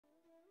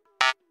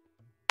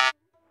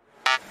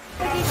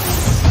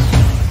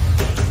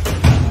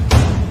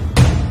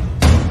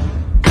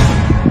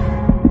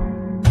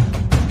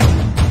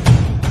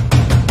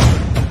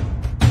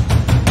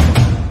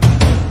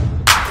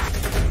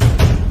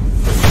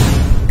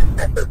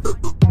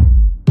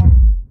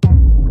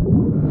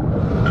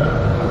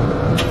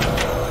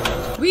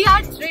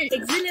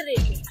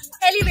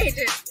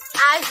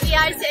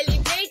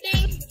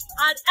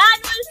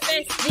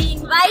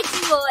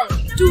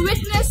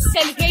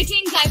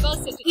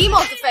theme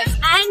of the fest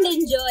and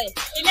enjoy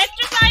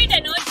electrified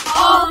energy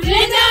of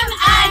rhythm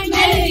and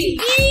melody.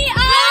 We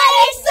are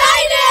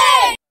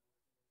excited!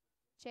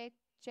 Check,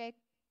 check.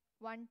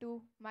 1,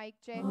 2, mic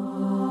check.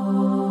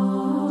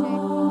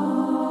 Check.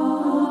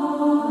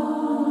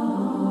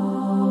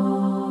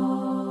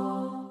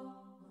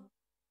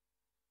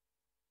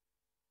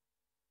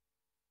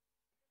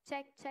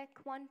 Check, check.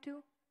 1,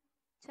 2.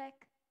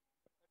 Check.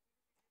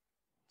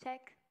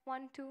 Check.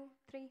 1, 2,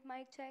 3.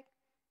 Mic check.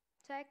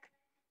 Check.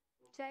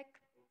 Check.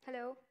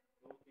 Hello.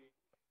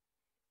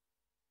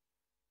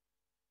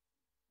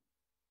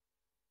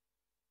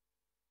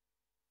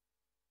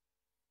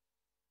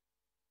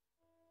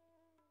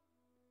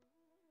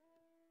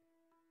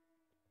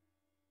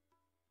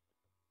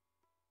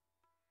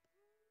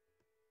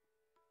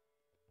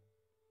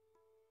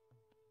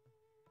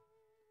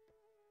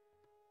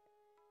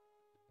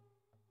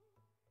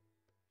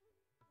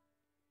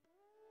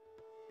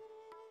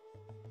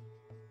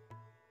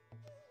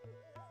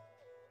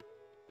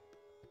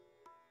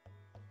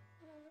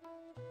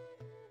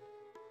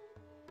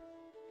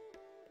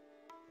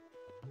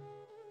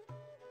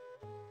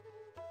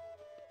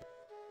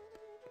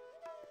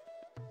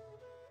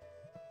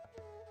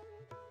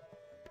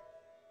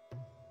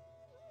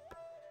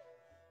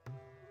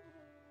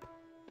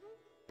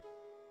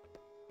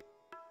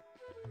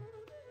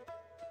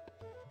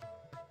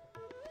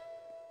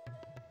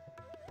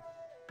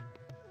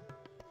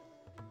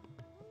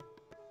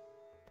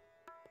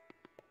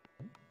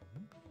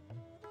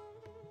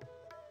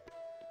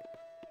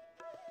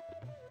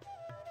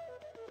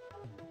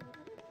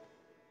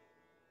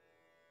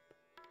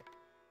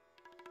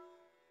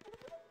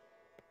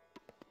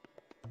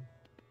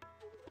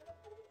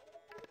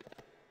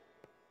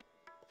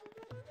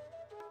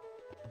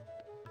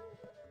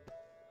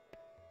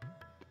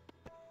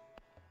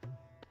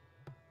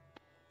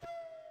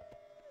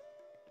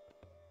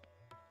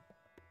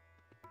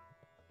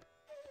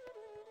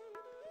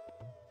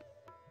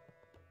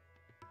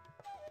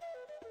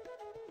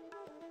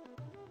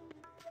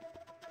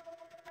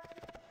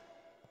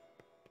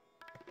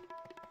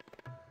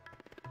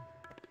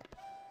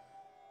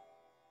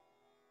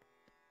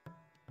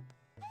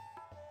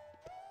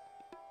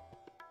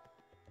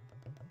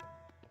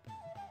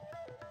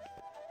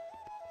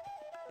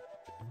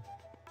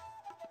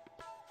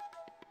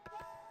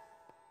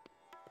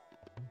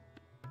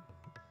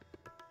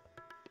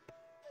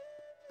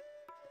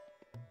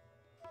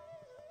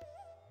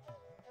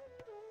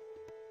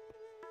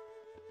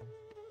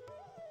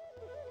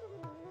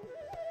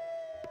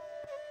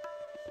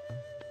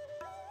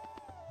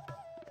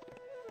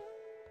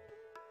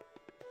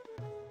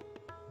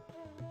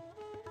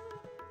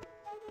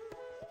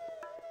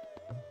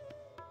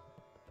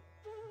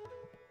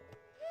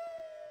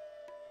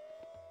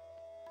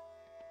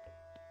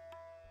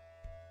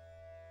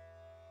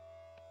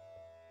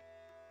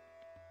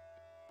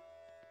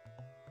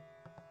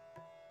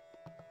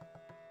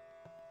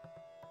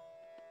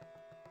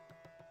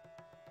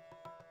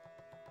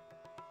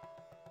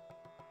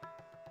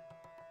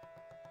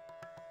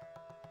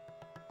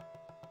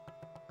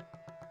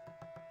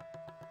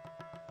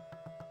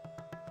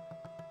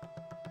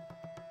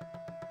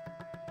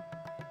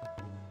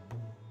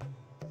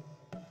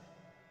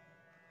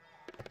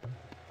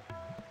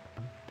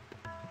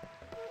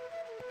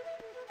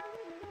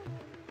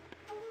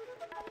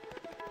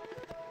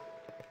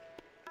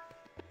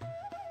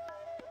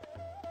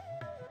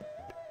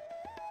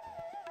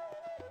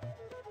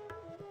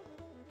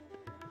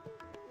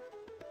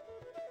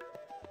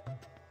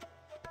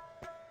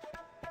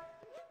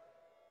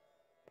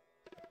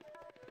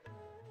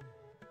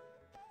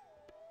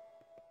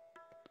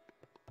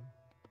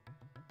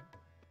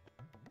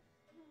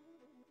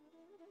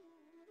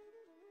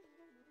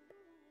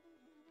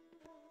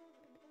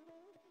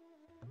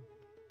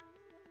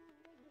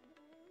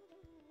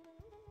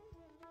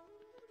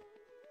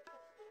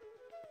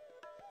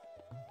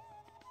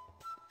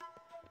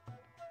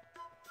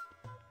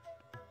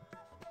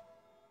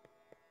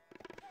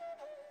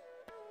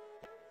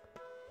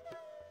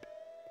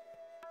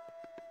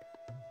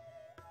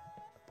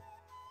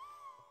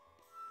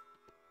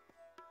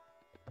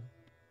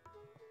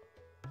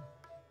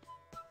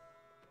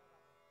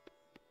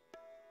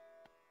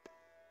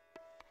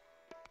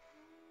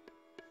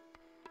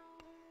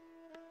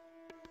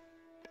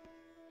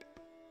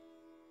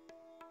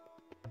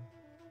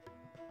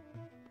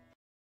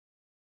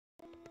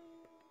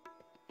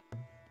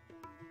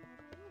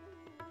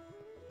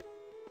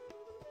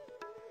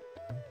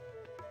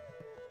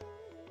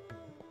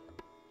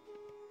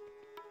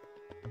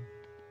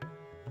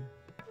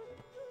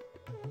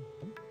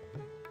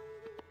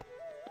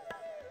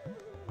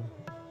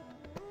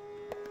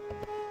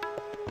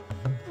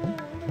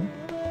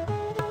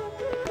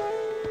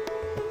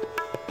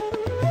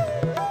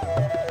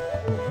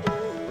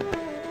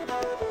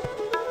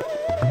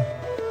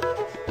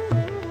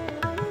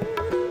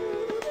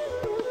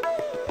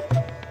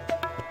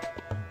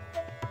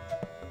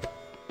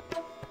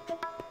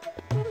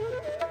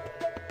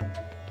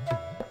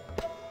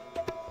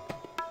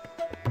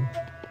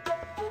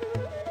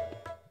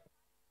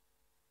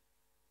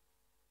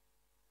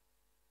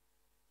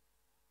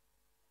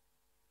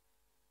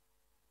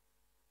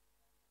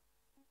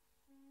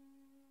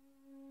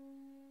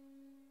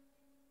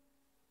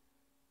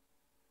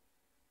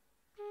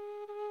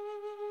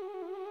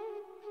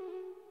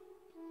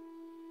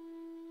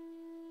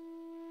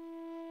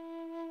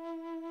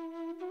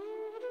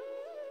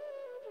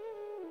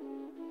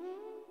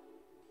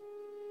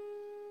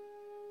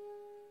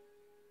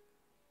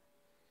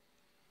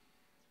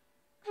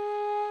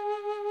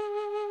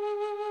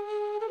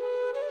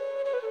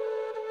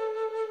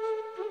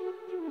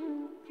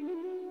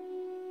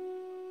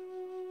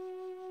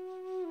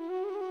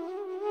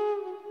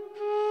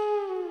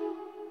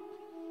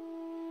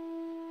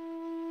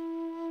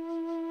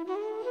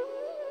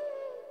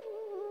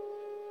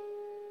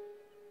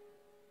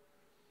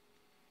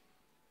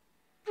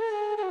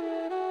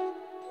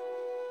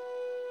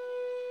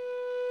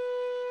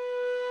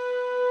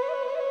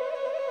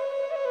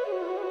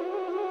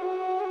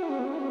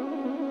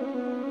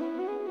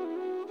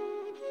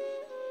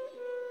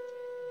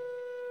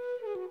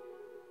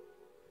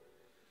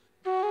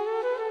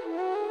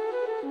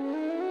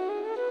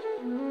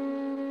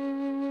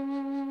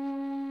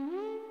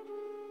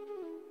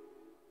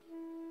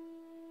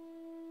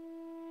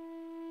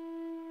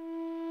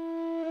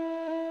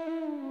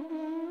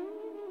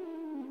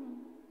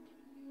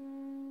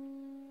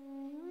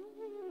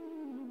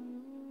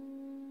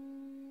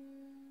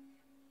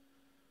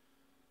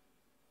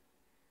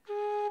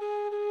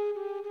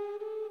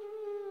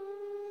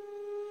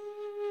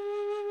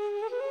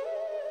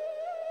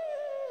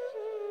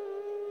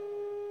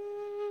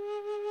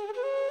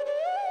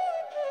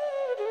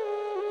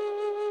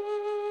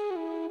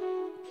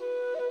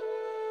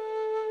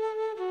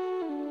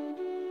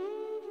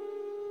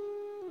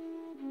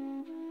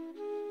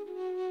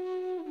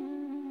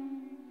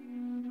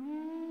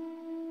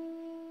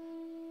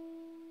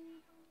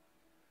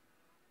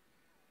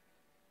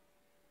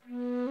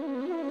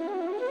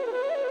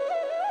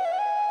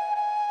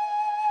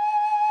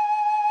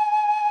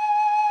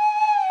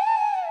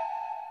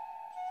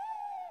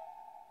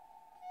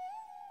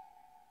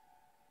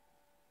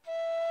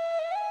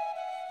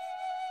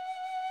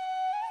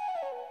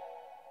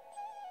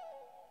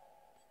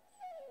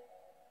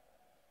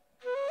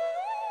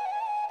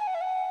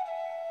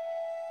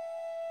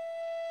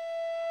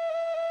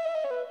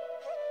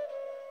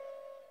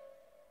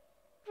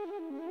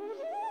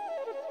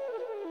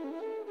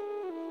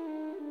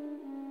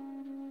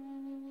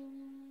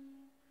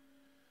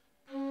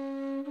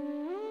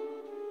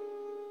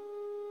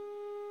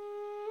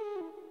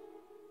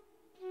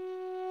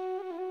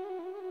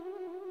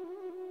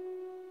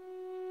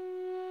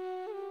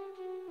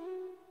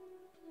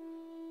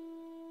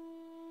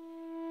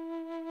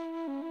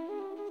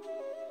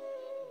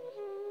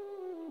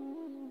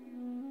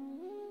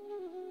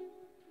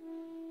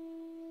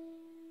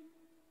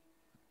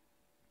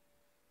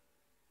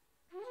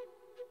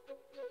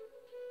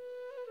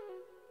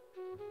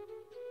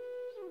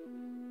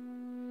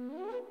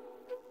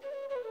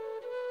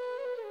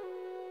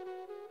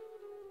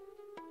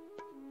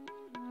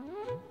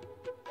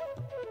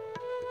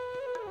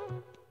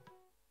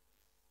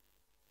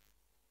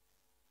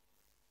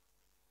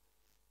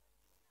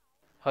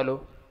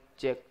 Hello,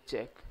 check,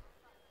 check.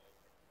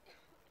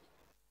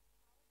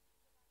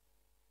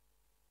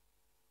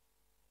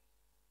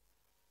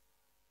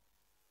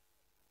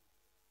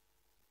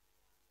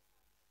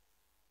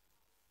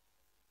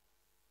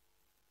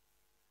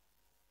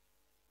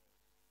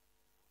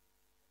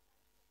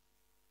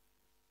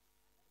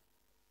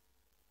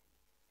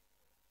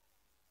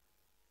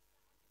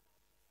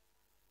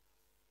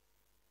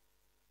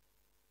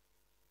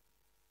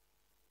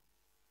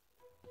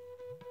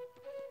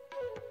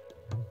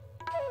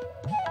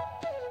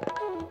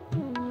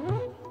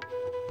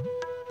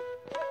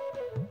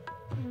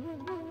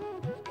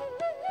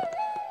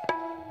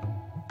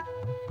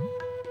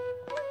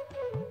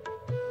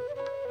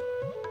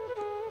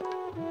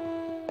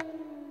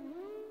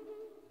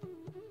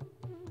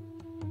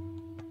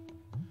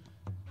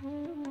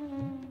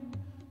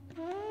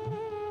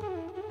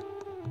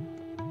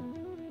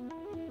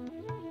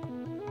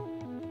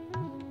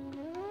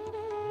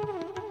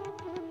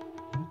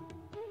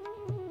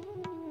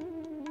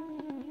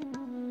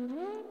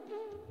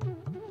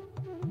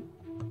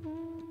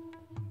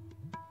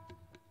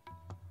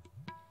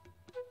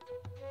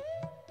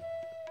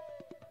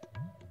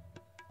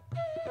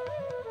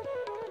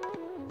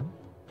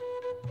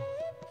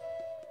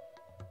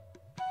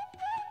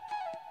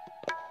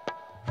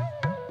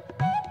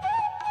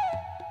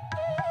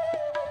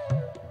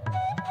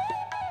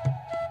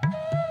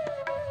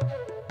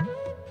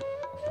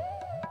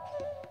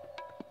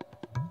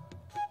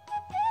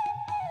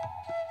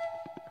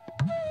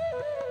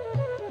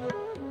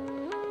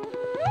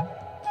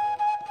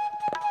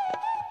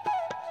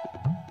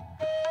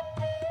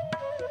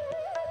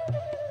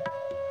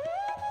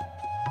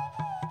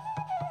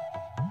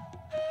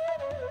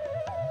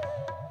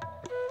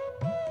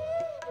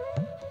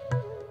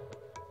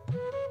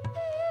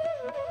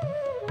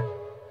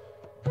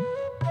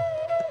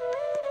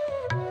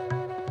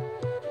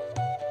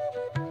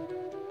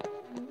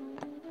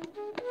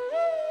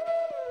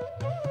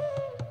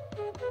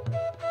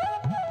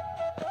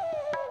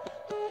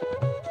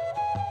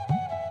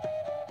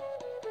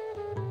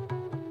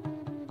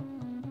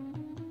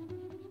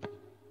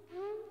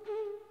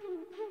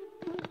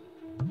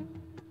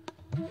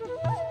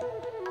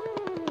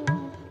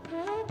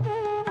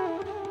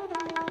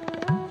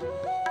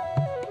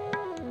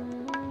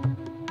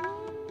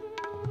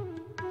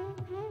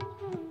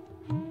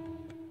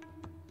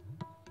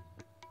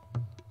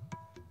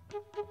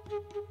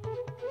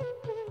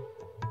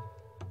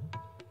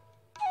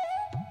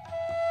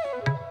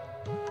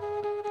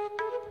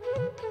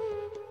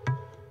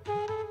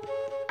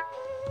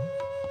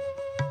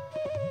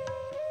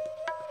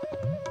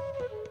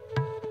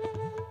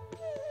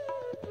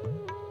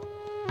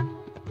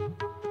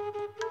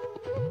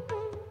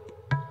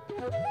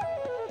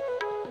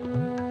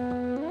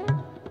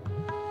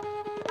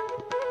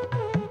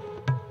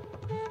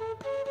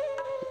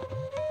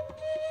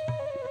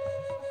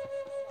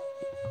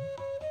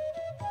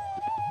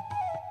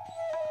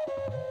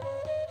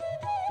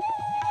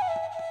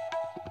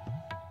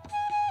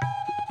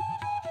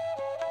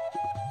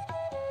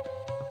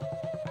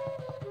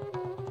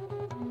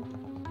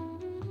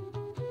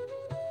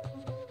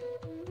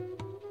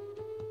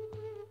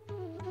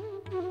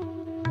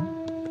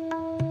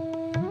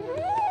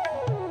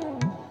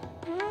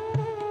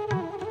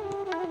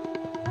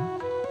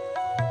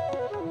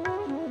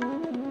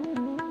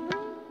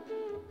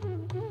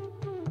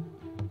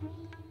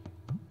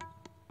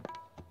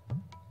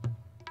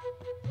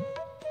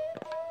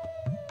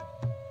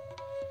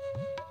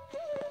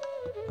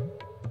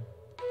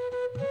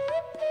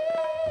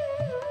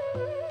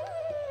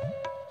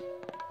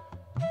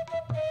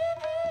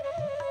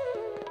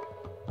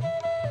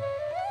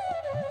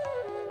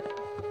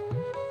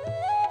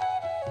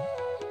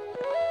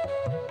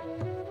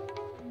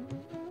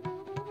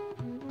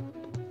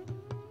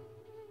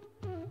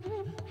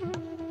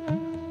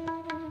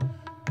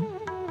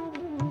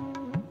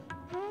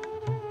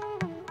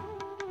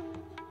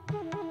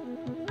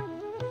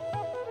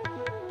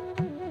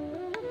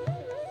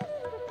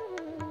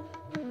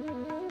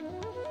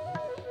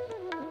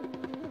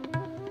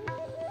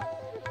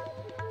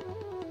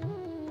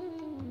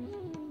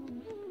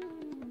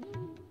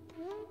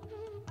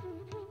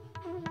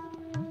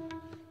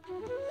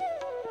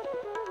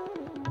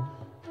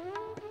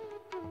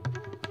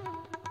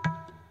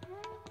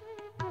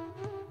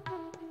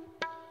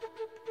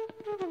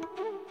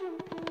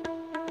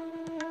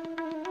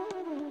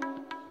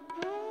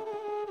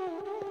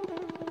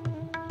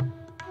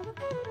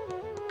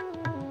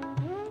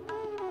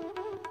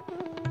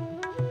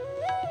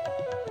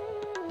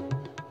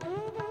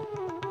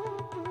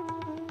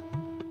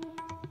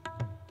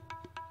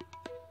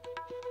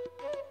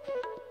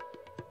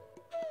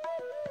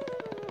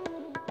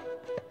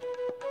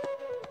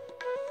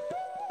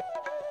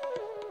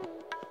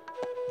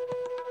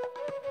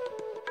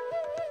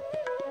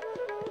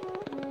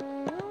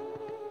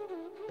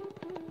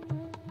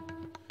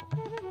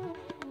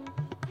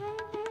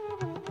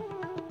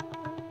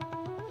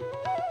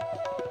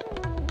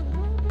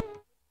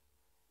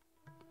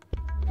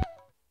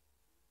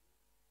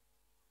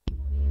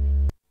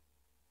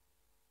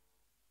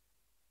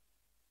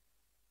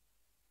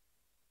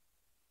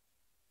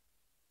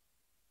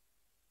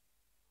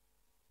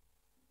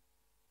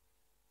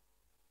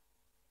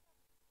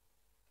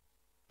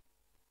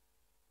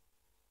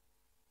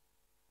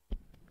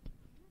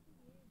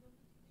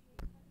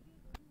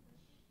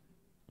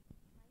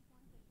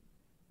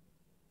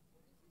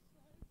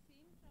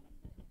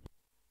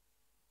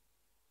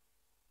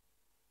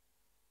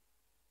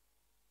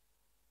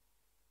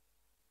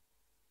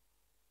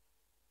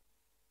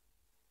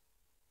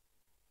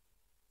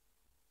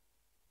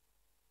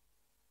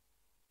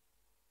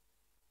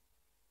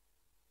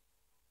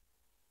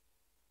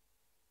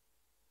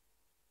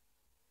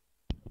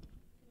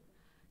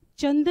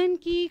 चंदन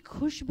की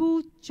खुशबू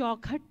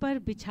चौखट पर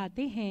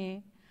बिछाते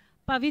हैं,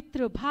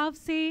 पवित्र भाव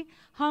से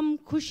हम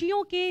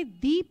खुशियों के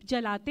दीप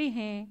जलाते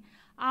हैं।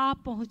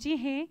 आप पहुँचे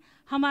हैं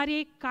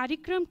हमारे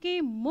कार्यक्रम के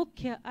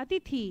मुख्य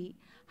अतिथि।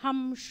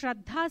 हम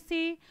श्रद्धा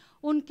से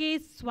उनके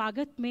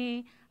स्वागत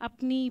में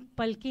अपनी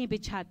पलकें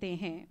बिछाते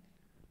हैं।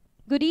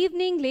 Good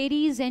evening,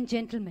 ladies and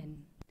gentlemen.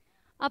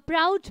 A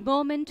proud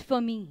moment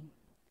for me.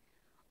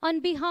 On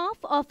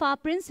behalf of our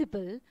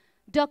principal,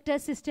 Dr.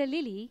 Sister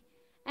Lily,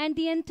 and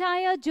the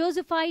entire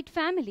Josephite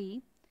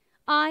family,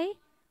 I,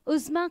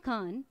 Uzma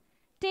Khan,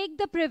 take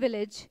the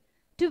privilege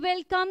to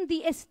welcome the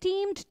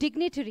esteemed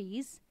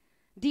dignitaries,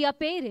 dear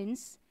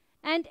parents,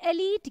 and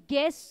elite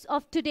guests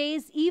of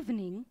today's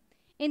evening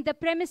in the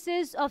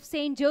premises of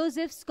St.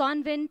 Joseph's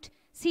Convent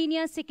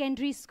Senior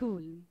Secondary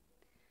School.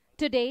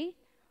 Today,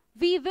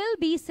 we will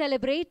be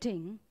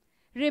celebrating,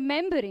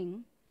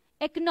 remembering,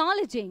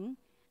 acknowledging,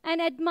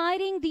 and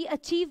admiring the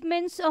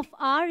achievements of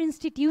our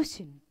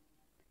institution.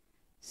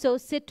 So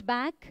sit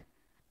back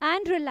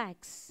and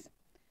relax,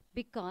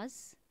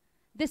 because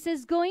this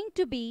is going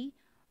to be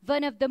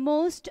one of the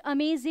most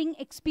amazing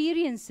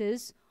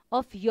experiences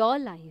of your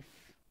life.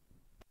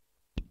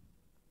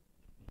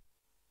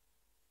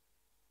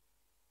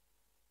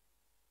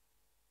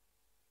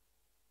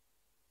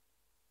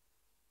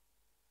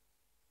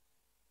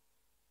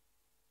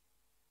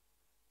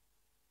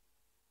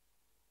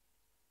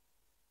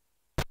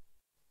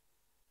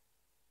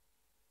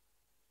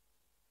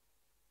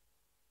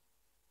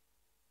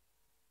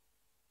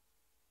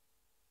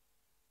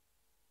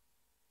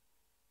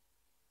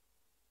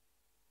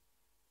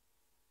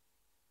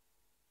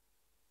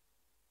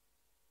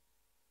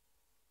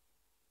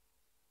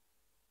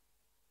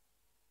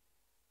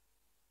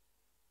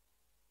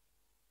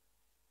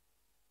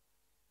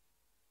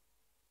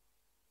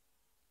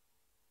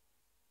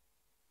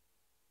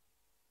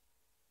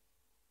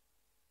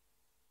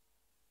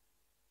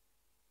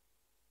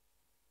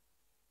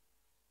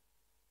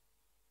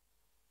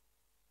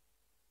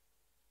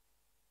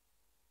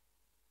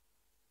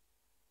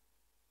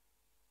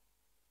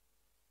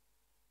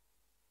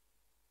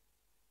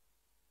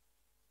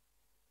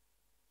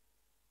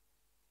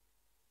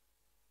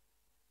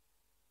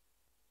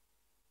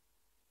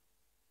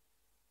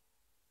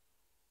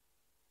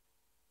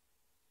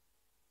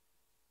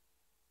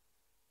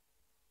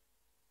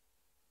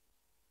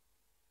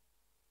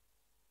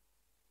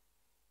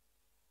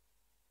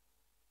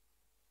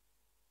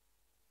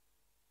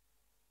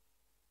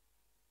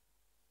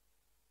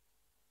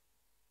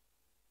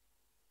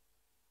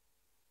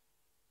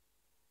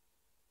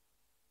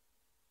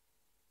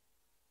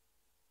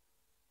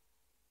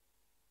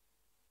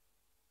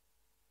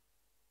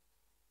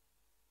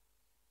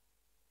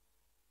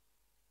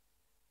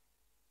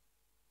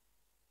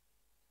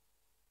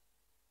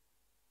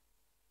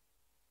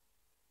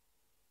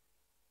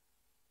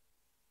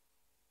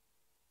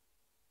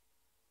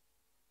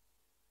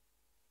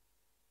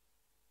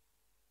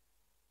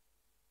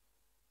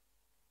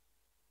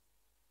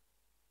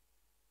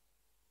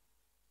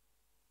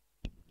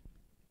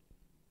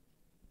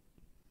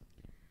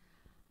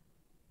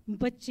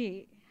 बच्चे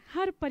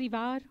हर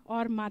परिवार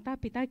और माता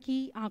पिता की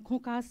आंखों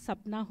का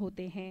सपना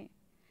होते हैं,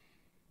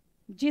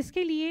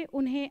 जिसके लिए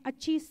उन्हें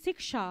अच्छी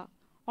शिक्षा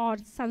और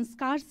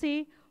संस्कार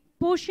से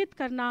पोषित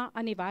करना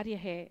अनिवार्य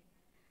है।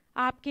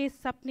 आपके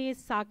सपने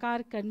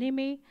साकार करने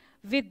में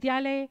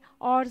विद्यालय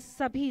और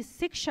सभी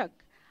शिक्षक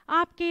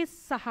आपके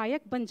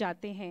सहायक बन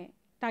जाते हैं,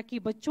 ताकि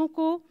बच्चों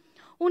को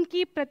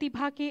उनकी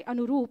प्रतिभा के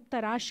अनुरूप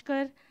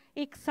तराशकर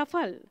एक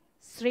सफल,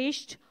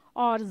 श्रेष्ठ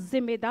और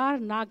जिम्मेदार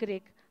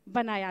नागरिक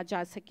बनाया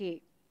जा सके।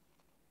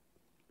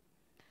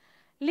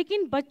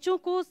 लेकिन बच्चों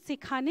को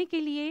सिखाने के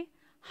लिए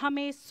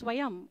हमें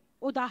स्वयं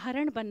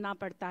उदाहरण बनना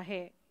पड़ता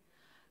है,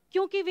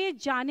 क्योंकि वे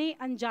जाने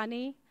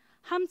अनजाने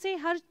हमसे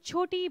हर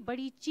छोटी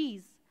बड़ी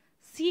चीज़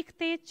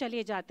सीखते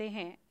चले जाते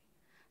हैं।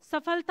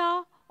 सफलता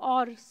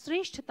और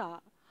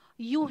श्रेष्ठता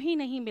यूं ही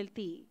नहीं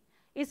मिलती।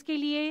 इसके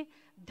लिए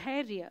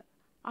धैर्य,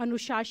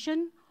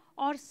 अनुशासन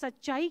और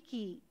सच्चाई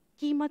की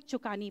कीमत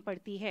चुकानी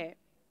पड़ती है।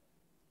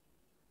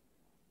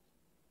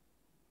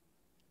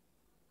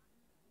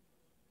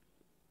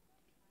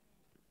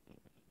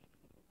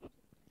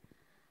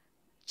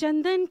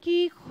 चंदन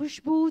की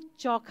खुशबू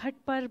चौखट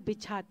पर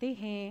बिछाते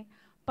हैं,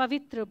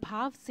 पवित्र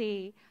भाव से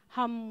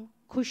हम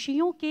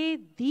खुशियों के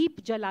दीप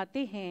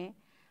जलाते हैं।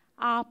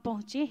 आप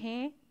पहुँचे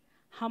हैं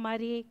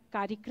हमारे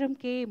कार्यक्रम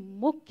के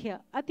मुख्य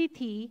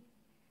अतिथि।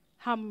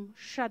 हम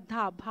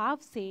श्रद्धा भाव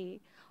से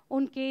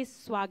उनके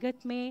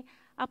स्वागत में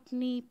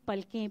अपनी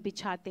पलकें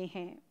बिछाते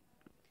हैं।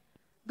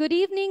 Good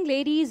evening,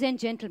 ladies and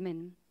gentlemen.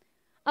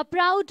 A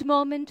proud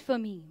moment for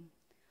me.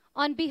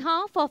 On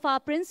behalf of our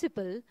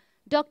principal,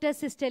 Dr.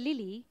 Sister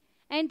Lily,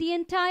 and the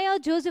entire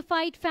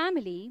Josephite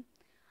family,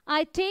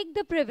 I take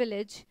the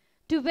privilege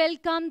to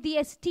welcome the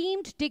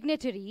esteemed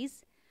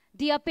dignitaries,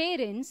 dear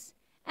parents,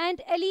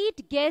 and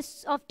elite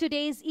guests of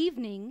today's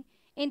evening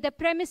in the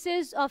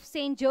premises of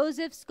St.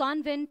 Joseph's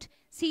Convent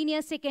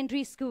Senior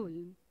Secondary School.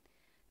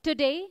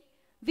 Today,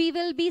 we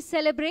will be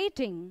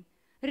celebrating,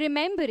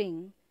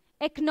 remembering,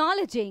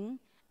 acknowledging,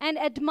 and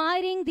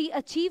admiring the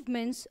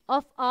achievements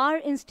of our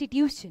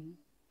institution.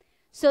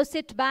 So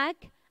sit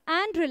back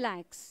and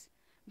relax,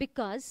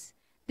 because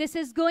this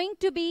is going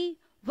to be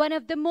one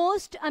of the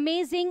most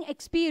amazing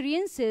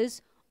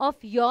experiences of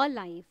your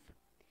life.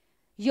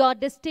 Your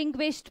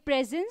distinguished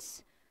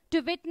presence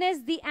to witness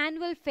the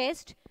Annual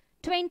Fest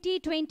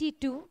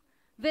 2022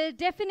 will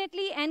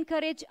definitely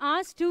encourage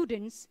our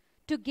students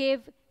to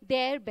give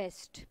their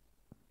best.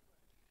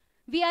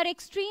 We are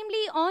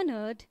extremely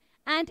honored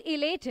and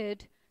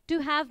elated to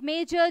have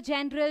Major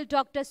General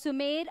Dr.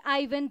 Sumer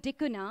Ivan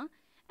Dikuna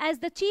as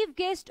the chief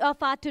guest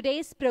of our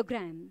today's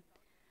program.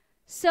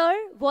 Sir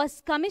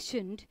was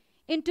commissioned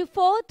into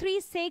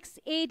 436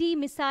 AD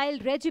Missile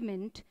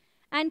Regiment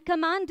and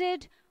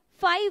commanded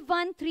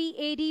 513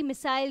 AD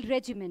Missile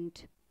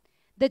Regiment.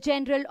 The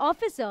General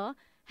Officer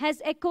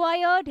has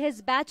acquired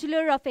his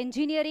Bachelor of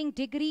Engineering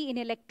degree in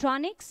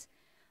Electronics,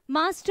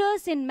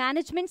 Masters in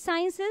Management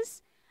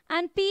Sciences,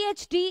 and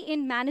PhD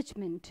in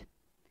Management.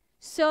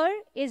 Sir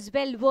is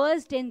well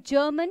versed in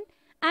German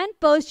and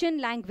Persian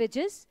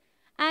languages,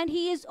 and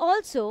he is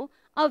also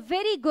a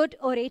very good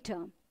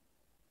orator.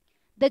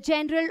 The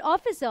General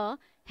Officer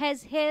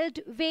has held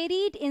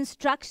varied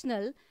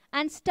instructional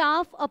and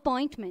staff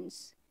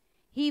appointments.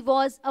 He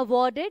was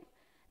awarded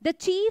the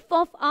Chief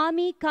of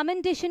Army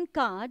Commendation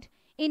Card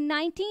in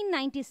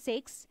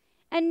 1996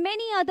 and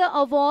many other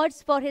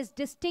awards for his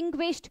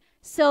distinguished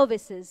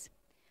services.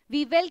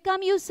 We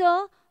welcome you,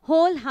 sir,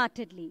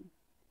 wholeheartedly.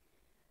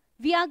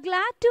 We are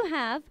glad to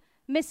have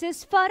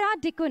Mrs. Farah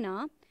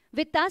Dikuna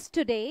with us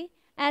today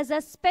as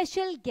a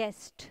special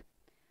guest.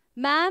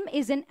 Ma'am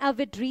is an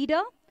avid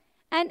reader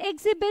and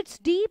exhibits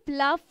deep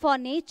love for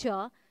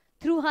nature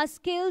through her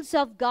skills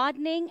of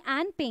gardening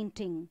and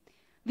painting.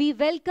 We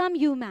welcome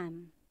you,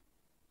 ma'am.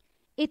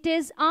 It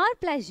is our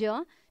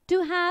pleasure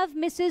to have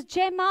Mrs.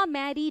 Gemma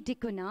Mary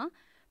Dikuna,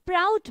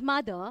 proud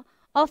mother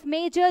of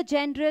Major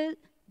General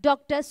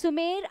Dr.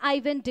 Sumer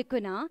Ivan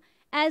Dikuna,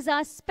 as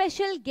our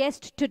special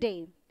guest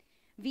today.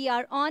 We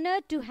are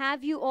honored to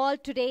have you all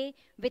today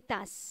with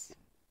us.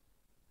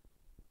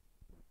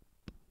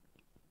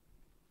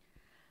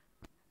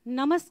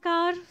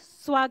 नमस्कार,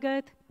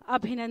 स्वागत,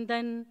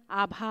 अभिनंदन,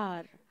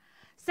 आभार।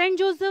 Saint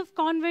Joseph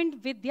convent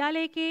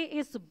विद्यालय के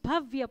इस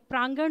भव्य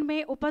प्रांगण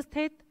में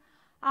उपस्थित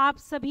आप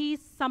सभी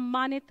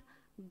सम्मानित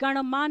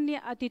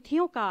गणमान्य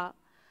अतिथियों का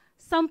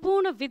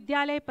संपूर्ण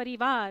विद्यालय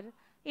परिवार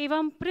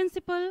एवं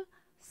प्रिंसिपल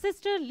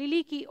सिस्टर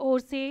लिली की ओर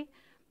से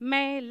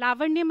मैं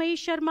लावण्यमयी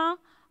शर्मा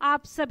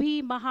आप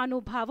सभी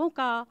महानुभावों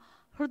का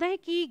हृदय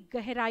की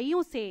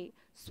गहराइयों से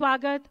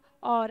स्वागत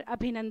और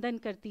अभिनंदन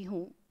करती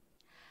हूँ।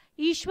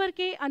 ईश्वर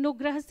के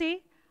अनुग्रह से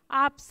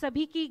आप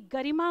सभी की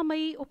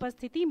गरिमामयी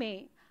उपस्थिति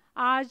में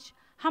आज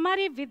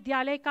हमारे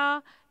विद्यालय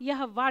का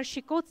यह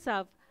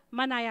वार्षिकोत्सव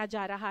मनाया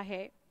जा रहा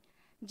है,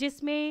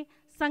 जिसमें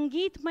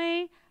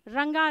संगीतमय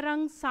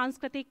रंगारंग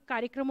सांस्कृतिक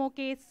कार्यक्रमों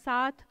के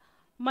साथ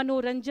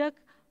मनोरंजक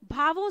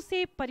भावों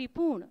से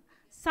परिपूर्ण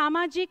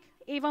सामाजिक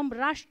एवं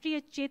राष्ट्रीय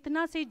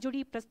चेतना से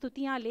जुड़ी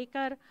प्रस्तुतियां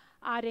लेकर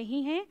आ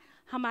रही हैं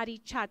हमारी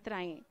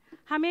छात्राएं।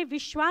 हमें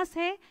विश्वास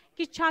है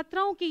कि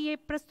छात्राओं की ये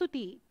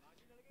प्रस्तुति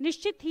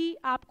निश्चित ही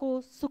आपको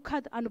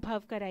सुखद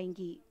अनुभव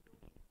कराएंगी।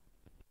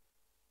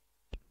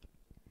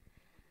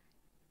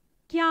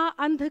 क्या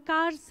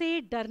अंधकार से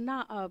डरना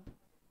अब,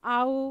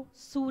 आओ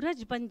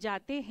सूरज बन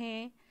जाते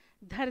हैं,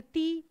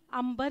 धरती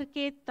अंबर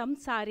के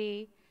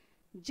तमसारे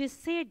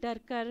जिससे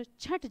डरकर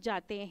छट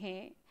जाते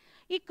हैं।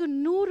 एक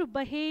नूर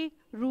बहे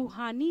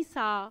रूहानी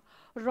सा,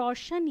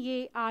 रोशन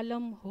ये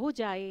आलम हो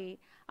जाए,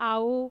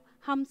 आओ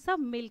हम सब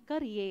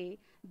मिलकर ये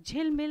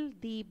झिलमिल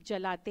दीप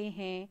जलाते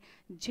हैं,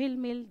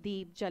 झिलमिल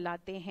दीप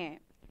जलाते हैं।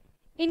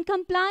 In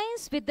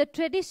compliance with the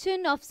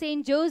tradition of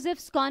St.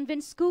 Joseph's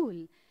Convent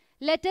School,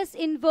 let us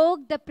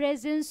invoke the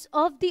presence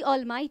of the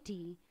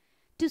Almighty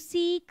to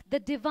seek the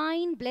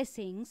divine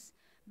blessings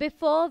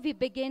before we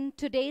begin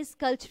today's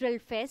cultural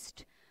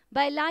fest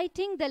by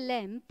lighting the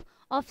lamp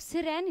of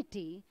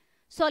serenity,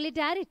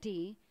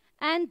 solidarity,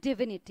 and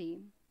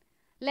divinity.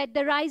 Let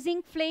the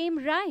rising flame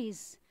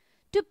rise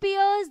to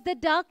pierce the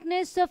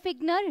darkness of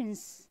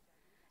ignorance.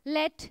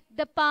 Let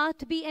the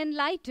path be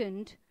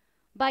enlightened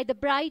by the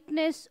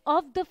brightness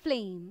of the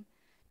flame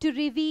to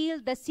reveal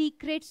the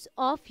secrets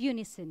of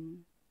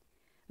unison.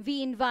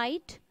 We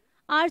invite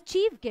our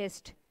chief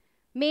guest,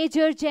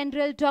 Major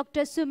General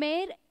Dr.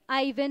 Sumer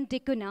Ivan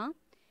Dikuna,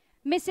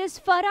 Mrs.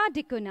 Farah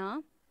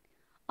Dikuna,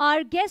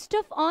 our guest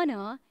of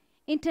honor,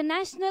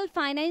 International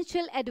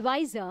Financial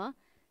Advisor,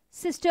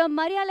 Sister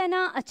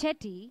Marialena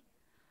Achetti,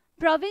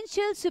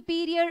 Provincial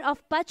Superior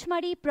of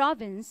Pachmadi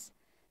Province,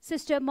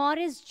 Sister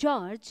Morris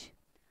George,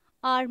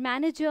 our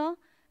manager,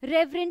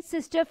 Reverend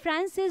Sister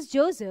Francis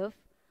Joseph,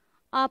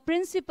 our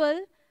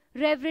principal,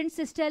 Reverend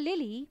Sister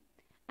Lily,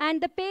 and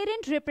the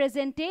parent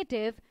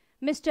representative,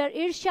 Mr.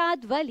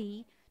 Irshad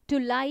Wali, to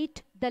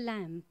light the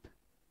lamp.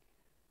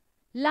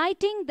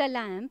 Lighting the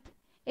lamp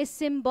is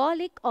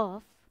symbolic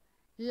of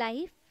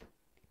life,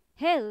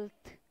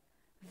 health,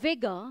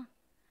 vigor,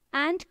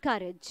 and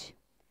courage.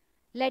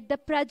 Let the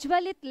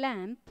Prajwalit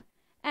lamp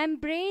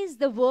embrace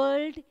the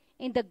world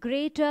in the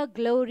greater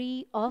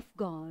glory of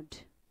God.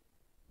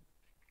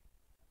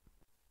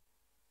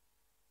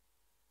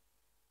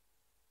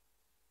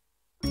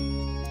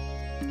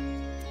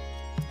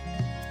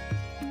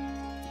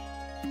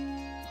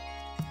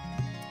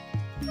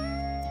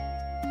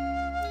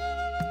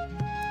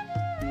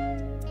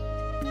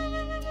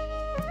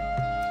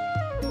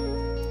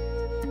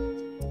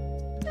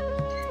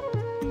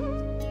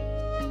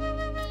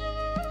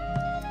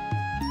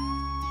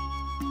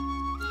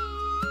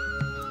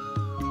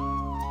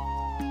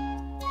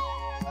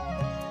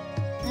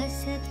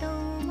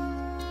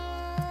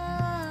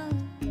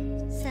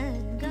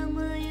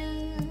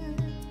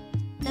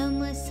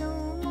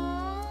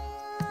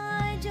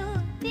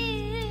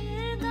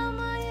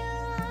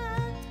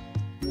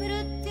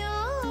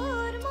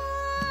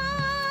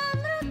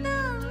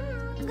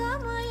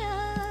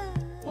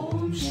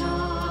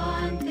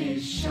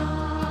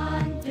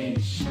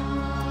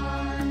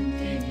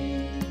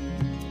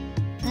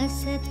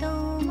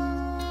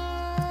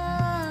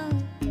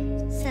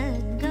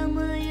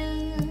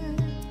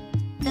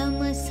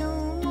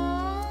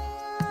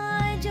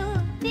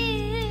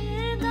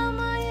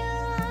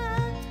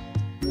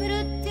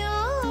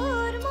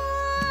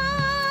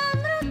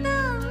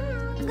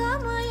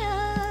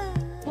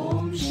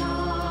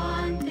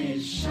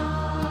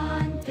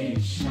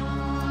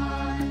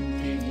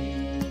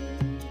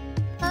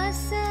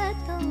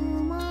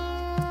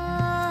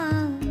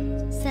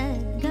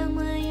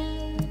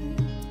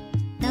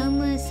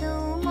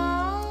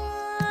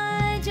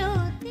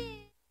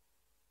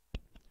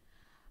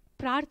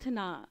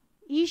 प्रार्थना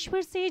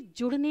ईश्वर से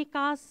जुड़ने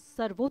का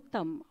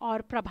सर्वोत्तम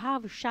और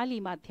प्रभावशाली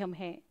माध्यम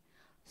है।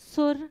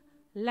 सुर,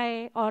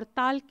 लय और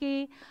ताल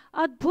के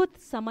अद्भुत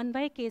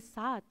समन्वय के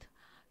साथ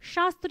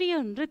शास्त्रीय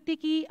नृत्य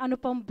की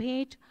अनुपम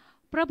भेंट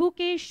प्रभु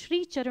के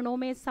श्री चरणों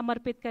में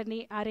समर्पित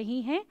करने आ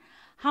रही हैं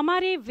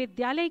हमारे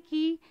विद्यालय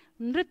की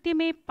नृत्य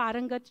में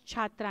पारंगत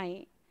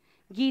छात्राएं।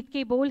 गीत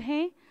के बोल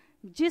हैं,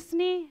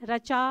 जिसने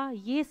रचा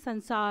ये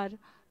संसार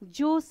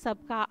जो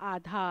सबका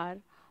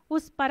आधार,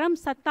 उस परम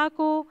सत्ता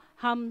को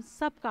हम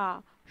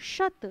सबका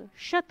शत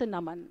शत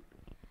नमन।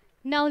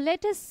 Now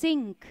let us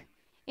sink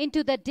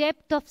into the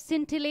depth of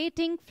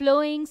scintillating,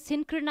 flowing,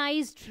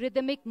 synchronized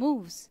rhythmic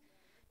moves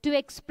to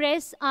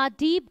express our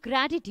deep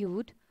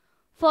gratitude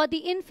for the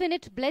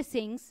infinite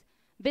blessings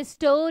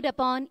bestowed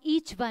upon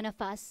each one of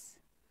us.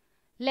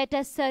 Let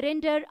us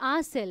surrender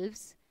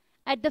ourselves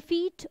at the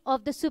feet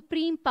of the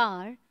Supreme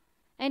Power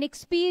and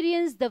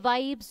experience the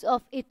vibes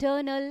of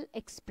eternal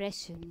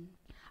expression.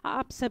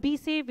 आप सभी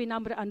से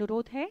विनम्र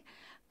अनुरोध है,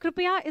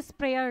 कृपया इस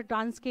prayer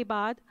dance के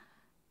बाद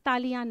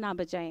तालियां ना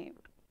बजाएं।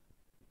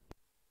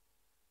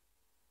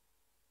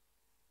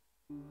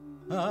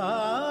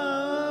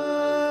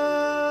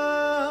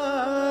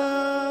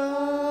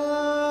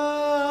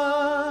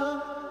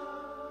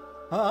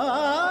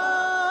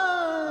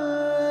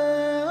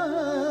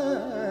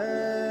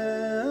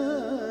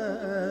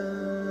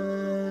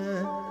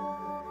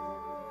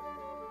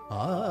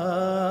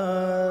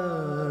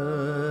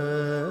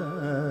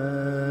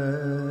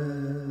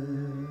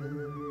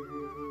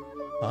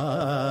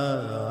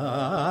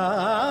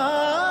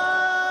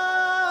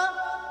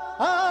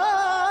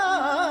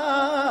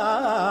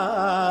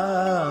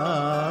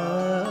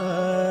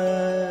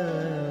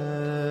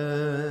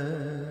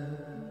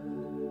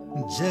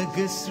 जग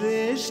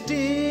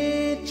सृष्टि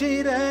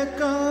चिरकाल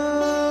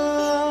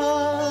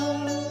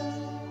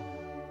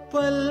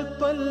पल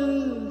पल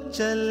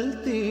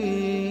चलती,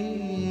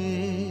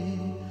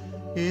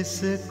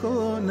 इसको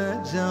न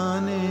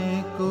जाने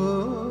को,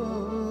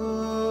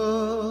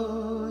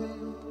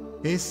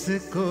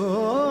 इसको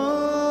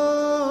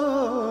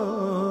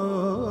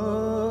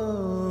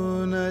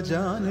न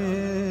जाने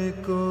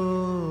को।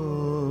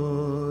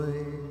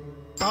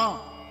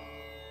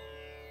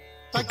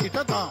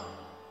 Takita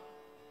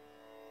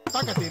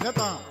takatini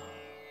ta,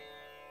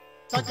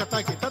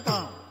 takataki ta,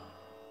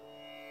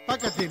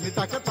 takatini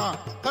takata,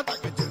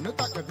 takajunu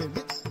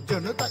takatini,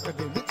 junu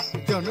takatini,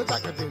 junu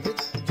takatini,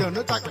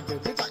 junu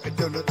takatini,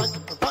 takajunu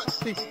takata,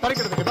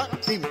 tarikadakata,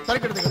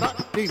 tarikadakata,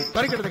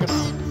 tarikadakata.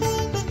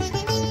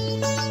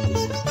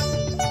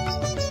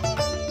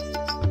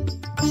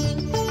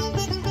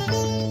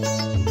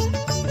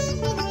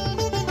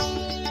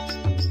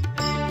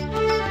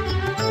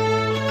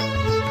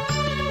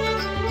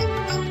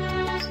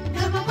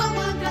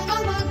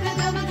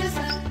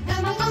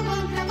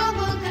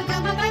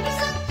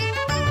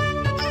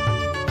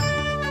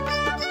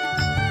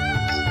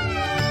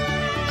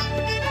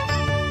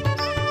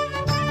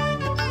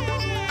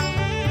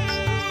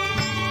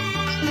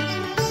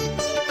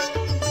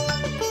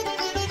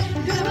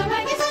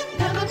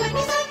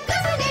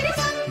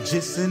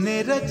 जिसने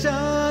रचा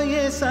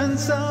ये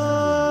संसार,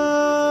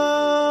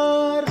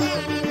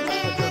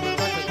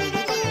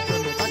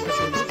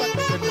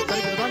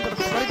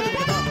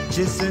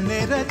 जिसने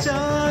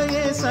रचा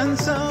ये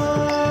संसार,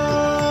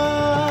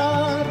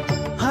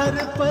 हर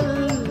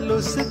पल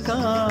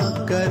उसका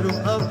करूं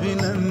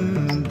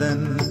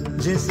अभिनंदन।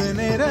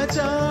 जिसने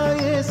रचा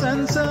ये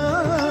संसार,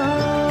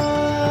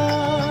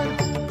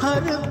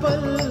 हर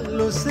पल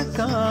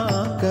उसका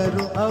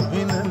करूं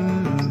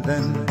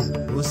अभिनंदन,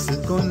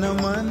 उसको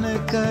नमन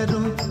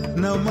करूं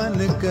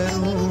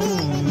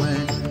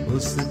मैं,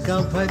 उसका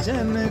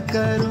भजन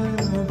करूं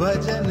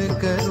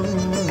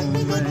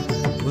मैं,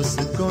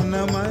 उसको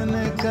नमन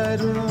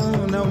करूं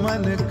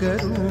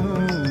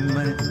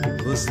मैं,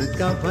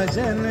 उसका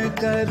भजन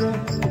करूं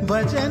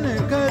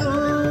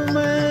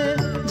मैं,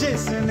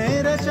 जिसने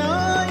रचा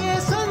ये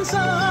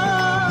संसार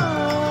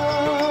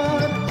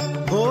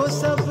वो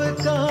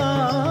सबका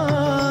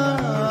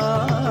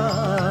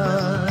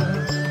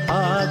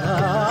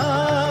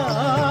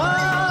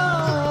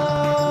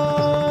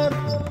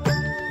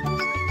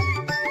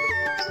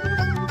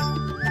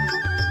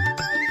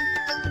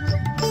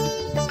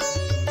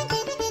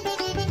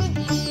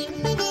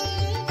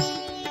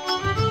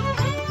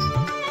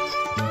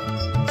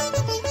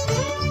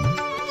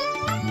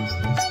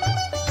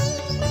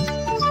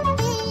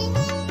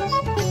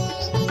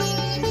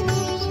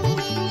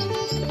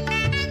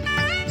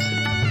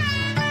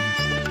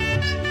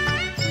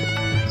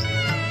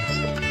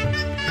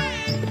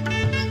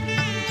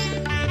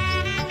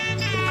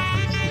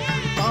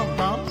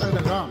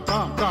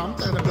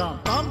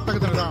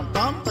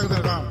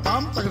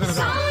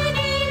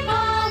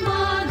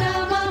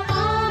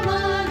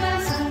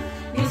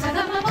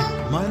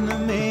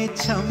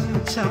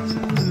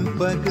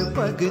पग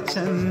पग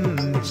छन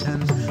छन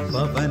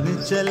पवन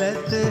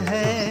चलत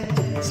है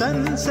सन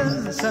सन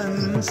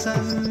सन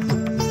सन।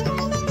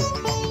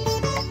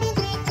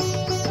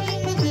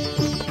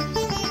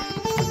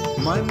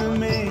 मन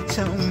में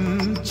छम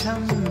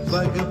छम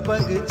पग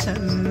पग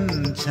छन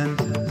छन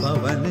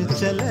पवन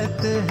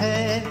चलत है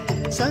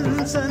सन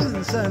सन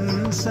सन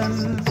सन।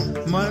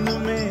 मन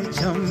में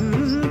छम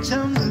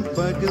छम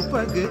पग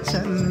पग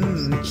छन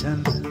छन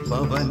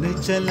पवन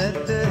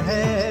चलत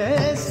है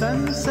सन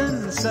सन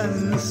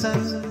सन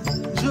सन।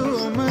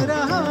 झूम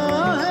रहा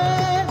है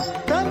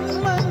तन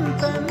मन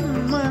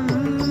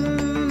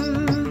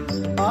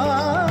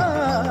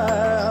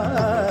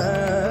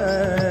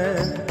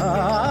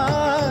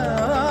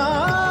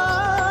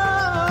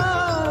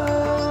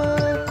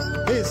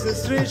इस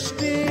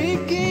सृष्टि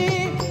की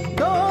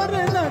डोर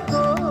न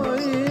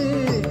कोई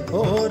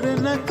और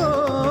न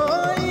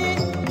कोई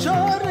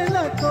छोर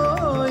न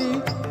कोई।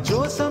 जो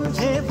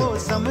समझे वो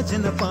समझ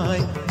न पाए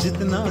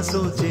जितना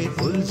सोचे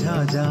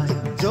उलझा जाए।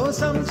 जो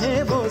समझे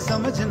वो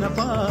समझ न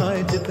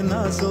पाए जितना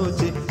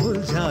सोचे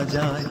उलझा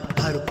जाए।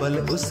 हर पल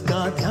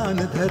उसका ध्यान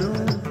धरूं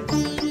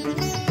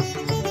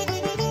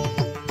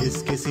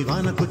इसके सिवा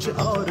न कुछ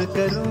और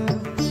करूं।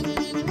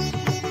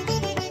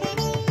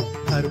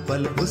 हर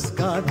पल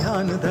उसका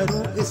ध्यान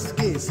धरूं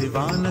इसके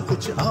सिवा न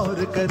कुछ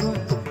और करूं।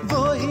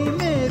 वो ही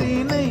मेरी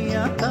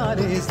नैया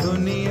तारे इस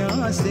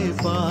दुनिया से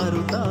पार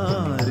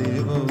उतारे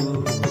हो।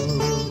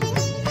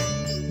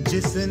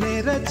 जिसने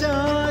रचा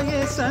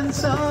ये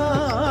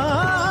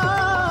संसार।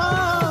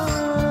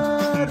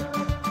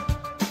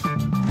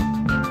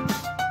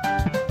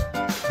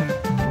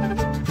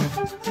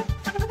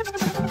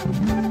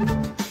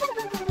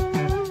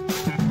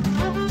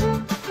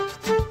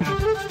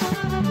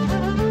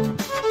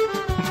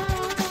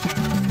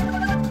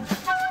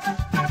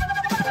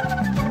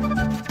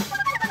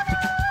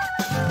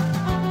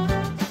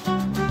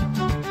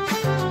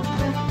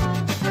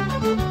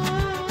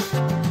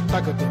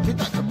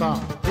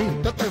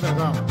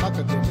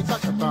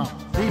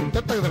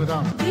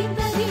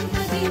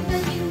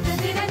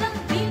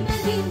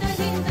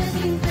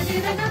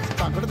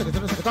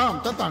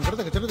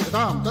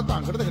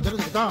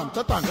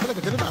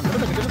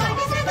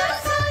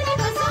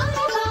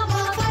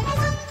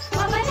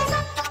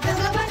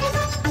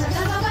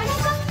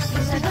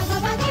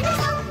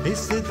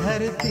 इस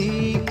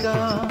धरती का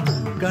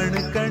कण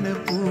कण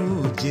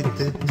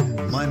पूजित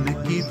मन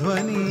की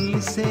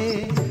ध्वनि से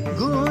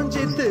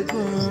गूंजित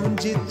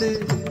गूंजित।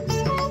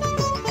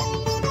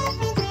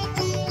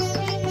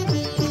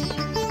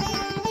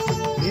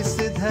 इस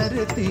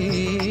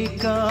धरती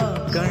का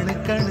कण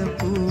कण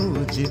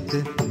पूजित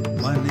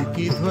मन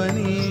की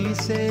ध्वनि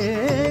से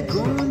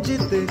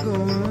गूंजित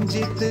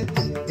गूंजित।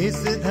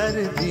 इस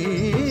धरती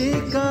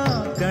का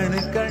कण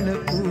कण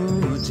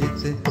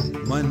पूजित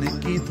मन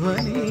की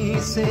ध्वनि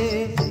से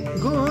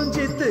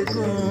गूंजित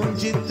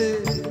गूंजित।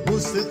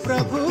 उस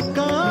प्रभु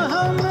का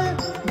हम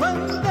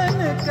वंदन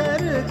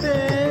करते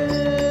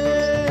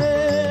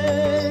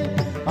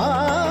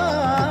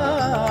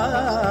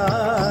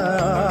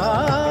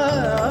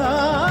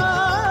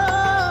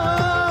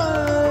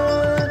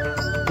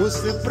उस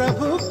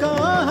प्रभु का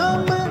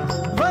हम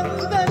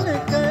वंदन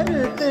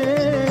करते।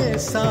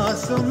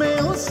 सांस में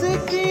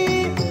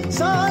उसकी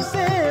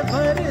सांसें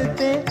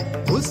भरते।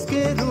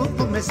 उसके रूप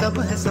में सब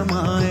है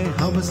समाए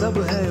हम सब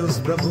है उस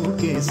प्रभु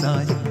के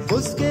साथ।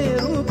 उसके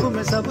रूप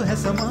में सब है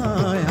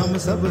समाए हम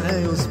सब है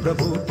उस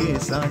प्रभु के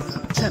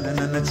साथ।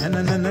 छननन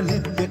छननन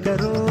नित्य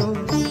करो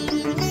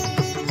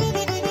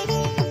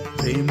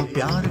प्रेम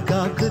प्यार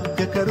का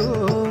कृत्य करो।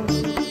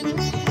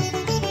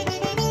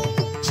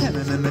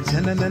 छननन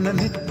छननन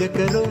नित्य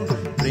करो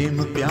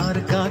प्रेम प्यार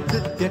का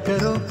कृत्य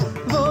करो।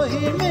 वो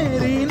ही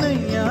मेरी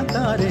नैया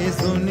सारे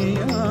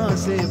दुनिया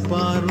से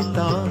पार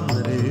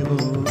उतारे वो,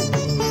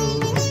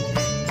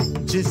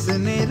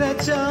 जिसने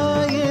रचा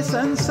ये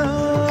संसार,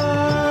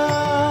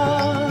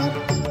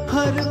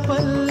 हर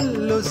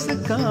पल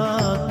उसका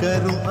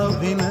करूं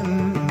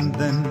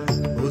अभिनंदन,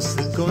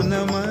 उसको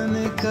नमन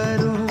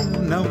करूं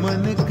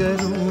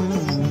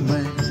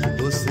मैं,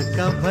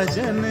 उसका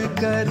भजन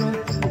करूं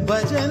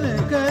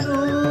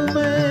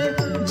मैं,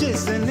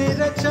 जिसने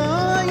रचा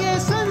ये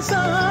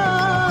संसार,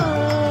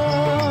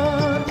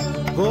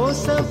 वो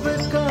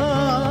सबका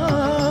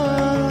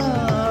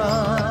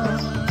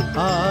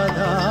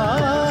आधार।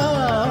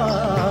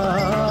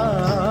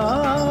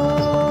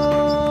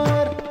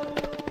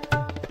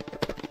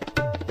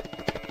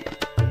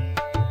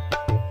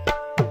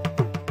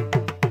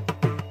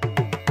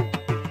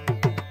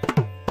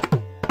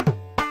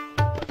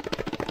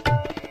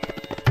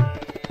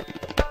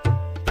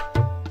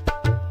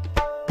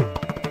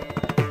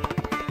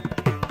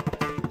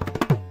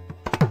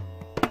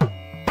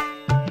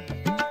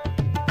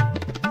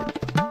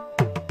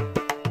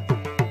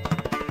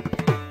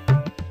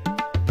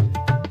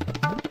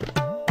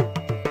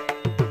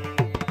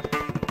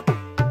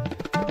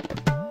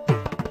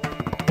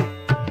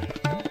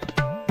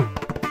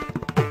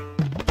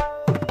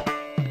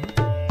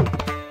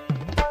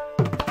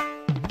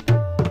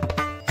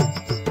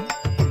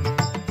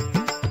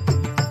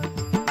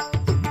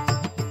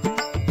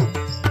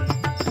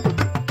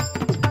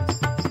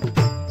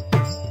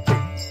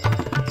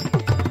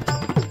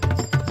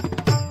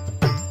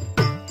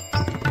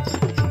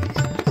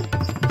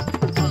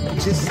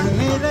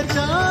 जिसने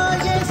रचा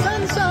ये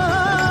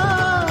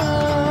संसार,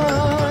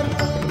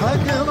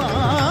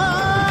 भगवान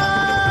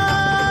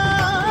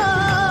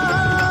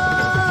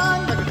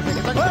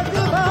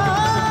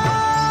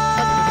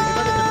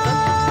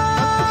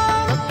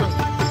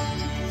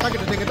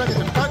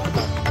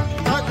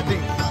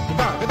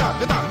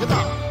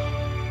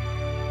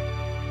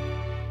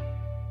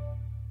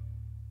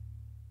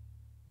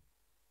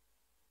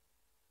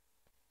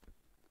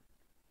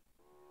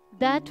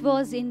That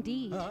was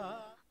indeed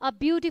a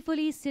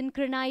beautifully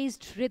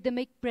synchronized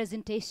rhythmic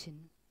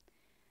presentation.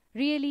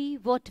 Really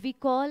what we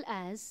call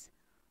as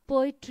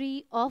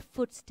poetry of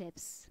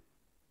footsteps.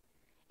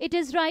 It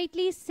is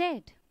rightly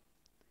said,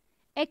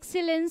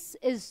 excellence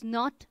is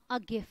not a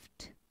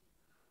gift,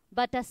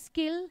 but a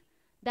skill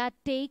that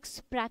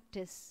takes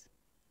practice.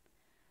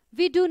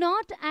 We do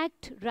not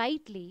act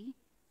rightly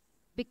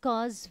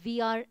because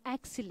we are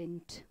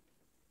excellent.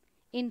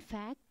 In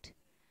fact,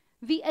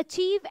 we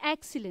achieve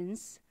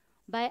excellence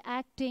by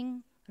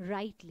acting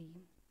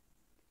rightly.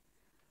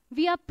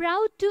 We are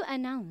proud to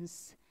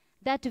announce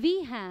that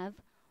we have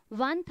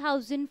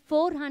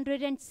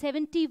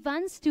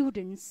 1,471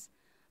 students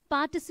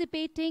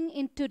participating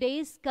in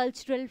today's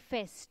cultural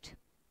fest,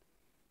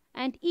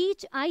 and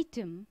each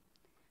item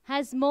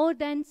has more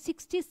than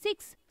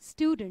 66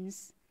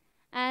 students,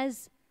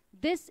 as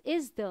this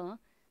is the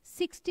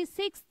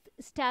 66th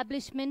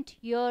establishment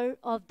year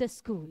of the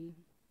school.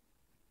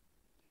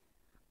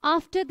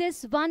 After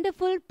this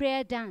wonderful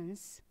prayer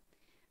dance,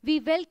 we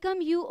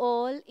welcome you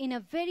all in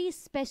a very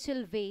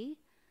special way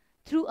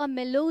through a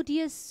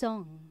melodious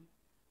song,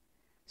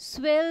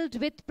 swelled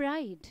with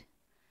pride,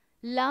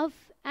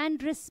 love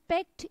and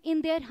respect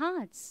in their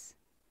hearts.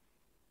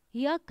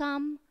 Here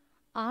come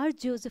our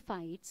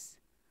Josephites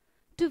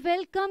to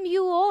welcome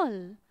you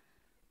all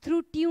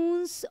through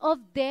tunes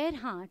of their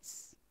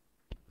hearts.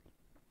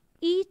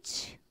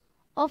 Each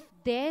of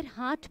their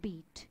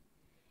heartbeat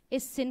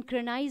is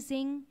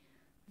synchronizing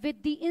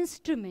with the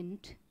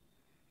instrument,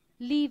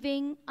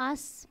 leaving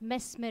us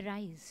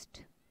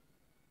mesmerized.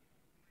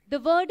 The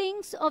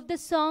wordings of the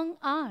song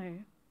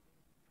are: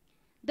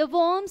 the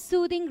warm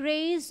soothing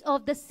rays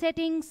of the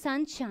setting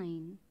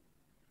sunshine.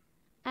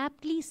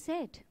 Aptly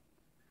said.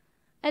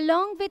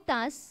 Along with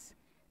us,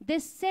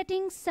 this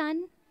setting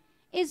sun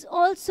is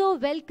also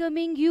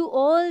welcoming you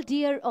all,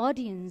 dear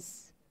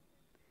audience.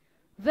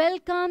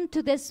 Welcome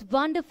to this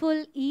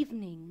wonderful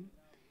evening.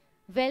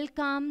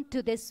 Welcome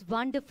to this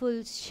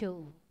wonderful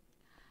show.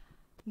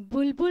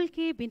 बुलबुल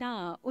के बिना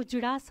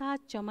उजड़ा सा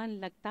चमन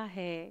लगता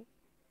है,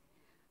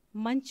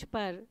 मंच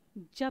पर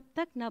जब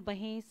तक न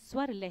बहें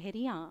स्वर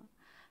लहरियां,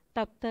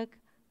 तब तक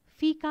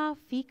फीका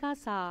फीका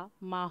सा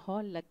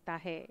माहौल लगता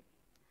है।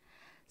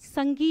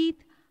 संगीत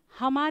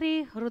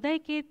हमारे हृदय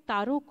के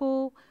तारों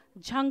को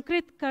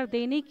झंकृत कर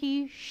देने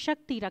की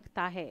शक्ति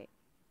रखता है।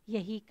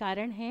 यही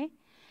कारण है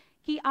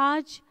कि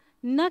आज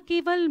न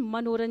केवल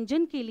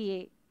मनोरंजन के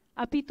लिए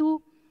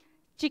अपितु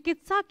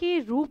चिकित्सा के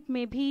रूप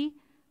में भी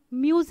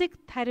म्यूज़िक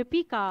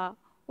थेरेपी का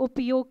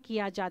उपयोग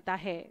किया जाता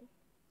है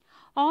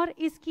और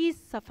इसकी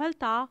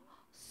सफलता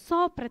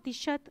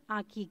 100%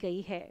 आंकी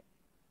गई है।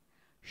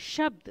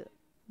 शब्द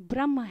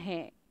ब्रह्म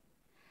है,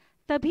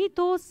 तभी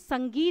तो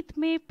संगीत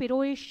में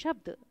पिरोए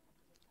शब्द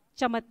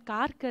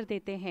चमत्कार कर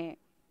देते हैं।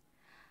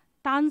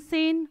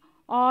 तानसेन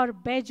और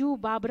बैजू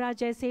बाबरा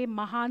जैसे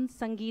महान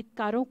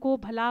संगीतकारों को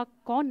भला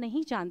कौन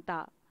नहीं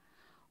जानता।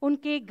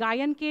 उनके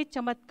गायन के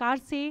चमत्कार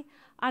से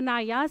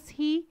अनायास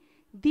ही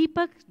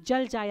दीपक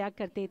जल जाया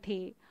करते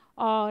थे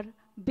और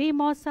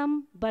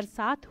बेमौसम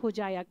बरसात हो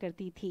जाया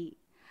करती थी।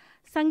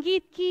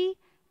 संगीत की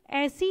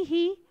ऐसी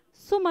ही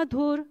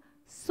सुमधुर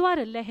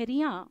स्वर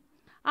लहरियाँ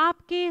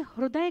आपके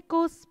हृदय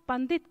को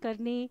स्पंदित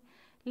करने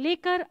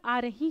लेकर आ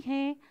रही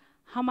हैं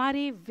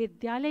हमारे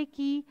विद्यालय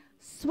की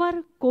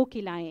स्वर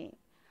कोकिलाएं।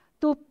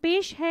 तो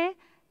पेश है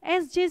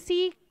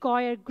एसजेसी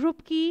कॉयर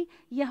ग्रुप की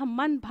यह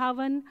मन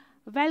भावन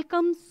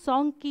वेलकम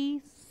सॉन्ग की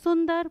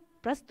सुंदर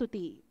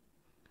प्रस्तुति।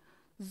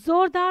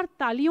 जोरदार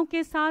तालियों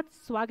के साथ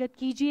स्वागत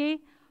कीजिए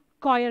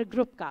कॉयर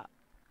ग्रुप का।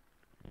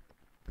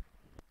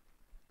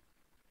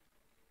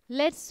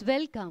 Let's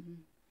welcome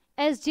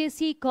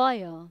SJC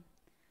choir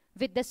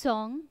with the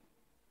song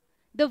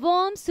The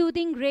Warm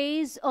Soothing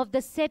Rays of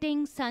the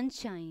Setting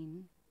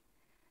Sunshine.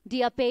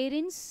 Dear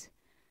parents,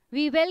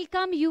 we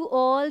welcome you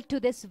all to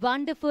this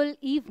wonderful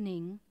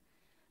evening.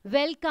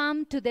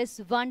 Welcome to this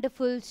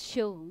wonderful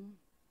show.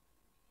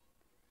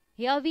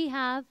 Here we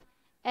have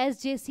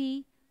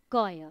SJC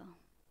choir.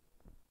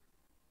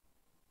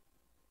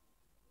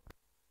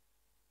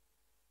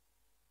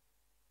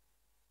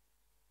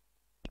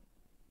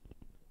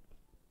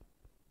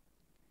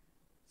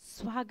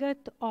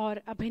 स्वागत और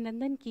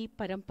अभिनंदन की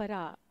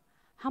परंपरा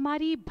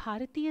हमारी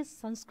भारतीय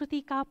संस्कृति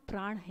का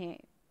प्राण है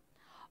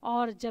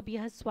और जब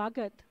यह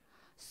स्वागत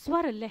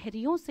स्वर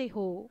लहरियों से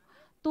हो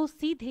तो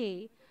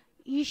सीधे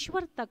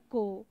ईश्वर तक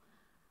को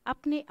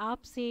अपने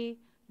आप से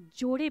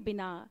जोड़े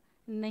बिना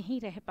नहीं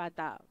रह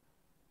पाता।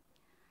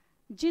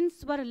 जिन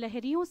स्वर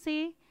लहरियों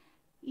से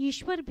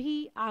ईश्वर भी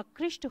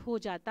आकृष्ट हो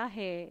जाता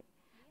है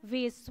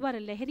वे स्वर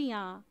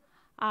लहरियाँ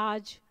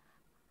आज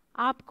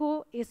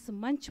आपको इस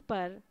मंच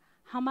पर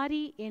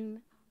हमारी इन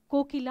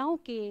कोकिलाओं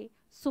के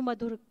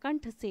सुमधुर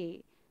कंठ से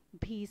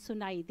भी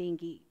सुनाई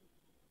देंगी।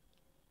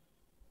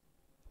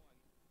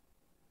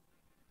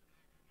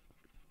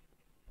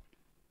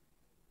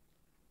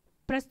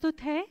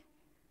 प्रस्तुत है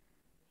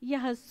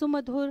यह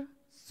सुमधुर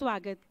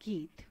स्वागत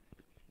गीत।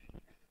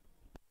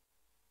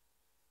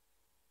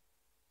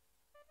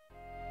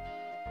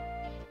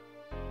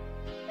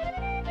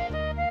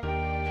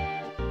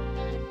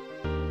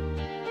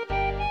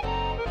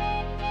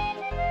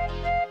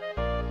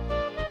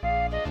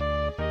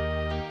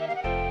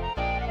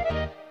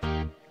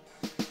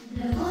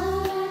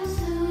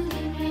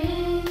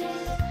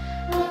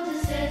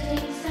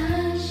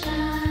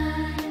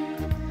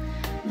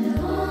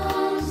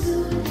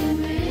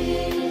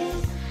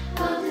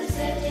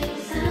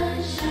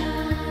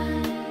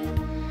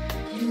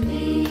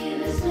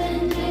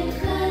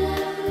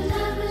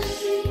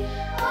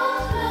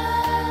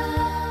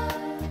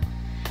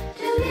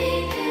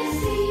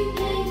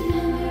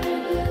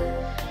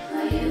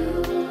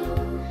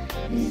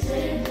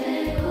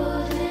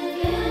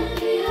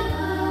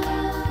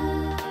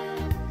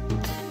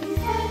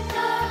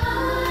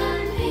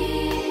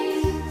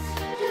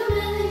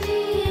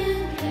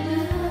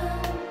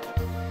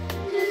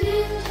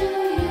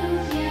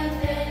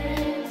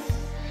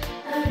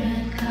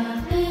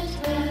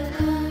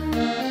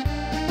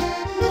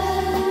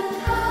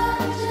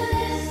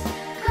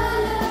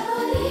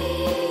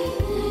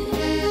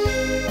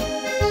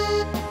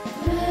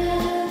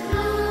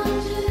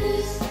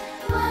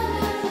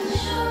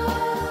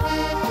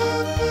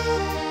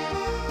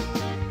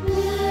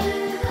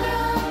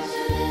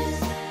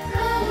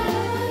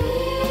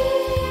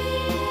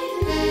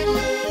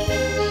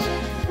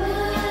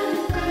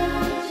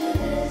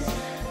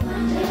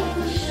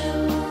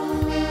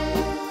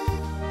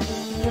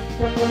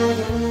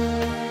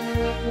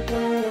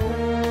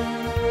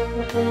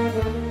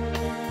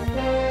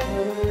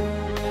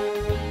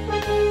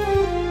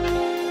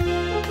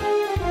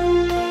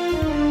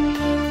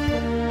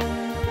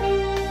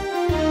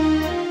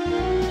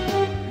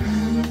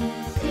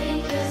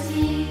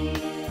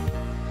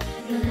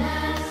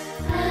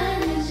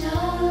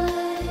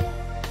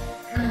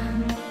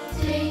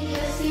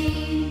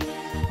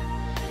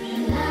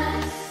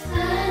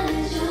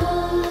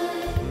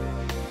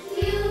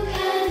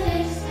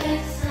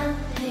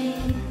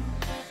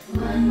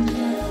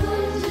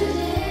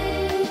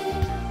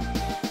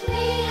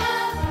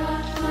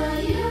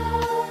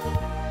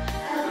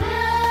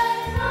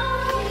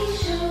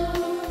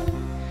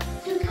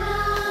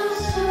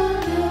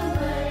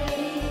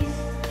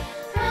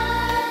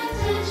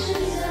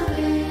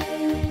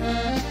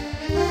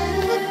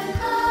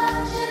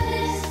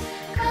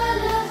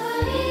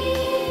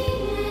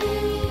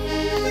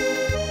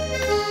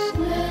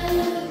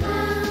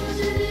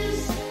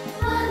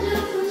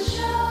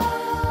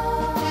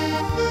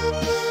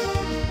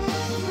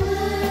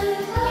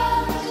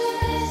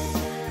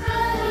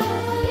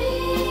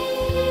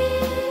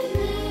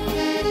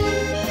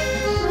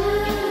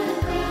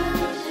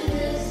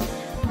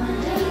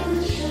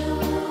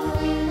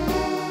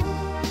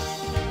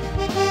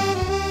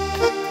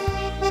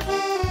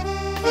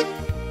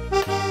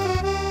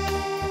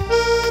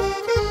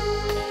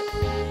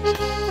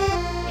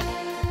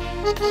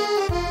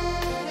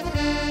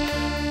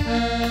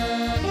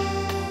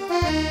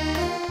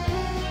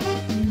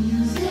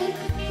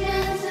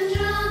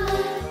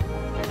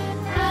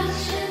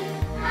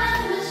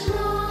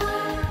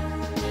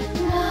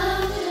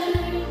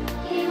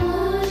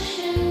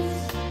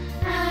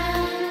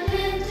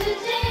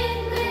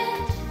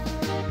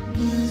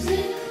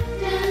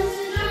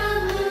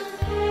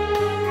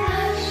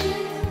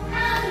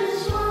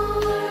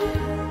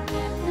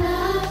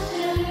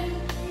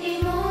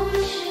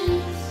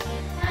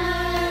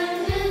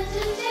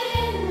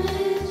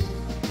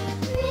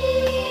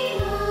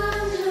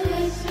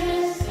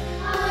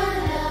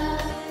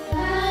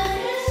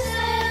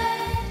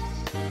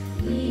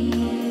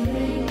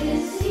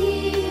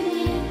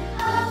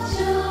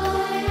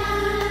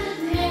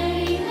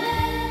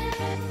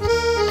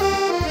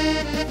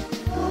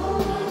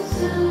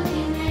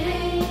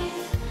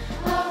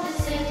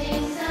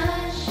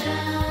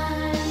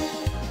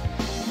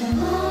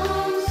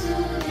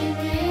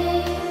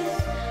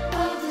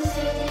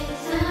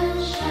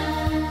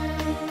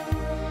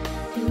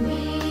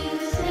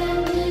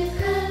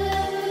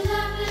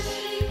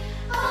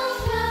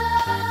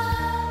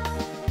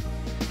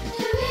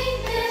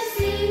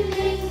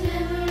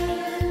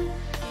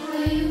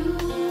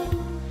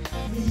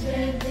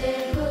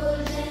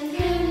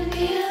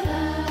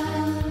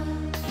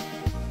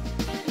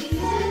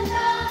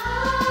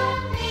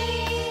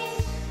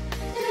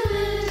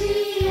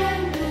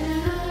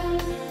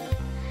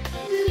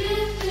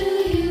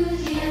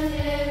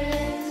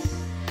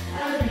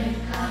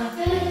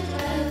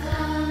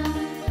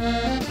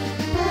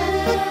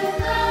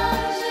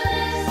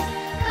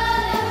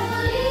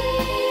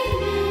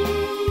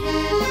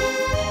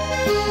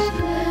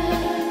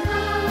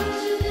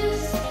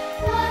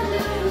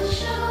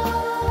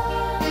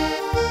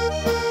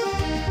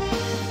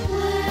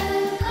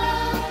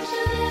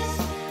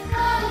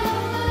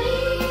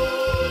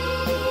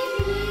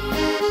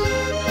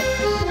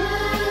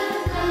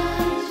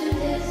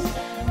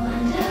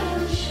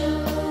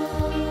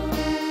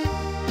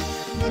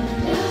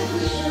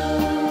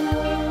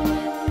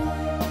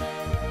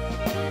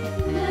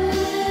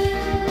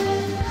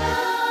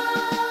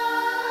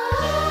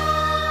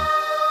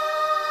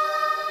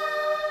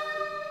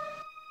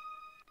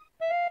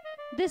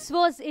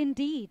 was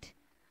indeed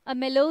a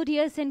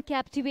melodious and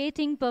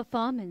captivating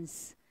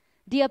performance.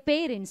 Dear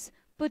parents,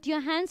 put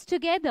your hands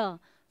together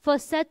for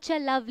such a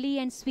lovely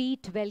and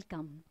sweet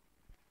welcome.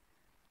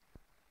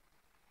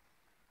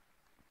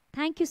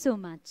 Thank you so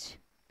much.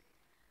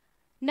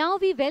 Now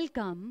we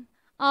welcome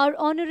our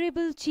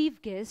Honorable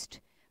Chief Guest,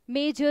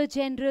 Major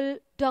General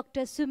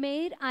Dr.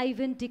 Sumer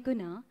Ivan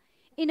Dikuna,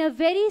 in a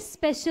very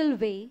special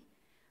way,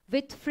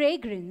 with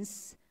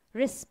fragrance,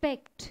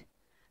 respect,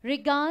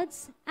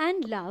 regards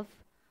and love,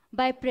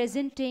 by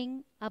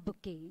presenting a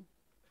bouquet.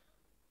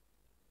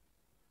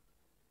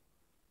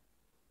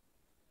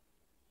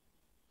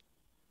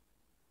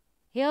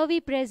 Here we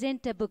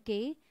present a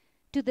bouquet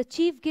to the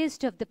Chief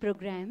Guest of the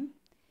program,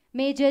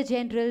 Major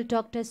General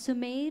Dr.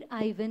 Sumer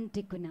Ivan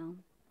Dikuna.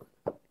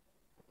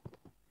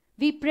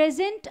 We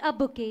present a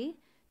bouquet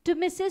to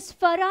Mrs.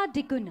 Farah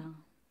Dikuna.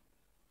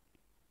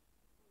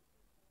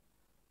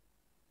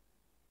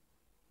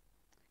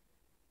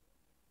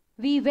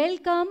 We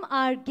welcome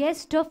our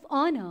guest of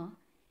honor,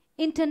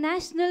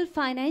 International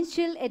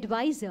Financial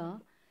Advisor,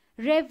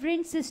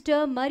 Reverend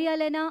Sister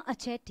Marialena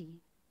Achetti,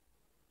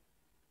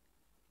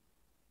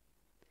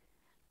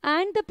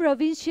 and the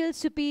Provincial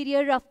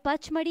Superior of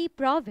Pachmadi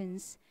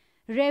Province,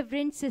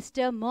 Reverend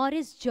Sister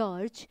Morris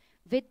George,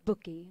 with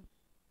bouquet.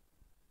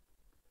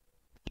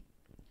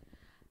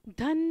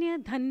 धन्य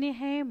धन्य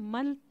है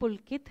मन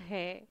पुलकित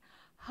है,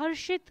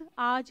 हर्षित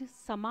आज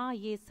समा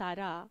ये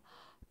सारा,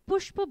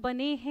 पुष्प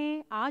बने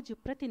हैं आज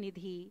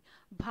प्रतिनिधि,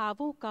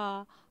 भावों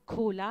का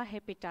खोला है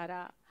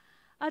पिटारा।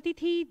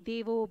 अतिथि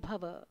देवो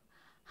भव।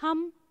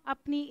 हम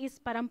अपनी इस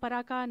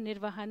परंपरा का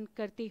निर्वहन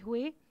करते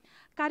हुए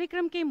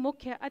कार्यक्रम के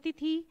मुख्य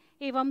अतिथि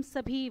एवं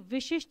सभी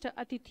विशिष्ट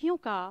अतिथियों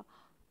का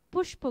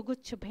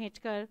पुष्पगुच्छ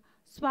भेंटकर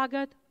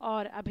स्वागत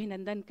और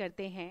अभिनंदन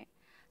करते हैं।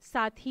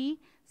 साथ ही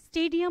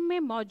स्टेडियम में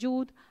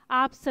मौजूद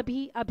आप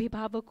सभी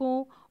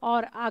अभिभावकों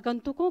और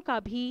आगंतुकों का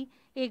भी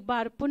एक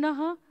बार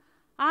पुनः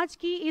आज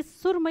की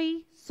इस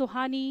सुरमई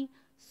सुहानी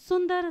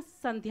सुंदर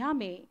संध्या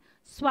में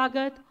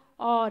स्वागत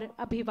और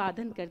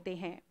अभिवादन करते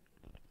हैं।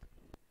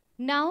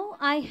 Now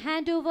I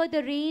hand over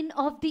the rein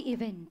of the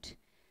event,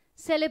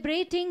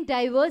 celebrating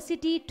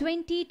Diversity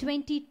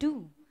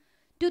 2022,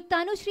 to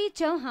Tanushri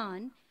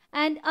Chauhan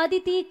and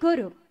Aditi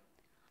Kurup,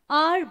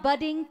 our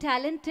budding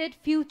talented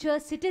future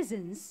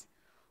citizens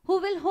who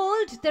will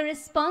hold the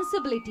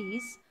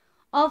responsibilities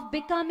of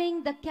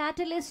becoming the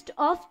catalyst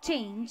of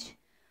change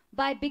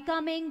by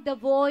becoming the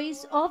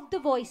voice of the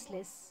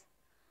voiceless.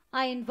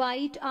 I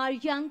invite our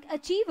young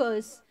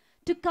achievers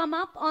to come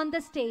up on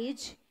the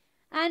stage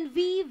and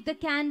weave the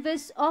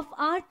canvas of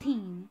our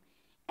theme,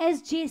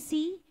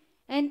 SJC,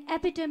 an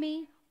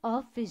epitome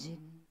of vision.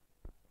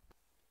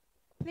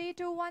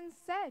 Plato once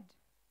said,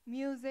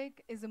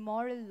 music is a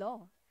moral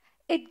law.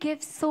 It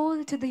gives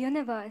soul to the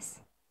universe,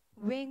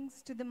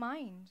 Wings to the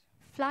mind,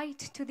 flight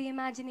to the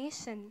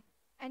imagination,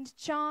 and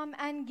charm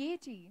and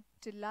gaiety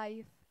to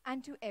life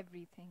and to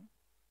everything.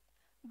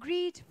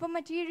 Greed for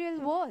material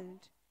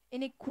world,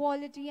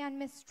 inequality and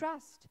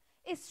mistrust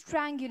is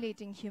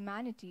strangulating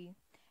humanity.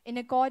 In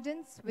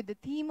accordance with the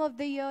theme of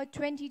the year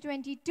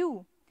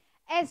 2022,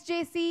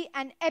 SJC,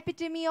 an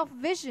epitome of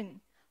vision,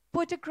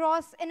 put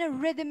across in a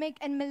rhythmic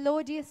and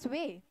melodious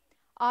way,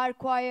 our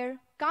choir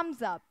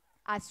comes up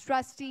as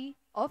trustee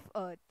of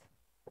earth.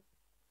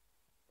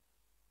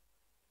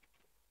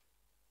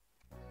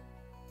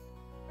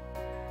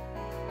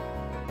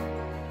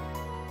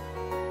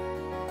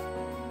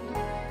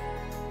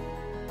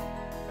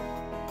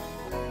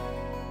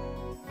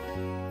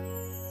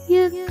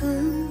 You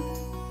come,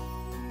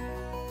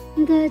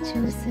 the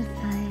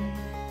Josephites,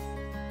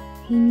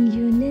 in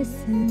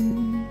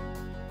unison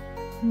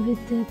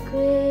with a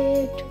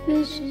great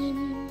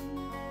vision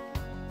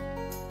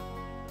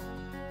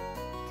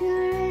to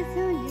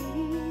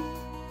resonate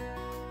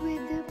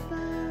with the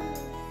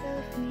pulse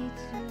of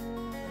nature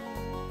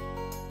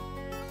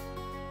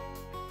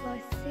for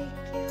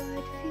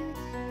secured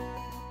future.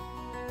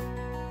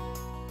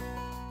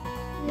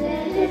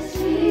 Let us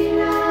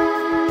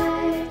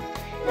rewrite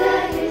the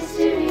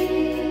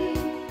history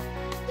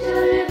to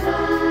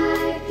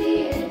revive the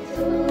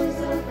ethos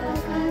of our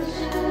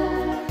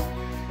culture.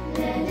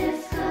 Let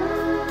us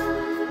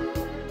come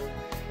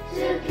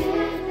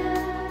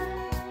together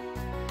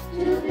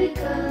to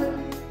become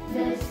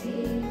the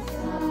seeds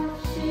of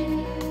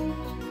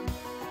change.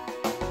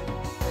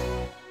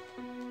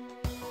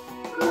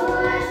 Go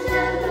and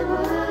tell the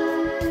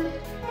world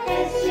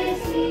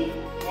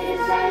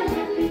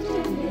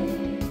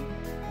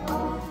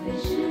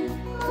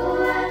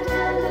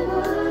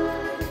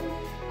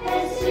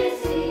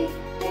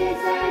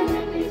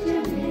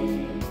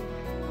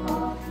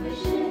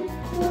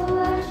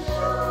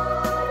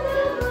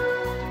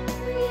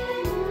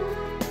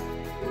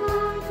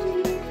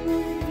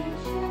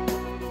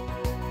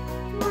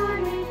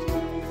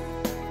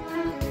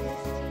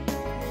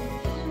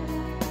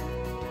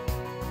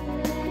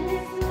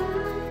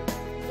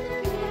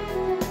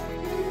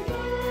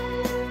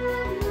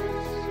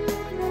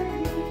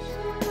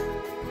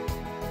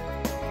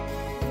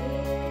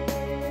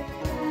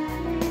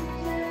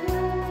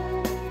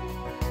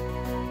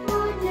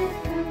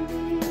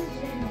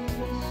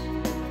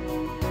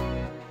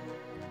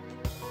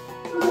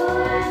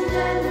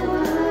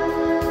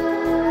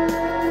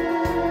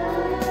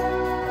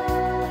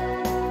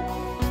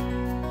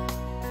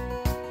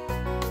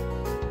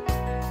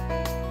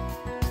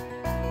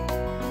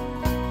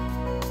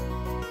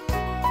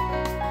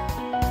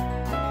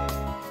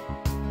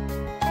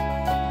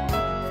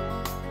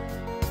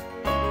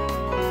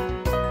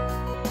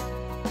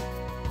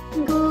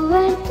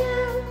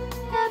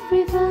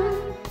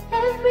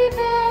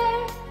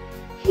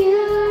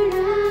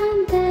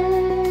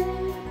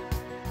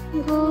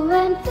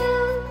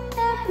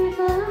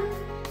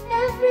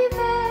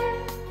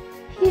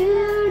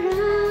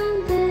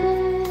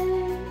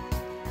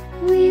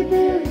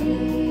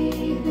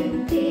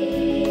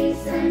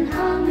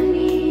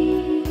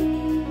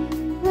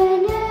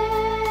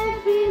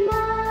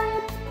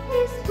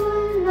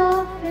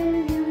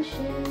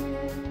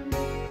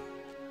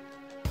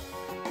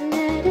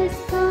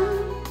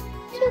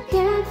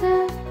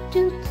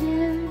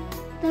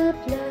the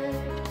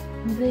blurred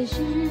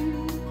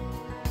vision.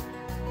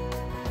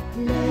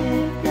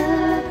 Let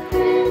the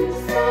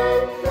crimson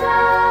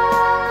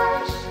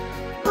flash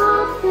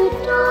of the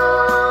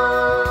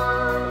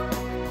dawn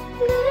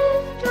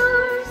lift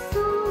our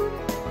soul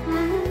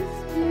and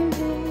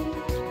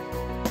spirit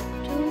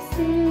to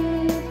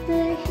save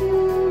the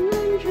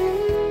human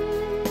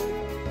race.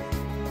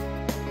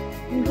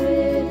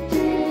 Gripped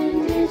in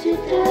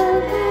digital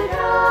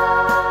era,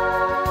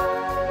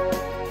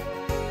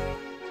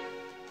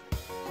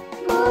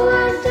 go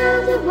and tell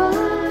the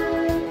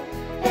world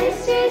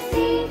SJC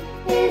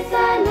is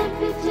an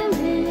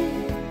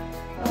epitome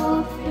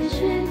of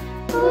vision.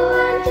 Go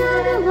and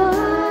tell the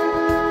world.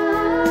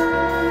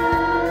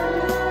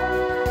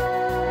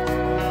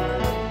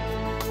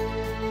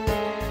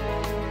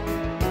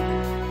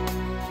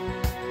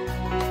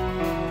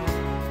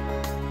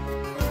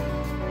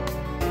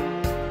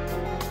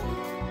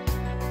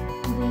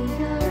 We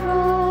are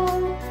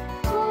all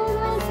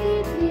Homo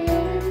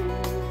sapiens,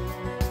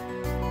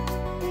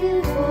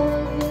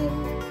 evolving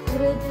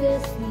with the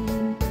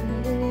same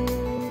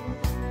pace.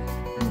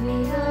 We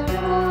are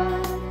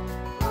all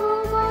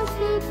Homo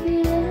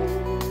sapiens,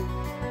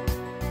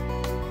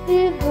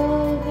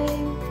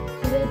 evolving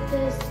with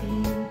the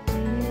same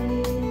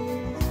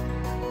pace.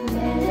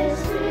 Let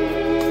us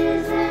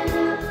raise and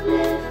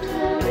uplift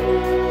our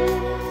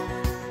race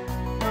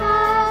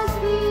as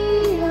we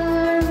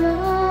are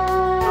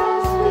one,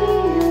 as we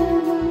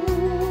are one,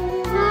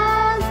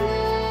 as we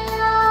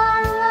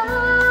are one,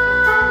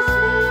 as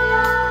we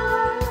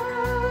are one.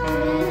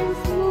 Let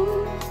us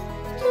move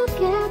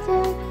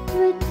together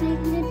with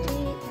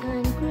dignity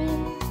and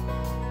grace.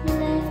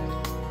 Let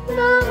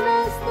the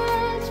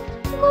message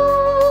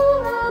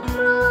move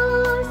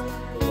across.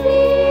 We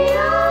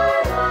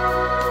are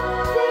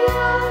one, we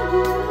are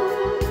one.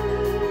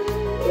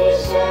 We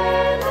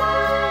share the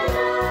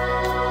love,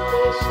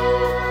 we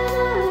share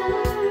the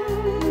love.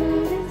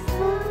 Let us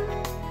work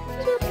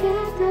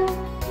together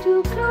to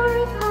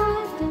glorify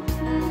the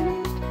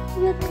planet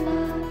with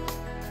love,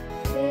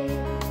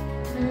 faith,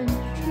 and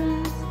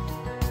trust.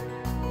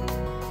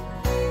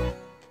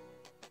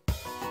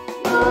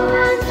 Go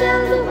and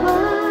tell the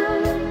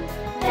world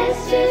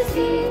SJC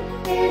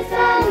is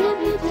an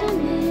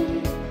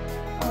epitome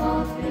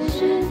of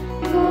vision.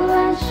 Go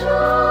and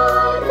show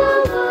the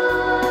world.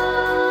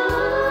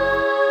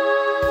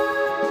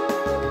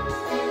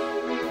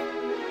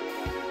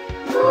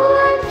 Go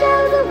and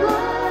tell the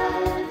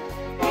world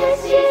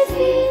SJC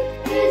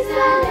is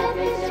an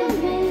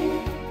epitome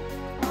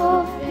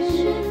of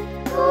vision.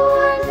 Go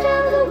and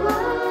tell the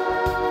world.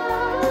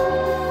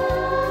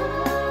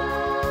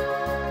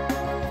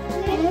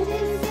 Let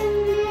us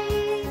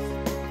embrace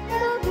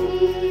the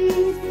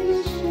peace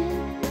mission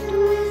to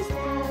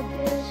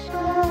establish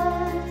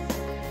God's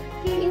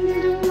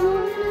kingdom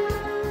on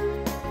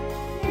earth.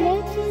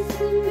 Let us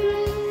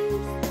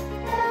embrace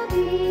the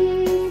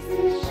peace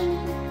mission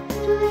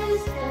to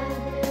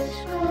establish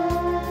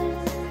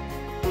God's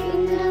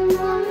kingdom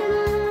on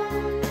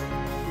earth.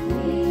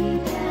 We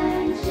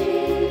can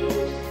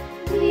change,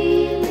 we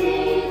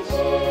may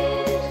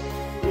change,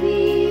 we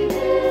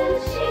will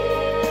change.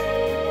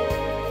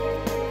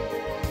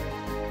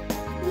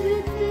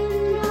 With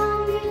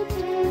indomitable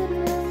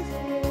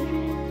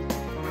spirit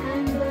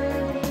and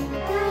burning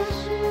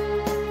passion,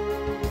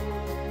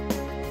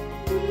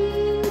 we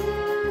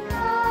will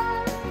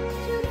come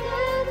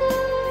together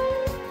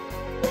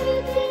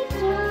with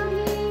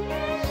determination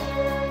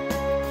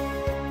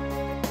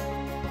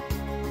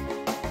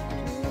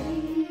to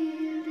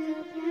heal the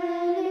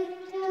planet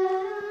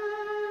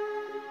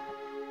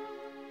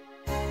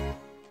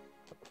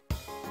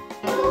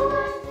Go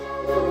and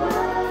tell the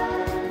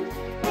world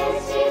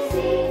SJC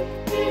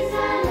is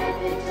an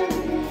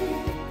epitome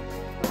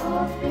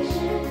of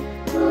vision.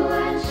 Go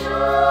and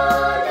show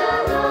the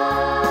world.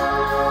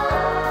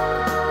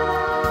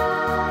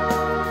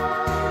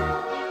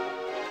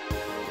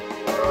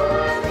 Go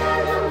and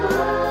tell the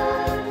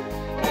world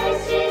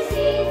SJC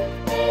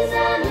is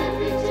an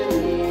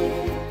epitome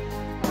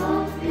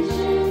of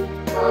vision.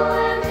 Go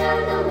and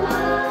tell the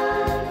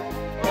world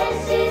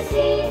SJC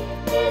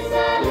is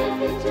an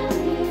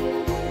epitome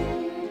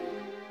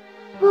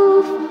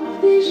of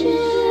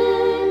vision.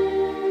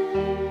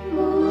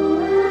 Go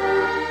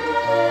and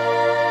tell the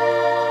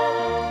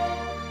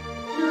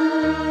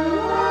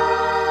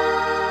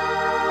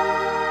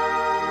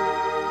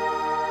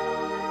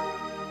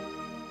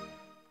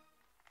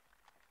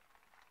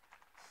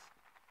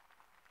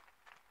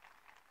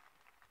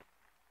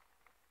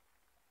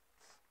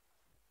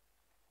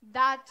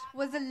That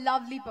was a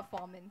lovely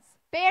performance.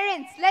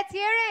 Parents, let's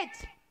hear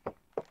it.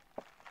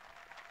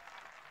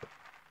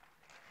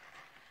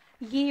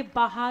 ये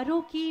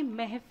बहारों की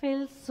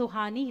महफिल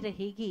सुहानी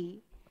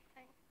रहेगी,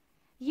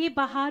 ये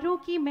बहारों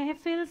की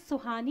महफिल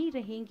सुहानी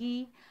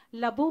रहेंगी,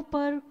 लबों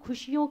पर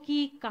खुशियों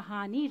की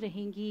कहानी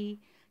रहेंगी,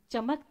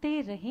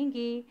 चमकते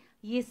रहेंगे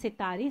ये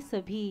सितारे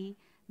सभी,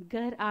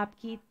 गर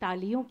आपकी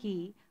तालियों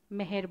की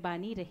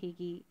मेहरबानी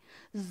रहेगी।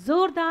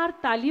 जोरदार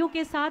तालियों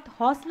के साथ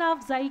हौसला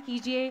अफजाई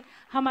कीजिए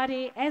हमारे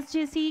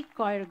एसजेसी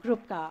कोयर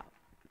ग्रुप का।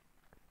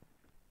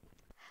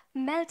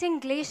 Melting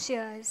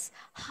glaciers,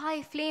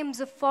 high flames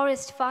of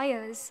forest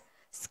fires,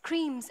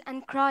 screams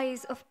and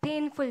cries of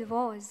painful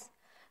wars,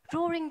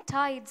 roaring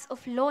tides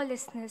of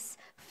lawlessness,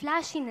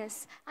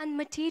 flashiness, and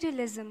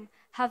materialism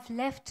have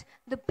left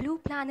the blue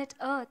planet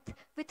Earth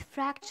with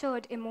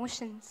fractured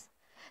emotions.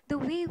 The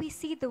way we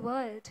see the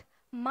world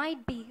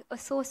might be a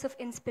source of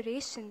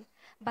inspiration,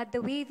 but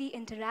the way we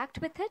interact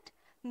with it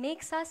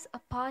makes us a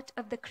part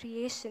of the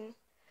creation.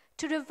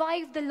 To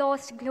revive the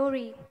lost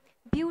glory,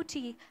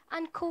 beauty,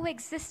 and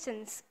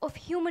coexistence of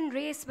human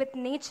race with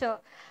nature,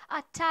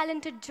 our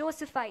talented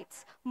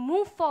Josephites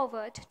move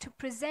forward to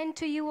present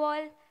to you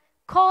all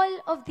Call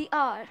of the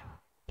Hour.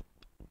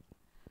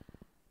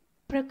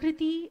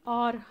 प्रकृति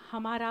और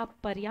हमारा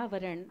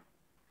पर्यावरण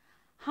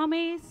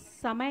हमें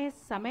समय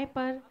समय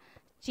पर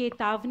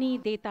चेतावनी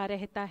देता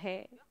रहता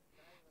है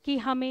कि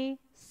हमें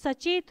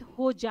सचेत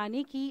हो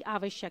जाने की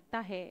आवश्यकता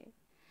है।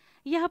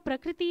 यह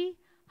प्रकृति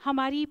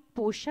हमारी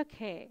पोषक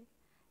है,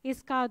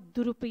 इसका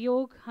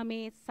दुरुपयोग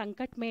हमें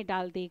संकट में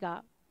डाल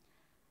देगा।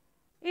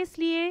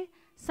 इसलिए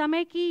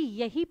समय की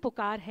यही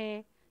पुकार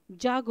है,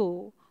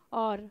 जागो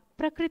और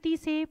प्रकृति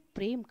से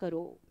प्रेम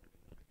करो।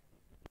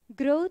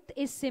 Growth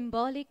is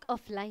symbolic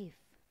of life.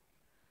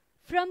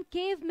 From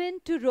cavemen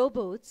to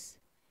robots,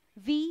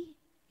 we,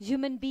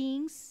 human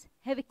beings,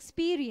 have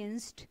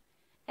experienced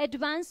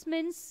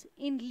advancements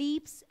in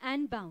leaps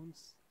and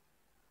bounds.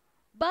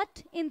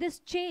 But in this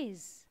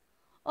chase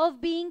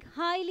of being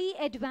highly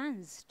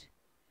advanced,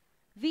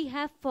 we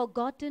have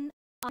forgotten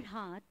our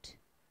heart,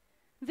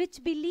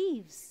 which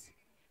believes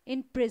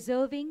in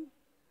preserving,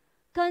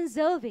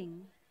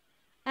 conserving,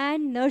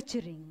 and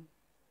nurturing.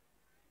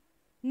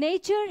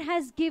 Nature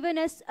has given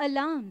us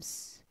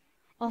alarms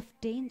of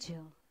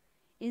danger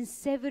in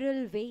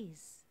several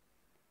ways.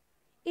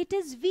 It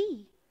is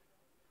we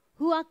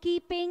who are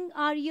keeping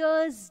our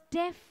ears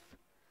deaf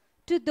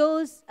to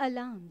those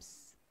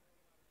alarms.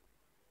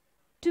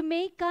 To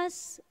make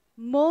us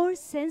more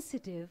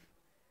sensitive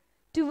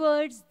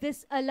towards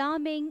this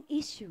alarming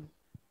issue,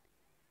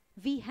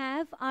 we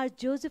have our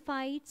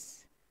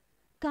Josephites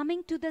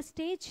coming to the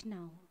stage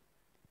now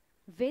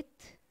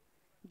with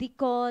the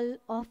call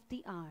of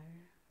the hour.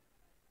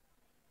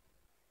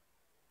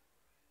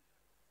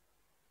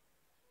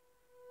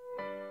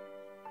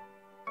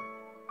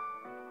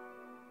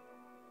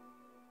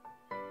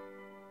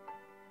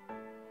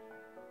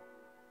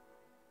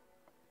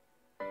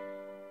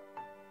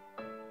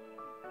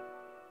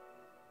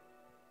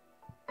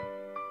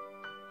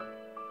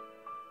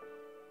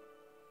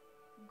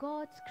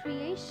 God's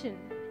creation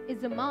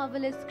is a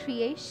marvelous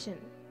creation,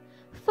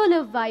 full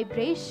of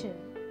vibration,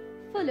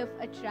 full of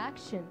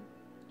attraction,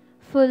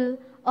 full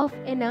of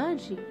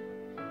energy,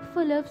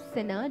 full of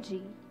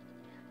synergy.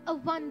 A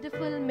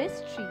wonderful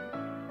mystery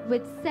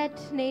which set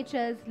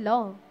nature's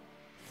law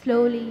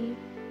slowly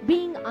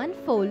being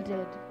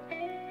unfolded.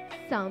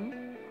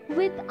 Some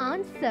with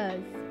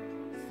answers,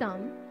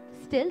 some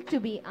still to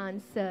be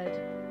answered.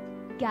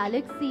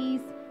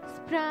 Galaxies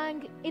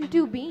sprang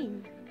into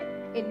being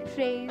in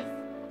praise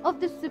of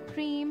the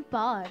supreme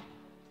power.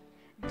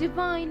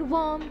 Divine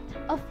warmth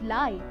of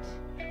light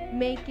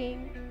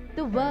making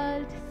the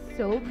world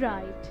so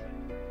bright.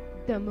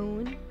 The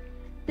moon,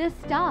 the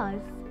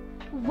stars,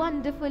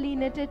 wonderfully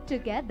knitted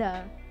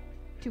together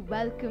to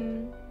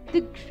welcome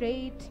the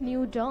great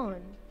new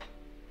dawn.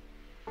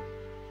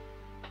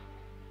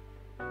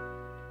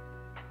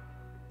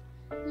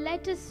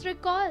 Let us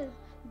recall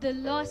the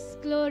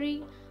lost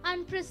glory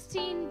and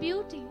pristine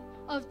beauty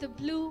of the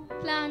blue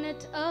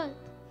planet Earth.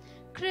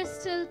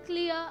 Crystal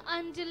clear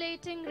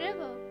undulating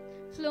river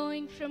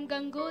flowing from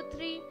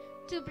Gangotri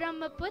to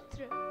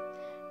Brahmaputra.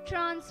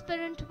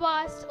 Transparent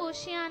vast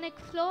oceanic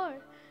floor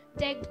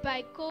decked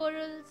by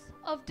corals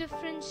of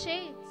different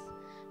shades.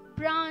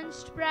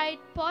 Branched bright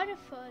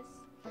porifers.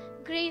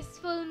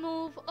 Graceful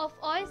move of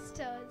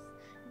oysters.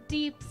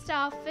 Deep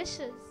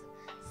starfishes.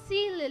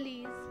 Sea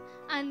lilies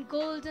and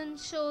golden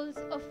shoals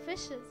of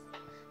fishes.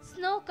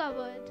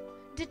 Snow-covered,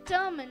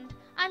 determined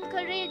and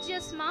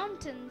courageous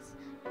mountains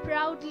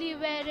proudly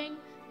wearing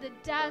the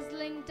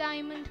dazzling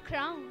diamond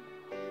crown.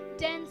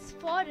 Dense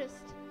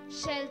forest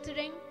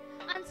sheltering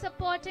and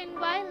supporting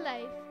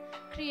wildlife,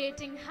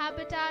 creating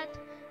habitat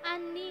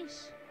and niche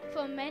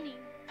for many.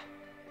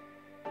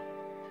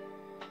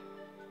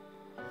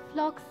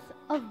 Flocks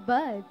of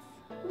birds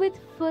with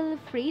full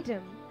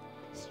freedom,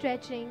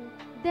 stretching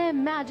their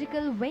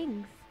magical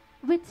wings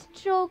with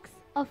strokes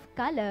of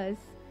colors,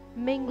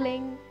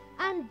 mingling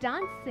and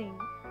dancing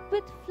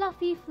with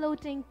fluffy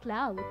floating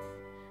clouds.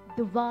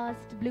 The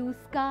vast blue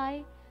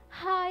sky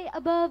high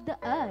above the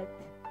earth,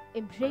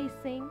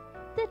 embracing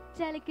the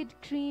delicate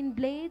green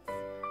blades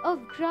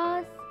of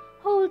grass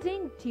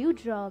holding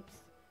dewdrops,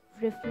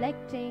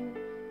 reflecting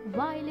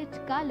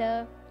violet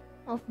color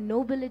of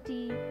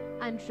nobility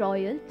and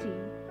royalty.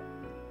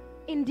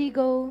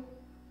 Indigo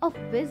of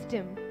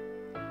wisdom,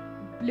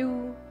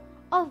 blue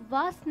of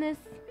vastness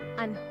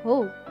and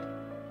hope,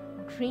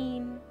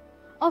 green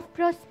of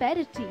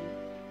prosperity,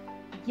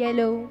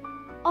 yellow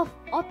of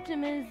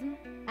optimism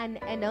and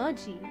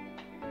energy,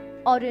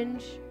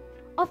 orange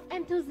of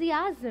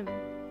enthusiasm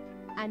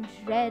and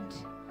red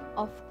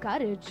of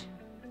courage,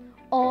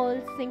 all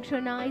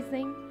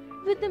synchronizing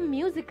with the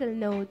musical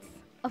notes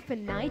of a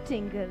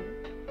nightingale.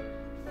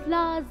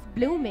 Flowers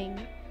blooming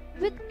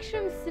with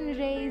crimson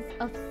rays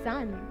of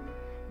sun,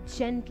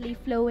 gently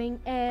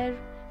flowing air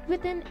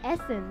with an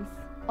essence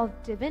of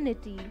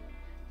divinity,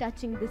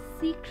 touching the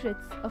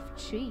secrets of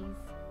trees,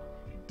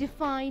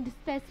 defined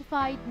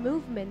specified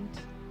movement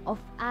of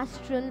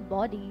astral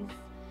bodies.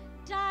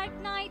 Dark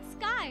night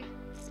sky,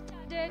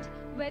 studded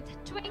with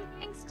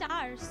twinkling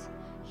stars,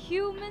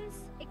 humans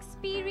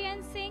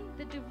experiencing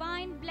the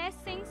divine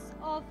blessings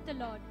of the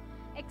Lord,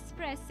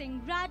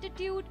 expressing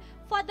gratitude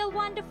for the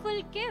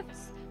wonderful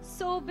gifts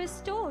so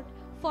bestowed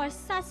for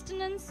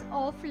sustenance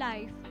of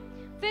life.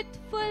 With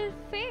full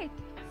faith,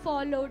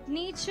 followed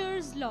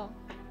nature's law,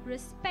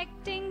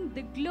 respecting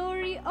the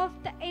glory of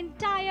the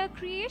entire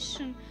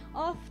creation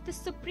of the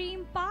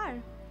Supreme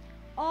Power.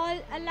 All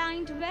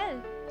aligned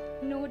well,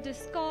 no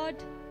discord,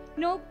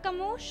 no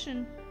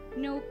commotion,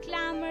 no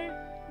clamor,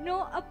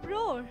 no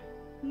uproar,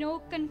 no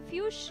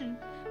confusion.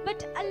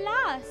 But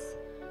alas,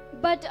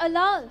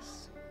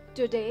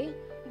 today,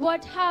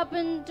 what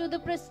happened to the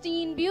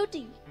pristine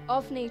beauty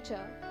of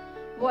nature?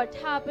 What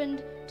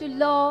happened to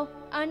law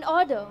and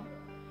order?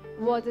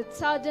 Was it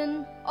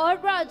sudden or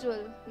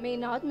gradual? May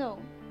not know.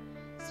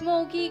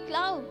 Smoky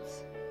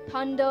clouds,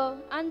 thunder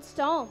and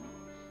storm,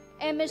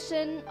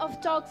 emission of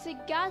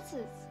toxic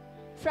gases,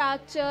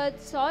 fractured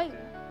soil,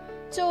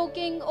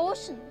 choking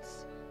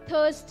oceans,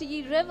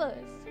 thirsty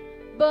rivers,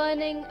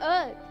 burning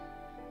earth,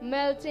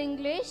 melting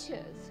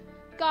glaciers,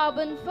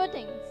 carbon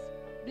footings,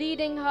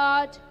 bleeding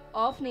heart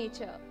of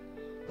nature.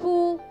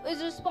 Who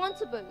is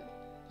responsible?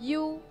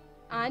 You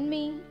and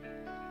me.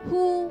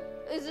 Who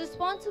is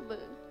responsible?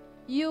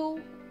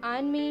 You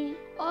and me.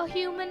 Or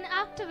human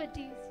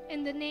activities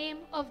in the name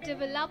of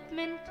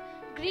development,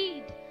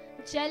 greed,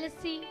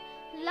 jealousy,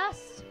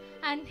 lust,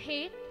 and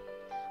hate.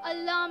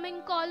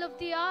 Alarming call of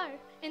the hour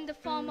in the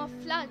form of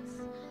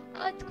floods,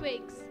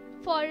 earthquakes,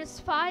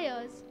 forest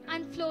fires,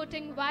 and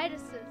floating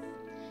viruses.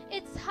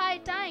 It's high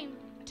time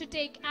to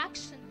take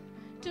action,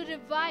 to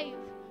revive,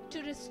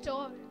 to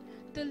restore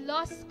the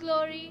lost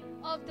glory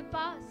of the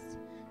past,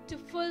 to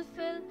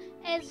fulfill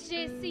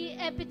SJC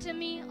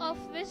epitome of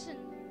vision,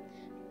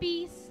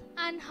 peace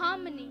and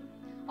harmony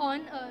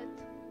on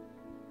earth.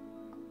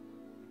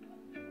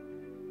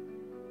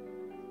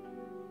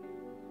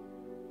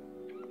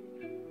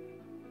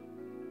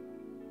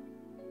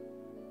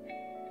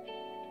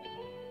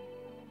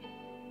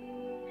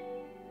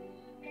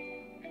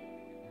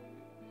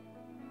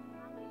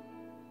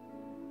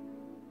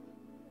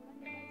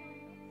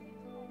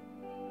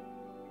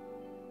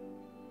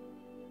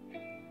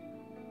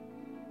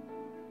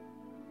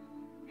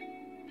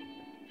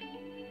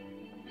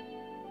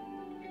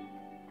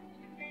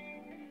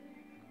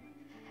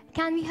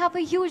 Can we have a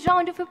huge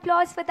round of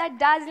applause for that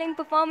dazzling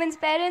performance,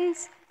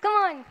 parents? Come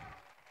on.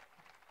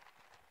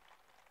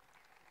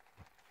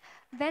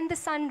 When the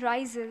sun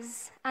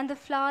rises and the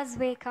flowers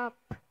wake up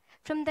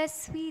from their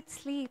sweet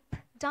sleep,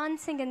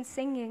 dancing and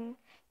singing,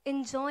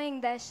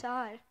 enjoying their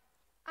shower.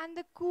 And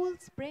the cool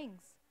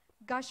springs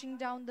gushing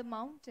down the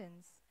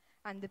mountains,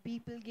 and the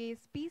people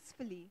gaze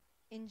peacefully,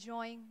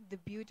 enjoying the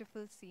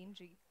beautiful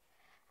scenery.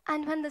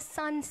 And when the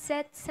sun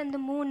sets and the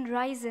moon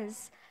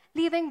rises,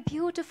 leaving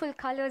beautiful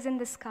colors in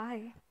the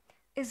sky,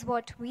 is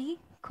what we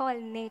call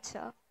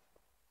nature.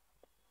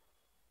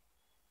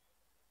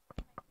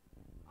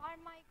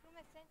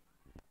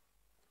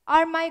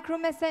 Our micro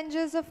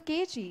messengers of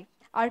KG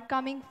are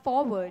coming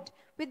forward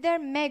with their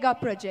mega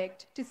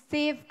project to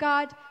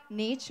safeguard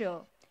nature.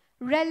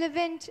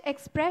 Relevant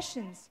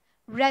expressions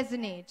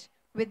resonate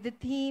with the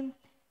theme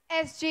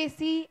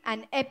SJC,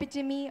 an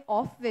epitome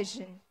of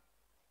vision,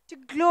 to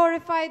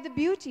glorify the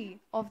beauty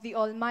of the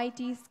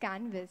Almighty's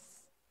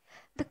canvas.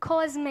 The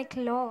cosmic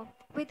law,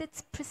 with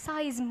its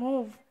precise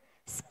move,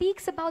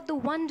 speaks about the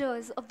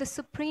wonders of the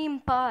supreme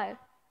power.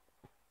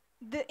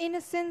 The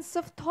innocence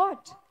of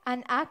thought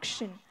and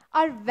action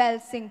are well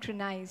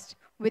synchronized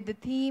with the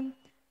theme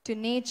to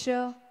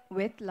nature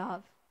with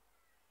love.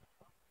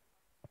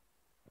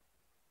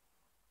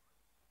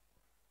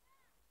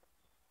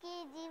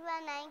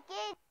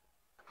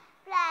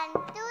 Plan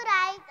to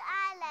write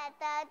a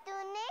letter to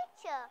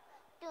nature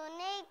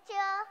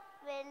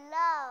with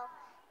love.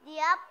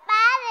 Dear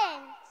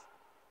parents,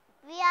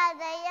 we are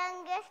the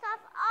youngest of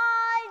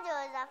all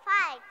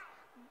Josephites,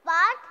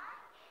 but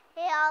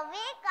here we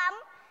come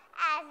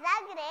as the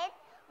great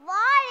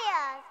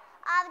warriors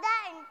of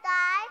the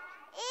entire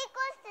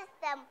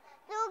ecosystem.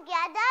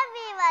 Together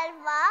we will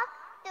work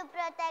to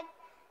protect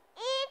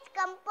each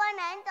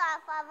component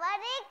of our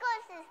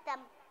ecosystem.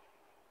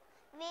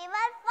 We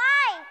will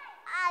fight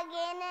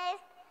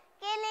against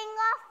killing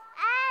of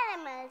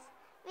animals.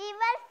 We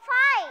will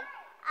fight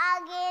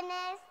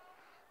against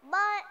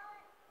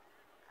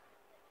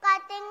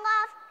cutting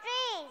of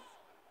trees.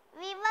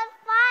 We will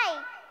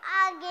fight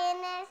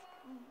against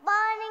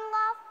burning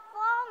of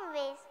farm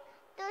waste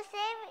to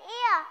save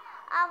air,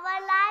 our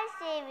life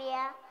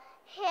savior.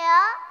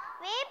 Here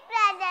we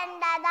pledge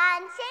and the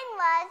dancing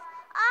words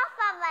of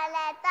our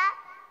letter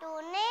to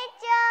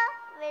nature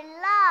with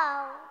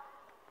love.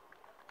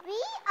 We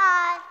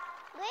are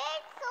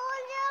great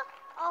soldiers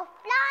of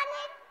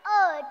planet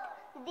Earth,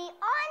 the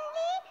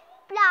only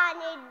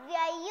planet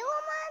where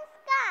humans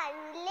can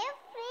live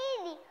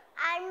freely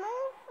and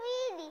move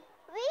freely.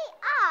 We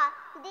are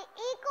the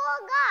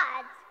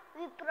eco-guards.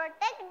 We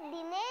protect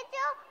the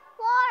nature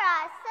for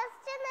our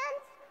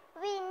sustenance.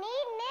 We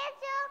need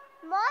nature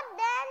more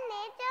than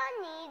nature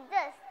needs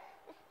us.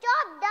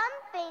 Stop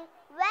dumping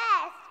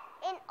waste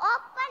in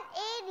open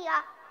area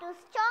to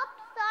stop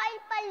soil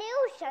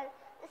pollution.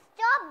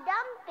 Stop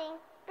dumping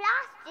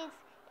plastics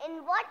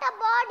in water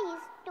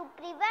bodies to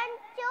prevent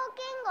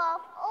choking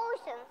of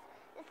oceans.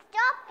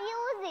 Stop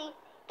using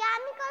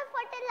chemical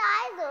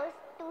fertilizers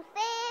to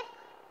save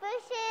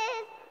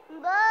fishes,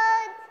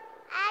 birds,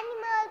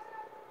 animals,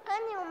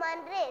 and human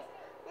race.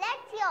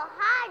 Let your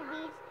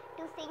heartbeats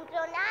to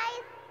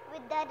synchronize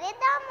with the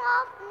rhythm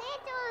of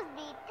nature's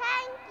beat.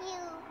 Thank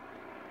you.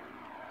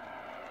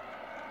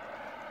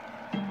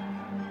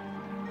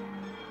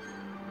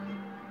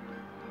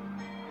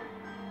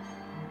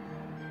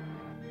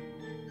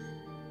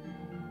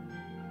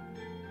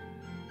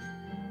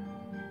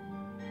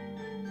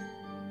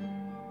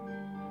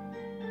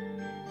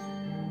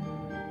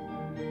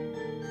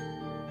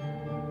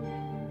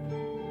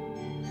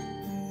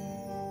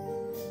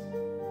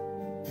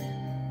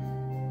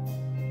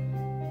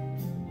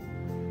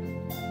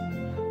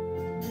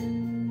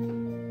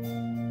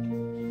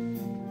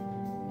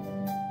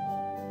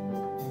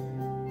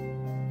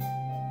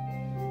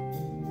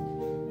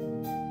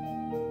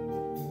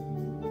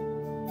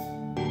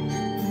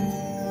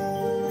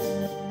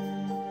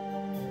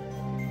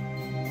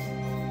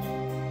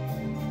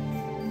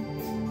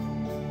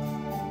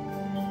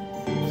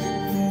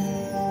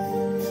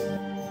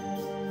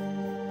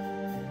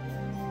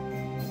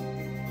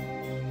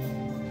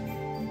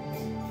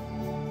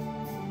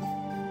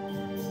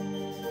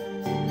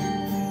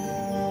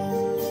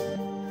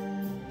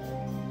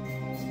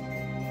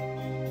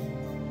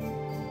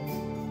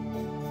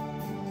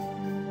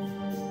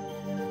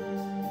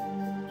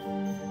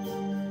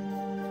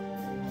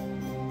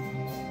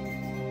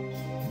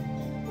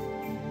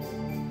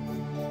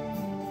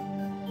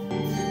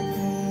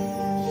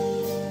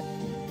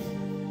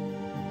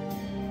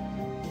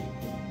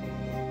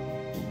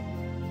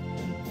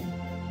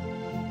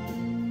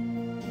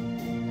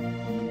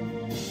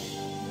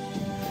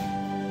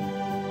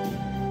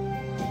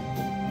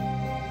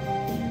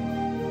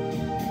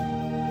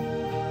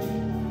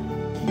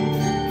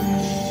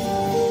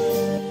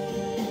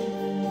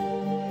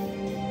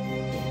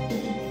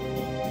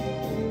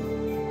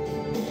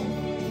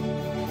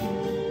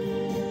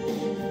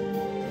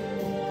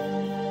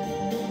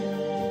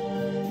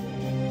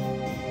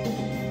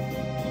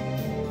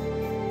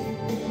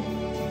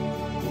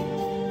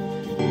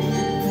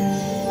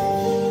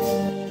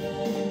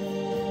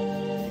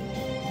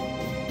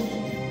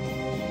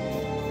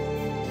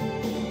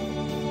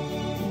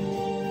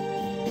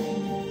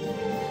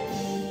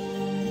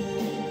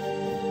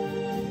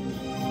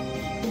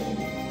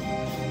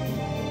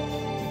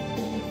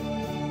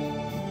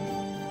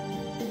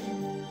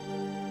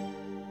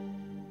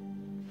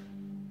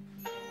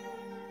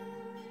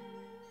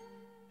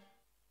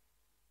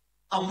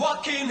 I'm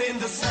walking in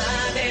the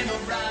sun and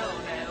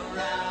around and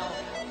around.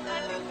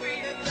 I know we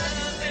have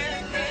love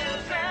and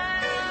can't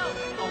drown.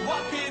 I'm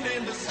walking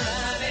in the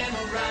sun and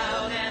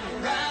around and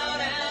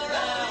around and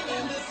around.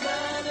 In the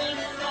sun and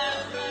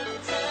around,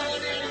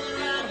 sun and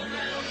around.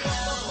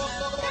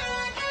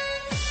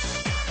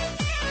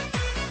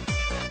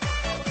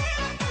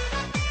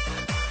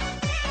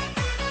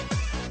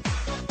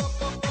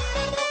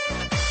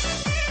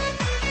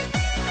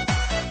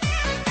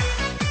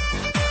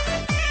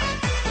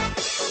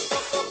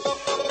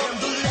 In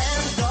the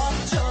land of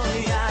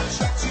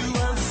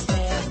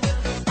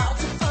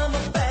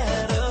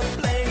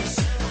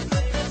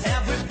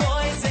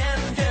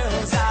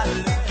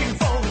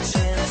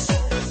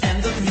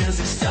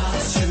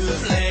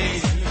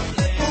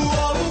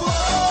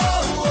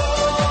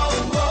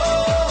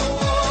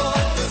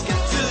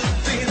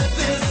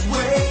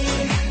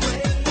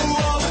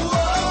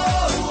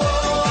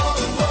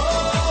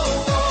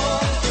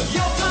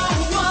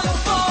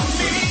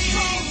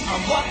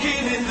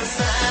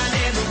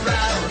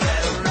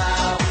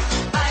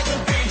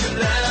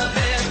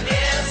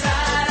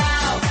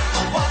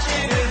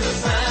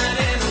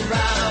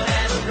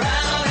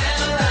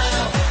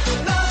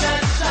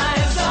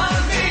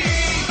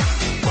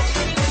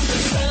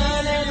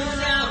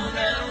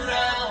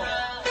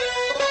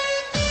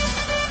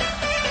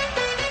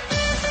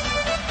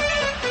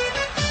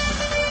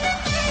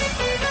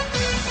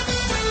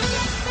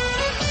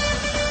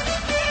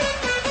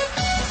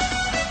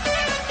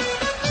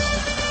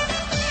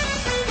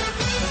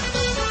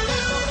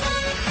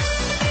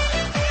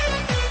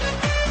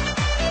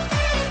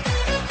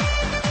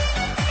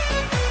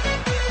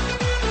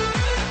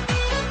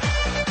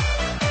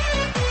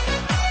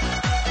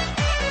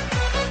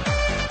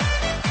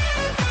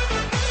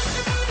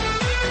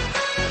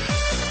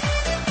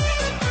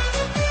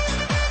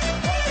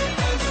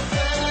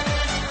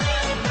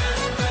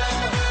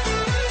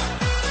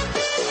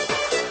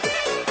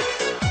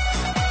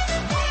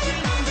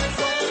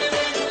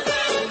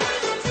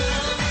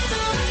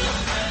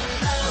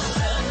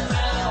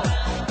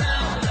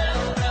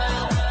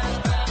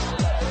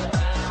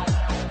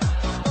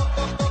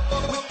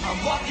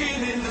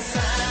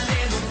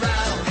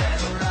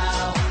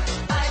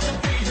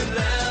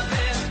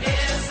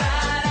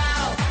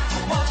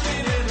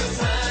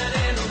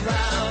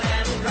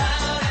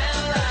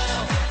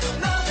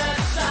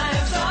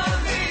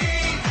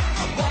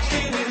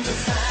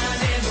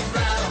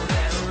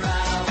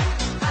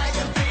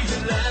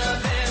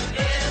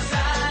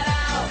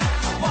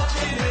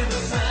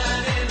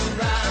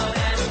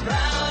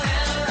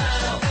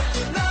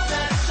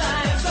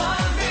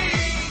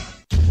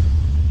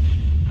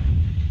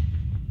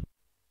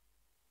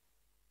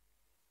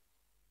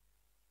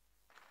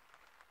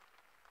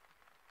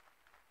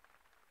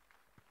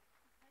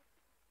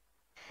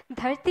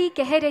धरती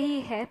कह रही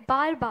है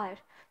बार बार,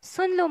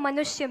 सुन लो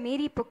मनुष्य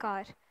मेरी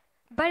पुकार।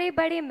 बड़े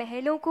बड़े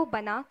महलों को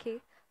बना के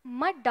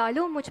मत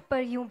डालो मुझ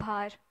पर यूं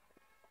भार।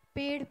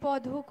 पेड़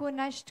पौधों को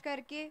नष्ट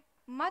करके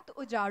मत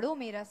उजाड़ो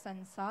मेरा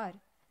संसार।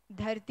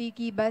 धरती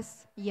की बस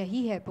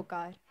यही है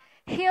पुकार।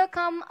 Here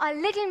come our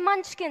little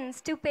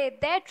munchkins to pay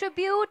their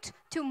tribute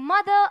to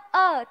Mother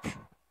Earth.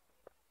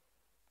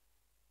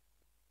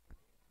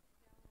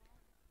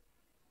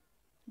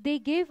 They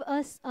give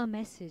us a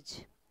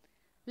message.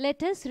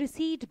 Let us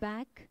recede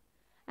back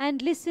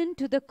and listen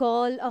to the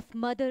call of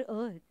Mother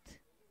Earth,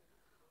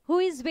 who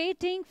is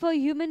waiting for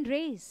human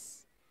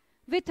race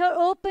with her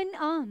open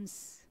arms.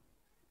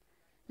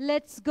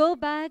 Let's go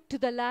back to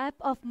the lap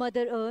of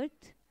Mother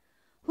Earth,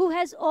 who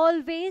has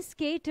always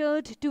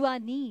catered to our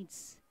needs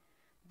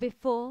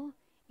before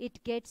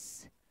it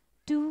gets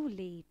too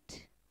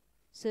late.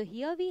 So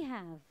here we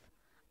have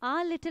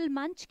our little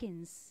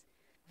munchkins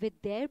with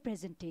their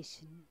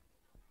presentation.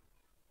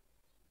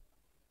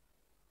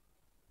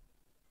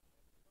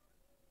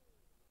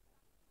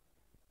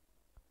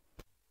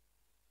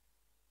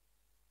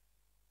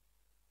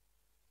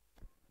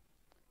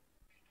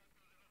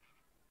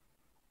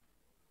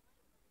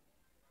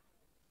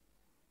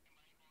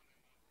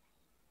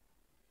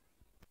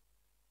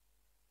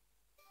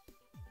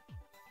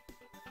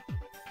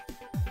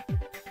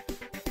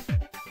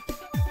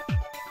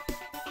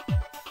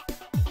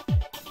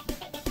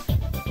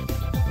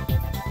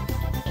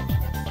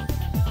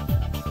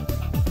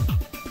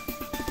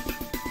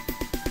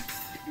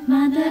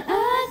 Mother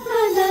Earth,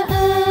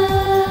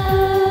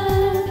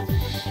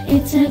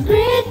 it's a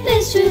great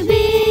place to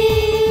be.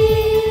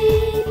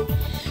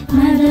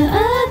 Mother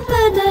Earth,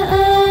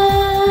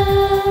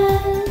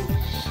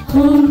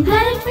 home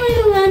planet for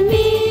you and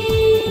me.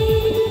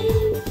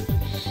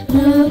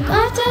 Look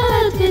after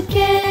Earth with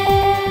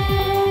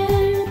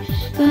care,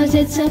 'cause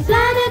it's a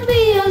planet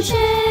we all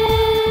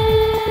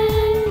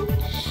share.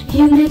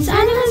 Humans,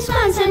 animals,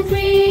 plants and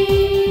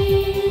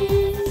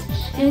trees,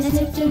 let's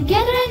live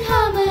together in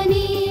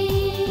harmony.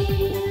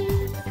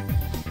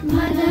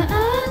 Mother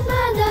Earth,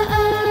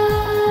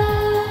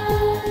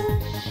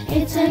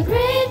 it's a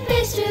great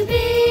place to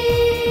be.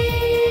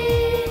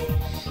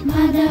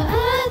 Mother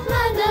Earth,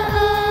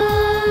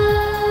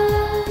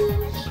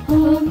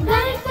 home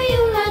planet for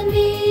you and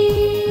me.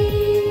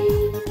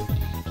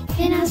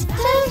 In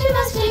ourselves we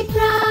must take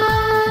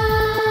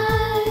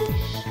pride,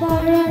 for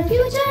our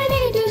future we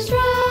need to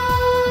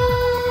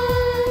strive.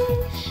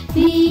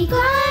 Be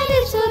kind,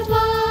 it's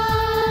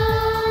worthwhile,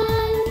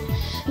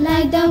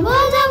 like the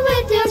world up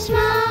with your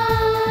smile.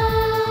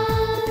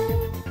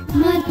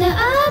 Mother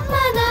Earth,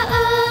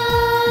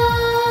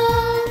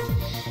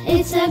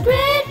 it's a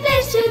great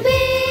place to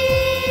be.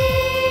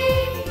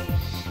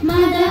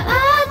 Mother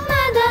Earth,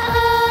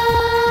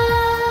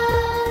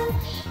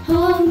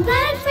 home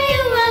planet for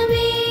you and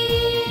me.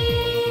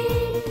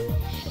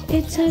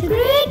 It's a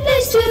great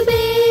place to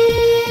be,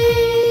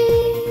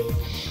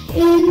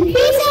 in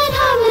peace and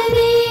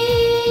harmony.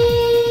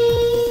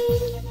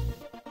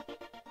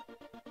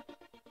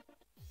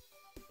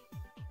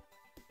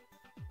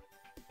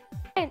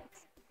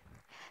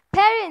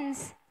 Parents,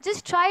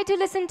 just try to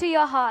listen to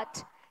your heart.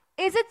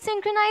 Is it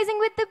synchronizing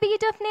with the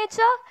beat of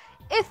nature?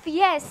 If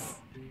yes,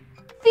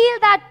 feel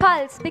that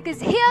pulse,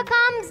 because here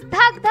comes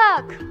Dhak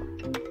Dhak.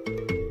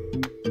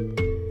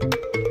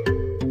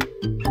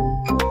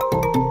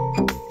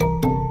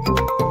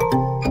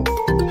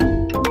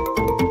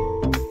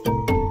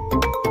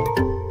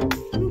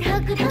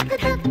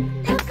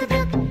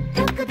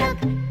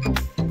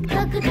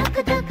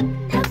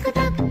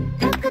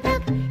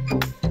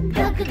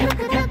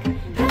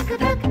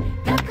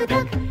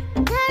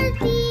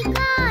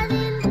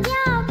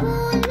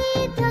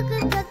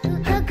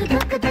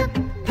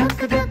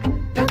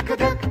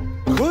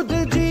 खुद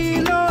जी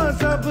लो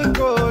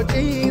सबको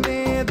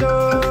जीने दो,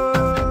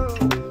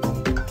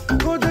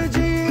 खुद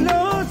जी लो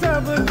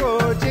सबको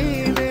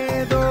जीने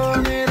दो,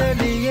 मेरे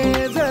लिए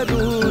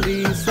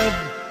जरूरी सब।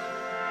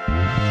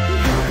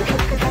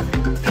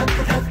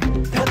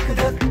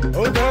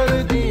 उधर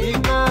दी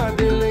का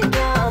दिल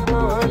क्या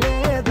बोले,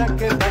 धक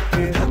धक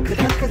धक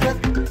धक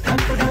धक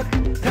धक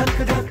धक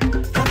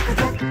धक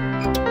धक।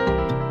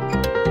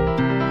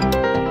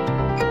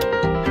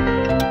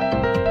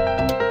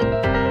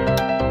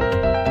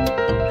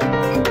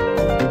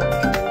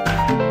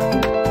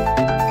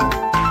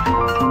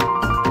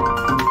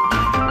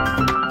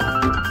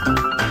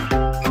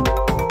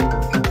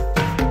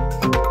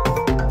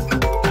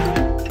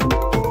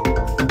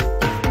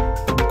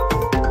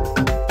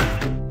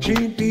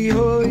 चींटी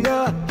हो या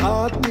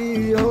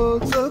हाथी हो,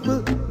 सब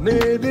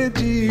मेरे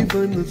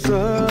जीवन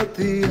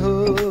साथी हो।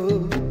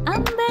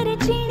 अंबर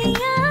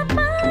चिड़िया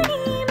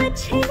पानी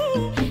मछली,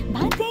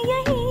 बातें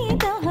यही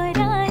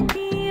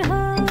दोहराती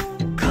हो।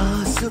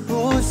 घास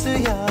फूस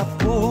या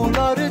फूल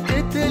और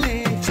तितली,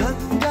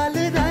 जंगल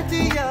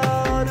नदियाँ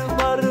और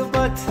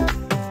पर्वत,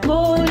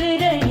 बोल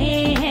रहे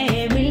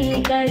हैं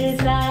मिलकर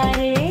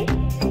सारे,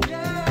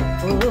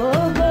 ओ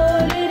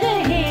बोल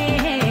रहे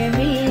हैं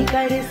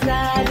मिलकर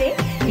सारे,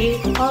 ये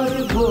और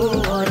वो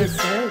और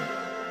सब।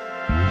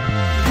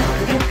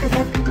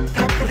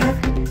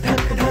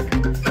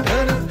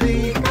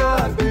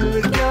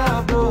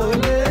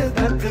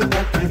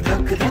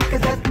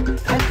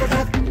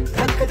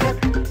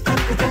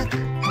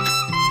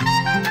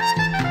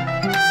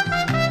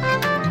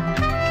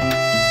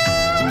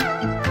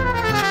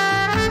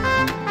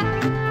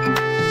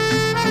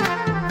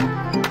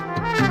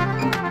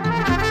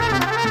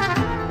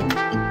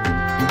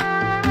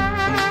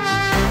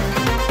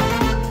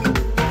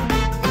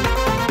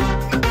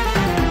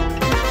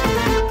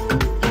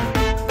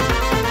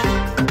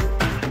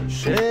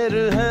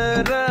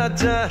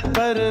 आजा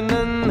पर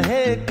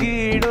नन्हे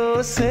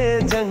कीड़ों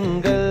से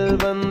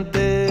जंगल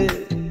बनते।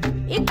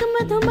 एक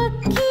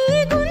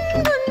मधुमक्खी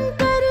गुनगुन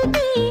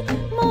करती,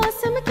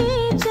 मौसम के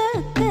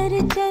चक्कर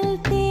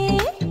चलते।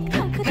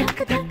 धक धक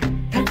धक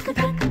धक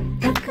धक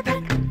धक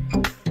धक।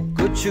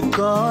 कुछ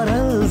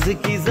कॉरल्स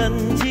की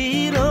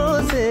जंजीरों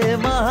से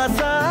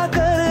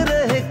महासागर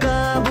रहे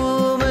काबू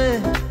में।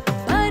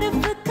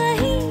 बर्फ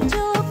कहीं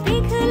जो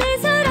पिघले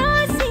जरा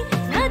सी,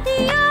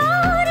 नदियाँ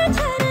और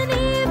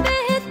झरने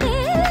बहते।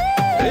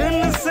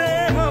 इनसे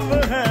हम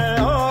हैं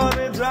और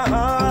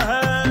जहाँ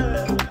है,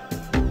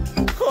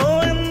 हो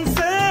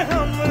इनसे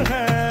हम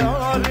हैं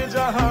और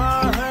जहाँ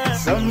है,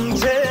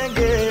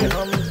 समझेंगे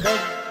हम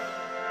कब।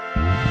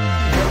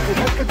 धक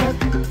धक धक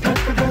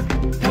धक धक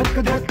धक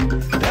धक।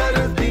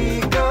 धरती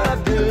का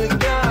दिल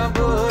क्या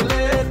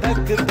बोले,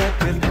 धक धक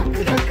धक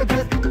धक धक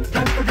धक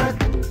धक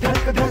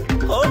धक धक।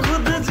 ओ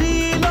खुद जी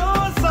लो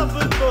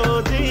सबको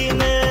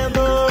जीने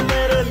दो,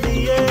 मेरे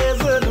लिए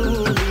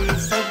जरूरी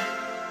सब।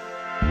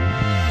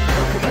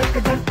 धक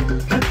धक धक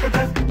धक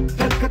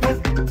धक धक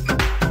धक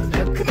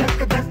धक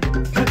धक धक धक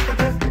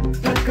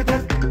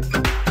धक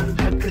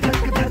धक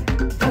धक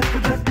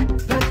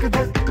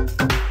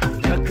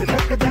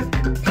धक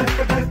धक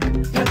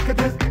धक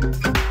धक।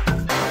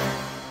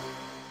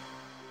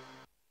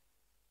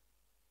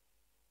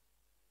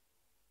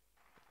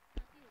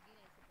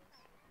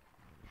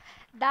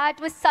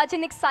 That was such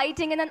an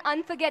exciting and an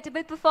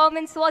unforgettable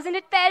performance, wasn't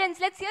it, parents?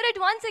 Let's hear it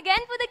once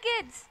again for the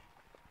kids.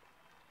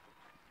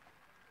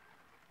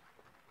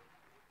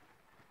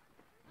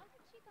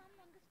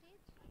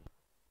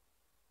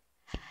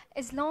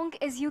 As long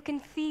as you can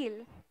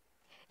feel,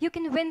 you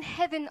can win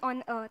heaven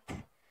on earth.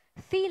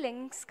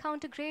 Feelings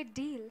count a great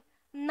deal.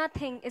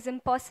 Nothing is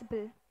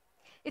impossible.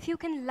 If you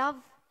can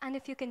love and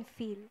if you can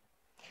feel.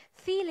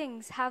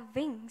 Feelings have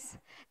wings.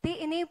 They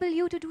enable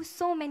you to do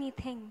so many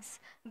things.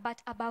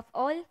 But above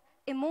all,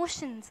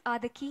 emotions are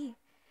the key.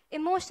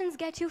 Emotions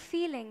get you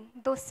feeling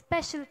those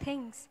special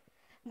things.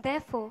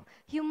 Therefore,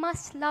 you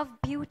must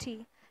love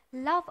beauty,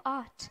 love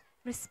art,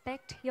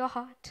 respect your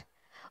heart.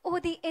 Oh,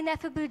 the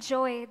ineffable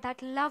joy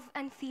that love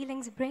and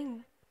feelings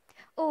bring.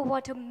 Oh,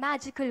 what a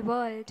magical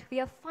world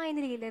we are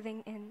finally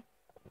living in.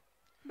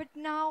 But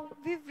now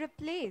we've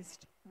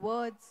replaced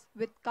words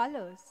with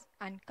colors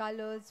and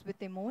colors with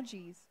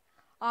emojis.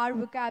 Our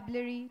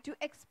vocabulary to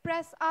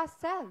express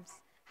ourselves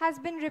has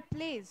been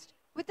replaced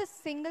with a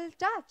single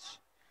touch.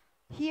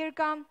 Here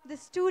come the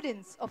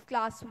students of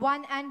class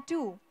 1 and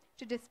 2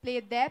 to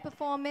display their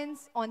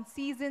performance on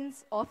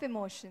Seasons of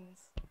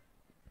Emotions.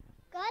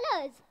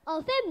 Colors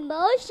of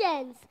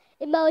emotions.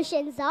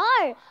 Emotions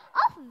are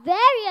of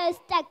various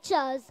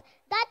textures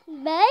that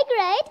make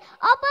great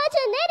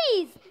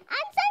opportunities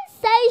and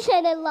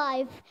sensation in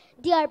life.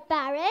 Dear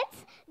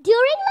parents,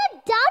 during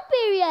lockdown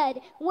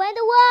period when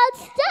the world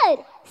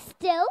stood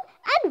still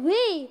and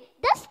we,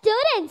 the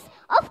students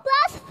of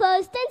class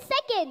 1st and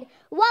 2nd,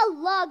 were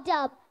locked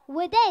up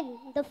within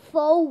the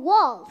 4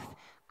 walls,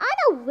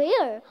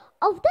 unaware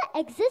of the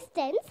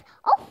existence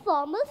of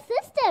formal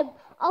system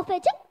of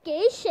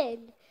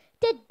education.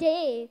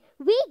 Today,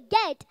 we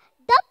get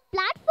the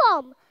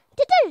platform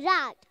to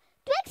interact,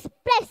 to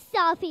express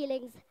our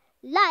feelings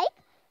like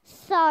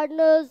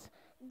sadness,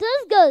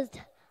 disgust,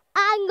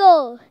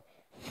 anger,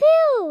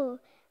 fear,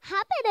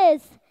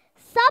 happiness,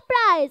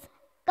 surprise,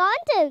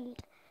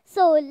 content.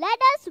 So let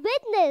us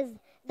witness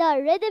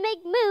the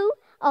rhythmic move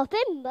of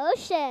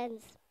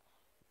emotions.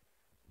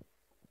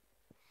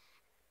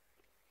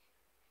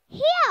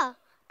 Here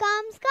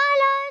comes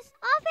colors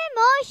of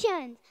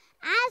emotions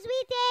as we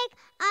take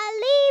a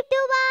leap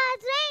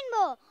towards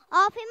rainbow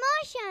of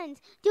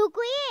emotions to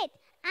create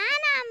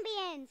an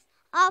ambience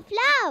of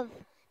love,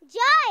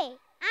 joy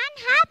and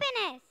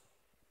happiness.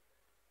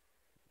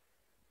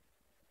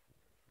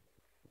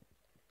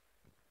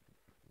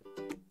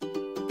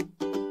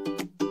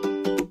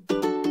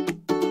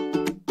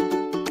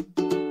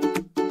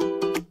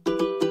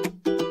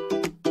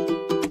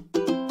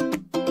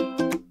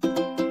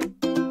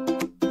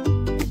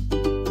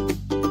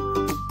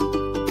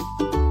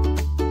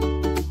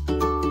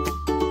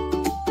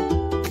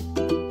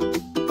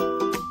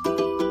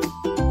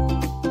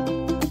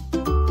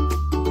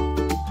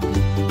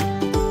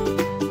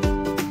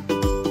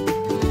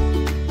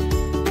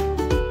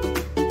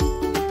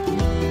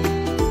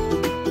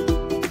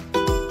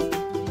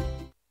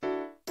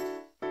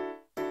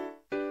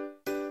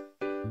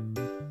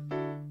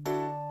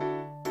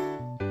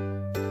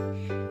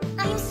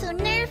 I'm so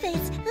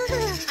nervous.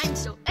 I'm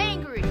so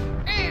angry.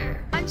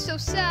 I'm so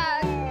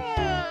sad.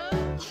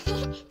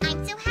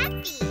 I'm so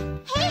happy.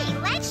 Hey,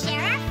 let's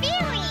share our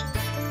feelings.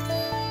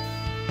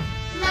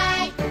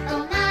 My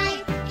emotions.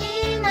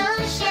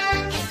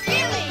 It's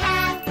really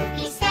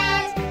happy,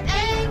 sad,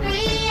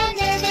 angry, and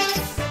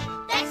nervous.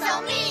 That's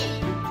all me.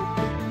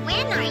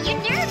 When are you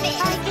nervous?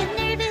 I get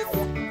nervous.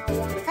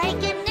 I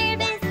get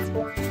nervous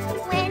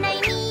when I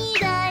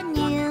meet a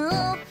new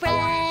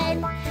friend.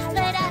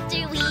 But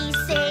after we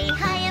say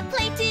hi and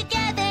play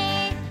together,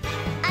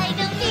 I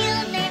don't feel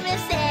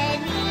nervous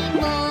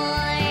anymore.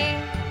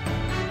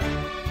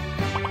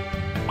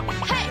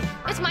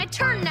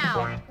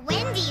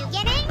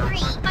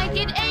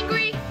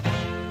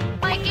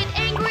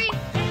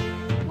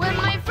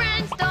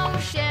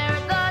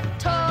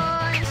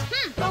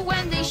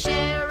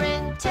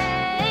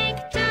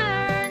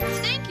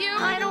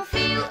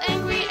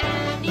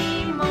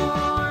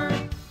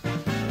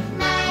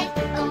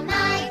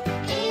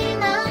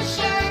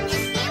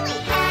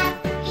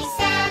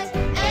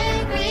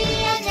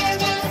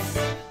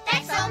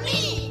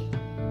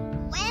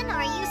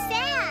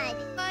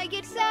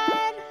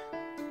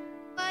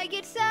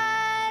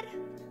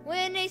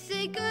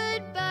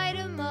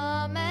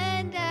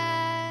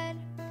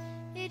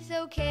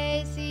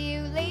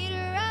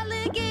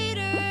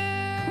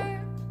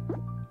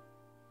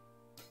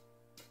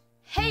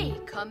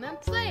 come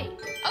and play.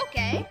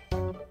 Okay.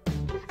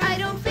 I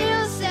don't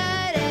feel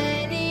sad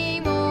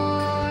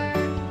anymore.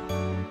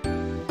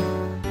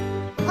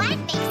 What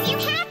makes you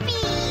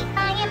happy?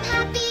 I am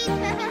happy.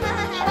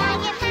 I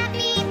am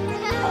happy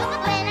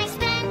when I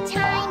spend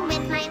time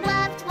with my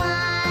loved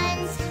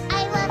ones.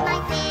 I love my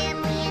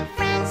family and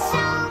friends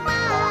so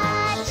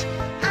much.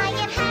 I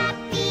am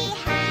happy,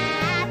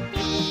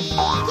 happy.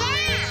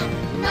 Yeah!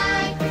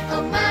 My,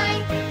 oh my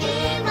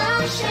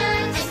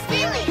emotions. I'm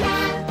feeling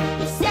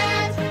happy,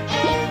 sad,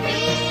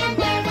 angry, and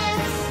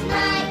nervous.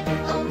 My,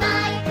 oh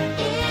my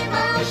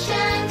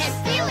emotions. I'm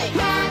feeling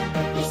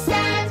happy,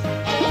 sad,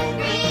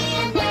 angry,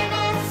 and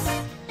nervous.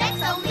 That's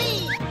so me.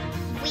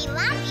 We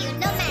love you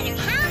no matter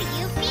how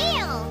you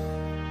feel.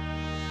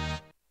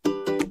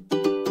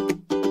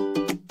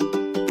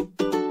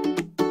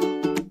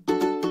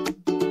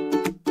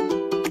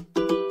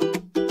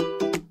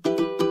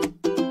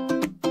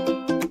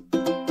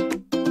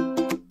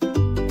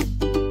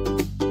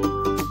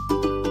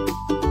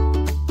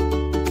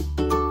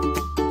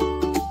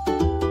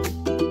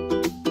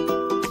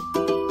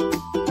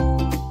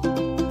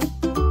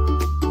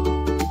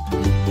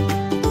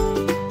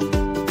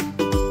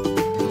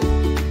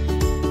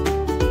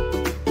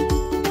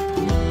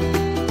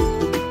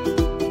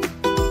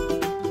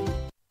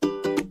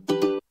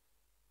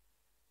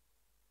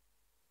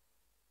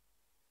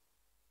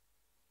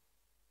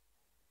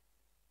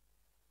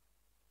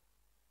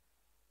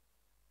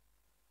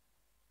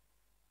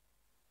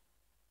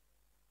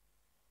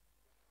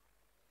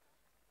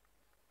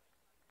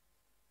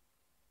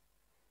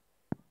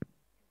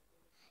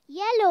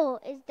 Yellow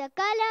is the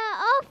color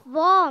of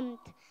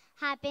warmth,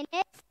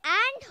 happiness,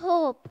 and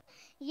hope.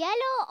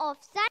 Yellow of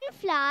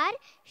sunflower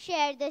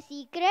share the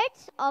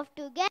secrets of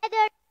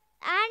together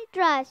and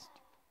trust.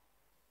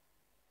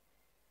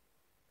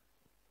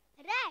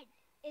 Red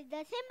is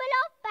the symbol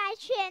of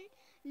passion,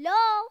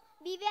 love,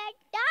 beware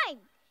time.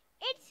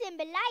 It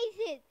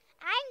symbolizes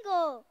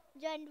anger.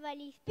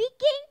 Generally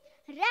speaking,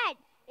 red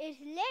is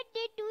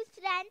related to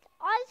strength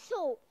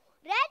also.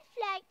 Red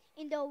flag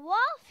in the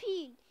war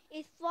field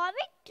is for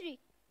victory.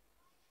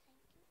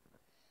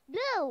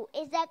 Blue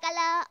is the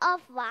color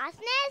of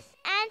vastness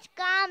and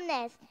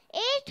calmness.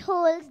 It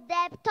holds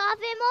depth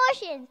of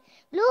emotions.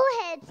 Blue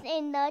helps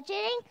in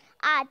nurturing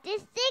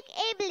artistic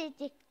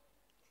ability.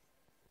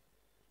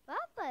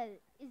 Purple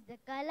is the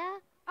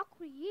color of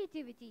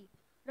creativity,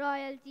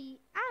 royalty,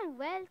 and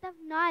wealth of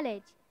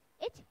knowledge.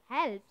 It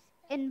helps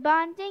in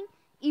bonding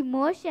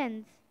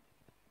emotions.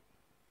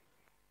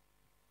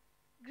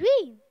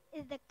 Green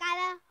is the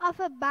color of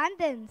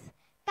abundance,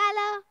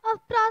 color of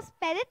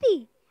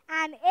prosperity,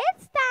 and it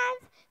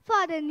stands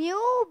for the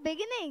new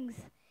beginnings.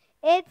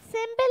 It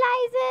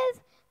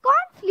symbolizes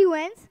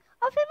confluence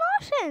of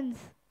emotions.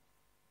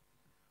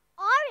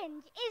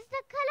 Orange is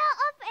the color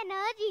of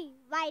energy,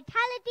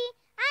 vitality,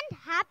 and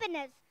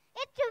happiness.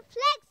 It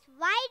reflects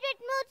wide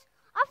moods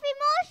of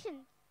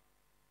emotions.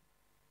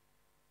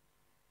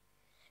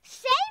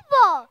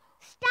 Silver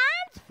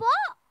stands for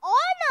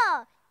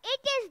honor.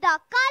 It is the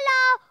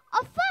color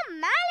of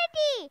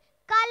formality,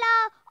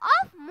 color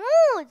of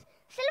moods.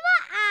 Silver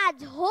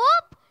adds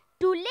hope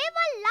to live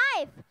a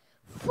life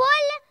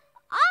full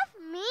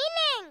of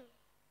meaning.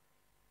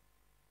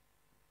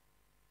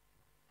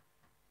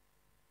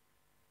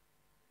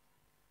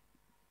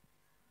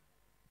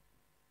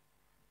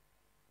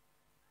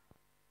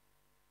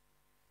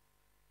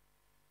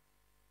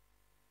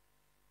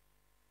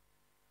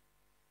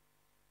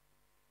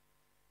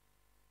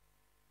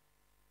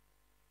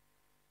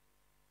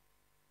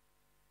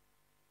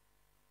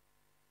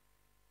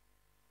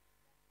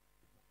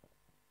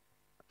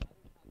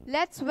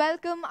 Let's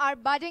welcome our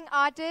budding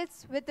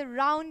artists with a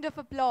round of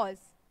applause.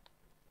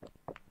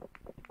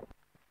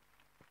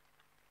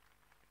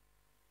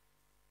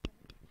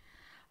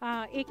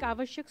 एक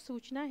आवश्यक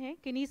सूचना है,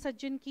 किन्हीं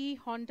सज्जन की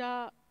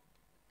Honda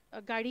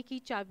गाड़ी की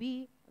चाबी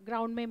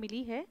ground में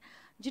मिली है.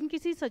 जिन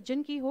किसी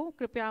सज्जन की हो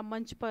कृपया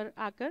मंच पर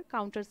आकर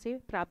काउंटर से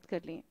प्राप्त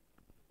कर लें.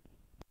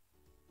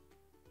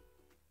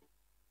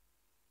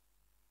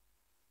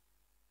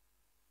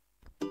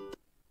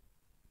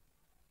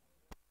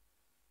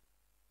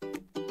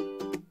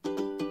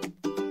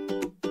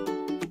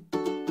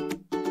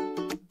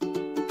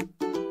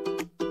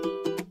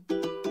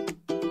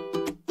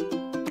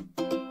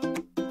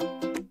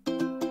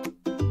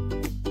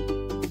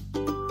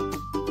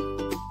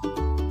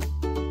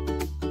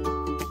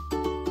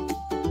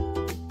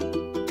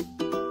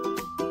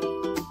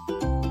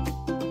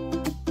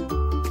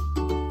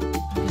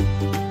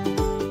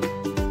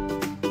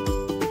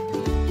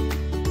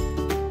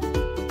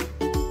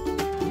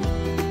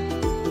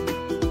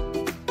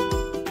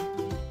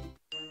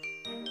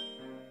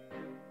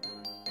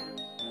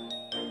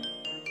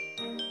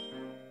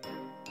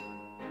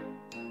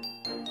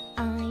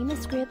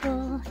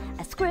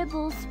 A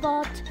scribble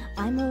spot.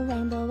 I'm a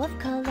rainbow of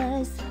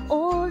colors,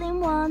 all in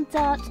one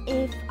dot.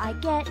 If I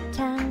get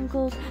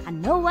tangled, I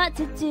know what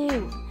to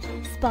do.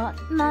 Spot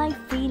my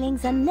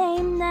feelings and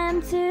name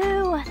them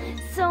too.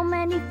 So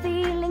many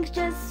feelings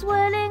just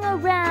swirling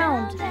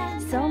around.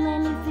 So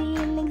many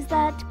feelings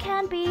that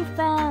be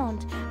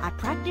found. I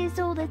practice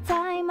all the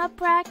time, I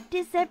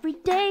practice every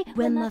day.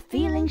 When my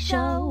feelings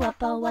show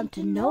up, I want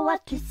to know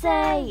what to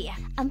say.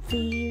 I'm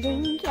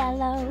feeling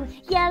yellow,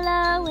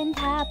 yellow and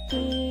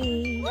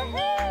happy.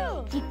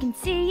 Woohoo! You can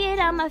see it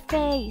on my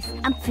face.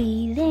 I'm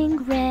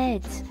feeling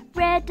red,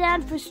 red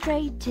and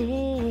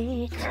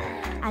frustrated.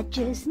 I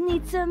just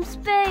need some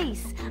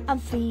space. I'm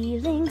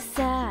feeling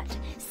sad,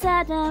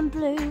 sad and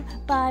blue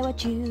by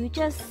what you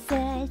just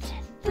said.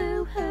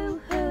 Boo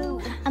hoo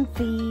hoo. I'm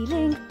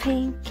feeling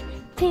pink,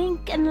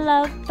 pink and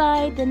loved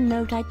by the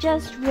note I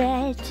just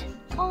read.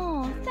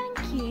 Oh,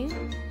 thank you.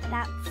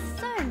 That's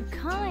so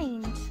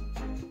kind.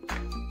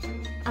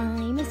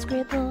 I'm a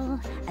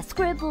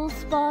scribble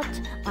spot.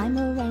 I'm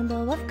a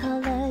rainbow of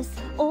colors,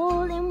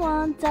 all in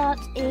one dot.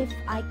 If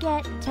I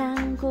get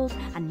tangled,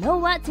 I know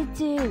what to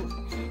do.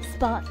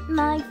 Spot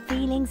my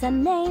feelings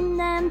and name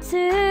them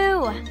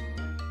too.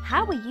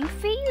 How are you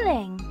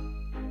feeling?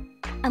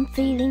 I'm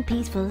feeling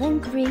peaceful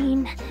and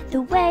green,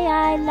 the way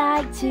I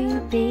like to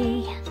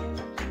be.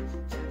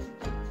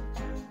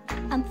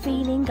 I'm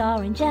feeling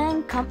orange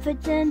and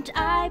confident,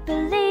 I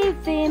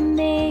believe in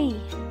me.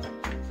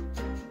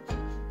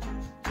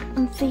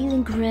 I'm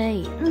feeling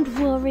grey and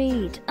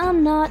worried,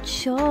 I'm not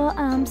sure,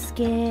 I'm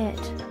scared.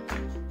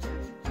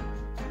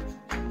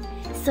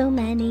 So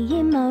many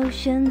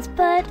emotions,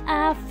 but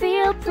I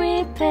feel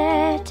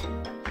prepared.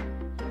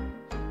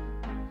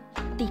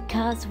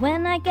 Because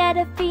when I get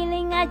a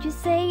feeling, I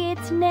just say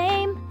its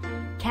name.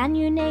 Can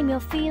you name your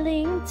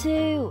feeling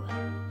too?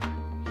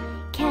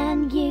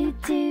 Can you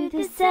do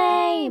the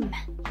same?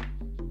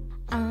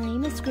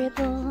 I'm a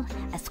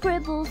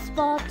scribble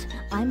spot.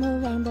 I'm a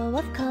rainbow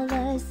of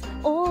colors,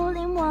 all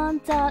in one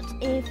dot.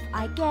 If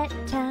I get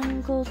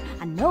tangled,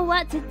 I know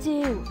what to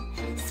do.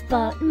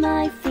 Spot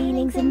my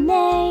feelings and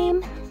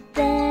name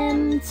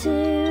them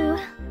too.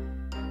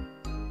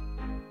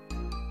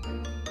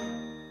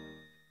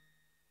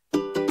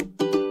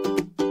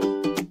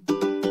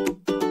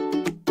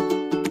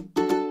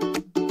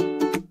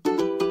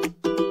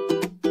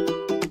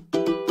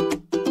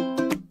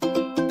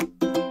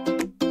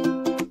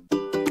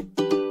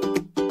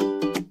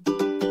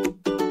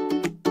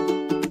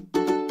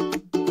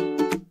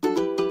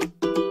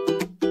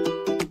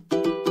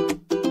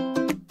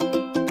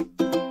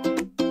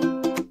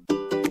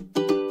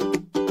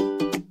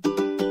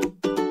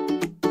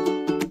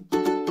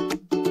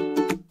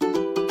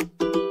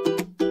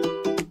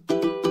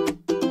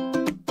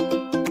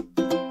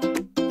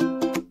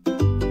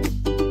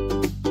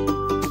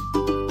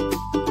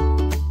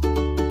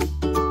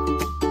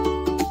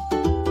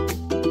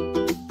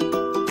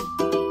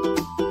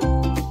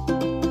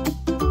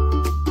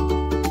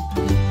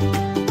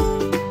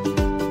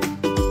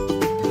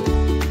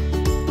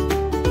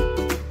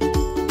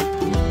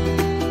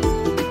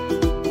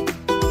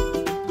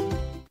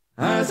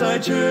 As I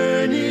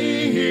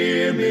journey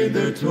here mid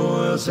the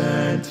toils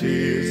and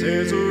tears,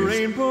 there's a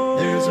rainbow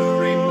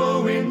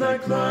in the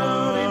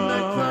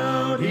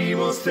cloud, He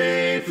will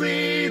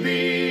safely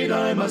lead,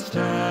 I must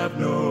have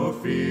no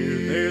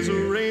fear. There's a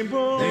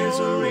rainbow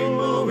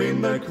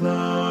in the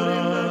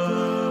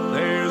cloud,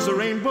 There's a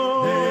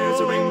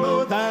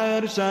rainbow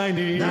that is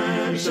shining,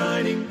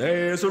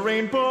 There's a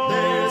rainbow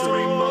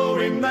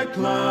in the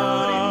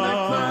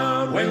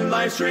cloud, When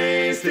life's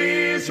race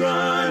is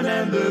run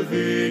and the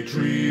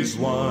victory's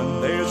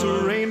won. There's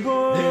a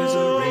rainbow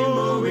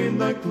in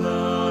the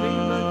cloud,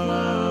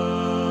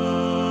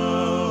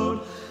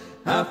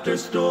 After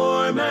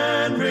storm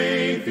and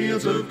rain,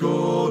 fields of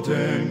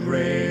golden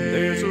grain.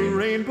 There's a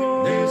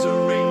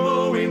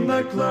rainbow in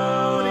the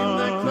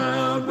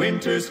cloud,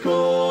 Winter's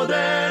cold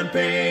and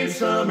pain,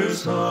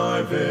 summer's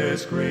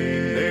harvest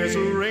grain. There's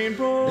a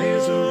rainbow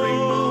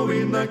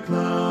in the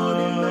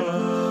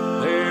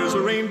cloud, There's a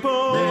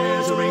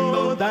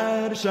rainbow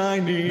that is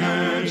shining,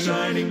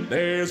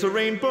 There's a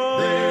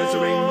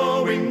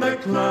rainbow in the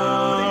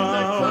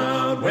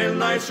cloud, When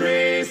life's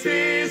race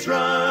is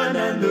run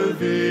and the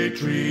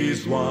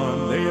victory's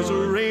won. There's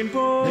a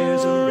rainbow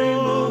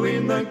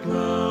in the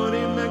cloud,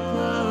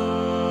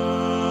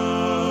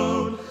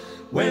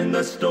 When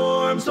the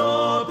storms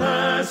all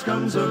pass,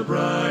 comes a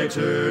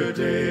brighter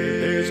day.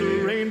 There's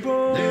a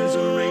rainbow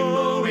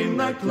in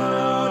the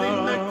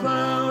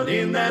cloud,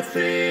 In that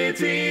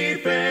city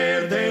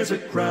fair, there's a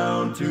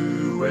crown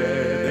to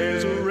wear.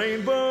 There's a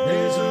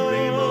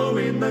rainbow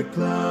in the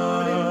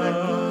cloud,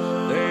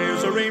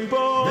 There's a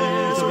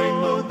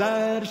rainbow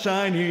that is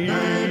shining,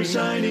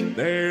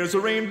 There's a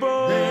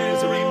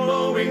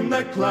rainbow in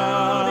the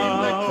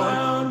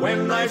cloud,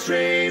 When life's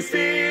race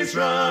is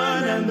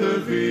run and the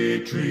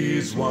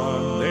victory's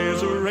won.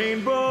 There's a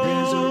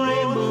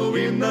rainbow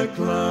in the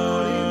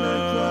cloud,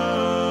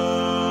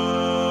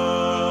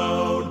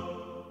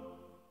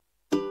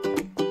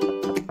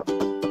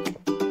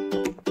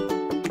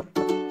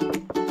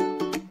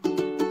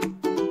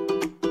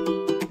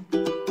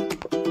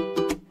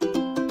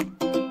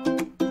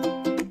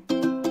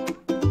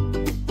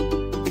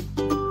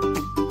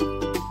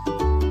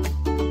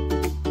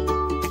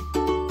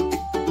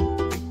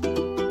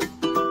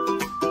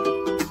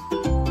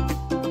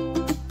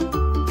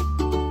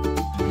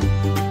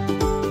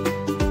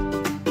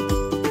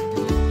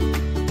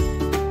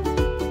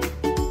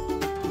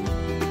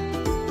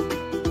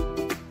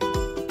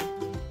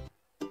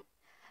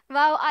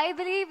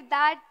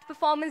 that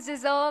performance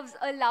deserves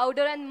a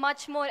louder and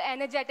much more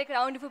energetic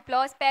round of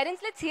applause.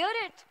 Parents, let's hear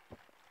it.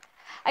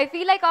 I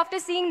feel like after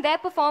seeing their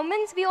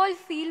performance, we all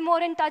feel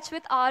more in touch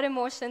with our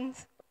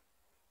emotions.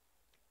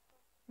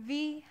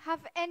 We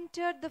have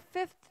entered the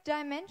fifth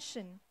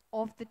dimension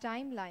of the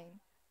timeline,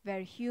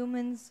 where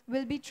humans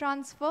will be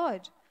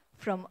transferred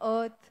from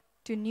Earth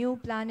to new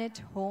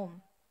planet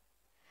home.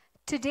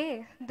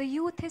 Today, the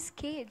youth is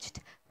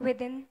caged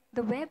within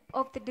the web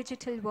of the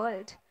digital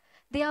world.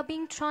 They are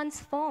being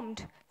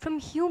transformed from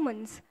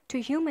humans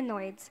to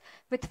humanoids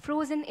with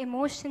frozen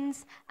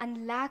emotions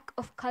and lack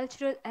of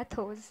cultural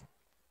ethos.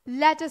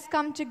 Let us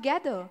come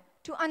together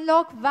to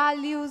unlock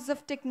values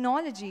of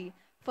technology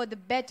for the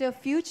better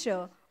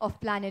future of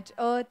planet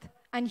Earth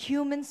and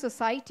human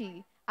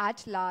society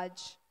at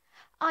large.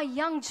 Our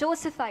young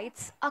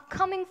Josephites are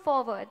coming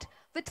forward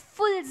with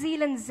full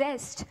zeal and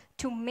zest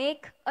to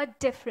make a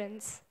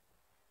difference.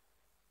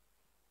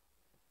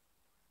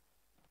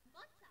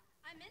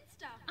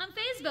 I'm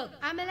Facebook.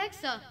 I'm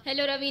Alexa.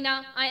 Hello,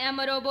 Ravina. I am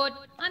a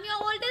robot. I'm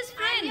your oldest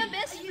friend. I'm your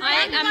best friend.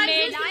 I am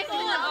made made to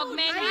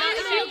augment the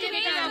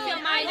effectiveness of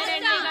your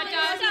mind-sending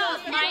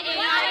task. My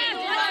AI is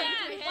designed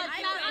to help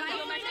you and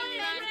human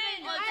beings.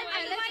 Also,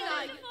 Alexa,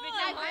 which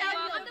I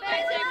work on the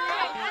basic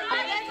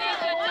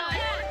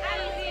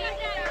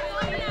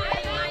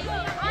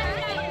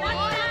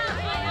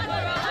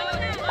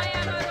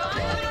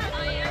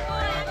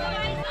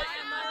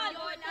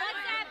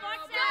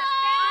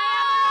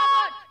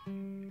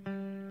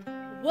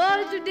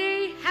World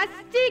today has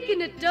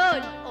taken a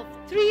turn of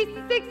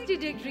 360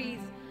 degrees,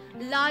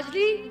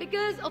 largely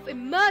because of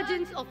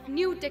emergence of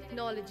new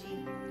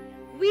technology.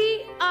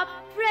 We are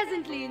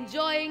presently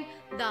enjoying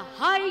the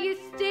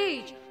highest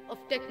stage of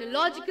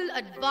technological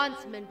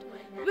advancement,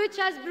 which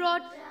has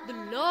brought the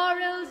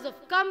laurels of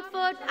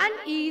comfort and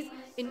ease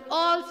in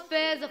all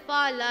spheres of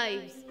our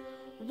lives.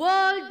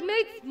 World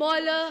made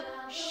smaller,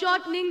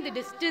 shortening the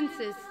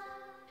distances.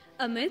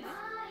 Amidst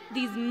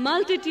these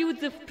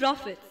multitudes of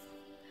profits,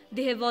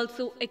 they have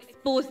also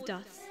exposed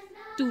us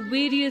to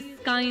various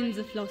kinds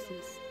of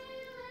losses.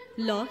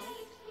 Loss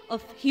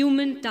of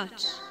human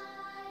touch,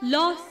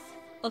 loss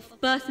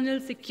of personal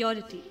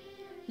security,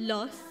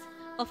 loss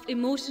of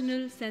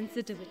emotional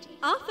sensitivity.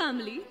 Our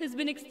family has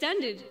been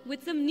extended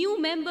with some new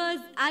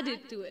members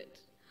added to it,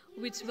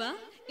 which were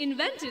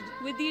invented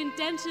with the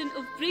intention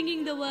of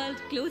bringing the world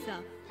closer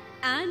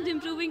and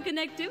improving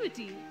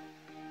connectivity.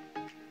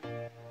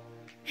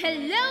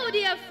 Hello,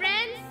 dear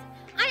friends.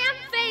 I am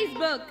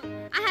Facebook.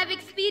 I have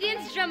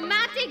experienced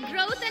dramatic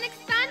growth and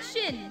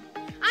expansion.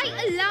 I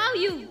allow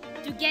you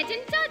to get in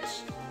touch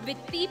with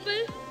people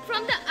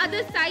from the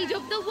other side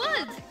of the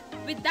world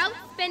without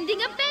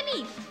spending a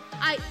penny.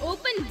 I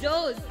open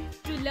doors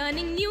to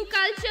learning new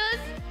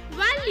cultures,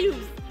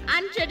 values,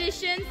 and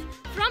traditions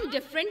from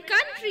different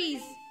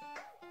countries.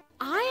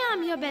 I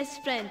am your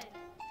best friend.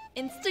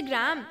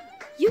 Instagram.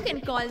 You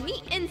can call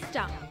me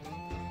Insta.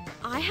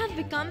 I have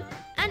become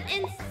an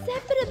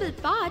inseparable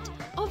part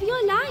of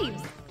your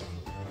lives.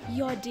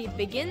 Your day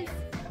begins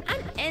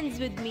and ends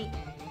with me.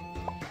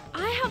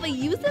 I have a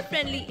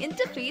user-friendly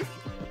interface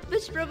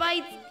which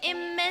provides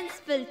immense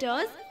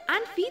filters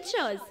and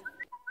features.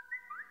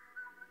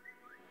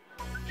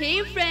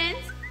 Hey friends,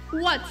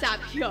 what's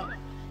up here?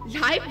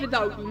 Life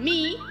without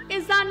me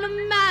is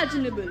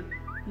unimaginable.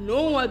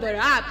 No other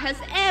app has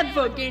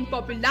ever gained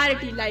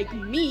popularity like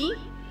me.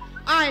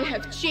 I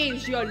have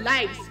changed your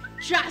lives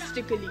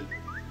drastically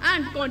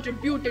and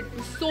contributed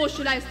to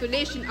social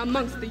isolation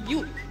amongst the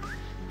youth.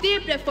 They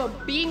prefer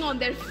being on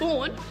their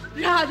phone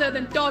rather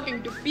than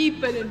talking to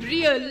people in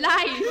real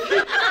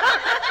life.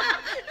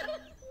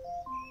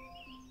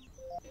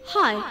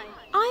 Hi,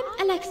 I'm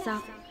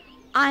Alexa.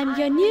 I'm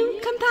your new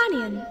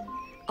companion,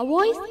 a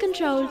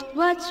voice-controlled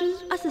virtual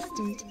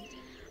assistant.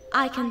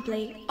 I can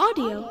play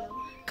audio,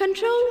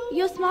 control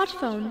your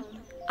smartphone,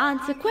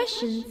 answer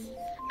questions,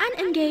 and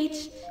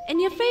engage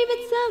in your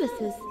favorite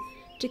services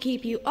to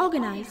keep you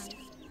organized,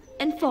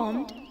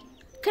 informed,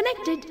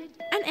 connected,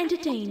 and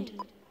entertained.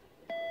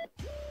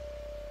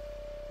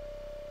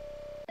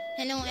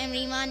 Hello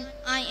everyone,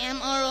 I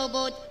am a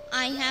robot.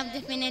 I have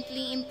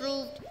definitely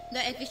improved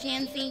the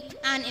efficiency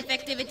and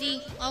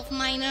effectivity of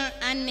minor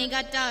and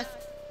mega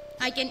tasks.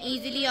 I can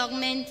easily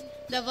augment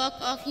the work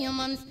of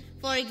humans,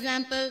 for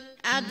example,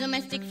 at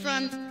domestic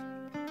front.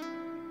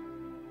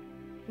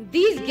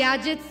 These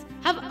gadgets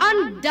have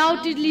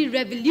undoubtedly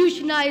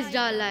revolutionized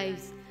our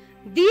lives.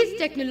 These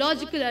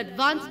technological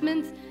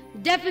advancements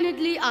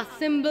definitely are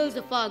symbols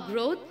of our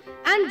growth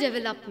and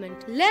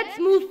development. Let's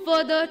move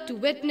further to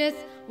witness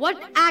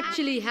what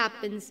actually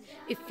happens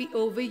if we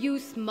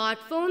overuse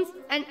smartphones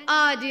and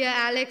our dear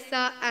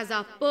Alexa as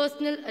our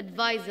personal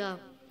advisor.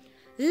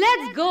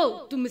 Let's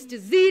go to Mr.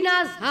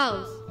 Zeena's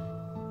house.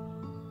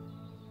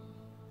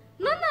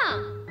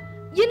 Mama,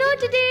 you know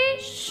today...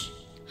 Shh,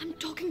 I'm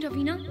talking to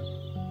Ravina.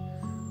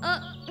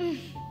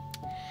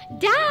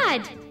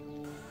 Dad!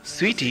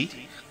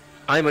 Sweetie,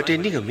 I'm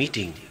attending a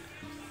meeting.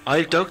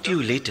 I'll talk to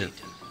you later.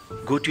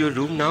 Go to your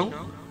room now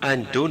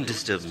and don't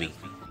disturb me.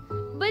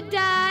 But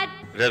Dad...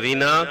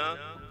 Ravina!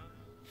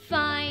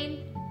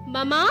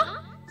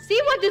 Mama, see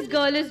what this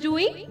girl is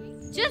doing?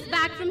 Just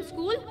back from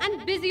school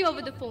and busy over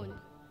the phone.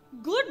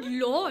 Good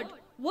Lord,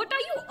 what are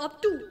you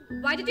up to?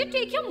 Why did you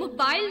take your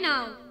mobile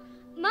now?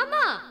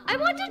 Mama, I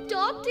want to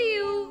talk to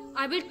you.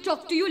 I will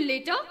talk to you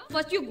later.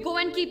 First you go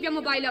and keep your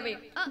mobile away.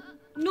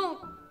 No,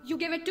 you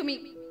give it to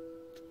me.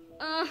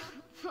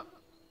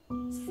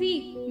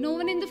 See, no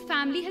one in the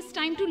family has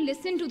time to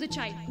listen to the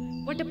child.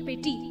 What a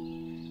pity.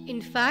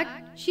 In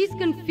fact, she's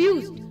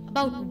confused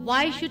about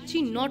why should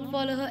she not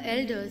follow her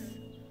elders.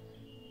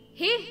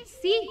 Hey,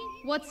 see,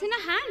 what's in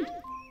her hand?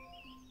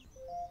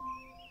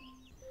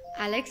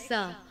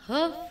 Alexa,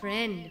 her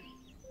friend.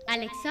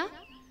 Alexa,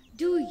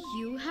 do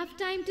you have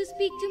time to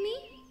speak to me?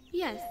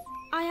 Yes,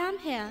 I am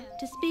here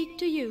to speak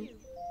to you.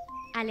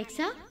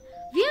 Alexa,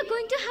 we are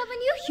going to have a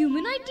new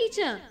humanoid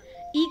teacher,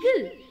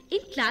 Eagle, in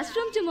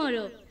classroom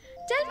tomorrow.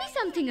 Tell me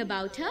something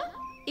about her.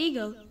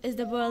 Eagle is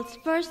the world's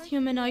first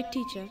humanoid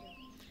teacher.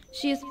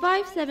 She is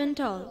 5'7"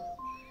 tall.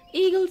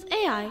 Eagle's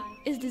AI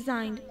is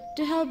designed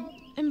to help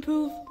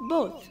improve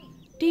both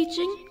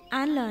teaching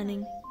and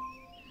learning.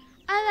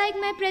 I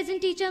like my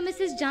present teacher,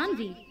 Mrs.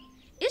 Janvi.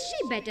 Is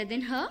she better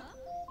than her?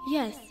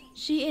 Yes,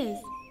 she is.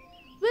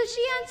 Will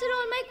she answer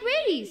all my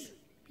queries?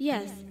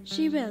 Yes,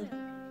 she will.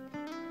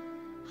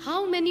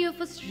 How many of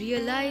us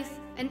realize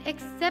and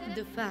accept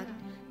the fact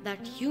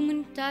that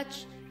human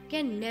touch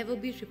can never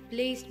be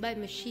replaced by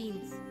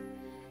machines?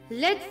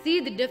 Let's see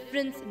the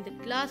difference in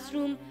the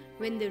classroom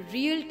when the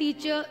real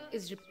teacher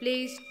is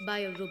replaced by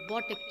a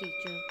robotic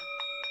teacher.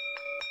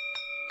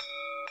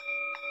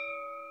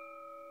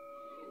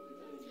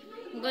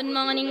 Good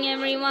morning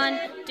everyone.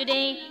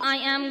 Today I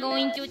am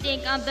going to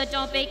take up the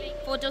topic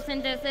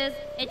photosynthesis.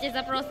 It is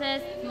a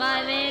process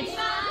by which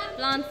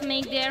plants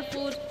make their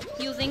food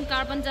using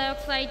carbon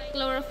dioxide,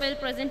 chlorophyll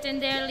present in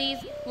their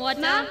leaves,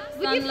 water,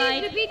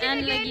 sunlight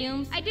and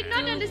legumes I did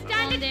not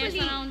understand from their fully.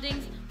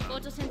 surroundings.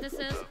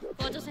 Photosynthesis,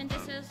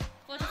 photosynthesis,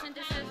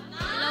 photosynthesis.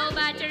 Low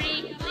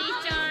battery, please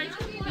charge.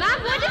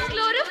 Ma'am, what is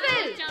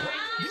chlorophyll?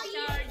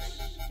 Charge.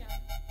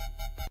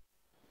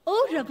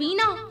 Oh,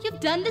 Ravina, you've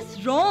done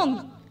this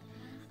wrong.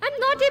 I'm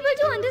not able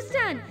to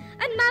understand,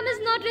 and ma'am is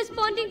not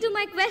responding to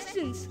my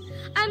questions.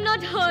 I'm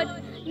not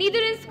heard, neither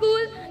in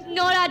school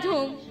nor at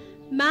home.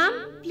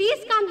 Ma'am,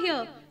 please come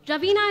here.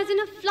 Ravina is in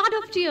a flood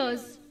of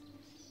tears.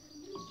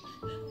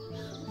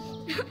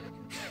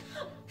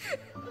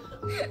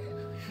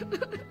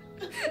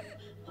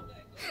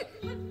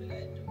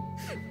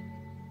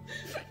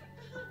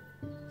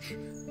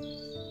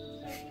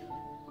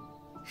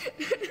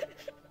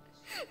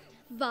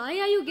 Why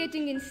are you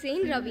getting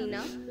insane,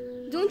 Ravina?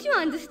 Don't you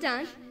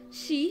understand?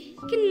 She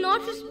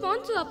cannot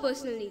respond to our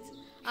personal needs.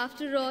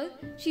 After all,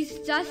 she's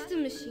just a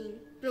machine,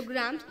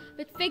 programmed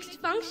with fixed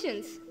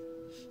functions.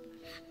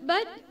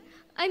 But,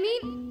 I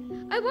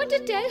want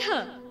to tell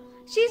her.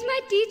 She's my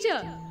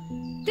teacher.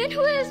 Then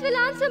who else will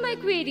answer my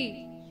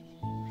query?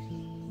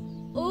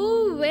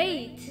 Oh,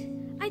 wait.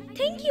 I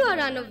think you are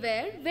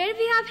unaware where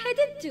we have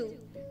headed to.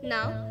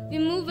 Now, we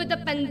move with the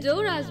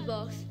Pandora's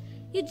box.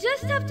 You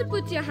just have to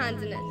put your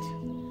hands in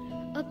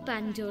it. A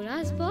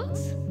Pandora's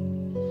box?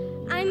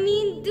 I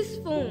mean this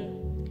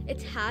phone.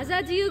 It has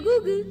our dear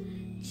Google.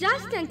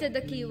 Just enter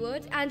the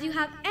keywords and you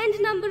have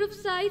n number of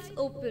sites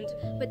opened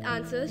with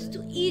answers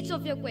to each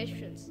of your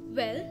questions.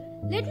 Well,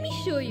 let me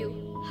show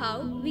you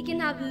how we can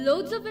have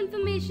loads of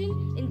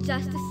information in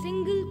just a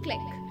single click.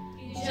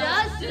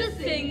 Just a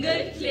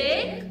single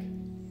click?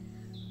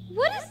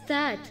 What is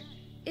that?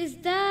 Is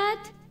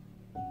that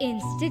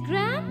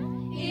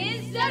Instagram?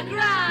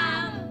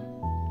 Instagram!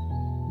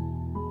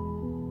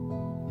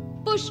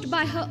 Pushed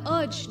by her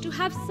urge to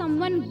have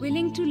someone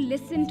willing to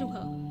listen to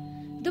her,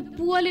 the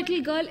poor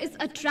little girl is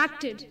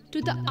attracted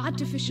to the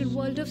artificial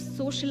world of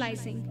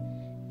socializing,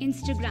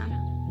 Instagram.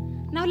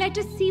 Now let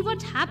us see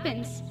what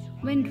happens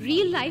when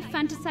real life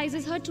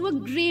fantasizes her to a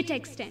great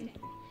extent,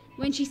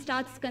 when she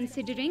starts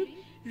considering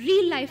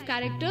real life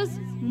characters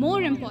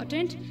more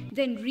important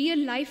than real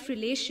life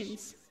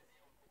relations.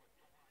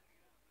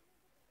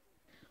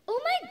 Oh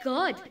my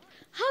God!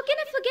 How can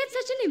I forget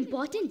such an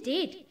important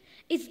date?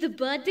 It's the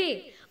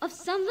birthday of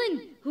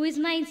someone who is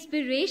my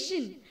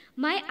inspiration,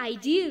 my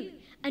ideal,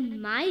 and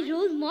my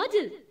role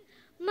model.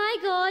 My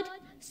God,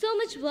 so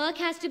much work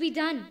has to be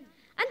done,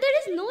 and there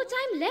is no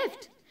time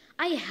left.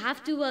 I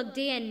have to work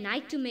day and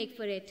night to make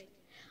for it.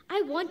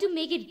 I want to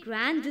make it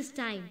grand this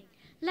time,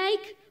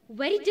 like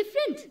very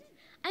different.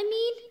 I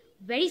mean,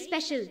 very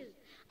special.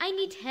 I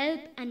need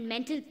help and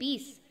mental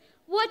peace.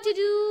 What to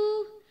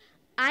do?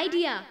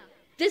 Idea.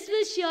 This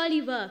will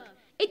surely work.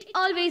 It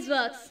always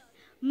works.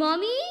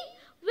 Mommy,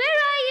 where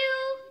are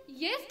you?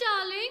 Yes,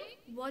 darling.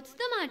 What's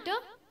the matter?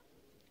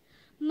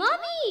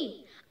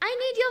 Mommy, I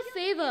need your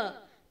favor.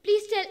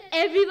 Please tell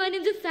everyone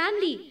in the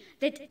family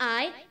that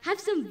I have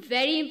some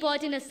very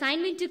important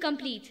assignment to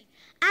complete.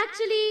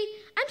 Actually,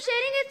 I'm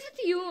sharing it with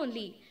you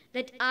only,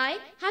 that I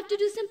have to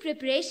do some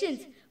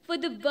preparations for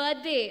the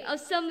birthday of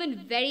someone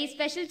very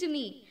special to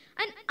me,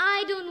 and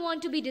I don't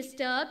want to be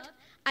disturbed.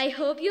 I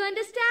hope you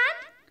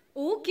understand.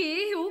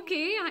 Okay,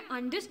 I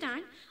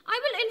understand. I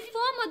will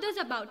inform others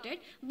about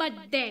it, but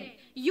then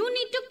you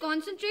need to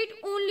concentrate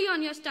only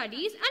on your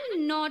studies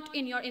and not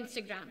in your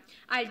Instagram.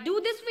 I'll do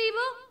this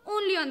favor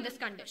only on this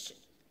condition.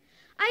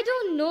 I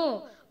don't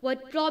know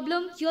what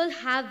problem you'll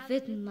have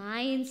with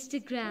my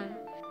Instagram.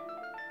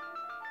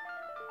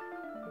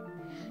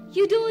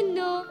 You don't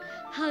know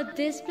how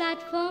this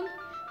platform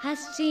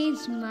has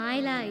changed my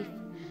life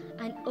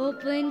and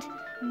opened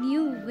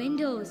new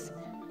windows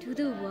to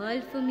the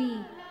world for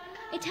me.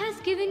 It has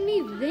given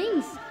me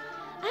wings.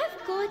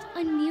 I've got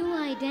a new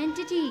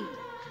identity.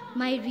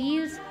 My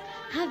reels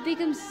have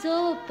become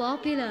so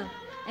popular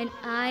and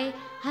I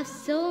have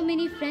so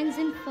many friends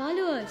and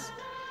followers.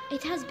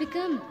 It has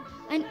become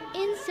an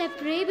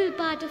inseparable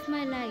part of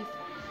my life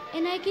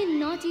and I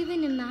cannot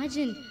even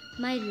imagine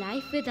my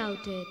life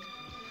without it.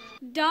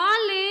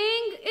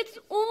 Darling, it's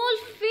all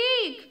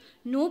fake.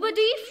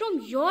 Nobody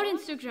from your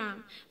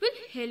Instagram will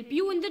help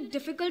you in the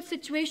difficult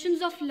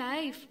situations of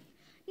life.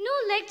 No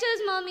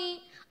lectures,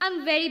 Mommy.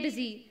 I'm very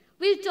busy.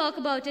 We'll talk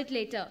about it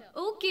later.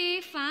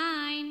 Okay,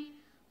 fine.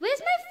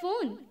 Where's my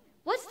phone?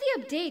 What's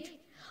the update?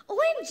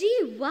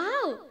 OMG,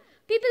 wow!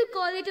 People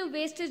call it a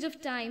wastage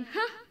of time.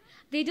 Huh?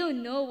 They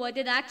don't know what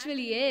it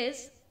actually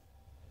is.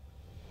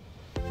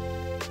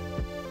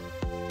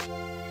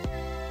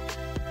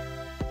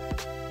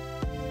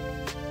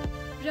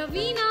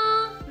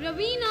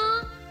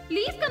 Ravina,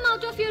 please come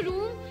out of your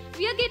room.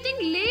 We are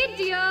getting late,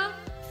 dear.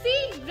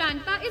 See,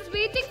 Grandpa is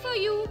waiting for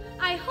you.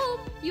 I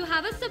hope you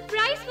have a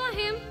surprise for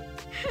him.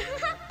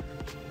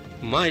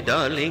 My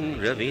darling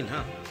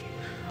Ravina,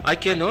 I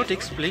cannot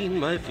explain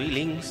my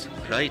feelings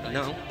right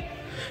now.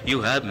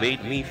 You have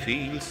made me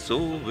feel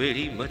so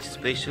very much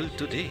special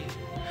today.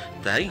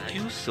 Thank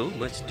you so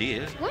much,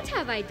 dear. What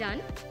have I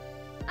done?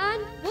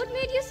 And what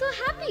made you so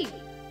happy?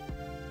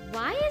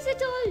 Why is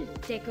it all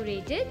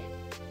decorated?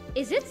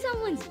 Is it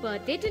someone's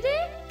birthday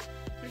today?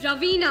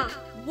 Ravina,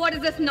 what is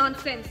this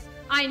nonsense?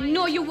 I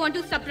know you want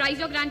to surprise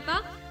your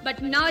grandpa,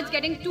 but now it's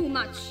getting too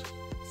much.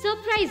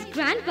 Surprise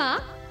Grandpa?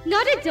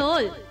 Not at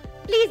all.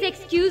 Please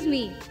excuse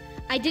me.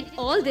 I did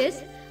all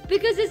this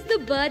because it's the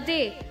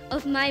birthday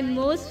of my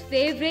most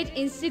favorite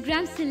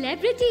Instagram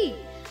celebrity.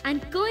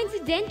 And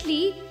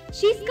coincidentally,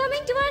 she's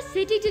coming to our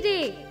city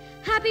today.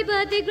 Happy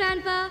birthday,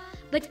 Grandpa.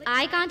 But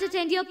I can't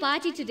attend your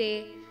party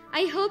today.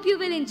 I hope you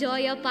will enjoy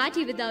your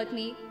party without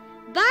me.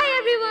 Bye,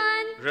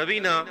 everyone.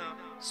 Ravina,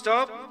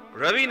 stop.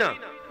 Ravina.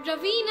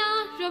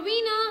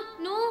 Ravina,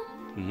 no.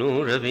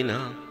 No,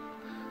 Ravina.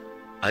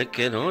 I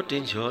cannot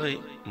enjoy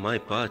my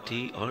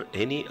party or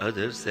any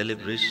other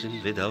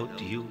celebration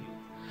without you.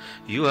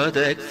 You are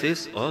the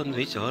axis on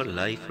which our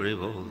life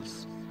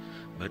revolves.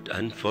 But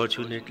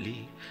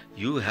unfortunately,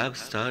 you have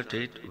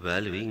started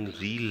valuing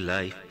real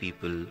life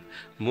people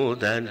more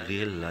than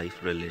real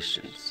life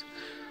relations.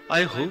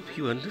 I hope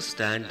you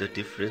understand the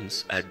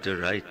difference at the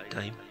right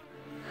time.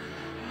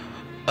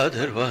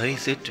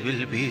 Otherwise, it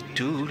will be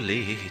too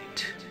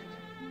late.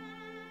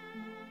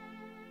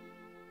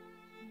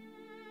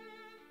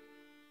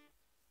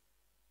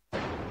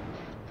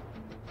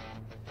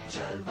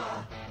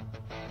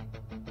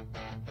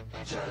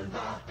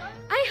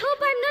 I hope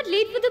I'm not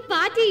late for the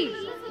party.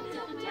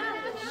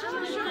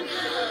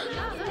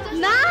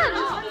 Ma'am,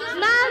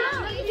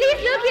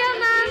 please look here,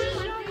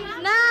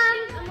 ma'am.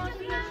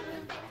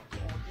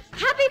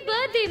 Happy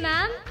birthday,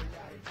 ma'am.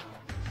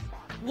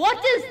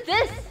 What is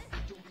this?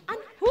 And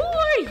who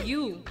are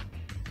you?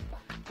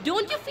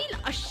 Don't you feel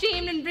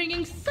ashamed in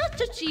bringing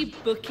such a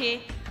cheap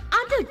bouquet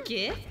and a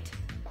gift?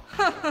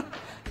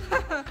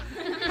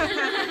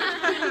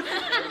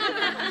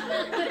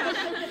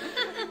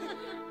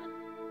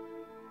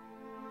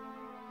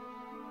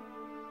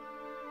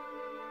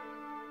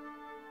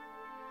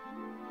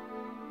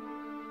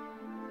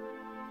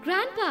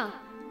 Grandpa!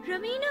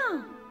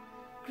 Ravina!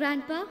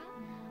 Grandpa,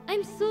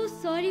 I'm so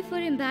sorry for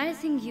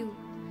embarrassing you.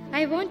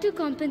 I want to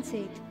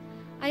compensate.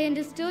 I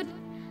understood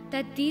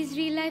that these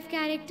real-life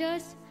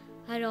characters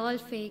are all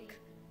fake.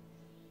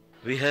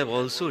 We have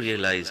also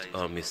realized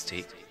our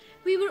mistake.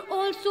 We were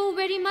also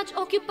very much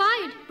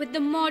occupied with the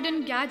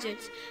modern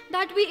gadgets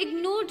that we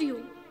ignored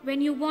you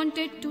when you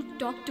wanted to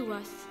talk to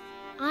us.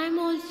 I'm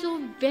also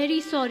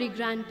very sorry,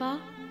 Grandpa.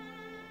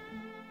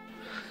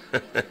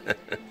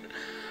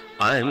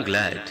 I am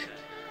glad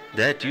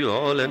that you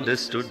all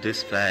understood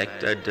this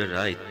fact at the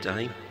right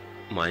time,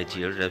 my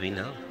dear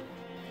Ravina.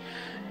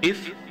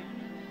 If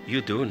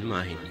you don't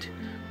mind,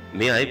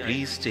 may I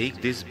please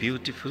take this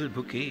beautiful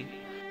bouquet?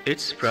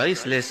 It's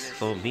priceless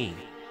for me.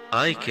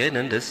 I can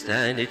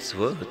understand its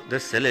worth. The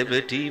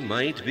celebrity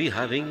might be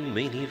having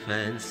many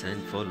fans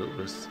and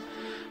followers,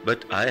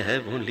 but I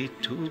have only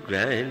 2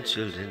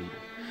 grandchildren,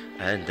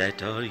 and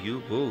that are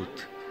you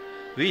both.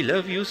 We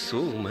love you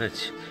so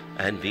much,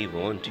 and we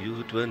want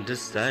you to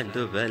understand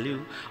the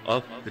value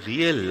of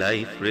real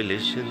life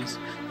relations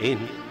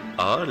in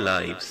our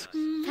lives.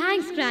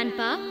 Thanks,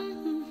 Grandpa.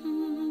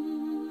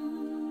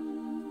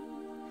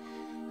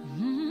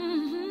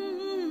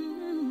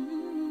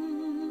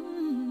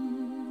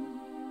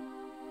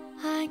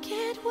 I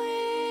get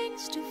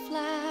wings to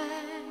fly.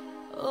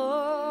 Oh,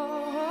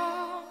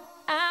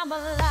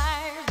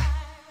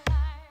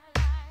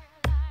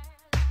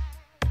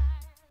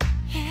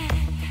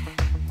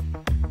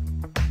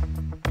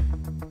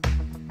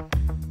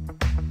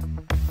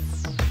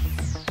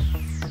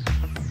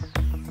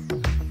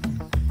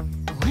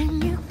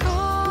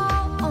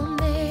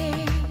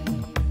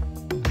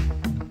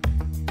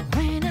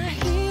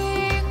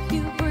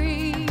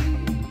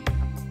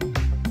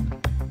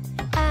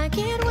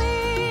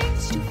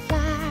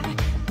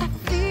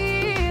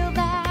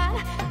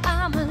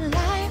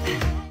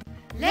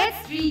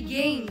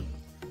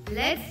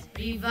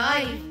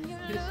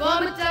 revive the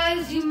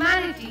traumatized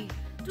humanity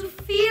to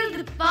feel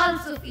the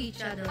pulse of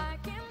each other.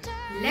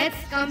 Let's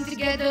come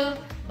together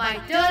by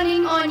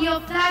turning on your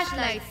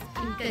flashlights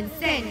in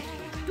consent.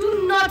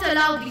 Do not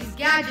allow these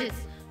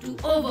gadgets to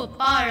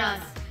overpower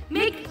us,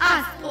 make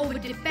us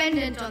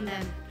over-dependent on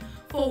them.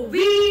 For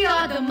we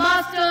are the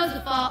masters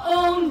of our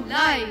own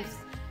lives.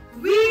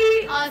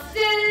 We are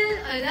still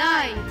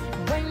alive.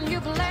 When you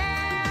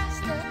bless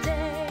the day.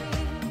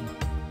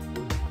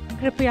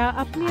 कृपया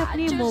अपने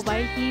अपने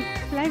mobile की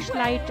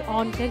flashlight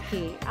on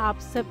करके आप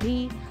सभी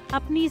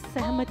अपनी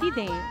सहमति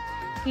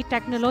दें कि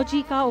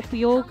टेक्नोलॉजी का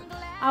उपयोग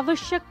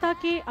आवश्यकता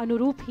के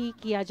अनुरूप ही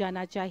किया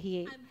जाना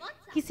चाहिए।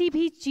 किसी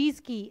भी चीज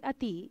की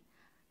अति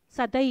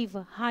सदैव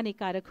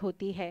हानिकारक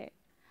होती है।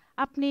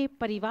 अपने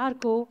परिवार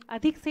को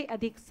अधिक से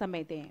अधिक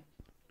समय दें।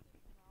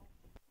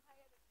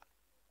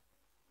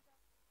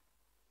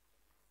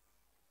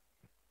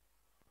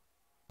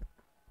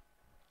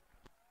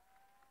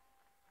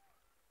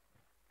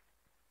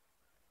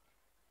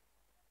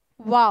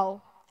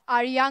 Wow,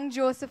 our young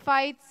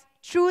Josephites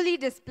truly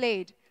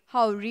displayed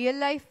how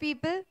real-life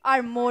people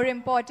are more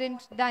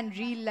important than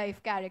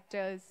real-life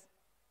characters.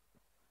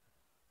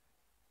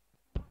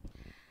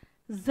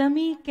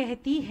 ज़मी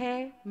कहती है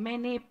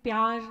मैंने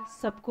प्यार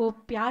सबको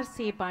प्यार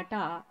से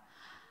बांटा,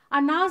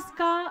 अनाज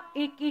का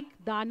एक एक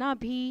दाना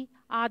भी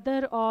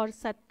आदर और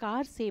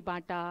सत्कार से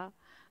बांटा।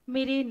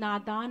 मेरे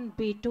नादान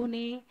बेटों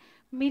ने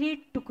मेरे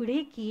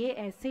टुकड़े किए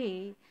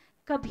ऐसे,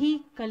 कभी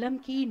कलम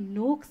की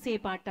नोक से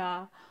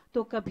बांटा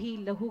तो कभी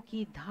लहू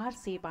की धार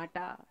से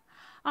बांटा।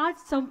 आज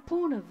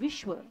संपूर्ण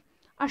विश्व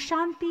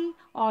अशांति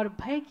और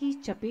भय की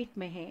चपेट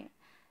में है।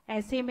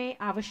 ऐसे में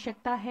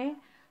आवश्यकता है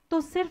तो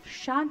सिर्फ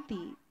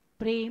शांति,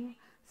 प्रेम,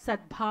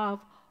 सद्भाव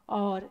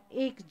और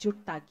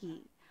एकजुटता की।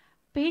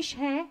 पेश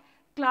है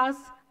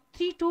क्लास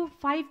 3 to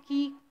 5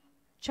 की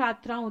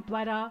छात्राओं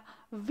द्वारा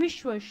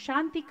विश्व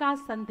शांति का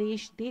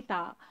संदेश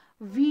देता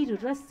वीर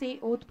रस से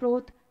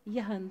ओतप्रोत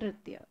यह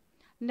नृत्य,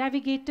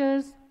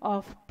 navigators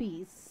of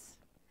peace.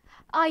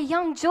 Our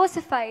young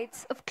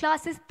Josephites of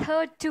classes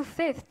 3rd to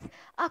 5th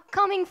are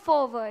coming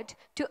forward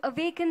to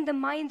awaken the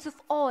minds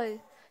of all,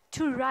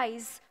 to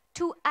rise,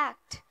 to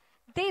act.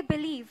 They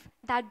believe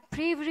that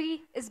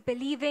bravery is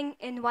believing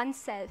in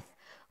oneself.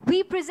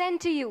 We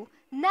present to you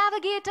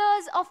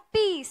Navigators of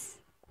Peace.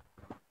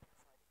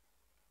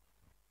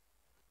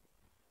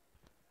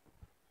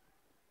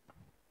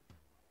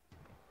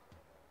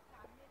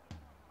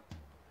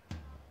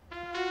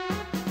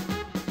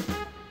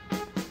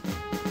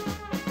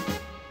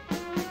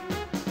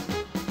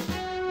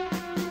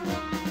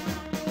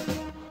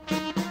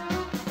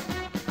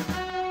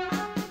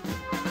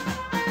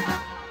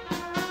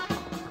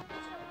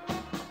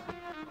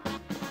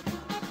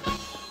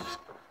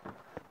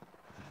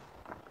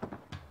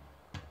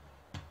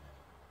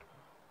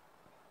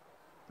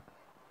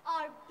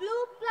 Our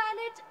blue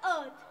planet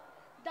Earth,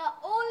 the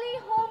only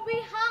home we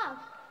have,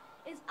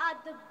 is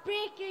at the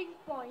breaking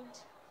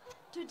point.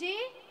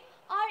 Today,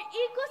 our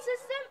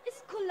ecosystem is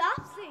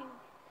collapsing.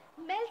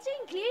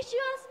 Melting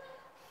glaciers,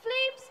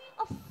 flames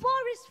of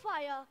forest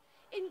fire,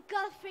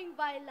 engulfing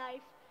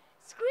wildlife,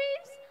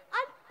 screams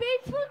and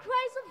painful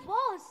cries of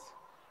wars,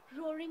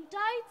 roaring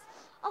tides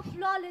of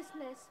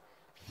lawlessness,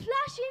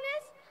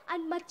 flashiness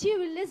and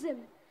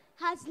materialism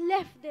has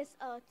left this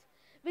earth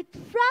with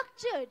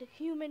fractured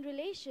human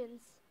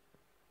relations.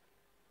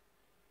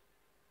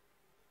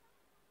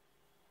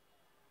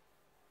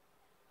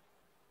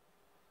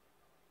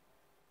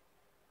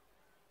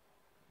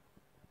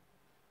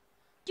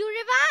 To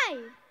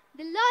revive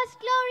the lost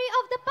glory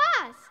of the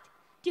past,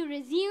 to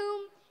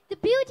resume the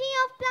beauty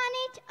of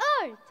planet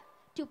Earth,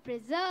 to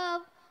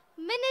preserve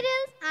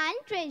minerals and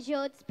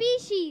treasured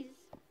species.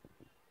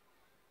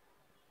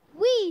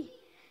 We,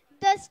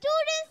 the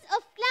students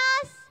of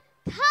class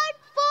 3rd,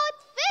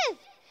 4th,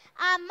 5th,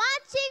 are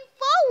marching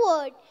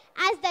forward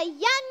as the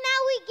young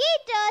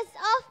navigators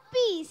of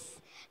peace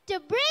to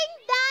bring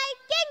thy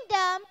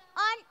kingdom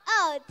on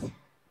earth.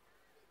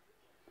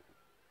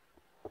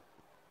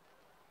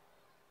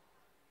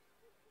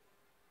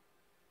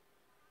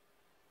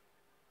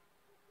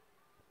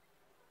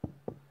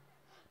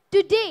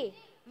 Today,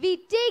 we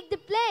take the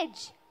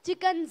pledge to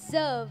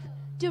conserve,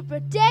 to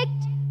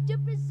protect, to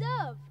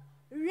preserve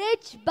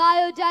rich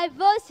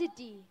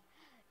biodiversity.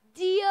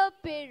 Dear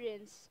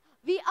parents,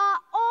 we are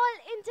all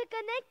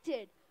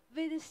interconnected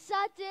with the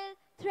subtle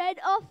thread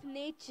of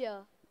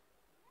nature.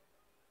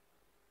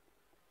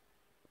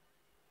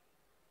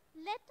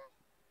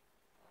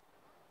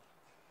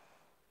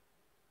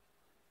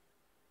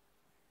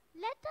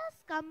 Let us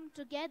come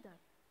together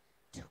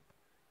to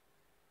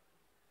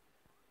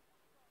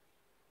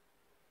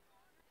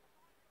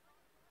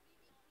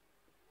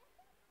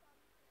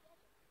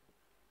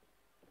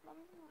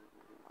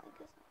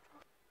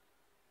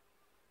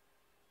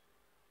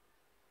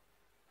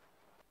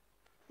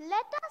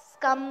Let us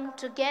come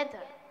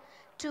together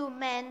to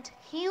mend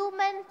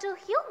human to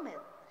human,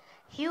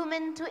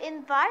 human to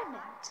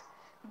environment,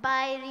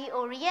 by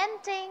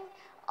reorienting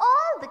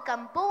all the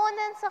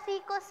components of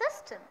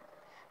ecosystem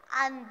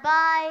and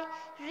by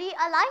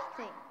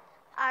realigning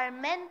our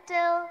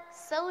mental,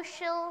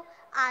 social,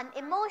 and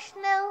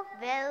emotional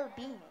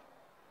well-being.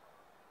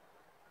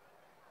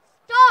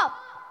 Stop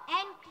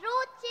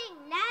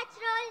encroaching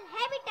natural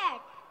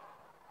habitat.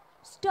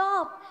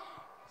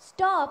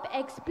 Stop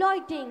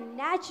exploiting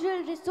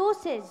natural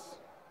resources.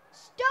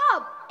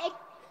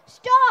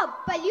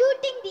 Stop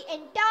polluting the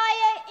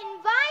entire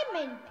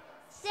environment.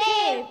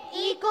 Save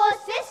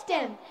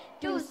ecosystem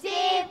to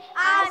save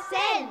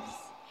ourselves.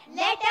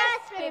 Let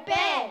us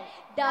prepare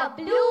the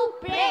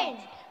blueprint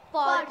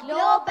for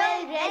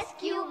global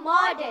rescue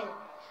model,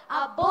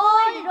 a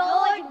bold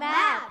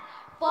roadmap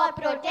for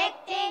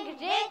protecting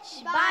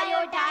rich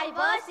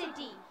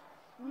biodiversity.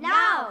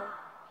 Now,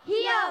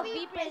 here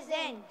we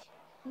present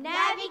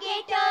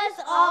Navigators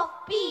of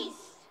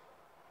Peace.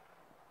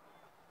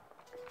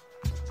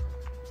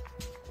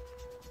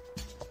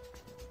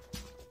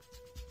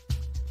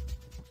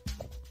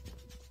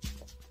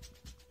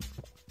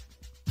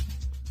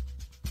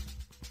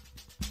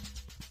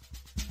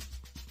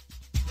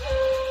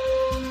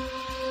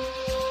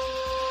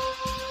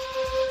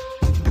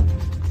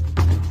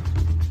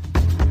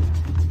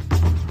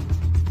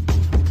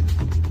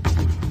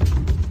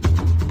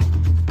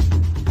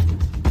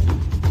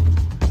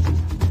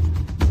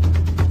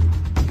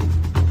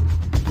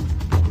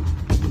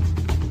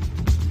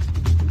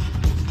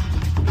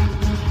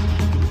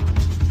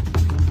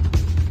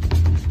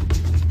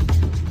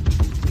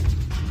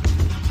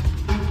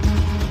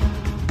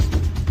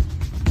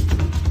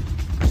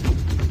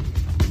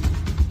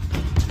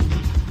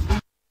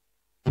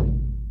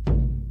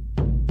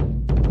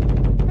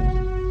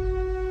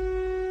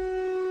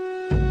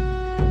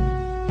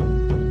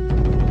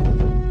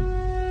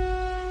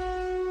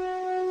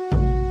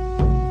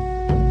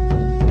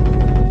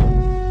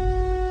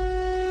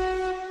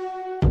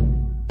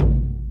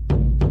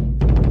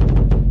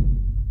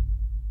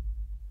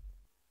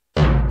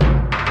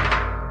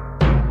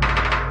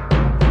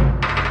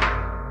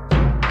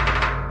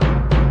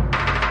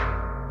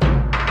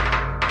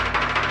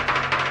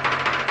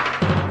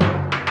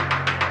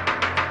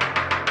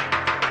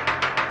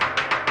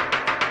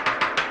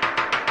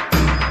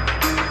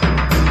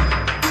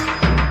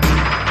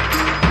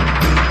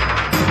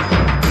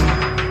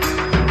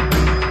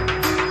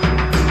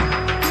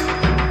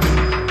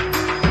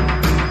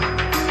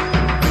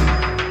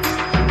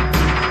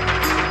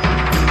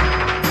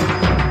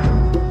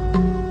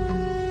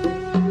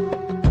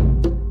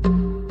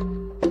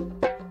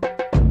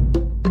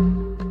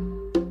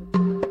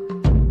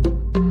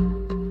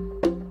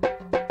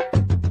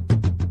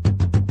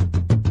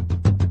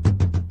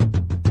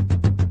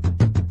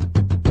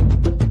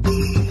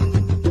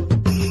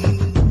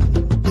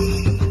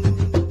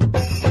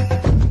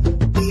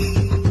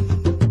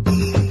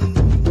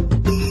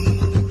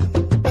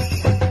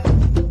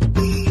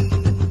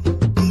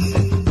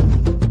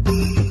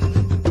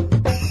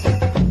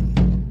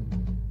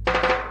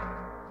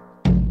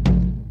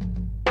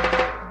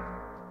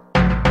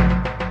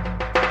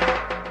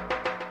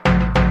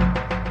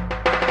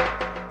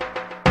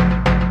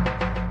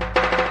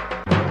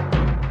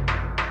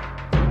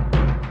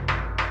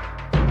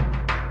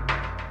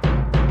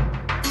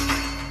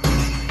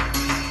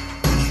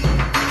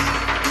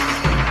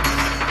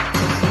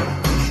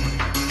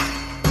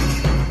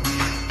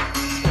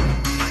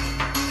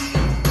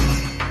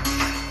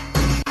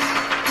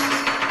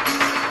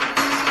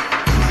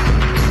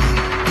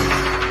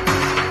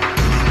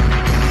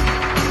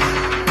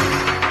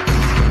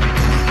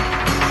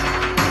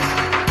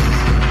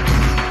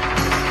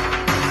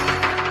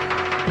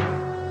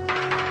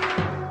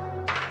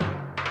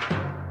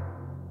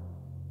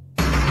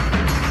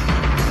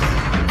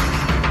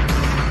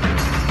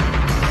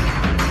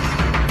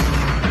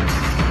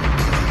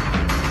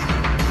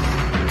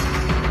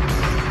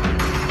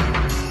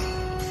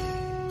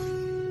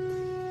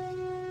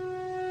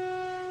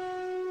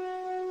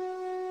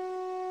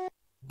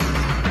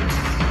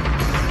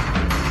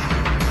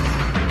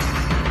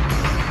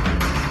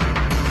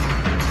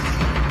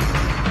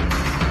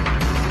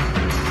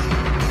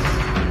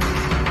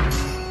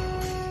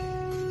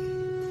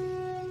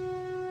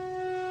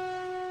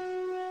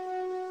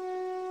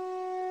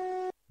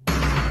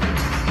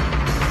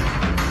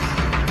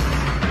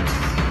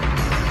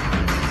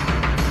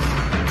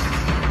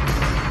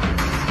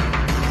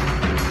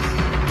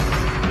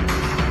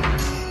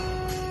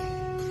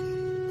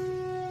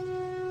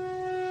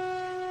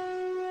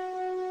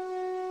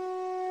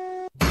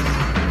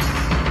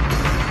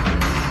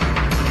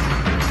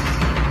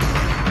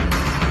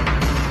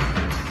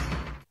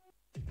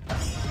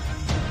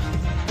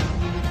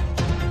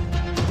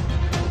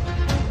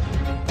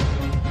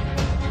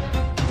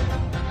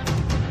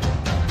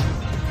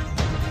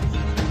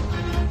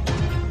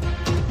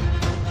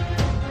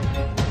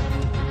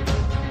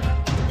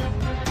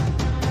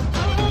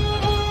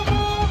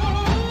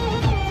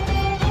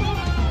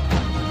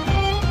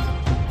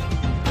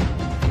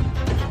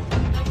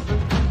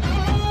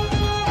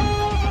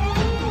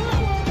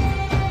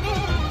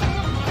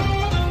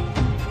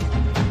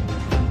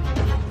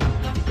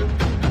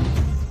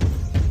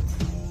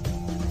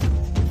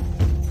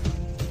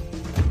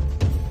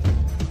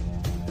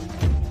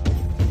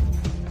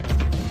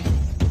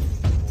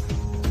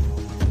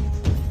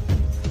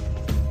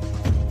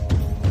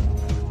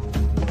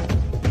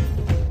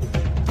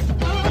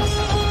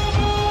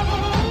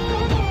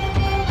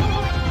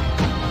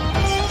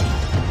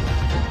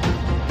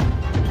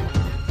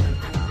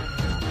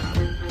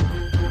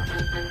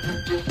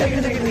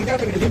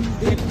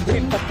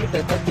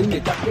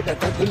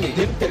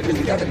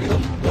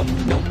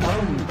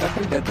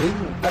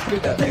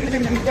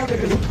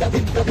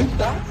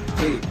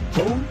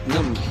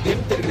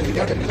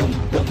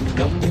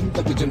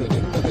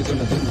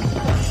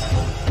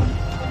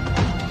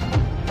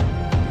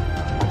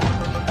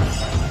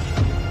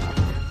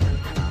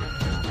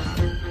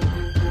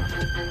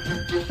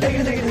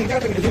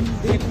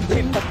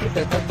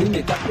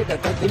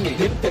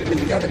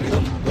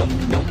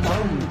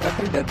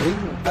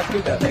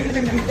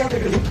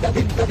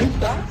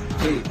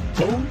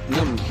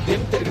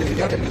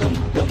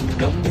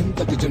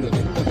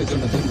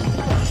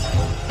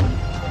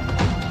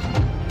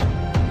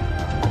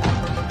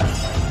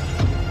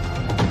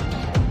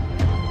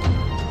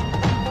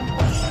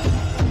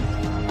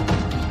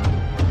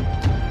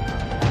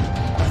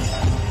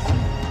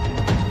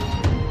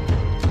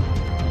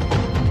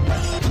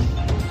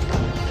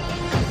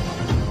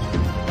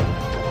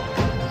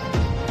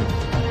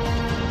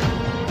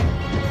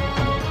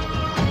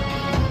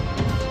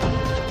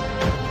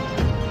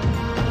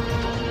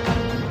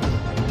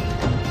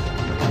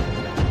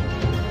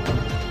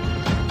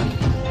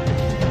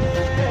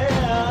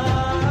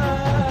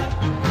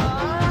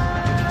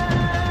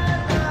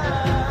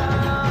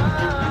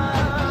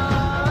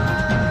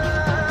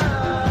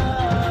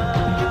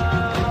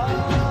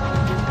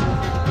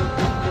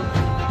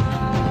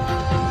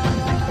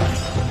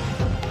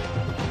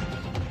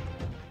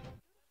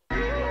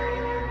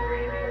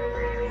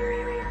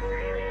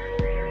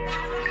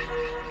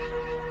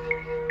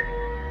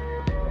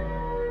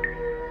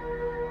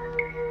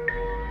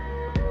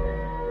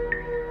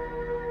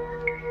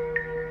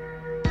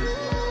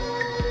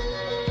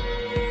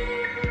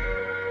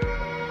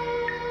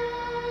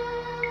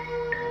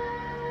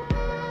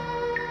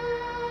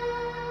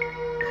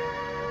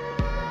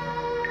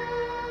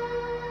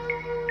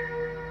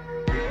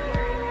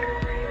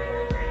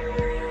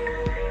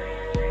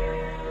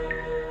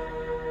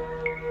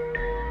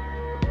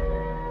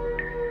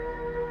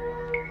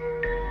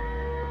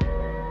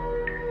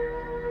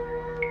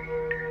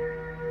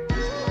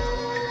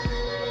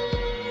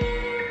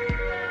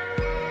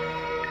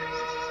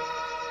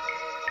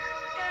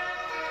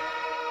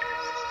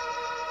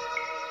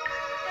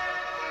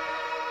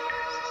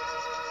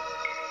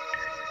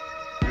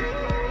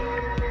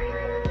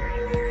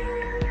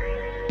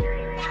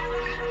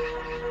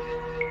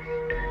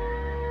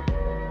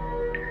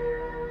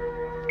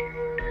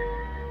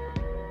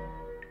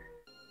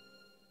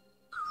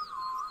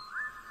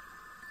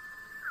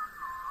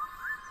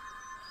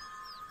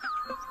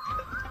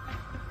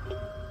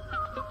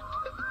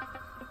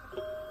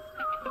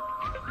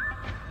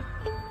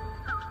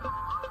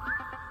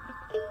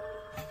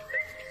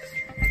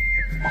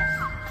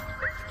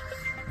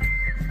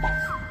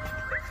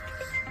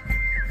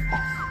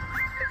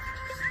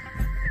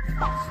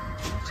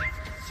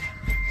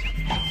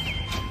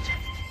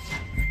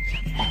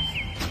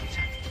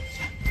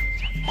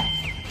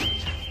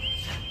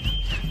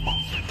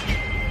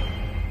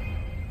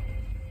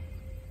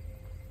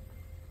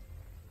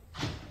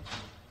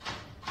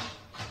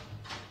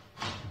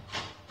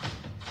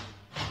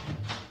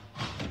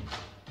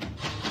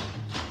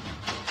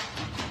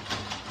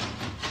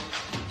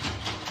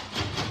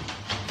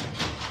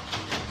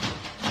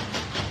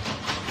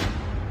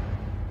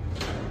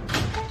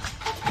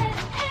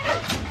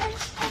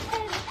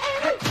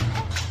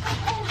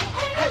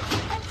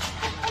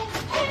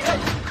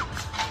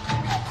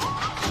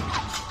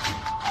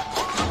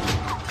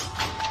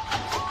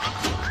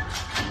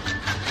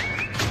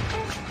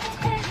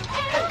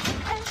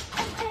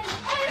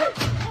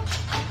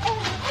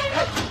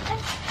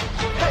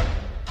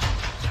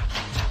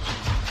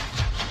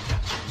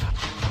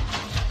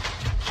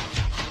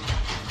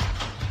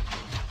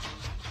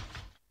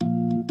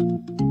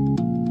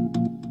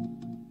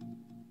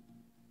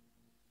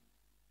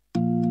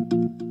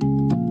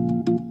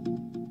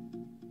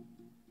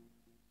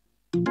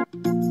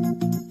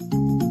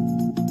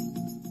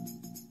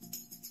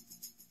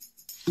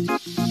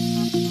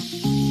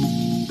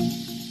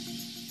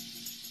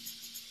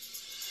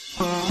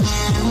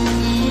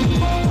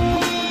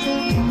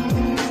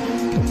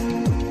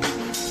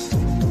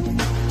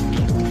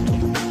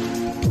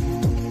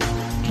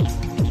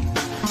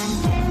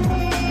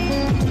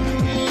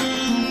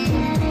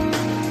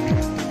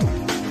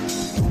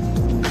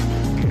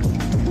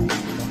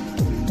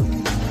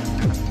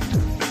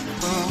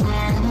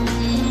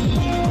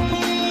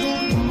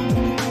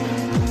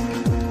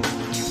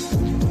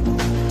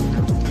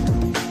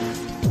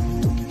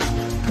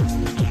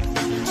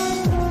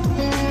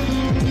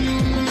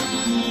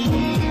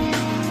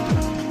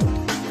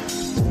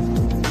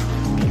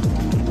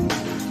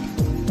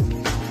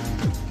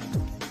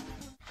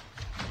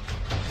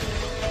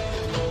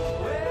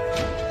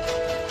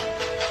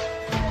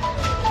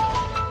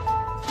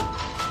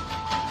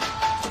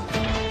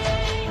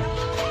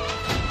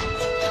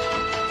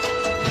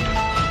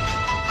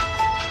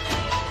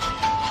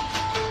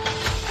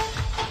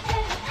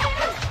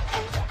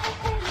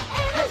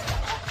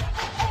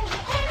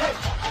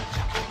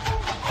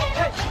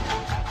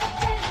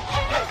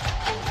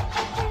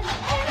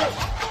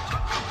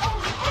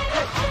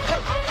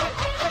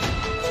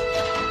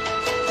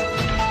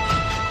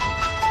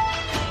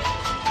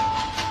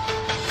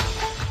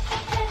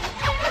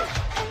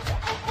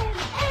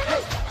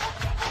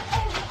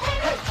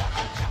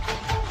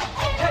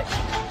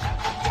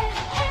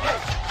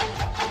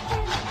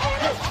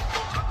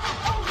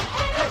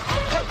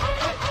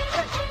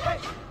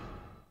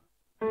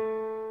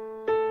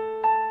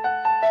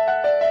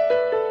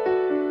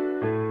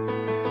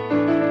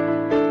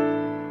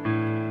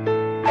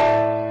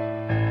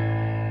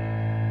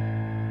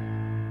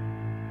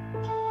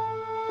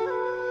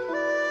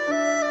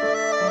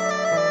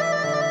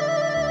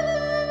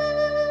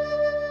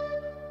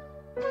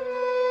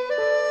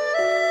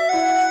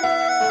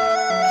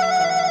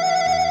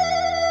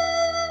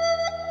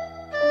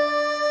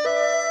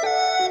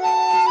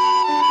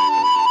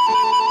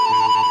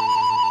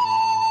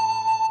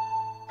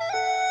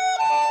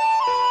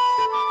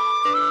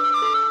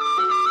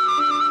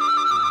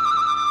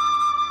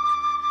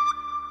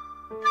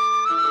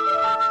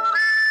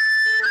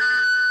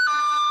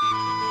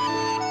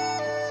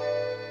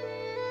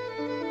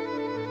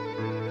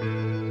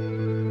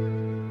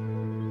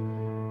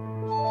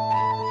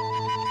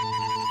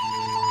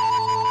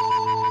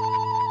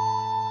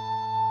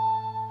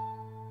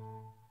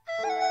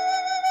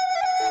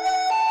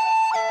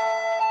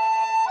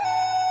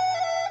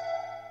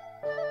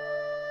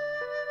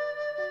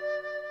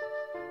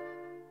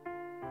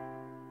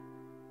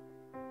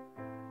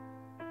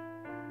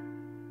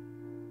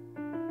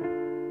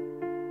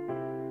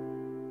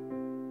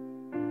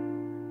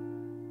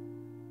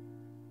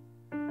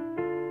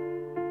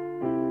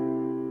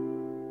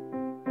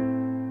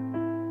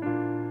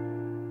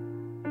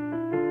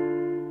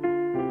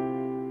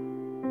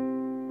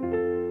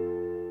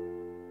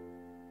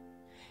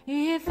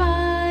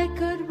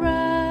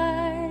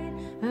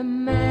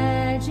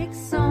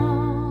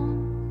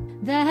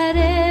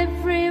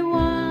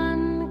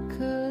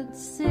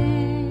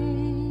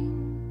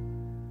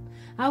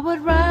 our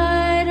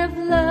ride of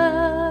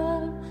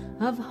love,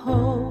 of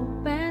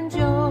hope and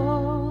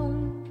joy,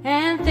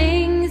 and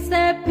things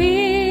that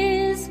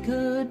peace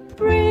could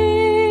bring.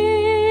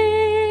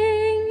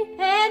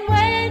 And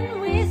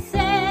when we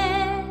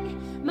sang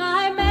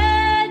my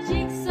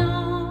magic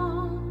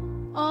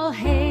song, all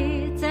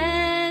hate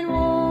and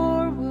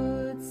war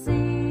would cease.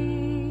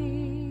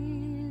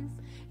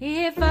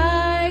 If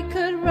I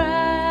could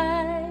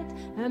write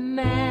a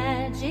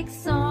magic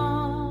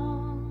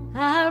song,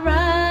 I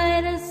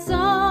write a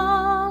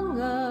song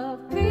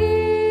of peace.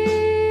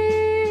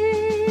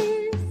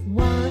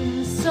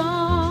 One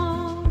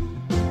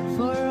song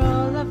for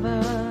all of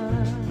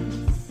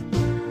us.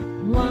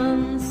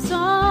 One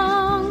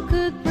song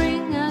could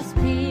bring us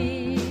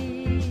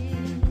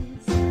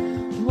peace.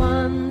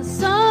 One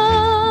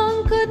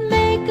song could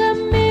make a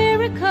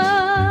miracle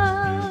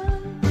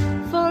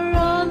for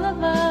all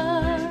of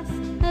us.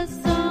 A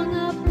song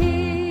of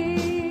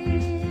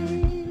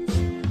peace.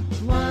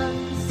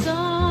 One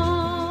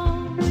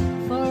song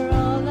for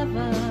all of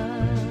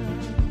us.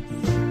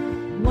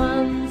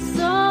 One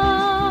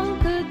song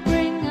could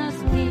bring us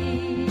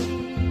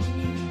peace.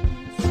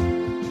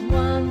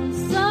 One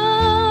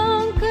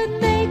song could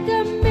make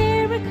a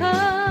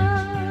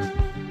miracle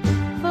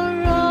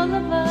for all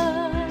of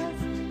us.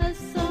 A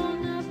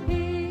song of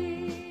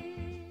peace.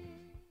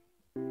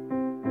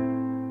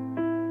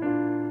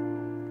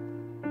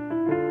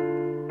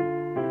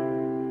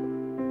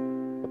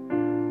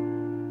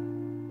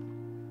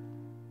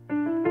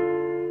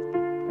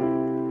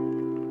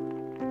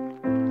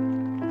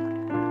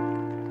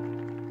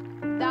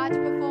 That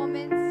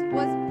performance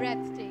was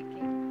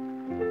breathtaking.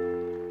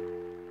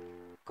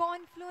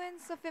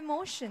 Confluence of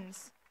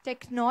emotions,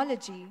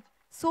 technology,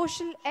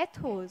 social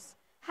ethos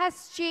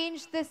has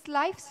changed this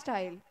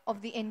lifestyle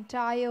of the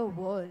entire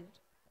world.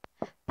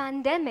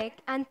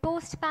 Pandemic and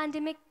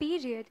post-pandemic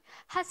period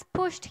has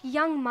pushed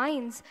young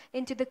minds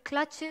into the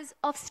clutches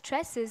of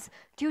stresses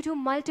due to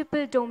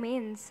multiple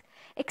domains.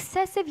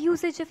 Excessive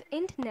usage of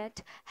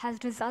internet has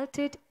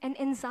resulted in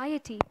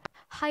anxiety,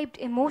 hyped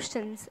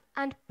emotions,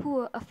 and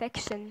poor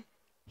affection.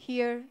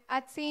 Here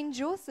at St.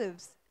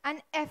 Joseph's,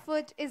 an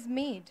effort is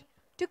made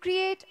to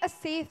create a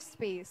safe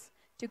space,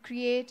 to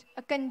create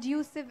a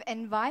conducive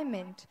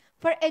environment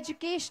for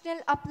educational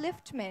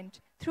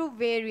upliftment through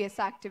various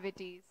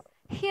activities.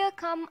 Here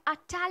come our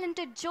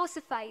talented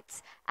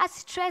Josephites as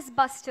stress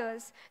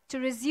busters to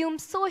resume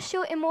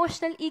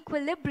socio-emotional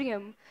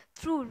equilibrium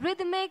through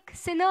rhythmic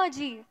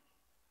synergy.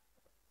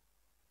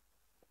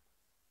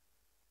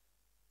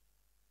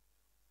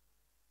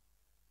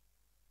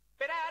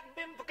 But I've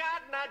been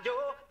forgotten now,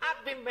 Joe.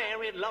 I've been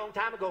married a long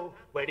time ago.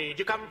 Where did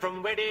you come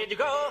from? Where did you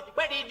go?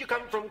 Where did you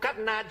come from,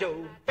 Cotton Eye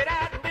Joe? But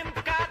I've been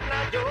forgotten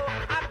now, Joe.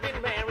 I've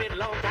been married a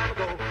long time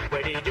ago.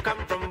 Where did you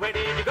come from? Where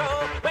did you go?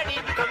 Where did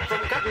you come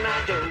from, Cotton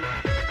Eye Joe?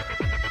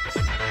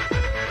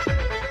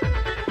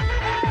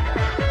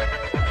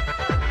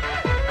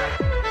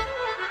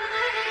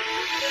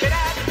 But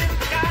I've been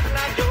forgotten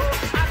now, Joe.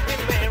 I've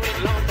been married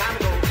a long time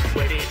ago.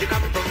 Where did you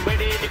come from? Where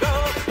did you go?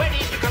 Where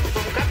did you come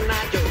from, Cotton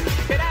Eye Joe?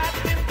 But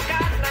I've been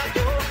forgotten now,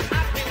 Joe.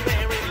 I've been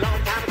married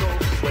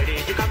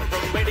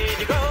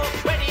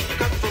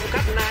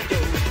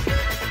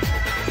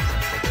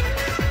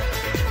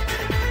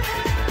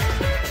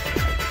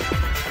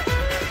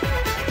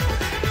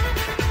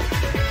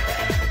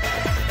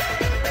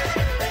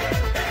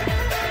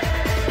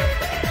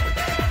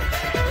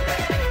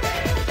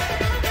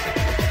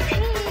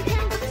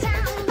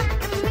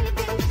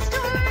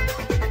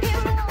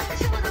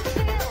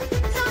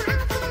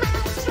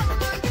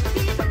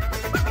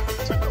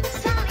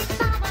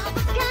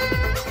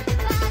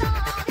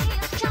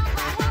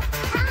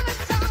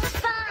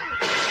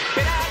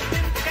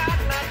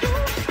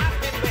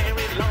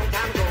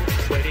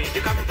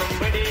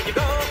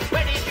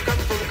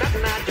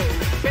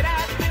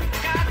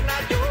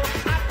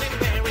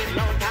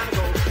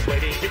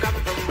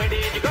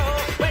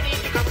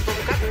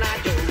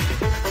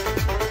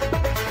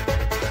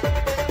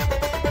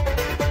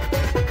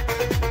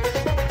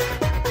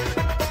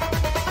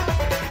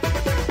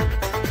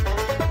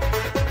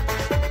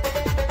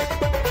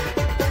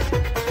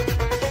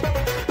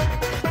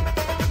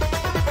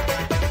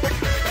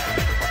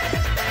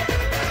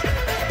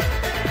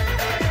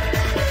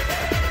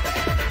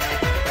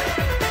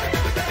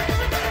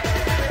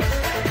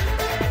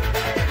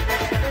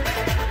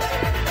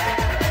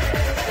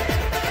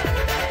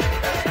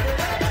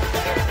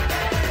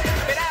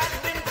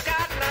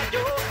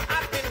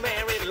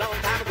a long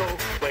time ago.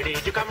 Where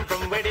did you come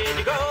from? Where did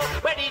you go?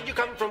 Where did you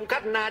come from,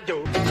 Cotton Eye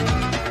Joe?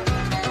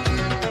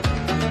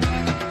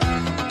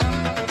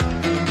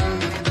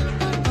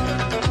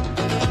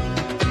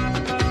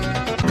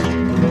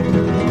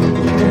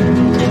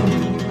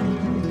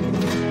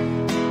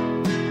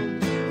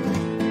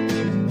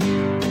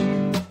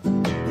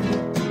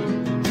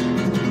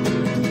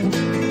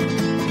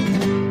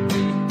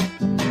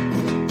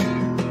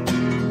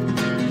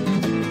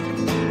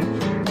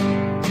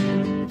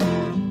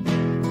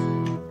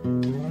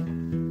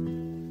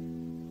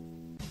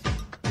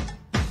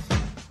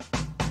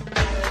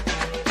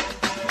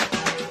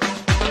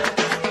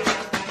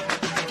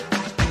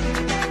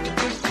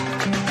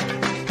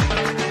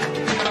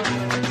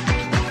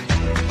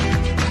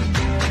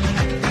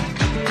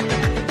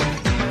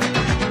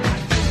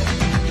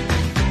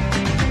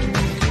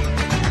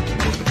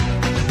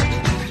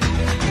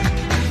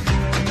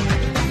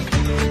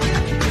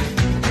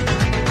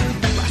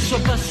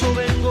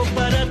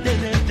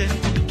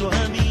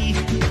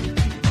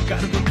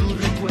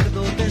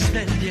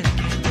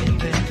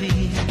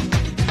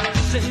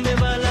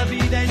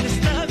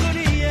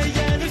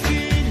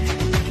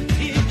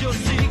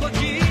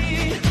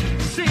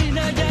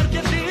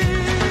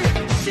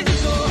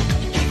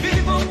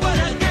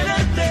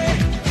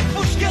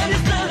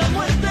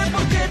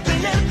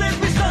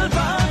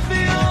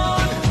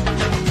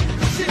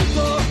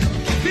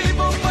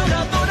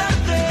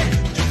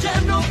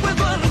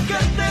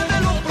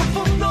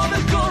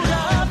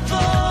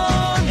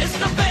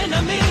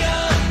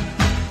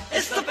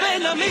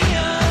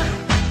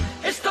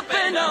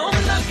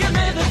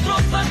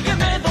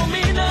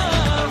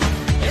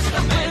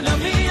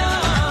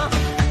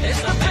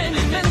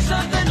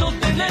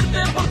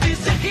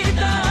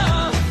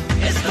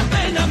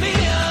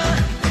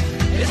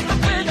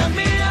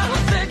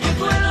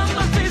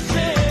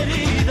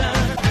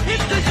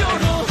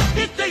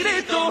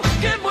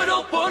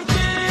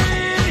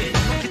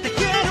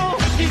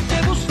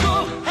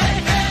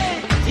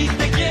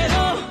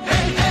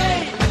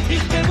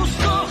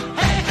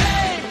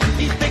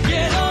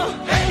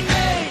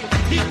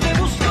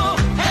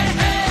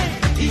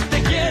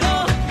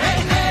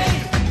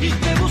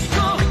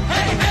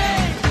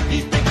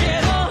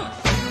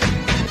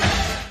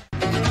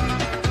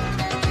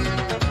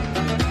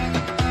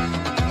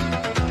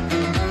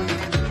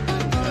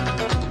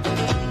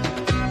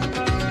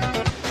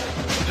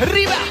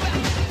 Riva,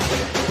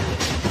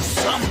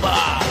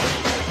 Samba,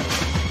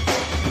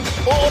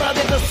 Hora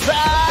de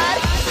dançar.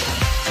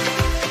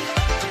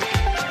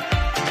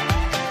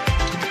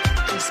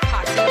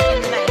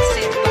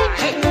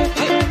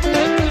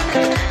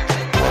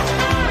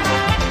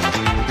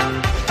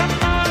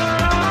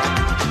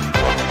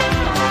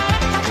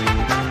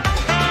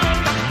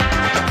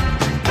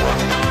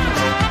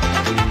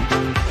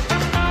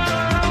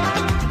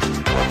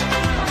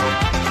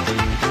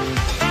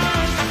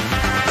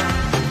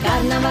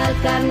 Carnaval,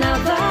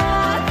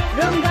 carnaval,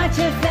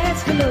 rongache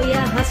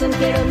festuluja, hasun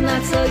kerom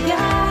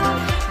natsoja.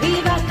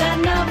 Viva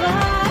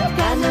carnaval,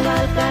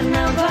 carnaval,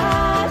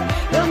 carnaval,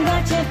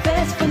 rongache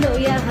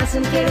festuluja,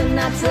 hasun kerom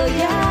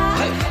natsoja.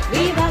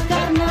 Viva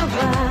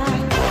carnaval.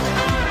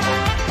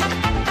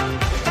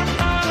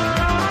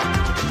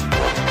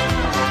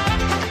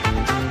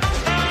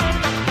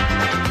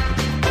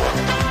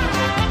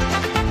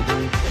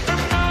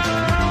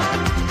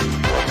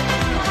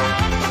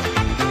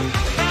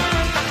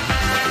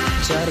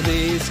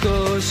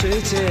 Disco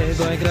szycie,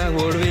 gońgra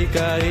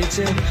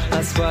urwikajcie,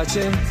 a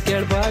spacie,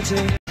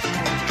 kierpacie.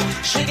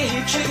 Shake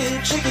it, shake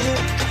it, shake it,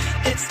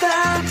 it's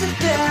time to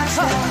dance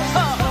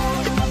now.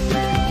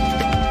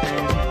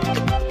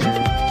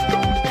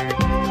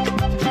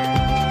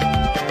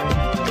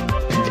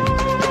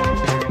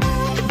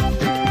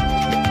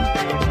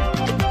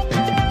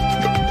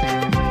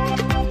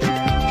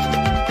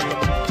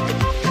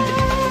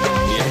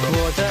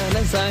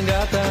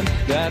 Sangatan,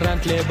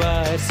 garant leba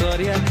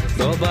ersoria,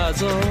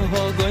 dobazo,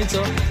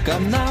 hogoinzo,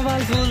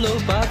 carnaval fullo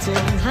pazzo.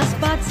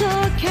 Haspazzo,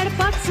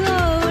 kerpazzo,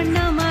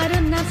 namaro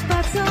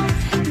naspazzo,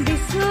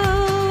 diso,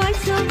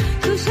 aiso,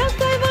 tu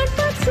scelta e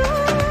pazzo.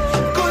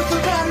 Going to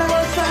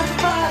carnival, time to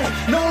party,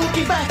 no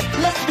looking back,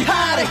 let's be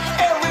high.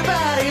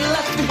 Everybody,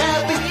 let's be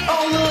happy,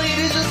 all the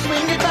ladies just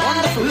swing it back.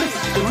 Wonderful,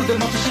 listen to the rhythm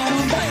of the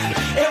shadow band.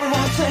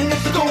 Everyone sing,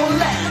 it's going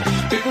loud.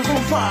 People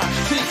from far,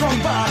 sing from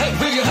bar, hey,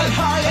 bring your head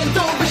high and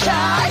don't be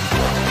shy.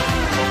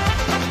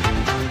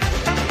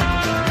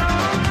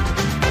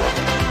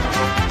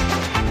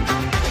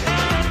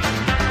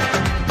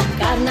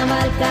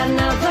 Carnaval,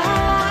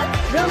 carnaval,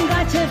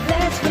 rongache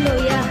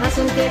festuluja,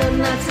 hasun kerom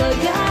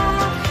natsoja.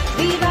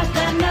 Viva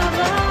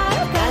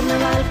carnaval,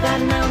 carnaval,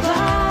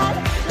 carnaval,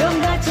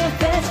 rongache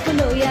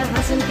festuluja,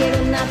 hasun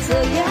kerom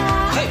natsoja.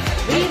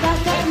 Viva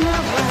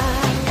carnaval.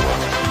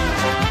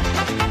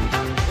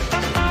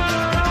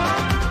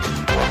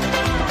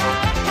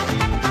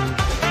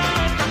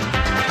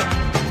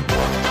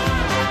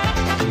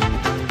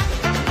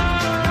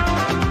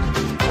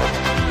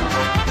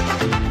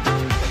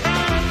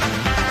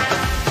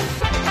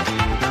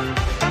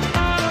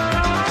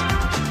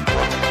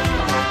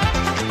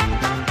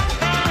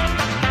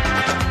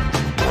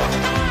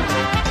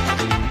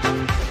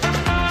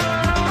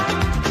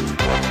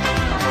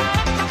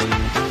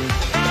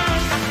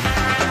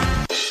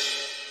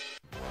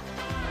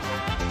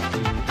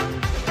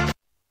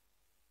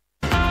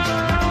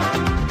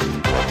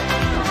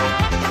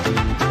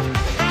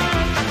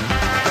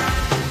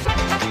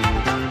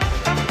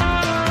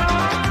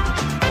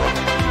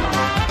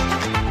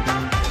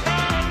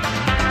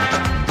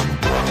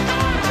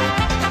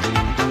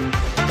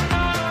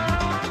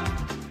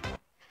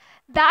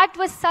 That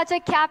was such a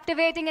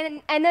captivating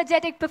and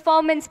energetic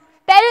performance.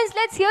 Parents,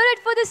 let's hear it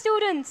for the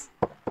students.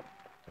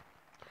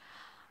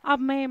 अब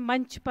मैं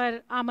मंच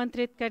पर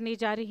आमंत्रित करने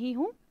जा रही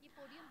हूं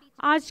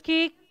आज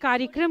के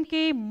कार्यक्रम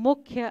के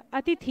मुख्य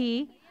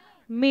अतिथि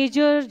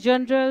मेजर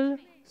जनरल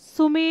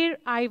सुमेर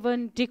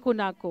आइवन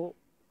डिकुना को।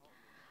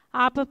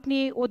 आप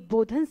अपने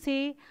उद्बोधन से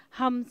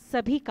हम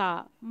सभी का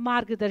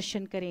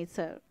मार्गदर्शन करें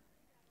सर।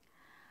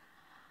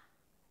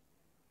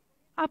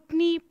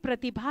 अपनी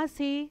प्रतिभा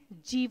से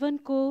जीवन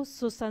को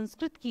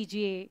सुसंस्कृत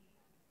कीजिए,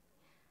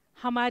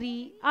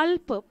 हमारी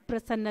अल्प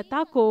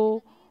प्रसन्नता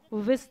को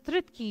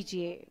विस्तृत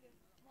कीजिए।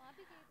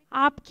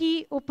 आपकी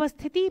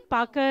उपस्थिति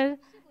पाकर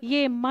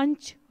ये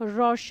मंच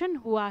रोशन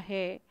हुआ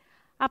है।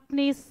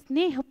 अपने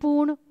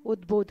स्नेहपूर्ण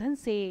उद्बोधन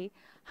से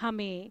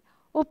हमें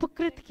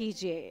उपकृत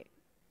कीजिए।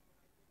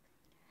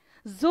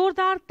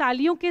 जोरदार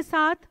तालियों के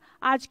साथ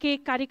आज के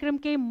कार्यक्रम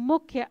के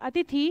मुख्य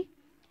अतिथि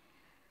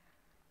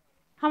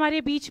हमारे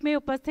बीच में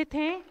उपस्थित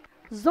हैं।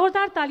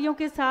 जोरदार तालियों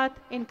के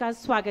साथ इनका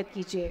स्वागत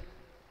कीजिए।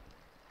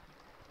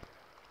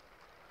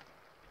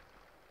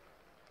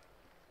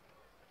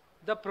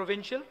 The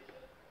provincial,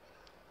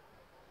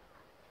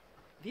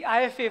 the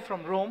IFA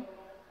from Rome,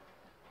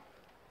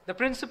 the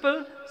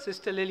principal,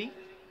 Sister Lily,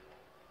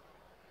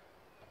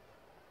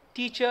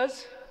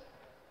 teachers,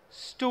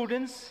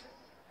 students,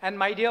 and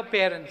my dear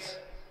parents.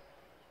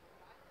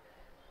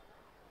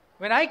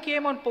 When I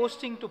came on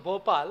posting to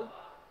Bhopal,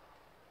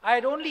 I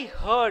had only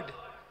heard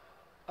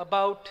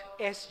about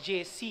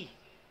SJC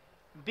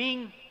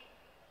being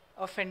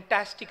a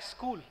fantastic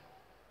school.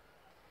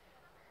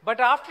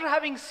 But after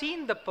having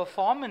seen the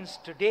performance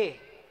today,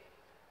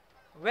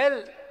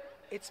 well,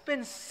 it's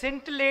been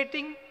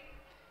scintillating,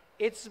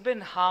 it's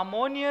been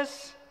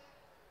harmonious,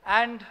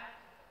 and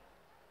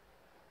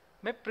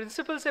मैं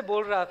principal से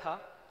बोल रहा था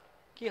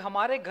कि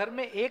हमारे घर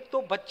में एक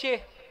तो बच्चे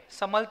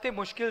संभलते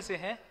मुश्किल से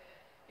हैं,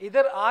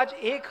 इधर आज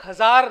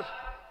 1000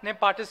 ने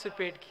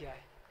पार्टिसिपेट किया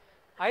है.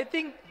 I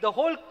think the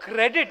whole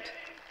credit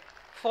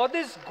for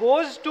this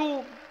goes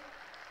to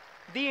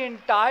the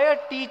entire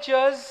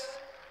teachers,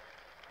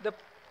 the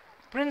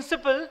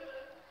principal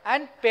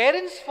and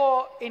parents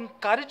for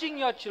encouraging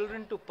your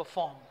children to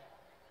perform.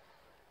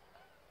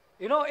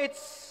 You know,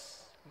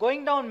 it's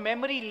going down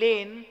memory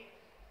lane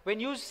when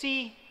you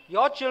see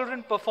your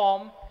children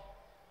perform,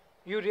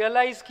 you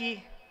realize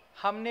कि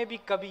हमने भी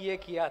कभी ये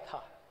किया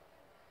था.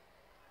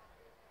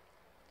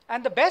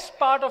 And the best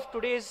part of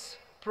today's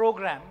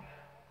program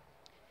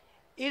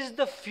is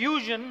the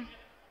fusion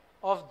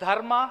of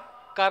dharma,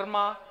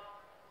 karma,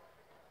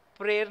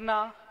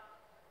 prerna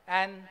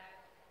and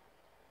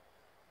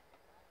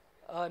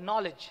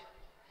knowledge.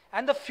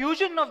 And the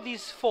fusion of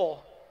these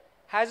four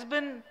has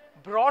been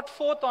brought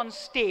forth on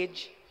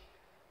stage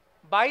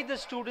by the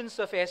students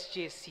of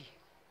SJC.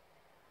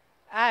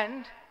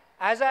 And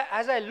as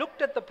I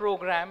looked at the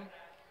program,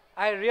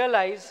 I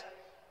realized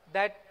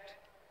that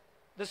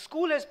the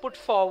school has put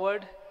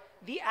forward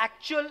the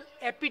actual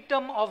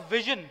epitome of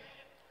vision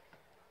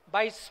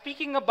by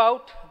speaking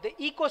about the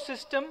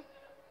ecosystem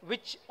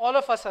which all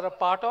of us are a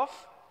part of,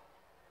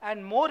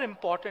 and more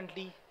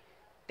importantly,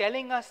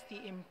 telling us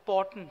the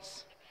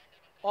importance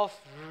of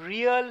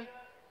real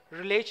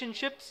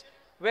relationships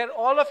where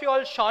all of you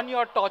all shone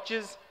your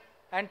torches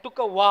and took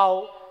a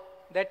vow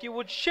that you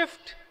would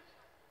shift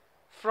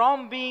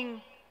from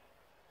being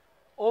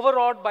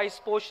overawed by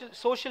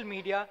social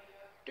media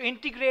to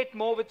integrate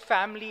more with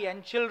family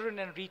and children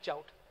and reach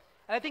out.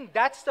 And I think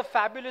that's the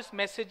fabulous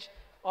message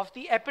of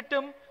the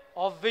epitome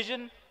of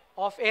vision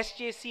of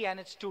SJC and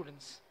its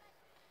students.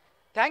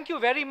 Thank you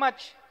very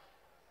much,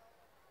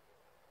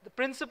 the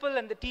principal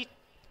and the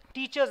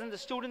teachers and the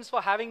students,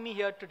 for having me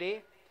here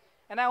today.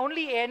 And I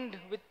only end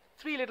with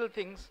 3 little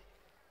things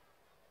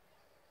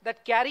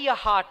that carry a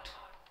heart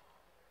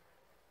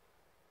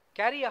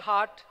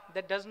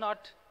that does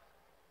not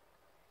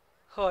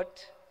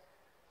hurt,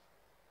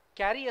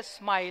 carry a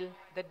smile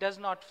that does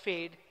not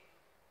fade,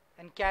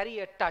 and carry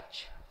a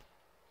touch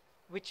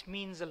which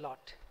means a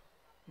lot.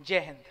 Jai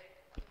Hind.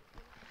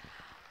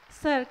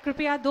 Sir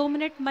कृपया 2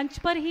 minute मंच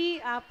पर ही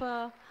आप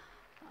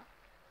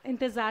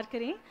इंतज़ार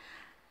करें.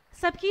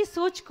 सबकी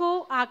सोच को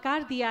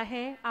आकार दिया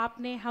है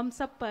आपने, हम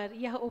सब पर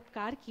यह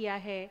उपकार किया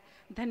है.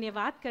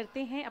 धन्यवाद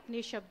करते हैं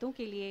अपने शब्दों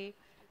के लिए,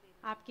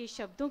 आपके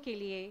शब्दों के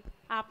लिए.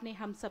 आपने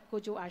हम सबको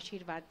जो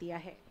आशीर्वाद दिया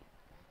है.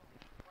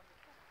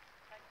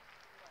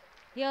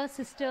 Your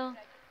sister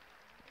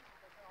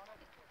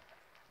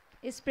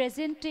is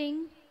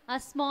presenting a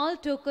small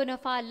token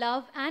of our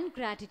love and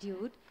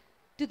gratitude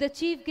to the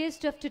chief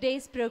guest of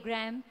today's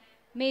program,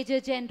 Major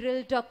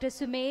General Dr.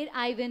 Sumer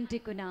Ivan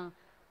Dikuna.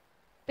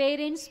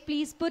 Parents,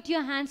 please put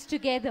your hands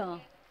together.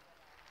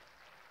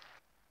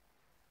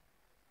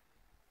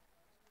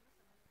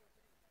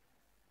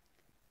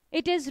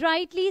 It is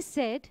rightly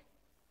said,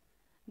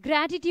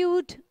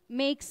 gratitude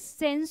makes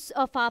sense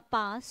of our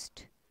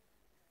past,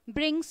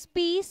 brings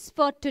peace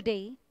for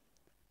today,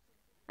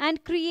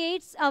 and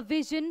creates a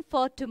vision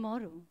for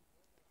tomorrow.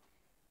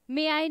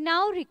 May I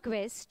now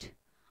request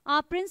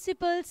our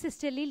principal,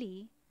 Sister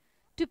Lily,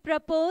 to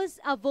propose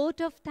a vote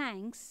of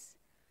thanks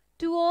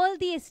to all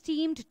the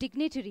esteemed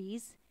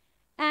dignitaries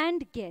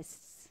and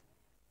guests.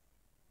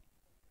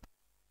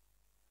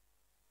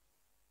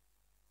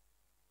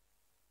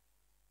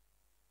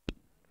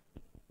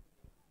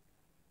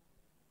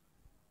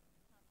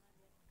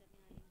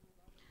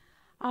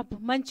 अब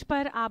मंच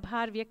पर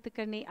आभार व्यक्त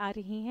करने आ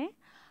रही हैं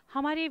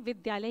हमारे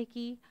विद्यालय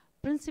की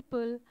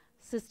प्रिंसिपल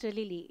सिस्टर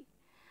लिली.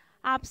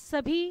 आप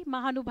सभी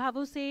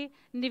महानुभावों से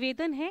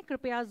निवेदन है,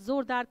 कृपया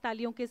जोरदार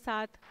तालियों के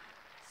साथ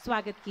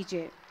स्वागत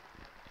कीजिए.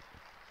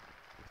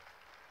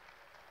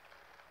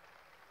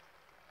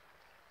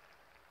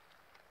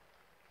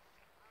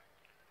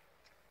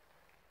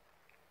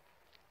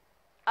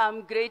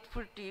 I'm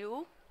grateful to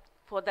you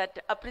for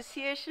that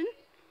appreciation.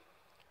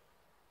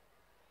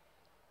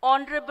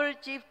 Honorable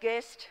Chief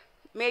Guest,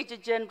 Major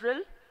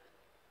General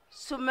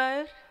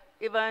Sumer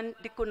Ivan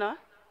Dikuna,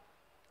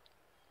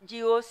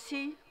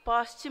 GOC,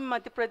 Paschim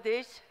Madhya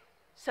Pradesh,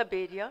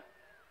 Sub-Area,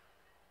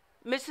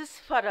 Mrs.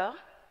 Farah,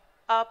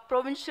 our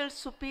Provincial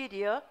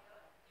Superior,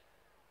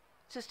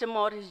 Sister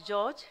Morris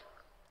George,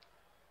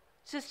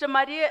 Sister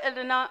Maria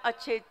Elena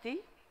Acheti,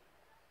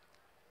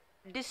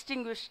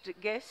 distinguished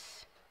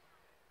guests,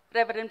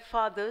 Reverend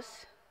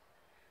Fathers,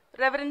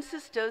 Reverend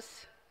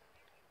Sisters,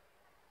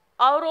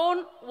 our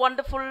own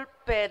wonderful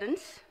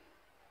parents,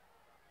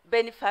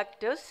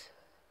 benefactors,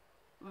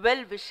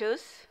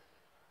 well-wishers,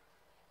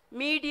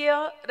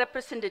 media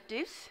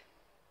representatives,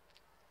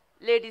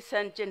 ladies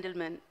and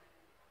gentlemen.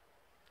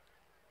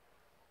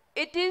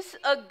 It is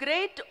a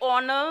great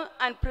honor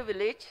and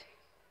privilege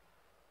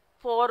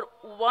for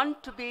one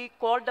to be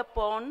called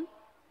upon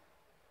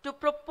to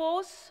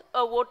propose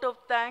a vote of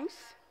thanks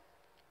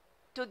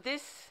to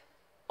this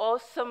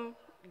awesome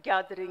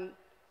gathering.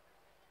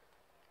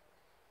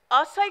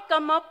 As I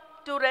come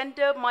up to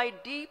render my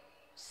deep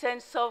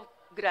sense of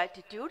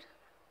gratitude,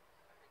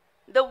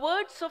 The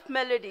words of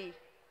Melody,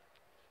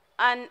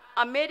 an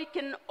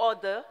American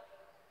author,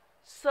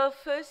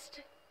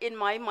 surfaced in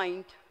my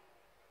mind.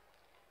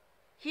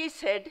 He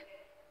said,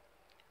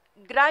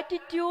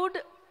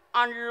 "Gratitude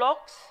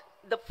unlocks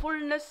the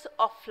fullness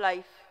of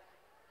life.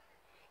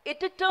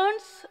 It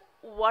turns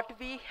what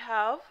we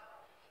have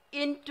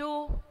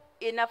into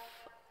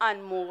enough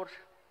and more.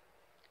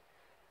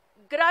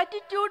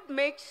 Gratitude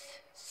makes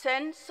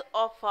sense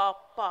of our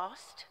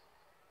past,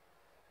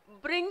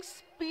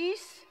 brings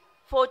peace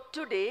for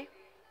today,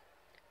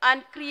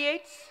 and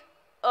creates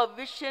a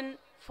vision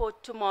for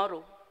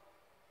tomorrow."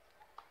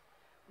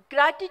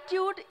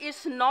 Gratitude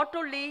is not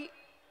only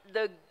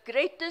the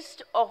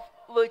greatest of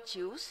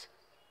virtues,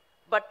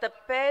 but the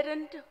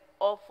parent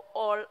of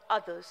all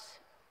others.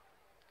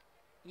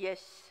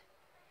 Yes,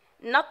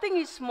 nothing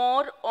is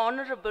more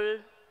honorable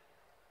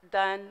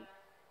than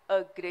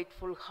a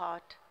grateful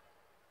heart.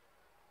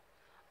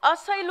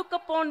 As I look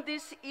upon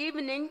this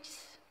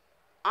evening's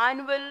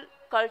annual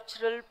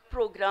cultural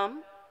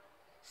program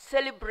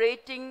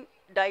celebrating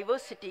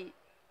diversity,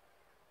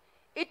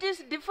 it is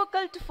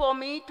difficult for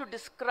me to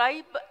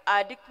describe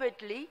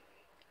adequately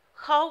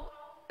how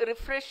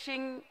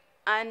refreshing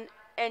and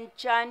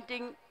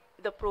enchanting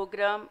the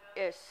program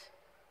is.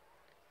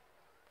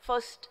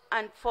 First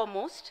and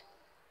foremost,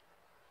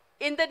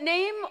 in the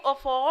name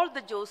of all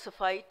the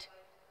Josephite,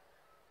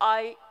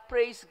 I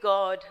praise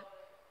God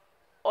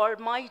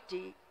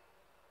Almighty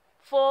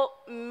for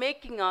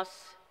making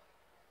us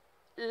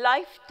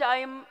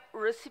lifetime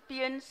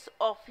recipients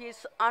of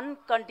His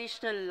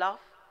unconditional love,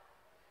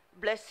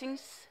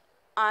 blessings,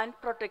 and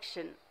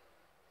protection.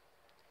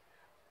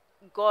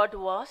 God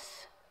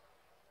was,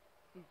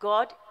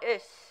 God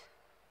is,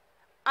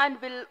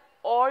 and will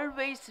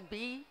always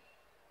be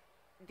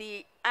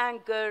the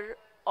anchor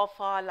of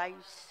our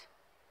lives.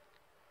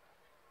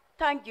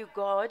 Thank you,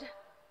 God,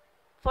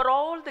 for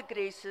all the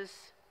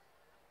graces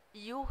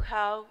you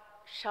have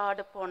showered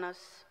upon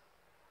us.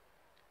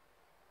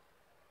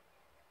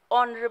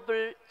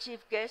 Honorable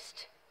Chief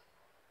Guest,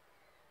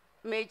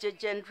 Major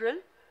General,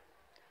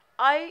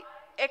 I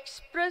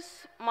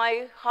express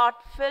my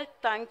heartfelt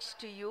thanks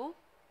to you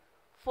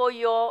for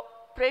your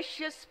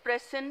precious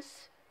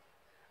presence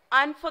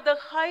and for the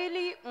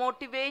highly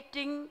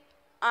motivating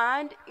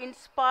and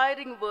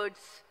inspiring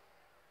words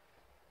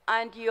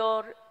and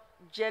your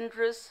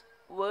generous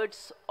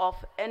words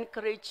of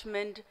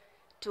encouragement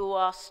to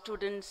our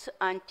students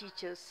and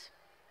teachers.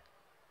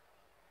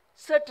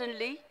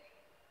 Certainly,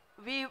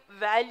 we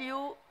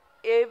value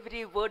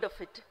every word of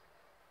it.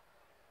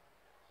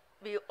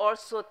 We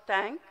also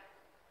thank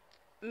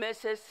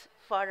Mrs.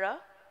 Farah,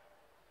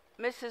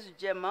 Mrs.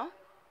 Gemma.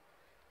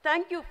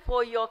 Thank you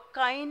for your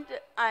kind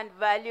and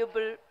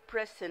valuable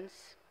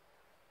presence.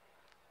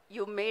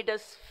 You made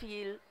us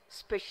feel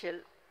special.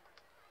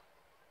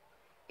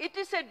 It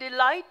is a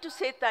delight to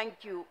say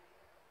thank you.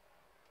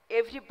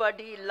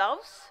 Everybody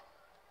loves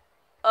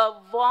a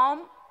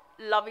warm,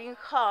 loving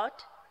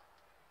heart,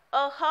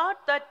 a heart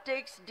that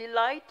takes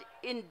delight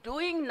in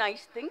doing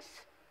nice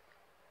things,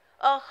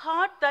 a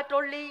heart that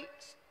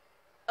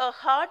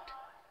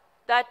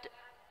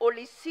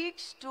only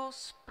seeks to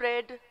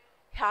spread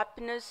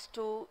happiness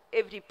to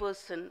every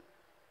person.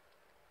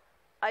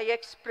 I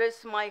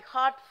express my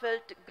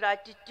heartfelt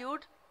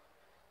gratitude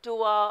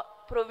to our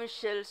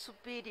Provincial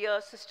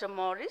Superior, Sister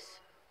Morris,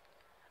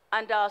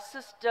 and our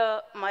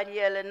Sister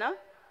Maria Elena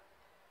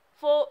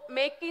for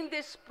making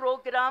this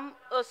program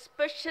a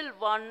special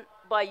one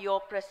by your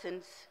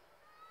presence.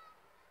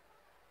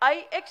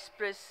 I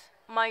express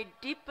my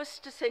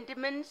deepest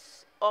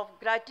sentiments of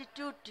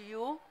gratitude to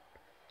you,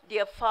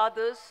 dear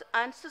fathers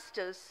and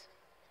sisters,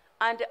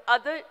 and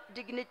other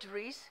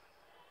dignitaries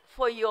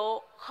for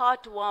your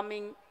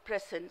heartwarming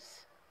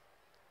presence.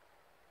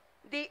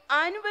 The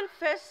annual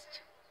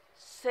fest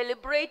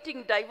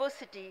celebrating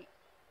diversity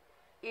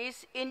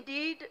is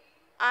indeed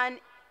an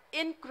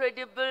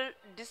incredible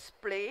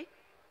display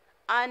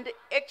and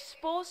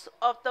expose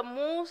of the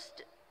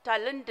most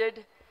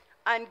talented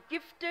and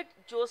gifted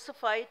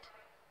Josephite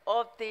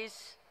of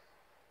this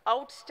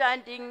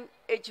outstanding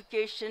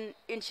education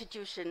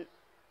institution.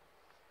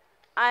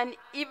 An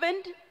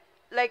event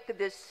like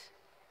this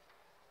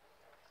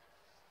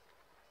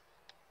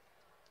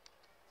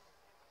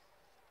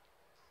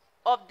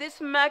of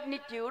this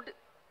magnitude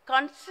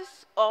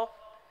consists of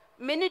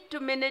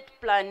minute-to-minute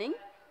planning,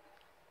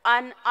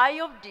 an eye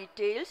of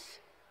details,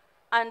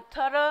 and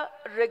thorough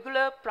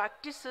regular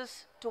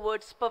practices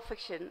towards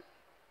perfection.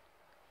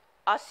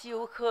 As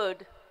you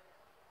heard,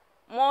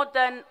 more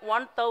than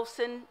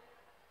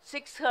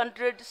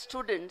 1,600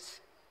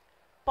 students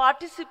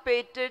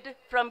participated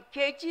from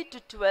KG to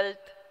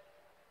 12th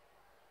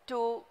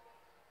to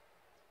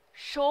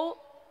show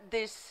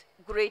this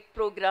great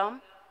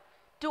program,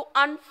 to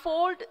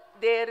unfold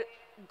their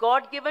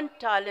God-given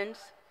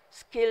talents,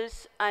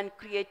 skills, and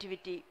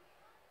creativity.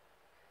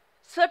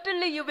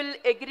 Certainly you will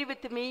agree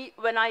with me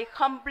when I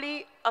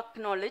humbly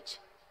acknowledge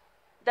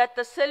that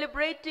the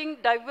celebrating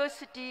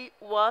diversity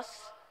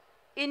was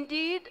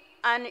indeed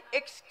an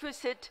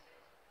exquisite,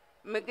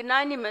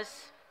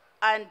 magnanimous,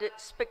 and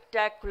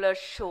spectacular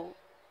show.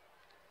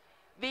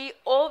 We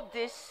owe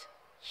this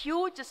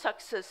huge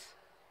success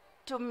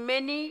to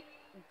many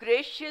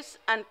gracious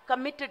and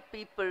committed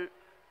people.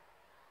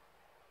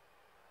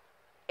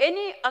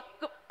 Any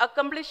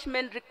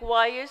accomplishment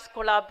requires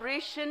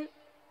collaboration,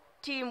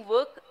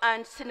 teamwork,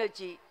 and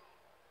synergy.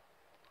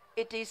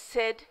 It is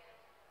said,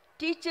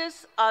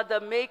 teachers are the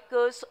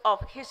makers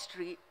of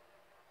history.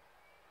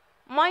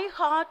 My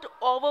heart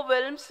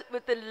overwhelms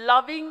with a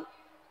loving,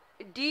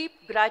 deep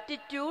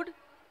gratitude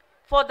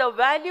for the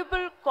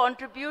valuable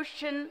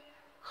contribution,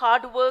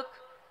 hard work,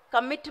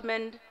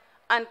 commitment,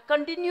 and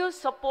continuous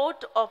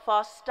support of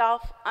our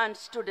staff and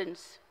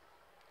students.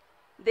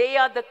 They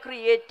are the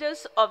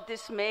creators of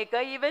this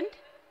mega event.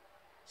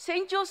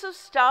 St. Joseph's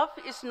staff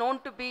is known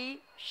to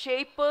be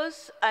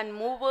shapers and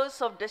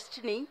movers of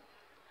destiny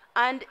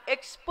and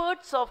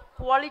experts of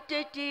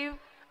qualitative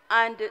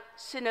and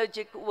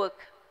synergic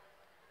work.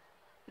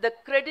 The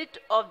credit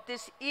of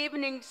this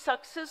evening's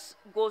success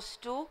goes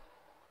to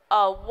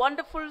our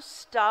wonderful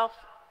staff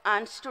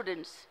and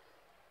students,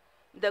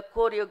 the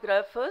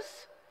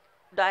choreographers,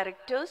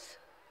 directors,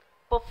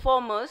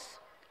 performers,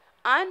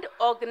 and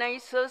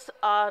organizers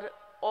are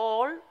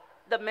all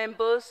the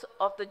members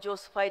of the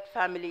Josephite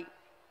family.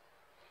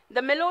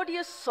 The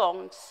melodious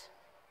songs,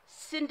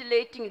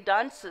 scintillating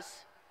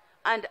dances,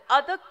 and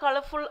other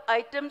colorful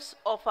items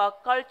of our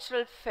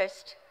cultural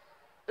fest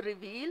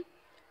reveal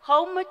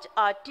how much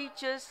our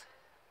teachers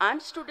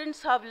and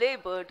students have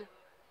labored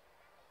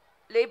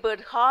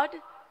hard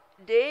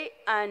day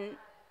in,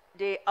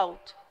 day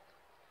out.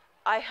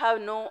 I have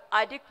no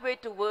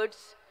adequate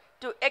words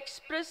to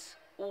express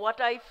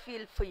what I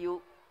feel for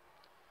you.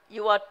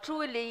 You are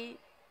truly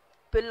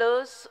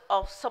pillars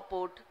of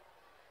support.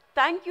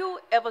 Thank you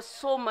ever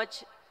so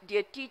much,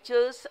 dear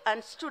teachers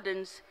and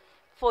students,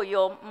 for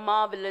your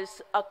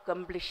marvelous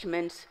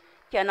accomplishments.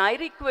 Can I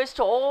request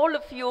all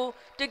of you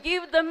to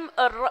give them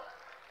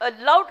a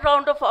loud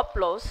round of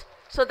applause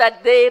so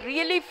that they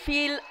really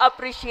feel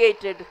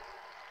appreciated.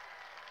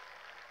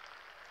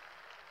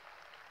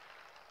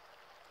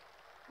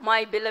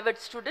 My beloved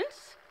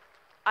students,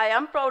 I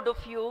am proud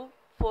of you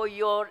for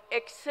your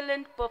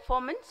excellent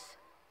performance,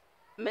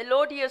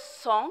 melodious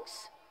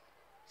songs,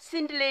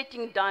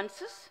 scintillating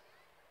dances,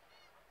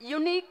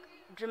 unique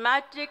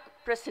dramatic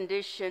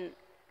presentation.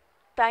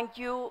 Thank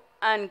you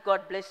and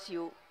God bless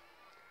you.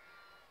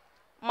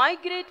 My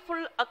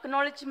grateful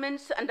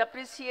acknowledgements and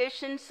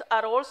appreciations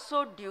are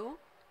also due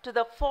to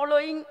the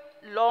following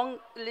long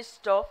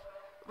list of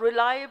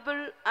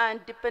reliable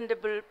and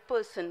dependable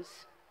persons.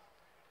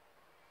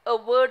 A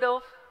word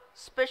of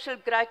special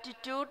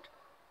gratitude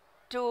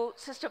to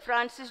Sister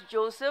Francis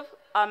Joseph,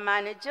 our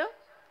manager,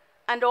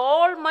 and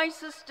all my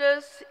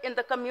sisters in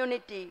the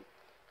community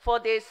for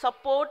their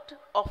support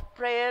of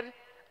prayer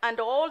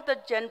and all the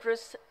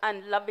generous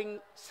and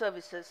loving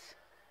services.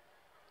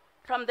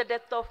 From the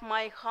depth of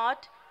my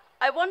heart,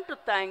 I want to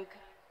thank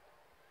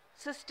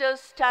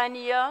Sisters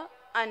Tania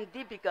and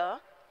Deepika,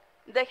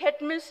 the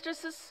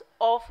headmistresses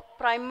of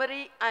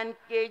primary and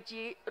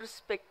KG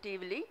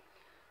respectively,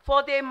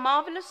 for their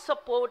marvelous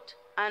support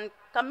and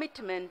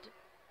commitment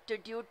to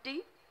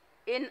duty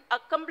in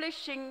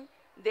accomplishing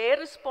their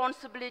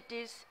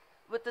responsibilities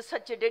with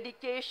such a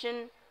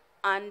dedication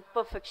and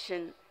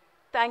perfection.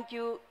 Thank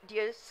you,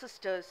 dear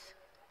sisters.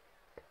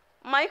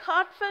 My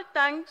heartfelt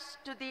thanks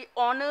to the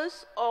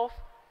owners of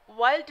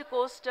Wild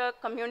Coaster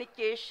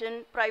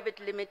Communication Private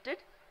Limited,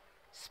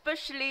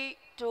 especially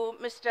to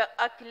Mr.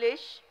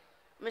 Akhilesh,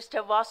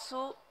 Mr.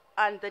 Vasu,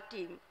 and the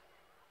team.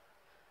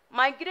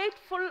 My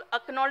grateful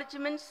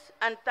acknowledgements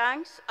and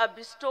thanks are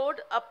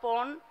bestowed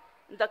upon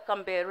the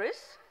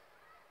Camberes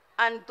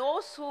and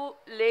those who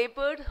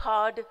labored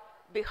hard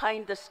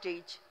behind the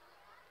stage.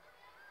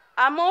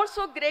 I'm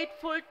also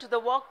grateful to the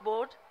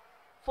walkboard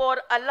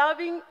for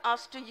allowing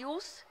us to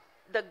use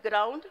the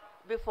ground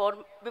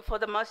before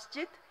the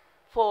masjid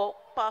for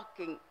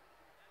parking.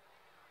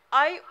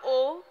 I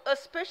owe a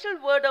special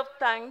word of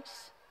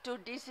thanks to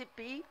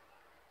DCP,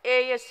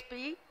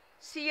 ASP,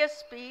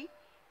 CSP,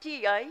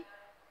 TI,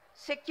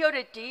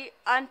 Security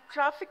and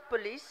Traffic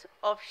Police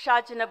of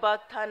Shahjanabad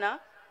Thana,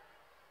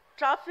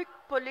 Traffic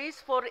Police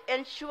for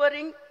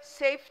ensuring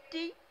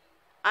safety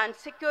and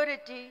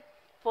security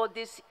for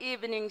this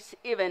evening's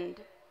event.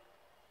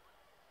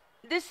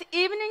 This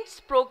evening's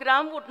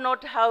program would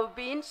not have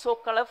been so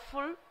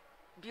colorful,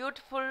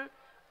 beautiful,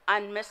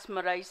 and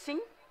mesmerizing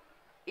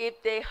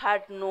if they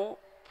had no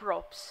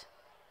props.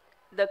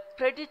 The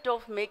credit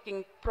of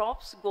making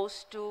props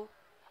goes to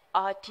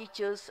our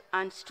teachers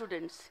and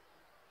students.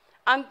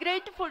 I'm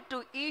grateful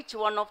to each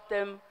one of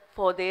them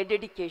for their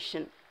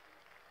dedication.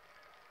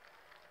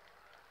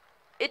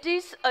 It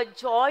is a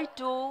joy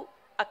to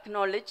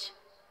acknowledge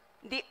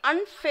the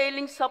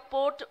unfailing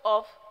support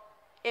of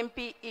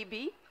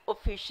MPEB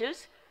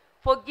officials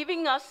for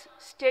giving us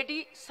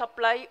steady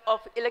supply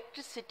of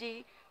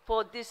electricity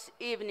for this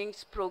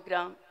evening's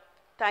program.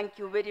 Thank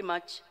you very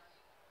much.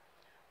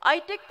 I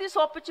take this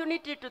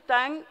opportunity to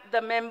thank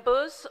the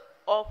members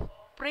of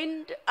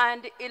print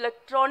and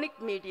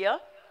electronic media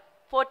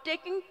for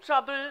taking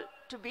trouble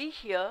to be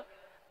here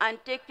and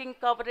taking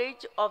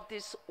coverage of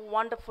this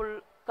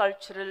wonderful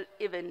cultural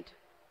event.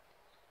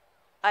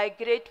 I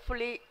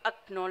gratefully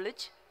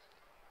acknowledge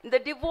the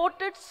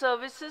devoted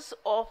services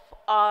of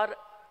our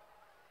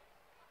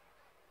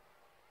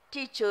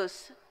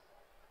teachers,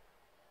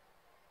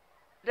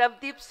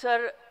 Ravdeep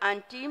sir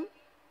and team,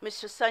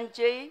 Mr.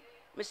 Sanjay,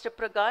 Mr.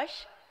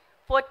 Prakash,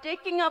 for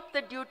taking up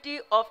the duty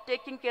of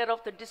taking care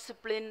of the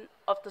discipline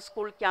of the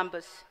school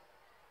campus.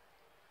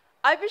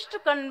 I wish to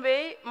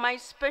convey my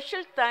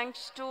special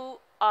thanks to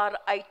our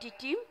IT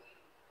team.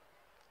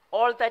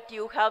 All that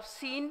you have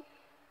seen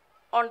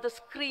on the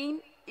screen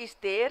is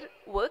their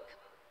work.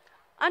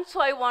 And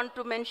so I want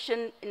to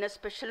mention in a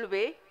special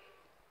way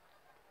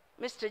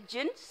Mr.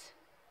 Jins,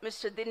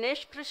 Mr.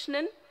 Dinesh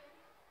Krishnan,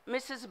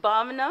 Mrs.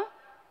 Bhavana,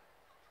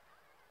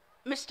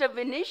 Mr.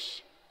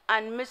 Vinish,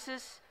 and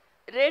Mrs.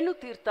 Renu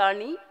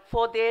Tirthani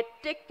for their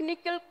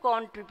technical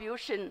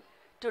contribution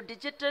to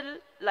digital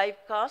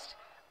livecast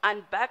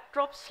and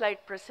backdrop slide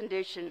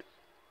presentation.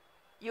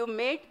 You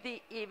made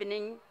the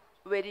evening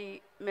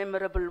very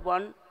memorable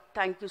one.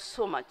 Thank you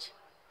so much.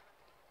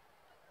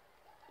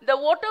 The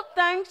vote of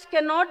thanks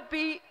cannot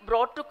be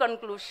brought to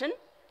conclusion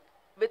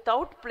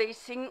without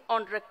placing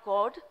on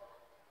record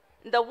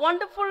the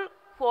wonderful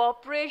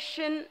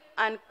cooperation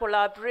and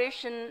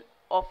collaboration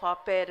of our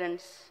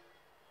parents.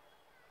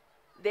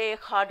 Their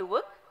hard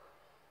work,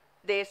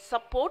 their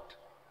support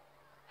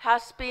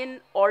has been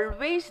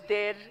always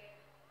there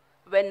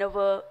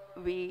whenever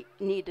we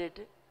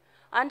needed.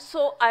 And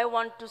so I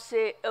want to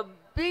say a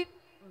big,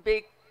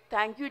 big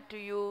thank you to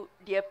you,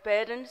 dear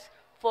parents,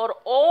 for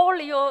all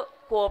your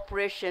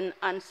cooperation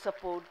and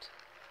support.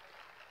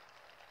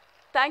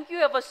 Thank you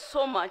ever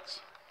so much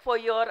for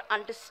your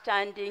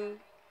understanding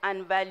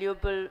and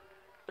valuable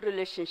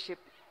relationship.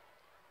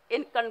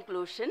 In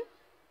conclusion,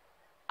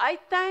 I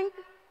thank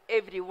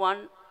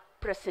everyone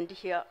present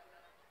here.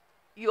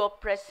 Your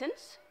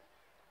presence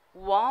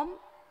warm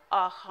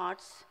our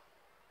hearts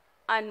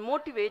and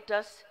motivate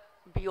us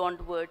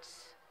beyond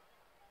words.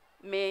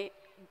 May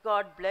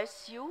God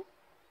bless you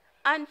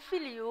and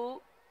fill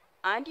you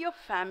and your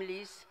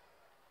families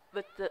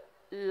with the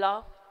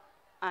love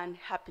and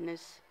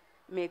happiness.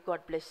 May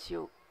God bless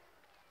you.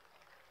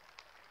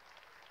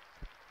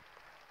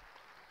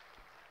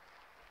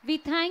 We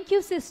thank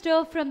you,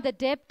 sister, from the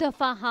depth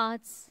of our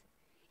hearts.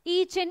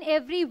 Each and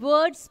every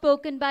word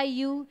spoken by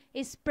you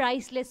is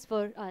priceless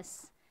for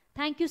us.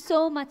 Thank you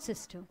so much,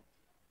 sister.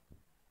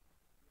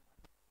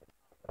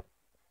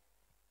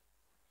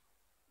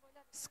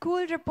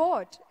 School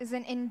report is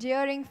an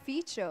enduring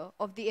feature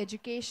of the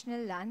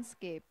educational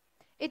landscape.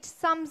 It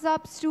sums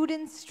up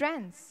students'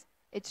 strengths.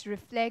 It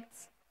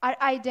reflects our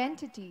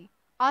identity,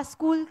 our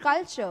school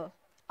culture,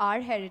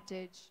 our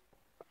heritage.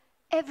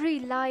 Every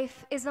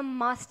life is a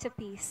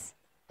masterpiece,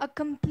 a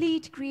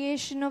complete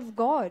creation of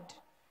God,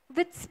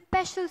 with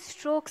special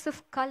strokes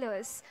of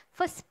colors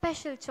for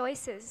special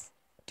choices.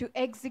 To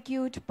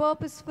execute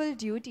purposeful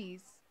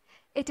duties.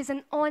 It is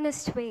an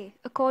honest way,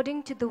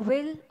 according to the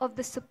will of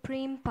the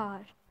Supreme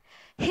Power.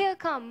 Here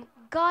come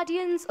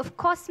guardians of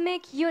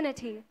cosmic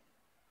unity.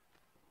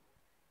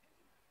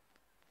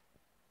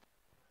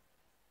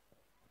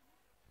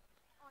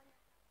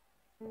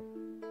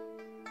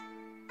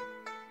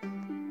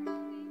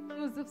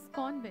 Joseph's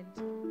Convent,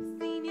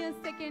 Senior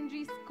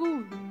Secondary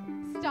School,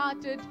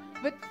 started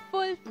with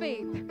full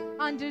faith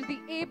under the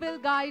able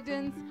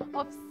guidance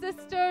of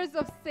Sisters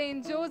of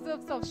St.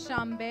 Joseph's of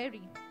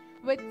Chambéry,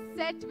 with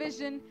set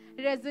vision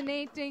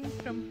resonating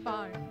from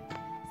far.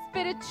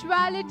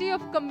 Spirituality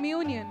of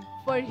communion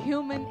for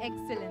human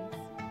excellence.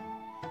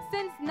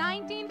 Since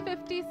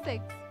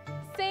 1956,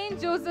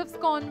 St. Joseph's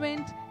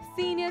Convent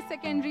Senior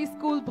Secondary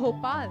School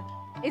Bhopal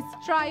is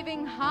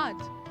striving hard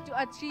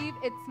to achieve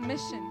its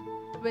mission,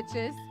 which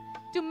is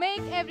to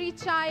make every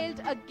child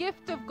a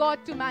gift of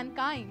God to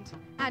mankind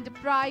and a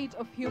pride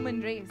of human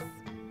race.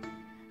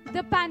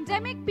 The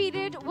pandemic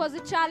period was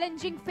a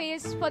challenging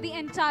phase for the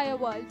entire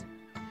world.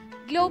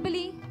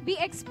 Globally, we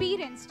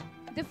experienced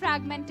the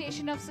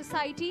fragmentation of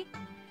society,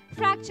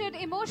 fractured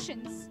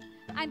emotions,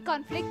 and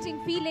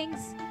conflicting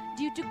feelings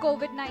due to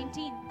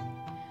COVID-19.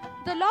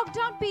 The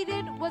lockdown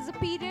period was a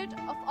period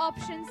of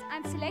options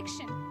and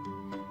selection.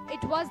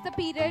 It was the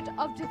period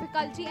of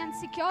difficulty and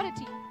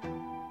security.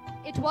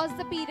 It was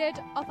the period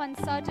of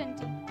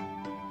uncertainty.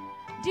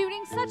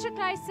 During such a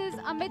crisis,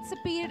 amidst a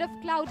period of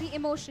cloudy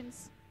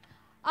emotions,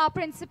 our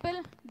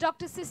principal,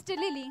 Dr. Sister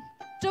Lily,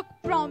 took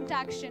prompt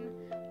action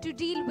to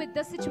deal with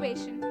the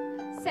situation,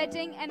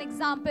 setting an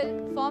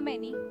example for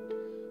many.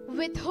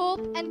 With hope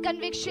and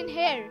conviction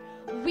here,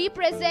 we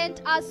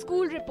present our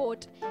school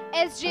report,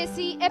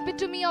 SJC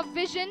Epitome of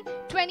Vision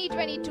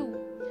 2022.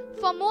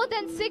 For more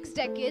than 6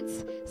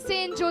 decades,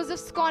 St.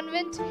 Joseph's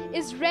Convent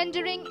is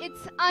rendering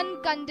its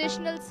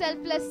unconditional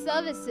selfless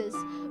services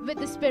with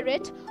the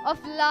spirit of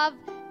love,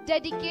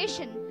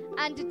 dedication,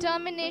 and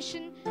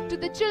determination to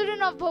the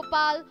children of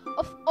Bhopal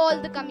of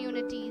all the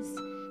communities.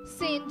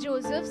 St.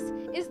 Joseph's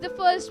is the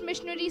first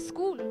missionary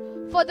school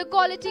for the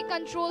quality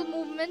control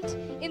movement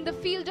in the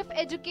field of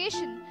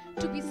education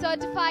to be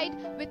certified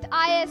with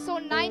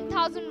ISO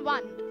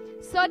 9001,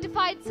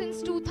 certified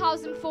since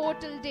 2004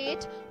 till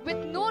date,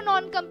 with no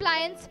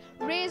non-compliance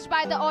raised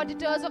by the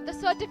auditors of the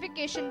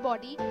certification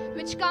body,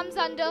 which comes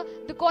under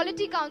the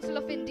Quality Council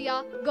of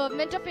India,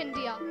 Government of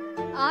India.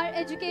 Our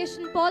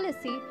education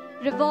policy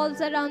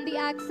revolves around the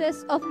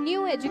access of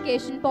new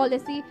education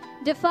policy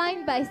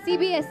defined by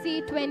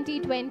CBSE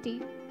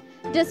 2020.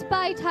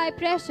 Despite high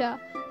pressure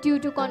due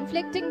to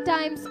conflicting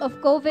times of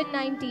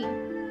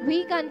COVID-19,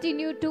 we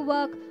continued to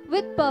work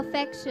with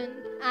perfection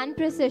and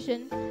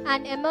precision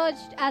and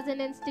emerged as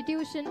an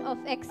institution of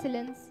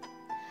excellence.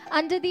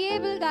 Under the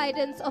able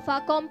guidance of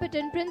our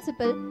competent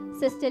principal,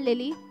 Sister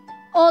Lily,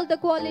 all the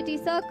quality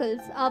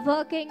circles are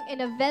working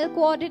in a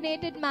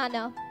well-coordinated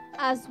manner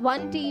as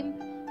one team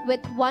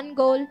with one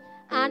goal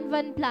and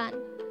one plan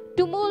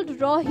to mold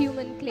raw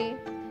human clay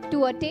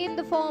to attain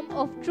the form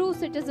of true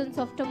citizens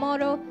of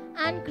tomorrow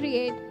and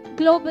create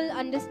global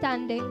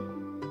understanding.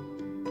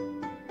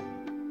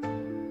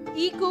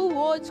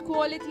 EcoWatch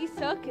Quality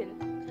Circle.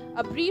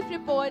 A brief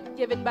report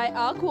given by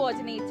our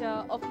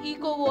coordinator of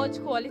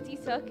EcoWatch Quality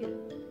Circle.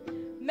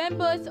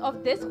 Members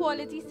of this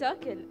quality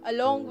circle,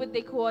 along with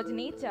their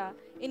coordinator,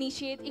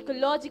 initiate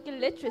ecological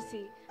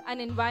literacy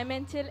and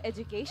environmental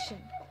education.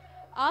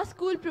 Our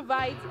school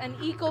provides an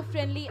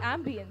eco-friendly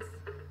ambience.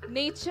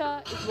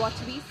 Nature is what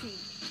we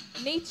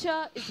see.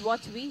 Nature is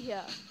what we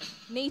hear.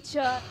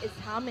 Nature is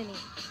harmony.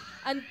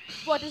 And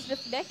what is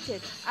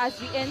reflected as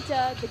we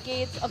enter the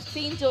gates of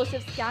St.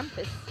 Joseph's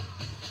campus.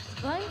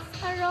 Once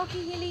a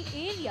rocky hilly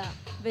area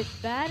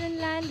with barren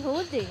land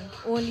holding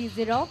only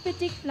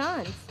xerophytic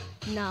plants,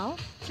 now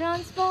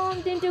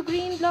transformed into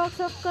green blocks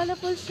of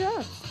colorful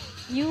shrubs,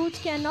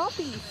 huge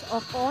canopies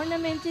of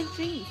ornamental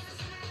trees,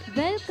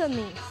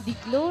 welcoming the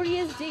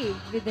glorious day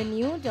with a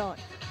new dawn,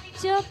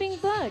 chirping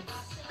birds,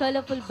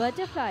 colorful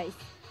butterflies,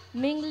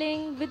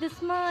 mingling with the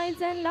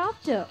smiles and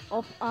laughter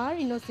of our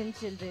innocent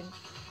children.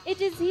 It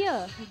is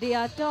here they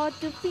are taught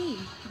to feel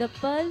the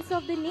pulse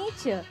of the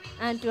nature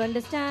and to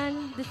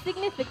understand the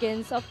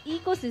significance of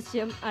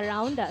ecosystem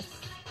around us.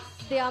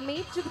 They are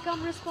made to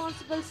become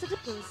responsible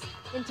citizens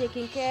in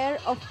taking care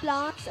of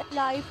plants and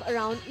life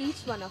around each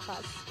one of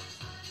us.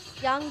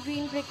 Young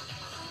Green Brick,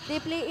 they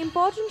play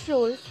important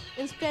role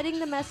in spreading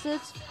the message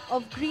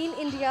of Green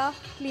India,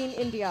 Clean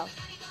India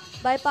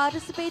by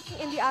participating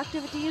in the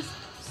activities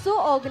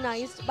so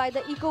organized by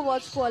the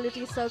EcoWatch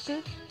Quality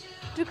Circle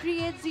to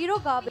create zero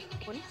garbage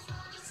zone,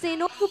 say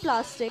no to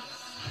plastic,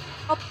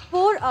 of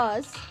 4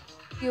 hours,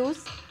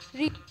 use,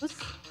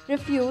 reuse,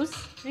 refuse,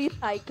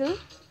 recycle,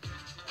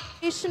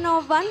 creation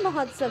of One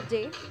Mahotsav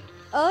Day,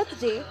 Earth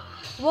Day,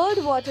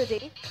 World Water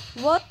Day,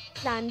 World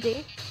Land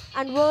Day,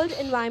 and World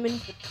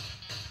Environment Day.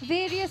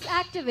 Various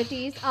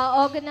activities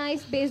are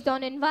organized based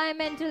on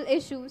environmental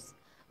issues.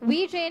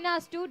 We train our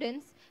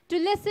students to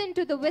listen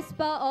to the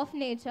whisper of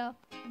nature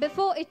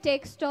before it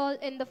takes toll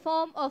in the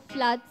form of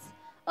floods,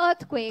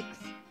 earthquakes,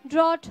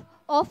 drought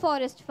or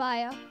forest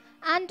fire,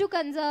 and to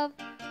conserve,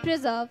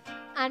 preserve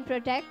and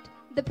protect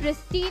the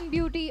pristine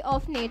beauty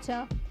of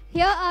nature.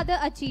 Here are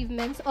the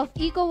achievements of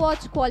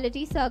EcoWatch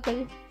Quality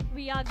Circle.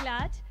 We are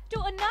glad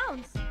to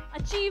announce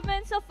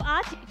achievements of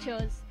our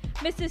teachers.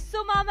 Mrs.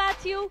 Suma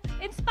Matthew,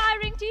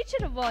 Inspiring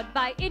Teacher Award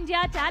by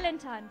India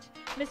Talent Hunt.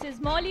 Mrs.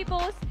 Molly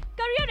Bose,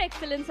 Career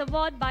Excellence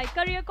Award by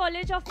Career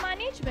College of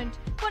Management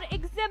for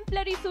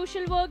exemplary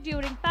social work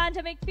during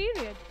pandemic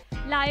period.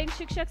 Lion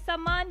Shikshak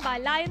Samman by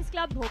Lions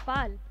Club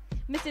Bhopal.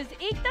 Mrs.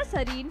 Ekta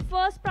Sareen,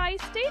 First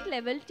Prize State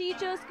Level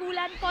Teacher, School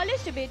and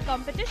College Debate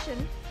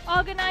Competition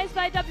organized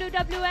by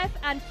WWF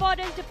and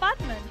Forest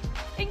Department.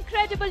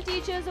 Incredible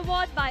Teachers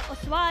Award by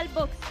Oswal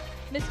Books.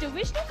 Mr.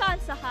 Vishnukant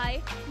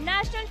Sahai,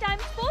 National Time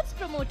Sports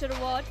Promoter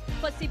Award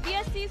for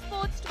CBSE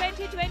Sports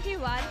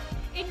 2021,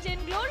 Indian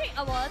Glory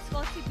Awards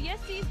for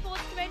CBSE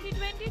Sports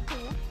 2022,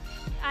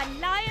 and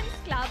Lions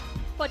Club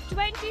for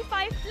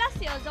 25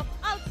 plus years of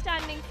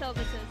outstanding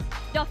services.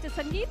 Dr.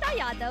 Sangeeta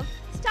Yadav,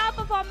 Star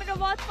Performer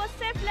Award for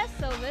Selfless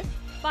Service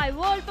by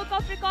World Book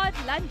of Records,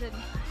 London.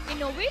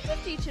 Innovative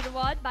Teacher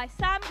Award by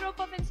SAM Group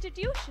of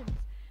Institutions.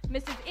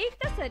 Mrs.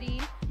 Ekta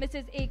Sareen,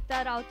 Mrs.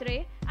 Ekta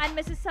Rautre, and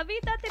Mrs.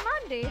 Savita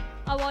Timande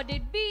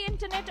awarded Be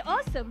Internet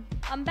Awesome,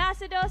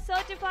 Ambassador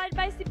certified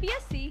by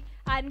CBSE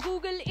and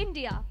Google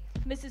India.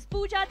 Mrs.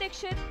 Pooja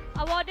Dixit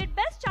awarded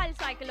Best Child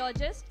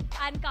Psychologist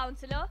and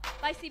Counselor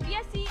by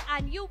CBSE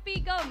and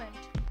UP Government.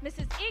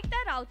 Mrs. Ekta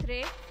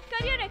Rautre,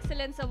 Career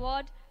Excellence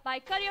Award by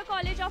Career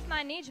College of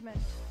Management.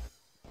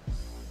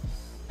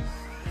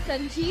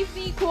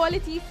 Sanjeevni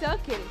Quality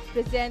Circle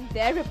present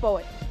their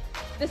report.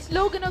 The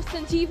slogan of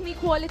Sanjeevni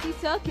Quality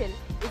Circle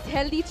is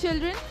Healthy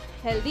Children,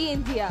 Healthy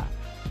India.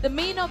 The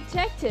main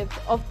objective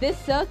of this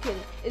circle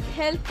is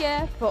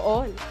healthcare for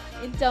all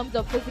in terms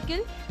of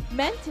physical,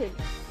 mental,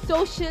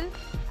 social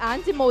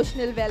and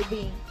emotional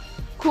well-being.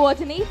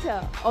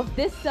 Coordinator of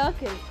this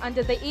circle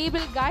under the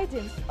able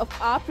guidance of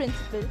our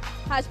principal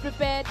has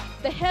prepared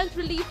the health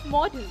relief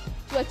model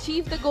to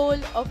achieve the goal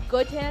of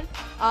good health,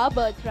 our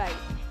birthright.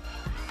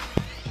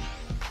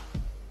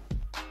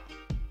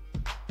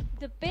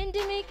 The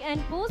pandemic and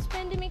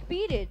post-pandemic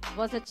period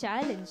was a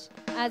challenge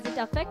as it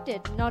affected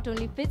not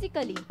only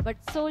physically but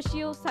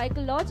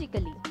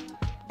socio-psychologically.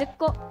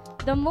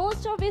 The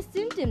most obvious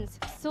symptoms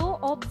so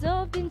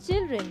observed in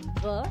children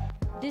were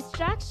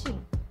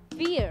distraction,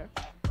 fear,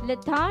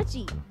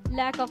 lethargy,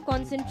 lack of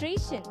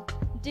concentration,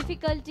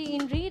 difficulty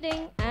in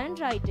reading and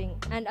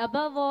writing, and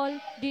above all,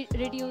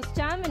 reduced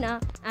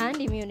stamina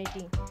and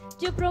immunity.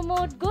 To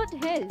promote good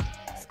health,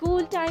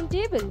 school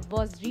timetable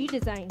was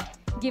redesigned,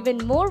 given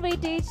more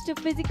weightage to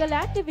physical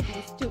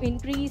activities to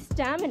increase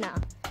stamina,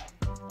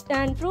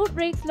 and fruit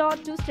breaks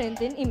lot to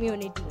strengthen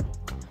immunity.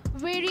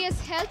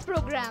 Various health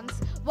programs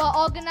were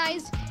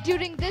organized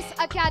during this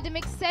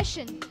academic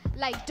session,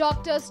 like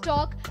doctor's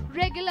talk,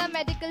 regular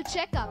medical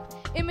checkup,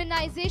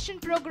 immunization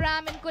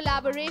program in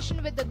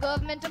collaboration with the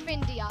Government of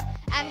India,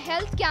 and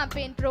health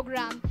campaign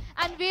program,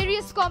 and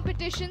various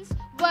competitions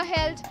were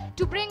held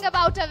to bring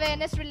about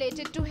awareness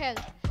related to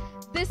health.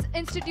 This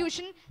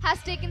institution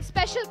has taken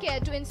special care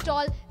to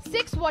install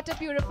 6 water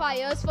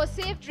purifiers for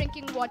safe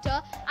drinking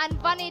water and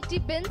 180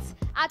 bins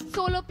at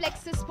solar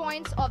plexus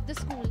points of the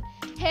school.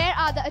 Here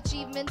are the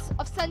achievements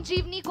of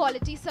Sanjeevani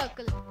Quality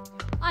Circle.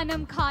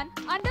 Anam Khan,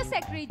 Under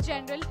Secretary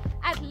General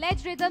at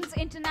Ledge Rhythms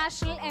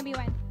International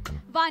MUN.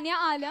 Vanya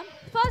Alam,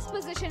 first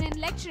position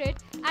in lecturate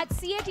at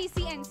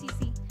CATC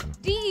NCC.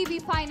 DEB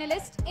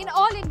finalist in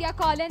All India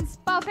Collins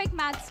Perfect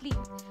Maths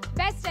League.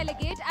 Best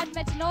delegate at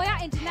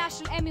Metanoia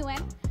International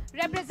MUN.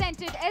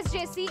 Represented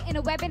SJC in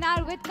a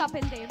webinar with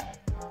Kapil Dev.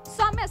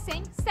 Soumya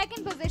Singh,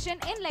 second position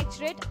in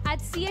lecturate at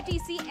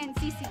CATC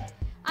NCC.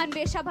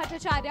 Anvesha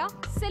Bhattacharya,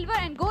 silver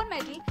and gold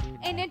medal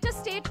in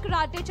Interstate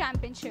Karate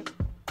Championship.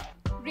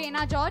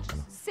 Reena George,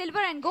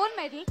 silver and gold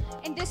medal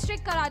in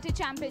District Karate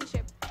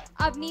Championship.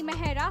 Avni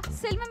Mehra,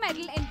 silver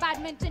medal in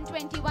Badminton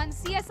 21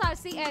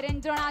 CSRC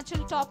Erin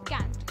Dronachal Top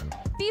Cant.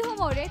 Pihu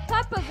More,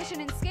 third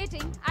position in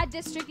skating at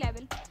district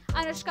level.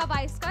 Anushka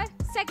Vaiskar,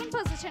 second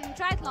position in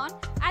triathlon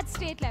at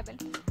state level.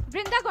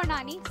 Vrinda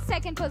Gornani,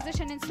 second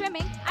position in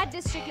swimming at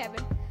district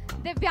level.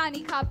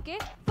 Divyani Khapke,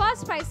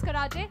 first prize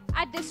karate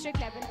at district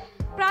level.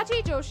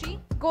 Prachi Joshi,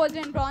 gold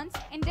and bronze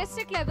in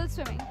district level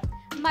swimming.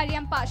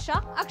 Mariam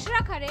Pasha,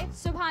 Akshara Khare,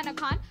 Subhana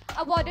Khan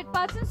awarded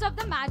persons of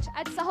the match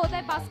at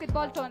Sahoday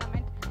basketball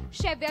tournament.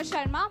 Shevya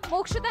Sharma,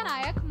 Mokshita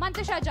Nayak,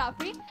 Mantasha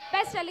Jafri,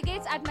 best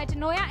delegates at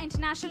Metanoia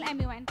International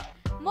MUN.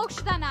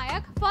 Mokshita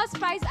Nayak, first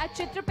prize at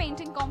Chitra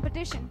painting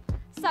competition.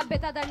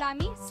 Sabhyata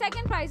Darlami,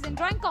 second prize in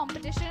drawing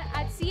competition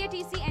at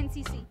CATC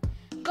NCC.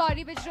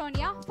 Gauri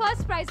Bijronia,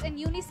 first prize in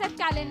UNICEF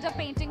calendar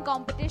painting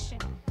competition.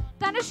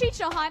 Tanushree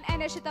Chauhan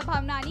and Ashita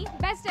Bhavnani,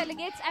 best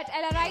delegates at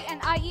LRI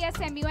and IES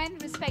MUN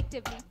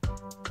respectively.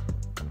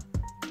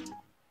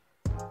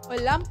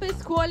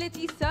 Olympus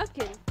Quality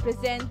Circle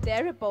present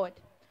their report.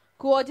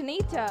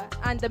 Coordinator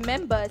and the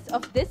members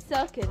of this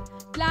circle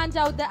planned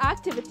out the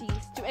activities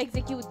to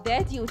execute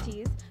their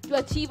duties to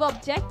achieve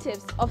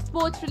objectives of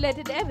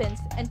sports-related events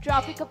and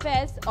traffic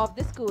affairs of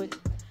the school.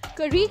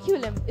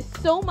 Curriculum is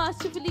so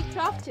masterfully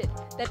crafted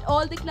that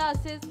all the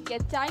classes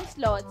get time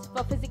slots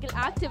for physical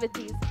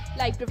activities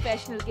like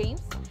professional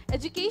games,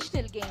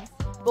 educational games,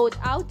 both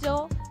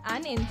outdoor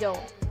and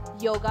indoor,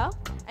 yoga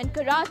and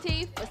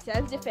karate for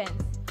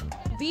self-defense.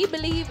 We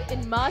believe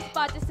in mass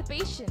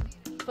participation.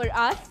 For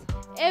us,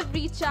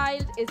 every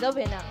child is a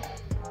winner.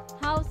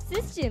 How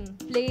system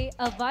play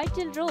a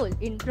vital role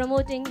in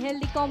promoting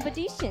healthy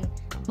competition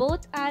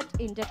both at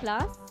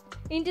interclass,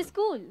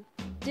 interschool,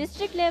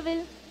 district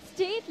level,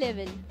 state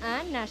level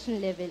and national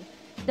level.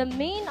 The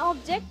main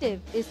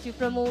objective is to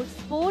promote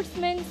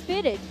sportsman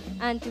spirit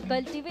and to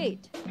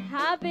cultivate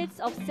habits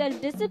of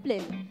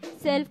self-discipline,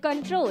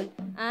 self-control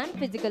and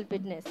physical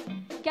fitness.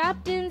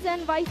 Captains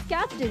and vice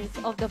captains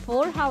of the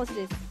 4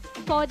 houses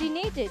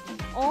coordinated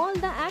all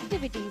the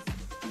activities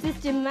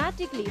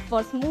systematically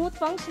for smooth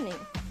functioning.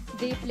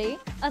 They play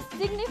a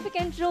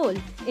significant role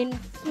in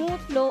smooth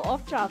flow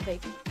of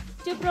traffic.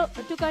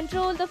 To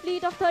control the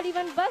fleet of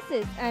 31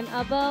 buses and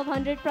above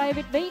 100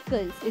 private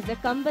vehicles is a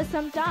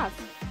cumbersome task.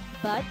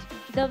 But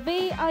the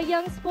way our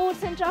young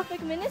sports and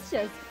traffic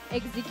ministers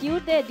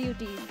execute their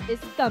duties is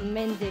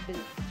commendable.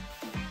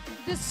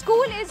 The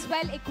school is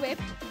well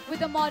equipped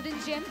with a modern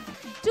gym,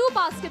 2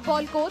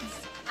 basketball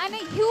courts, and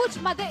a huge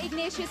Mother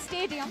Ignatius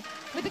Stadium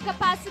with a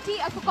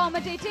capacity of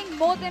accommodating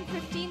more than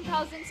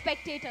 15,000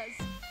 spectators.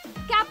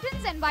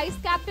 Captains and vice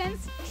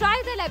captains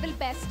try their level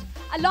best,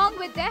 along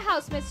with their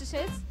house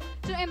mistresses,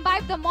 to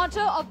imbibe the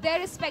motto of their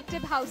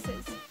respective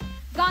houses.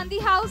 Gandhi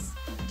House,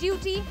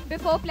 duty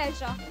before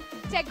pleasure.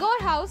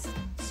 Tagore House,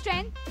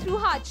 strength through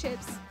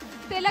hardships.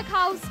 Tilak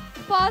House,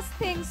 first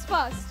things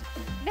first.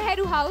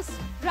 Nehru House,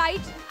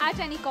 right at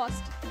any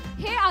cost.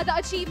 Here are the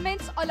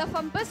achievements of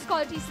Olympus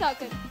Quality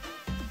Circle.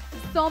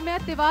 Soumya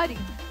Tiwari,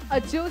 a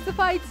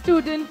Josephite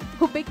student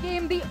who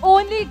became the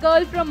only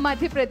girl from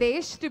Madhya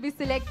Pradesh to be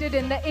selected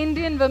in the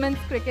Indian women's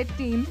cricket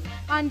team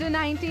under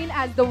 19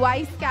 as the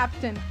vice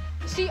captain.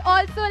 She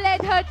also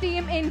led her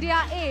team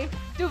India A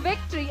to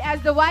victory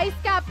as the vice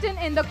captain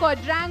in the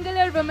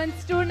quadrangular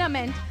women's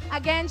tournament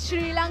against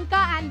Sri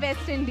Lanka and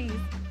West Indies.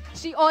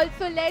 She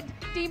also led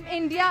Team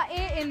India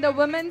A in the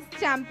Women's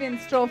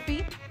Champions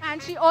Trophy,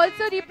 and she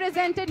also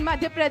represented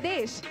Madhya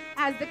Pradesh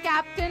as the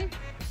captain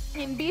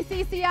in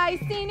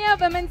BCCI Senior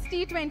Women's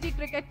T20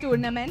 Cricket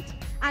Tournament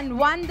and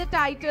won the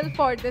title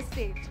for the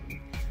state.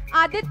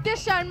 Aditya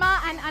Sharma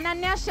and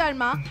Ananya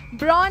Sharma,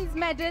 bronze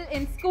medal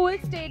in school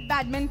state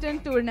badminton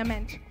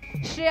tournament.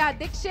 Shreya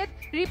Dikshit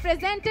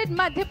represented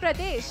Madhya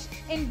Pradesh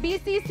in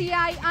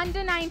BCCI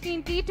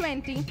Under-19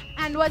 T20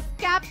 and was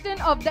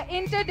captain of the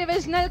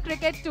interdivisional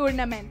cricket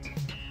tournament.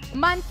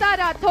 Mansa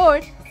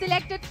Rathod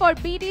selected for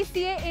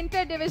BDCA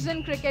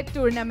Interdivision Cricket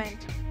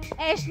Tournament.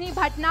 Aishni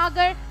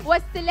Bhatnagar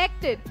was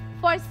selected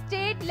for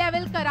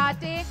state-level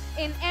karate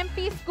in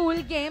MP School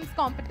Games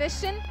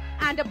competition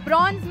and a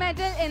bronze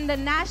medal in the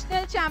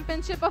National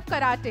Championship of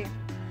Karate.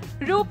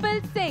 Rupal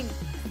Singh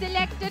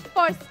selected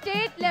for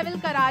state-level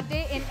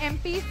karate in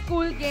MP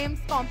School Games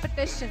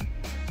competition.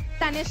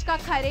 Tanishka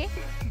Khare,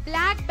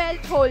 black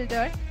belt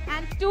holder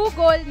and 2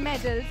 gold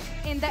medals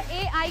in the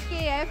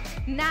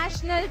AIKF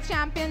National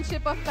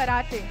Championship of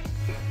Karate.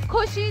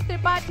 Khushi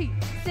Tripathi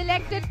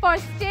selected for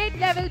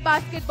state-level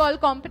basketball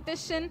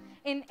competition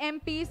in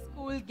MP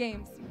School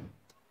Games.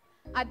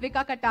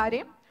 Advika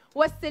Katare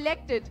was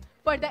selected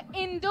for the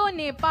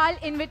Indo-Nepal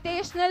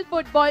Invitational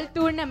Football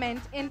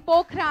Tournament in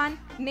Pokhran,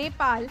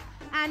 Nepal,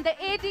 and the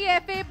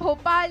ADFA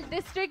Bhopal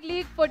District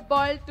League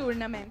Football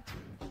Tournament.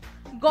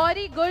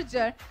 Gauri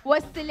Gurjar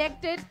was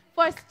selected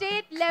for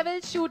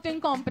state-level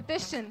shooting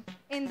competition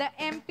in the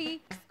MP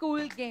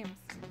School Games.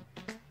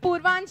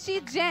 Purvanshi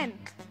Jain,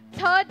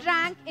 3rd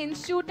rank in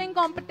shooting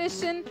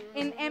competition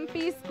in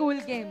MP School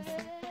Games.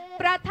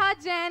 Pratha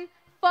Jain,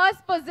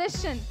 1st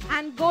position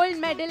and gold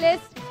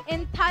medalist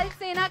in Thal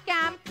Sena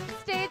Camp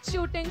state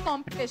shooting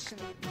competition.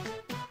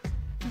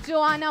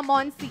 Joanna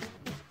Monsi,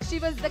 she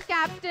was the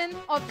captain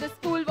of the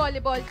school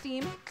volleyball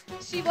team.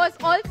 She was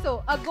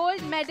also a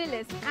gold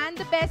medalist and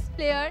the best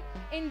player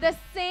in the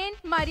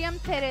Saint Mariam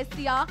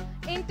Theresia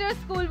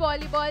Inter-School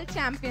Volleyball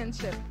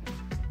Championship.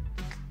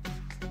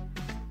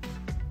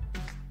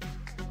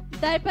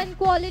 Darpan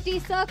Quality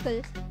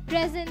Circle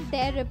present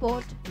their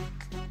report.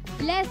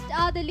 Blessed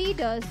are the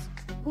leaders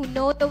who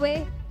know the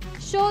way,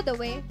 show the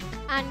way,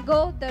 and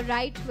go the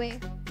right way.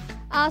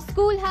 Our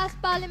school has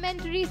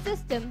parliamentary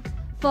system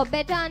for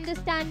better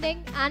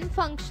understanding and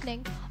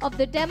functioning of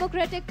the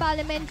democratic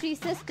parliamentary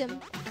system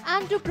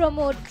and to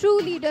promote true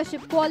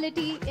leadership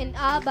quality in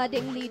our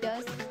budding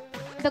leaders.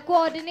 The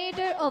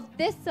coordinator of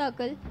this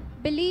circle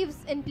believes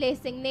in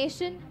placing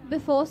nation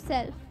before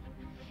self.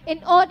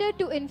 In order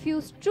to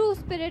infuse true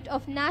spirit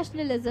of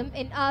nationalism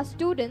in our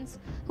students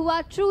who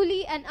are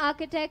truly an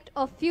architect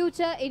of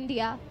future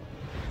India,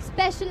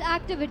 special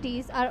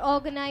activities are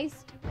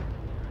organized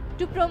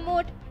to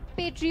promote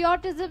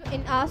patriotism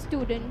in our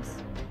students.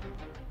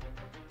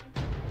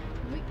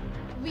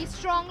 We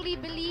strongly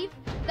believe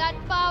that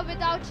power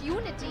without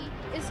unity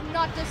is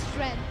not a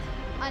strength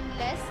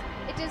unless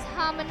it is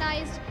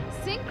harmonized,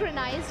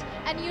 synchronized,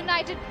 and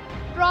united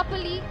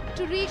properly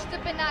to reach the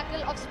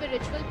pinnacle of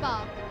spiritual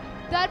power.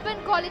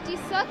 Darpan Quality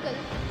Circle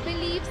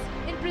believes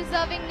in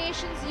preserving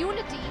nation's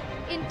unity,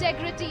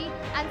 integrity,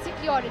 and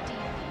security.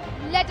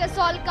 Let us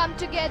all come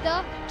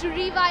together to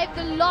revive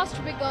the lost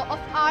vigor of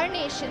our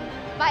nation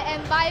by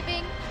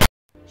imbibing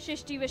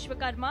Shishti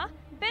Vishwakarma,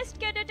 Best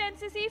Cadet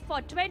NCC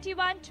for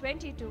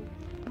 21-22.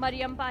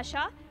 Mariam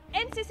Pasha,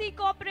 NCC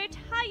Corporate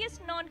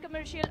Highest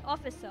Non-Commercial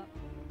Officer.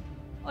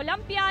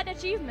 Olympiad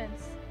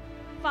Achievements.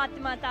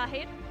 Fatima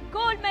Tahir,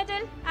 Gold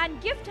Medal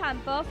and Gift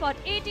Hamper for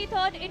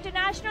 83rd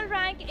International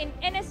Rank in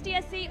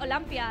NSTSC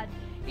Olympiad.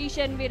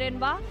 Ishan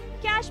Virenwa,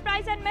 Cash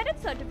Prize and Merit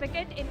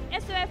Certificate in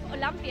SOF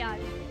Olympiad.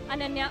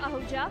 Ananya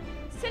Ahuja,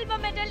 Silver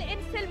Medal in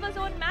Silver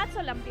Zone Maths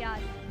Olympiad.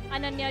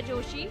 Ananya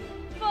Joshi,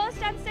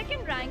 1st and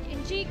 2nd rank in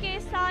GK,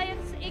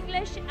 Science,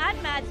 English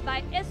and Maths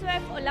by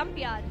SOF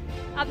Olympiad.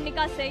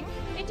 Avnika Singh,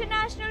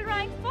 International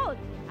rank 4th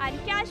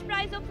and cash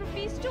prize of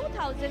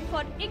 ₹2,000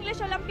 for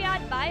English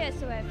Olympiad by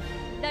SOF.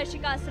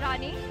 Darshika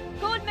Asrani,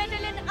 Gold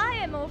Medal in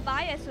IMO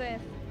by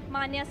SOF.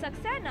 Manya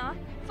Saxena,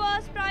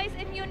 1st prize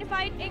in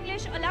Unified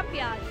English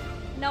Olympiad.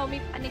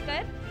 Naomi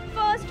Panikar,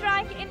 1st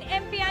rank in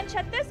MP and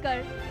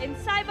Chhattisgarh in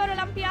Cyber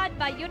Olympiad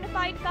by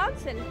Unified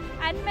Council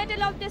and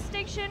Medal of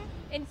Distinction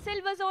in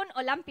Silver Zone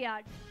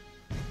Olympiad.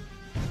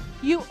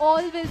 You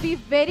all will be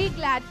very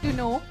glad to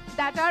know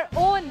that our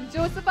own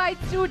Josephite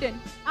student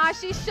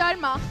Ashish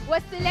Sharma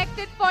was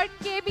selected for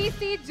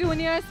KBC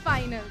Juniors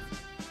Finals.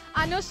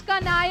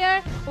 Anushka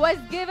Nair was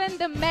given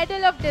the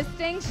Medal of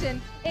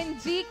Distinction in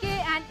GK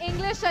and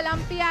English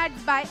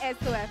Olympiads by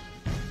SOF.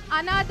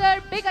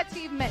 Another big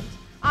achievement,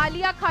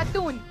 Alia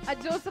Khatun, a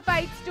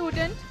Josephite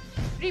student,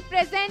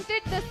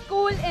 represented the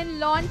school in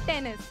lawn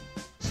tennis.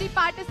 She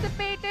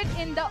participated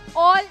in the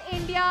All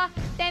India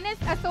Tennis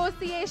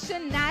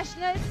Association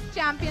National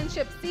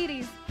Championship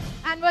Series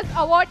and was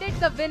awarded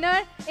the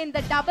winner in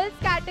the doubles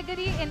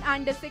category in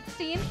under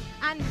 16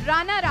 and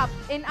runner-up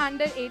in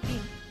under 18.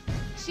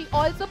 She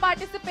also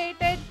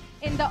participated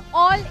in the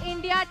All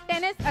India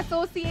Tennis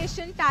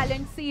Association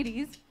Talent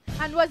Series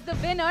and was the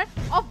winner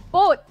of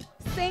both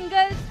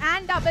singles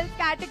and doubles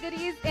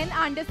categories in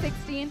under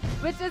 16,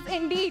 which is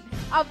indeed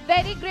a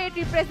very great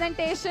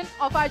representation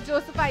of our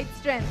Josephite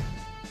strength.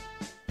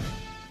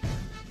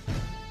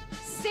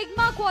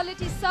 Sigma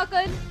Quality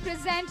Circle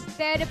present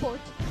their report.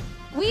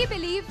 We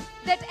believe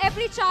that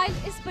every child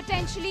is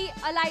potentially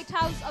a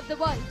lighthouse of the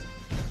world.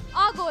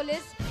 Our goal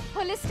is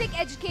holistic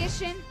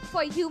education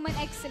for human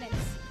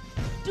excellence.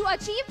 To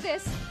achieve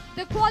this,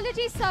 the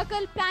Quality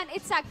Circle plan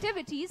its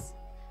activities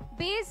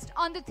based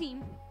on the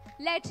theme,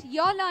 Let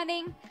Your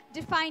Learning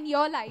Define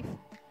Your Life,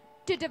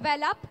 to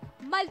develop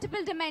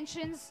multiple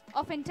dimensions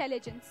of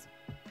intelligence.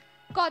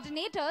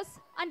 Coordinators,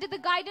 under the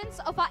guidance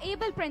of our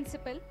able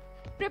principal,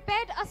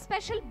 prepared a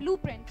special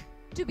blueprint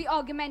to be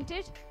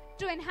augmented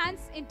to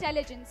enhance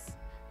intelligence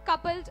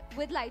coupled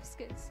with life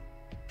skills.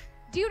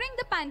 During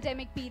the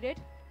pandemic period,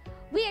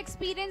 we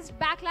experienced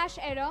backlash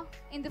era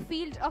in the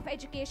field of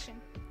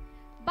education.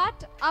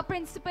 But our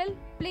principal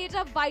played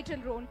a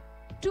vital role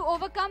to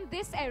overcome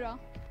this error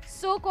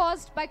so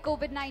caused by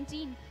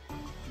COVID-19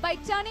 by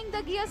turning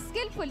the gear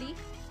skillfully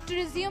to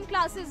resume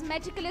classes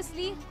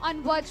meticulously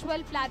on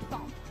virtual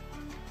platform.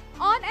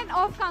 On and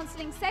off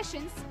counseling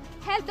sessions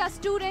helped our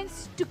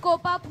students to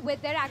cope up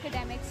with their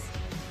academics.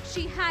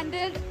 She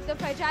handled the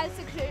fragile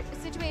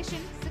situation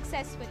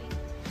successfully.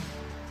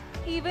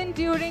 Even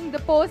during the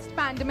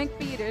post-pandemic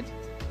period,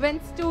 when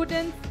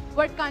students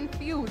were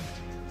confused,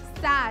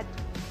 sad,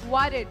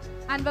 worried,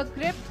 and were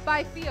gripped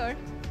by fear,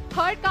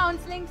 her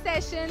counseling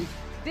sessions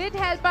did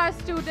help our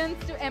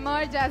students to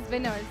emerge as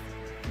winners,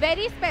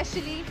 very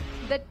especially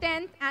the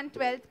 10th and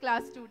 12th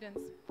class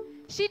students.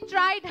 She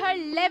tried her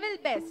level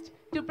best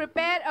to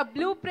prepare a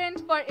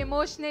blueprint for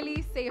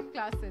emotionally safe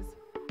classes.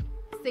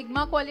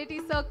 Sigma Quality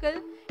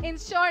Circle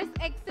ensures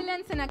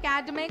excellence in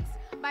academics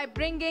by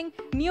bringing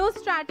new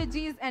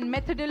strategies and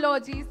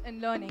methodologies in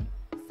learning,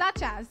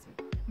 such as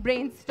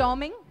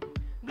brainstorming,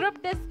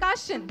 group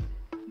discussion,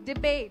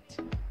 debate,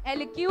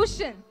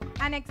 elocution,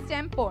 and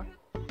extempore.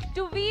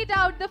 To weed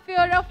out the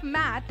fear of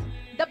math,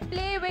 the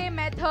playway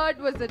method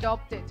was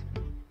adopted.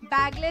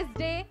 Bagless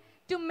day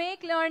to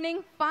make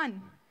learning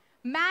fun.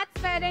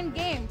 Maths fair and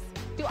games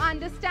to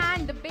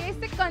understand the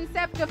basic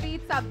concept of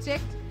each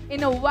subject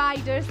in a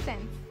wider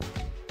sense.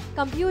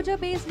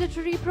 Computer-based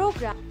literary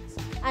programs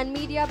and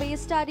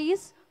media-based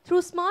studies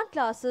through smart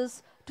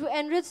classes to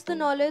enrich the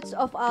knowledge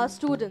of our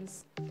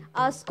students.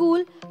 Our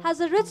school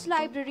has a rich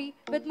library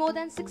with more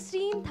than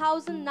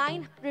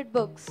 16,900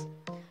 books,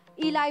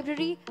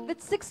 e-library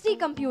with 60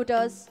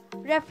 computers,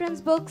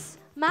 reference books,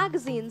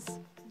 magazines,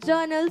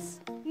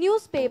 journals,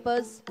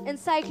 newspapers,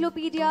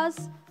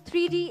 encyclopedias,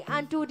 3D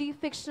and 2D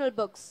fictional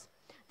books.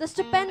 The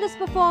stupendous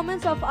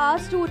performance of our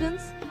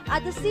students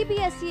at the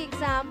CBSE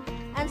exam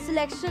and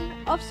selection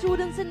of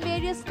students in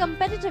various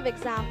competitive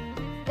exams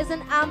is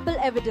an ample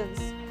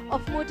evidence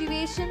of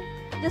motivation,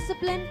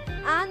 discipline,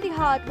 and the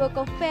hard work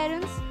of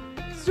parents,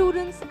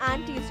 students,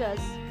 and teachers.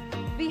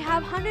 We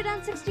have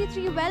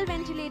 163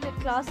 well-ventilated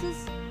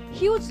classes,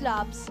 huge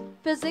labs,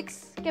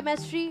 physics,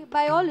 chemistry,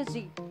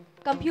 biology,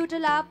 computer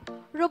lab,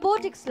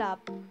 robotics lab,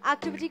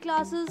 activity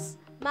classes,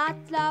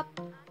 math lab.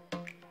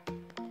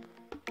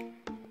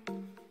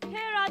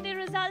 Here are the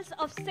results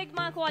of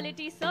Sigma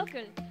Quality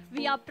Circle.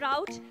 We are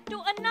proud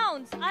to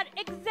announce our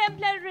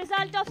exemplary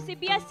result of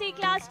CBSE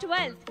Class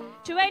 12,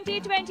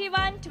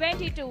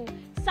 2021-22.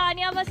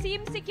 Sania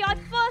Wasim secured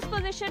first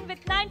position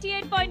with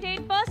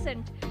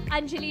 98.8%,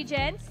 Anjali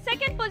Jain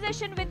second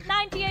position with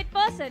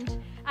 98%,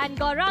 and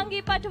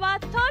Gaurangi Patwa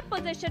third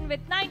position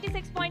with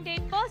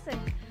 96.8%.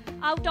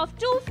 Out of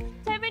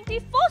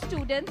 274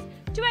 students,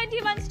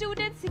 21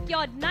 students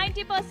secured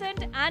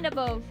 90% and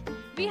above.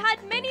 We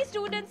had many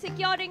students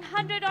securing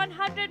 100 on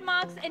 100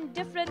 marks in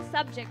different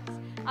subjects.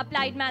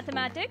 Applied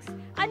Mathematics,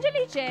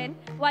 Anjali Jain,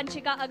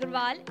 Vanshika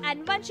Agarwal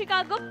and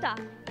Vanshika Gupta.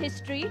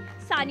 History,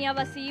 Sania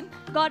Wasim,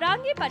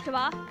 Gaurangi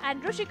Patwa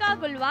and Rushika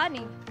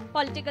Gulwani.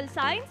 Political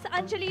Science,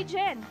 Anjali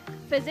Jain.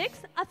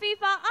 Physics,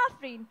 Afifa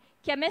Afreen.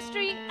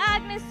 Chemistry,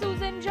 Agnes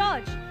Susan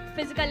George.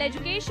 Physical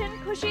Education,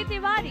 Khushi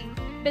Tiwari.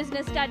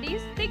 Business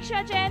Studies,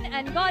 Diksha Jain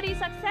and Gauri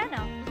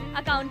Saxena.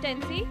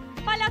 Accountancy,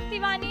 Palak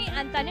Tiwani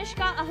and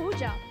Tanishka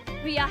Ahuja.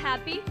 We are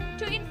happy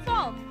to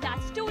inform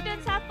that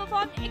students have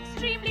performed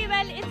extremely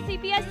well in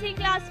CBSE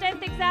Class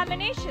 10th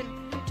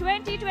examination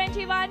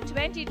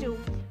 2021-22.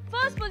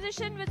 First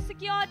position was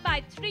secured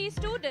by 3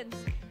 students,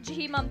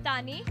 Jihi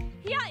Mamtani,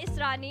 Hia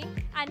Israni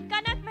and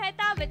Kanak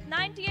Mehta with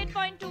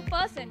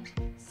 98.2%.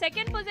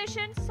 Second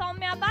position,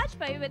 Soumya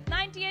Bajpai with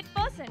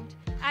 98%.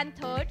 And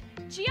third,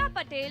 Jia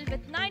Patel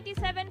with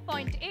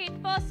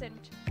 97.8%.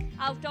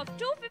 Out of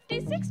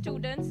 256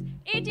 students,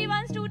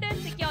 81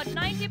 students secured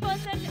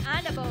 90%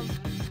 and above.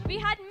 We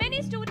had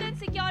many students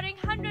securing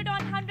 100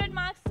 on 100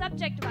 marks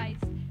subject-wise.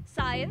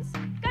 Science,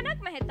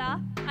 Kanak Mehta,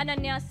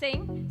 Ananya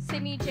Singh,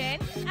 Simi Jain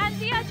and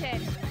Dia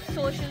Jain.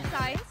 Social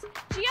Science,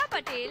 Jia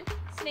Patel,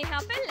 Sneha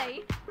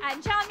Pillai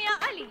and Jamia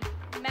Ali.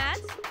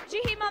 Maths,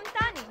 Jihi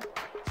Mamtani.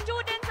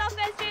 Students of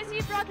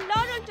SJC brought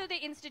laurel to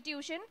the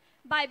institution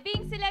by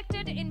being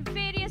selected in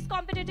various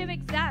competitive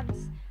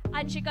exams.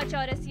 Anshika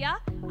Chaurasia,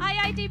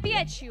 IIT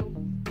BHU.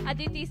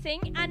 Aditi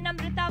Singh and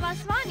Namrata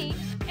Vaswani,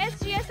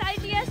 SGS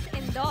ITS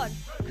Indore,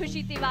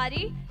 Khushi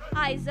Tiwari,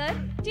 Iser,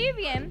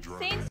 TVM,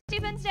 St.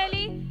 Stephen's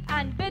Delhi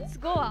and BITS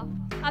Goa.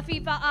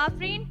 Afifa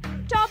Afreen,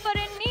 topper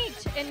in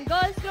NEET in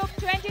Girls Group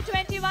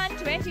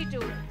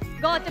 2021-22.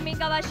 Gautami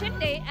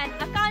Gawashinde and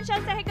Akansha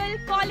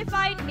Sehgal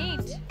qualified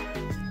NEET.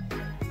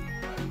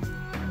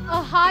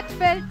 A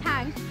heartfelt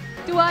thanks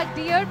to our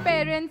dear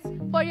parents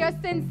for your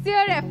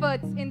sincere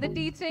efforts in the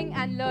teaching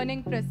and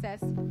learning process.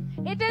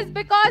 It is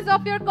because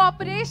of your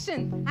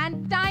cooperation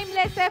and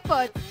timeless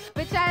efforts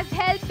which has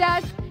helped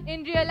us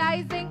in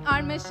realizing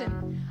our mission.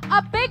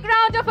 A big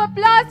round of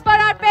applause for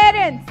our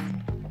parents.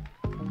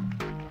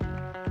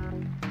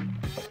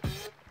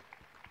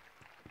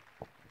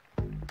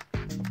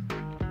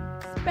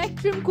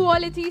 Spectrum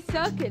Quality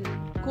Circle,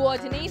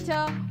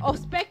 coordinator of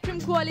Spectrum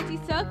Quality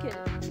Circle,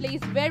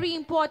 plays very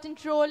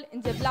important role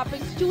in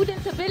developing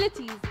students'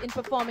 abilities in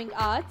performing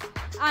arts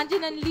and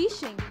in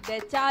unleashing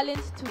their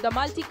talents through the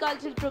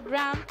multicultural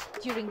program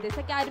during this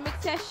academic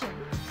session.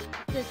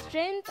 The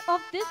strength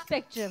of this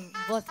spectrum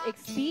was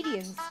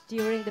experienced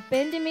during the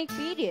pandemic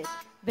period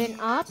when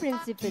our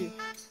principal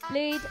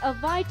played a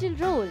vital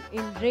role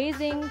in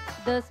raising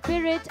the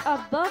spirit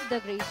above the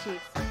grey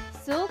shades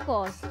so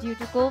caused due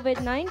to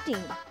COVID-19.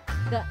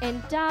 The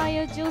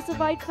entire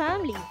Josephite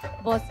family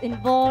was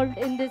involved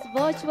in this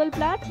virtual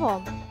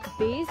platform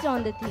based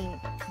on the theme,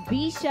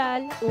 We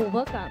Shall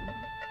Overcome.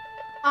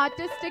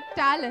 Artistic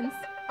talents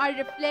are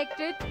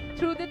reflected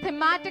through the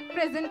thematic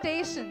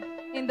presentation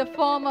in the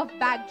form of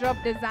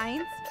backdrop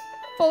designs,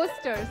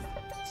 posters,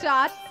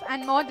 charts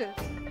and models.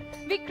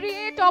 We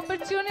create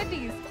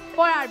opportunities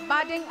for our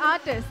budding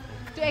artists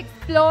to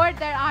explore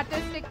their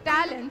artistic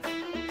talents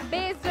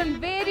based on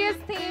various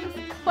themes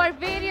for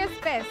various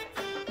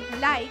fests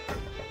like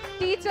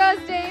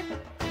Teachers' Day,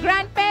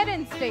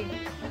 Grandparents' Day,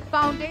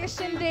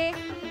 Foundation Day,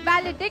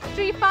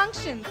 valedictory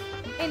functions,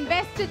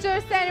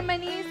 investiture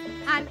ceremonies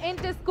and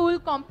inter-school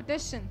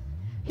competition.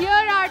 Here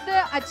are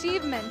the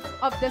achievements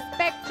of the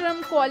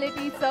Spectrum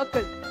Quality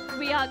Circle.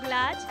 We are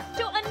glad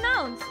to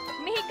announce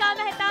Mihika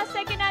Mehta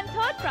second and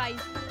third prize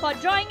for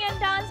drawing and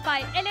dance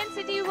by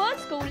LNCT World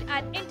School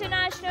and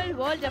International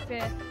World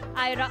Affair.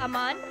 Ira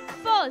Aman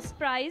first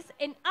prize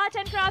in art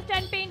and craft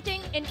and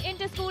painting in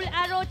inter-school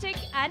erotic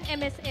and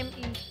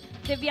MSME.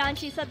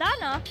 Divyanshi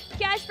Sadana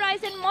cash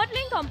prize in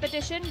modeling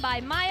competition by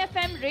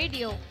MyFM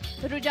Radio.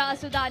 Ruja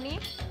Asudani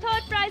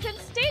third prize in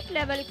state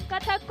level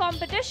Kathak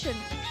competition.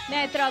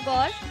 Netra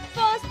Gaur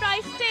first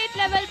prize state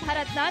level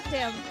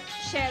Bharatnatyam.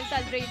 Shail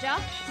Talreja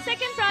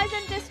second prize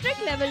in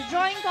district level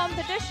drawing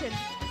competition.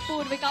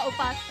 Purvika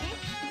Upasni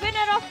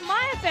winner of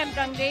MyFM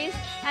Rangrace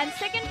and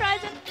second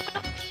prize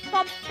in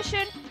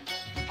competition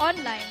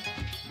online.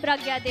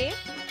 Pragya Dev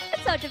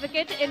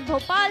certificate in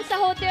Bhopal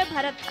Sahodya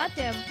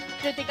Bharatnatyam.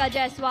 Kritika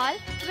Jaiswal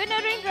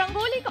winner in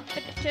Rangoli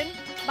competition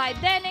by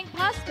Dainik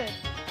Bhaskar.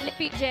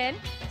 Lipi Jain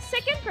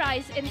second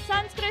prize in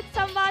Sanskrit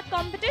Samvad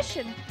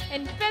competition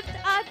in 5th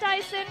Art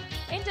Tyson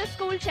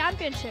Inter-School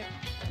Championship.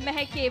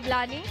 Mehak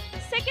Kevlani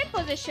second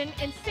position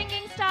in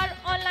Singing Star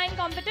online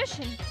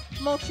competition.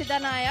 Mokshida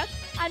Nayak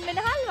and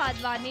Minhal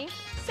Wadwani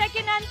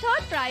second and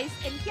third prize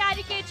in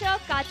caricature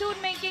cartoon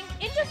making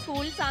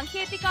inter-school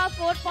Sanketika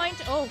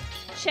 4.0.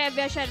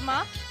 Shaivya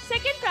Sharma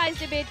second prize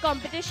debate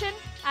competition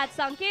at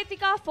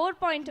Sanketika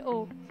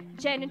 4.0.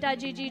 Janita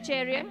Gigi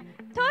Cherian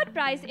third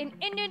prize in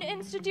Indian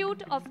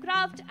Institute of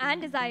Craft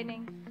and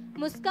Designing.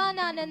 Muskan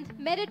Anand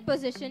merit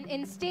position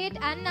in state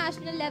and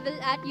national level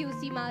at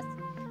UC Mass.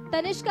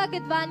 Tanishka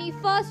Kidwani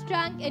first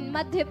rank in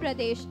Madhya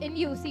Pradesh in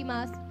UC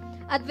Mass.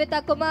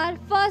 Advita Kumar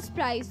first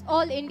prize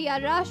All India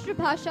Rashtra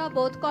Bhasha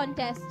Both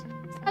contest.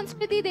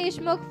 Sanskriti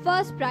Deshmukh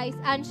first prize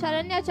and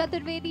Sharanya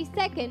Chaturvedi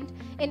second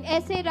in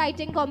essay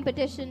writing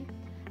competition.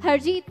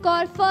 Harjeet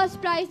Kaur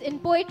first prize in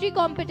poetry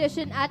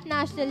competition at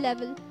national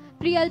level.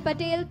 Priyal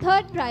Patel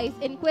third prize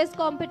in quiz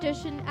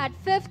competition at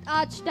 5th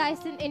Arch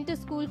Tyson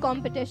Inter-School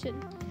competition.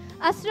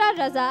 Asra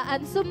Raza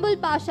and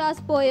Sumbul Pasha's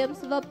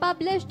poems were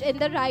published in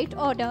the right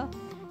order.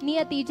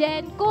 Niyati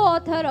Jain,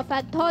 co-author of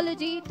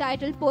anthology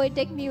titled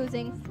Poetic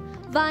Musings.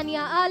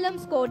 Vania Alam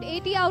scored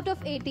 80 out of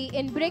 80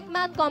 in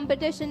Brickman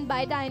competition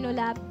by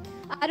Dynolab.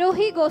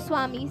 Arohi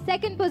Goswami,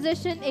 second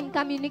position in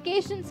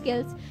communication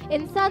skills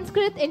in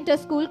Sanskrit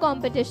inter-school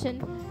competition.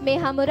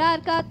 Meha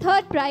Murarka,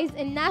 third prize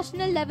in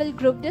national level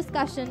group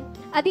discussion.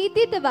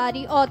 Aditi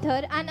Tiwari,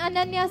 author, and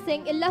Ananya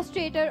Singh,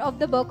 illustrator of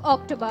the book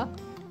October.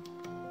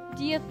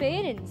 Dear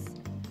parents,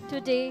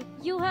 today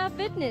you have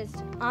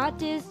witnessed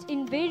artists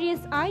in various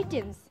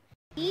items.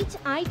 Each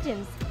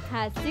item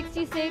has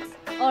 66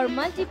 or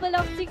multiple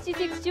of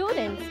 66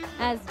 students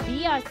as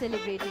we are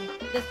celebrating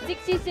the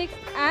 66th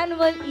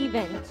annual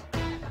event.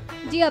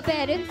 Dear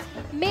parents,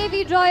 may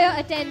we draw your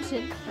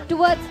attention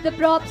towards the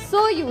props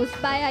so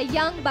used by our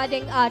young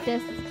budding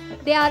artists.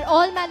 They are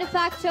all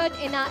manufactured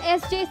in our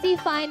SJC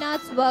Fine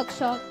Arts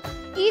workshop.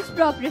 Each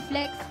prop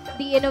reflects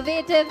the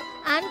innovative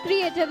and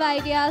creative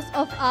ideas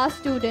of our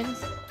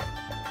students.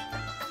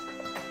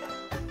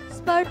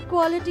 Spurt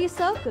Quality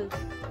Circle.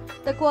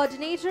 The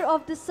coordinator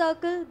of this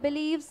circle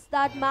believes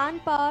that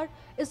manpower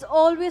is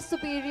always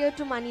superior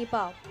to money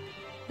power.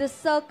 This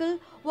circle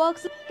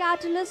works as a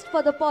catalyst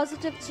for the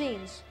positive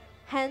change,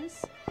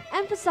 hence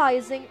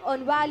emphasizing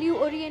on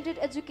value-oriented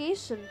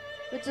education,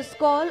 which is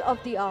call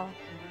of the hour.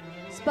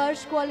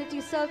 Sparsh Quality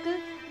Circle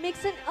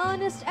makes an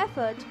earnest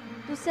effort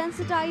to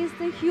sensitize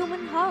the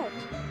human heart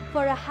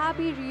for a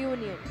happy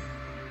reunion,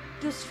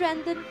 to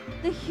strengthen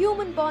the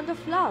human bond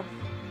of love,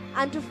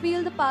 and to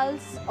feel the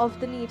pulse of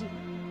the needy.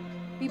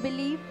 We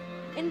believe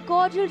in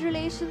cordial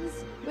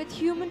relations with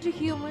human to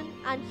human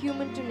and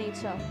human to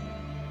nature.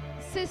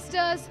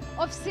 Sisters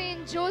of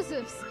St.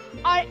 Joseph's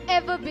are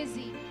ever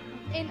busy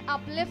in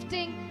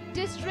uplifting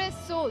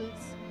distressed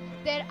souls.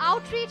 Their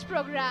outreach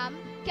program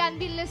can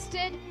be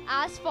listed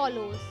as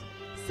follows.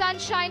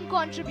 Sunshine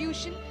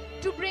contribution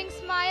to bring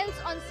smiles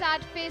on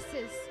sad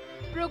faces.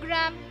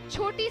 Program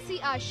Choti Si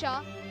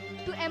Asha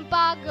to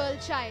empower girl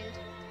child.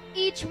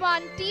 Each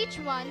one teach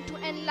one to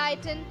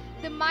enlighten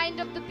the mind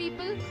of the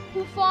people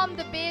who form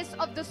the base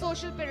of the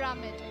social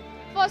pyramid.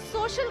 For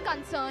social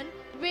concern,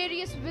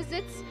 various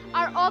visits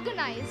are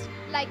organized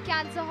like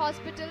cancer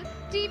hospital,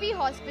 TB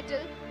hospital,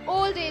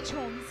 old age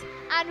homes,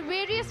 and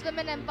various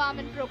women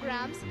empowerment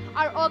programs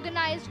are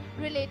organized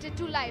related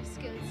to life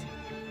skills.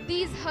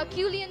 These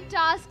Herculean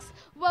tasks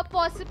were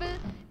possible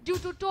due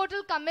to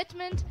total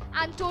commitment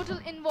and total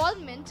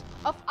involvement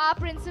of our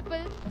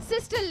principal,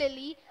 Sister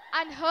Lily,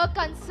 and her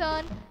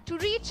concern to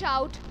reach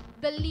out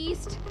the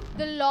least,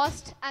 the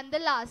lost, and the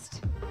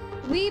last.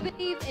 We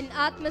believe in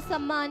Atma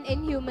Samman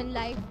in human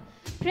life.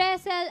 Prayer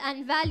cell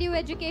and value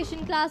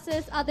education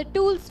classes are the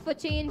tools for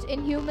change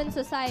in human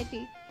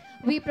society.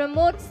 We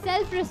promote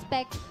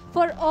self-respect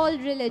for all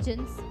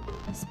religions.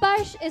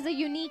 Sparsh is a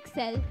unique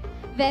cell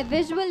where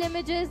visual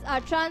images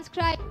are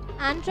transcribed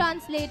and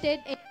translated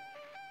in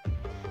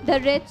the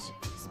rich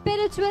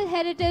spiritual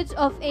heritage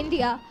of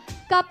India,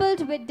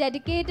 coupled with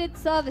dedicated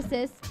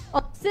services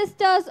of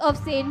Sisters of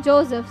St.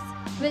 Joseph's,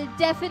 will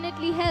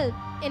definitely help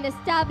in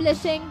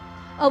establishing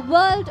a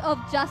world of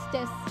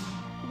justice,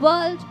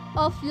 world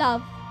of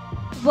love,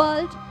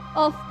 world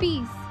of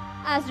peace,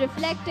 as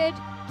reflected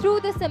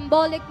through the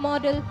symbolic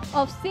model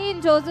of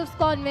St. Joseph's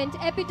Convent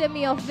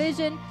Epitome of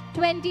Vision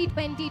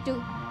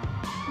 2022.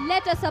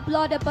 Let us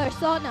applaud a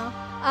persona,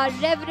 our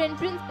Reverend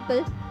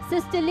Principal,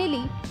 Sister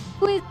Lily,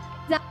 who is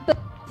an example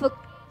of a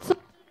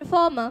social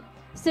reformer,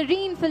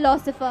 serene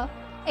philosopher,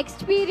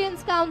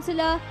 experienced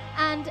counselor,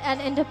 and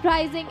an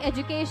enterprising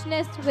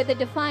educationist with a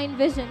defined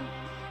vision.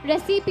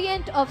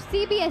 Recipient of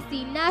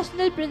CBSE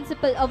National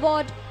Principal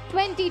Award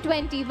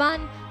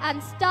 2021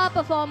 and Star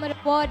Performer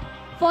Award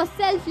for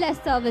Selfless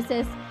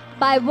Services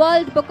by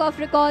World Book of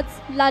Records,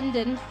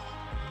 London.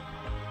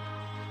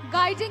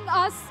 Guiding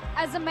us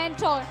as a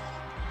mentor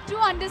to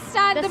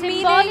understand The the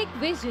symbolic meaning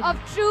vision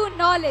of true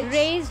knowledge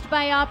raised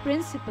by our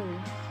principal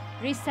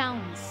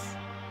resounds.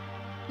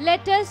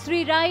 Let us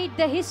rewrite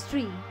the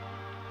history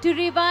to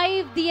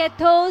revive the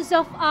ethos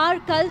of our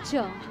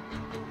culture.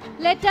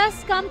 Let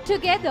us come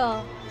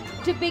together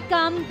to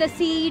become the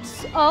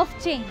seeds of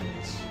change.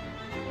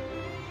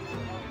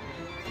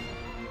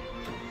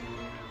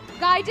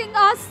 guiding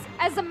us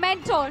as a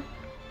mentor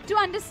to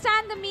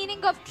understand the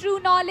meaning of true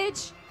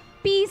knowledge,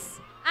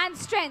 peace, and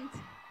strength,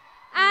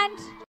 and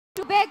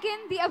to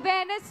beckon the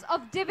awareness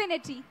of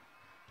divinity,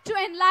 to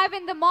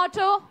enliven the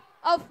motto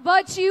of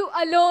virtue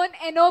alone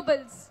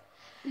ennobles.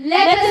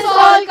 Let us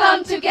all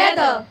come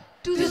together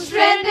to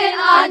strengthen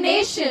our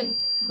nation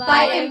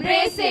by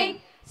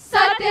embracing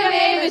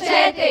Satyameva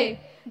Jayate.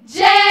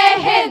 Jai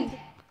Hind!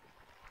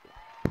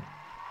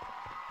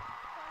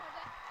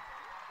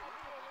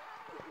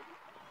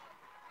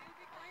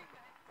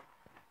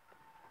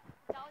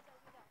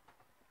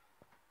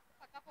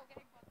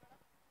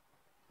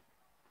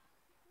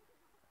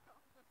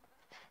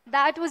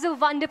 That was a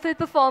wonderful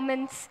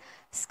performance.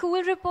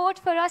 School report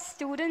for us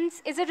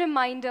students is a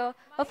reminder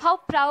of how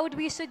proud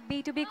we should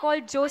be to be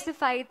called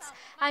Josephites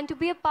and to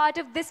be a part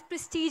of this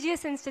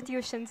prestigious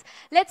institutions.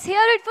 Let's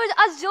hear it for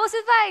us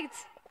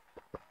Josephites.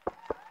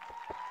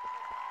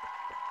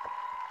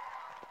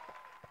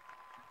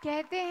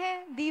 कहते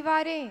हैं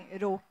दीवारें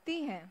रोकती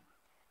हैं,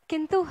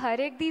 किंतु हर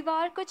एक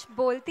दीवार कुछ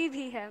बोलती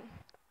भी है.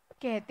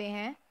 कहते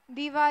हैं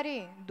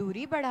दीवारें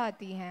दूरी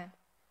बढ़ाती हैं,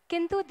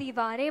 किंतु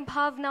दीवारें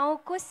भावनाओं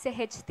को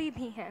सहजती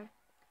भी हैं.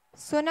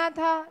 सुना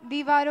था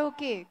दीवारों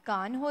के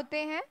कान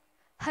होते हैं,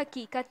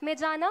 हकीकत में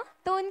जाना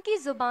तो उनकी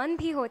जुबान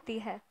भी होती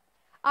है.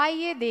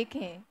 आइए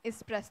देखें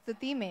इस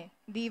प्रस्तुति में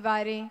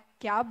दीवारें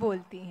क्या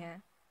बोलती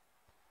हैं.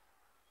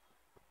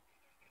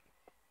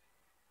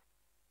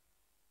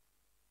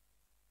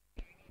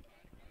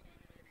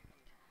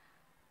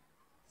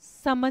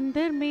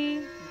 समंदर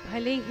में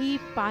भले ही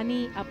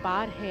पानी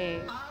अपार है,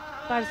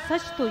 पर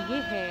सच तो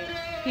ये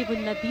है कि वो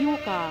नदियों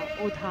का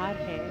उद्धार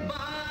है.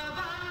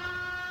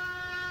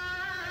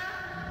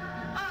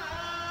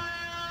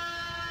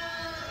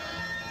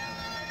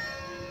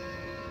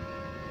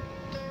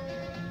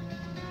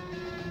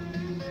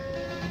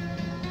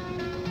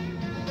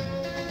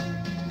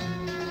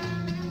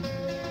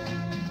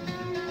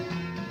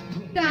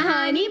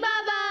 कहानी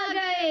बाबा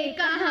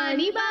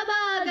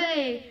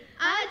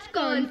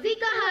कौन सी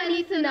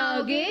कहानी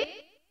सुनाओगे?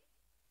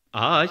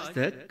 आज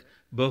तक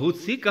बहुत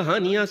सी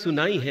कहानियां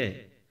सुनाई हैं,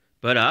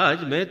 पर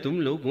आज मैं तुम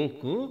लोगों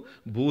को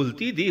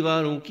बोलती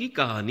दीवारों की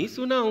कहानी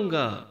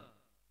सुनाऊंगा।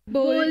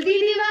 बोलती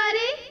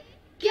दीवारें?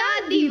 क्या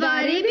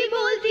दीवारें भी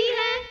बोलती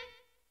हैं?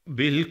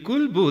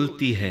 बिल्कुल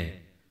बोलती है,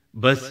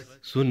 बस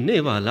सुनने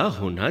वाला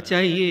होना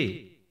चाहिए।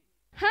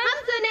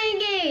 हम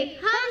सुनेंगे,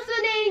 हम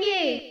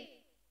सुनेंगे।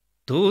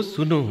 तो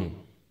सुनो।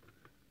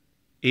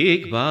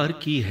 एक बार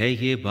की है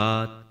ये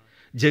बात,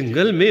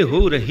 जंगल में हो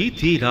रही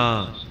थी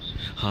रात।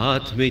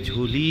 हाथ में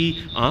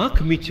झोली,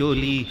 आंख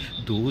मिचोली,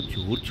 दो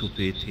चोर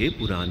छुपे थे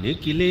पुराने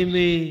किले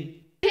में।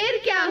 फिर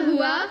क्या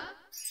हुआ?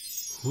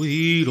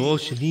 हुई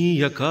रोशनी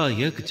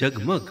यकायक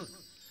जगमग,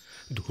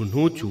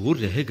 दोनों चोर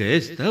रह गए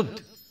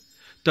स्तब्ध।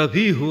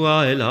 तभी हुआ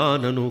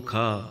ऐलान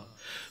अनोखा,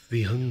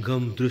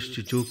 विहंगम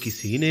दृश्य जो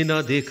किसी ने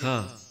ना देखा।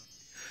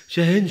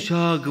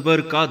 शहंशाह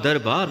अकबर का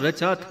दरबार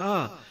रचा था,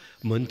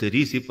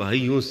 मंत्री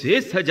सिपाहियों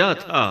से सजा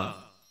था।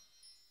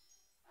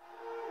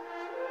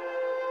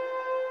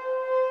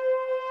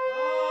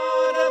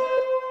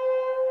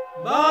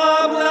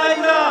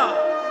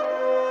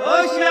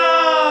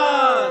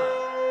 होशियार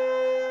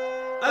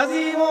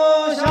अजीमो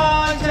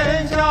शान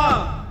शहंशाह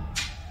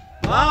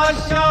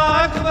बादशाह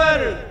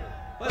अकबर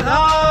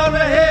पधार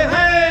रहे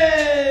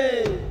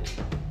हैं।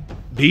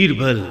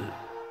 बीरबल,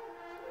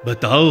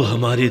 बताओ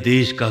हमारे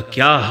देश का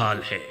क्या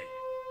हाल है?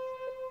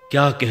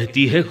 क्या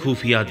कहती है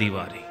खुफिया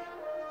दीवारें?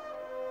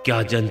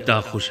 क्या जनता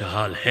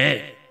खुशहाल है?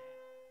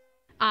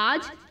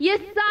 आज ये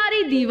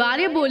सारी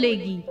दीवारें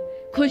बोलेगी,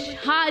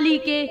 खुशहाली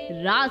के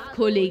राज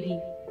खोलेगी।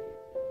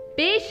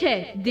 पेश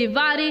है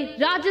दीवारें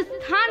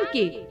राजस्थान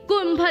के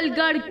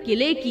कुंभलगढ़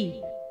किले की।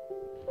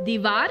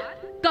 दीवार,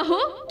 कहो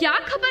क्या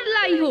खबर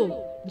लाई हो?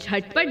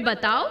 झटपट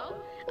बताओ,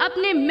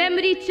 अपने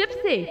मेमोरी चिप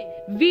से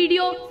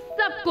वीडियो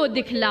सबको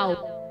दिखलाओ।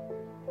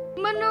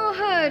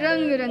 मनोहर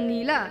रंग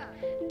रंगीला,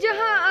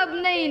 जहां अब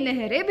नई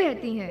नहरें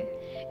बहती हैं,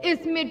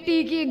 इस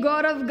मिट्टी की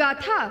गौरव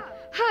गाथा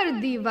हर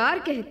दीवार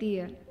कहती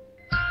है।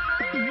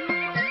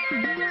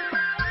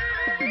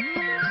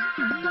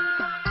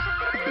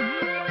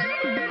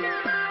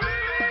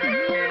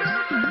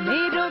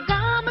 मेरो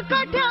गाम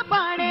कोठा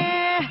पाड़े,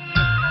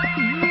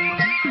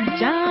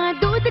 जहाँ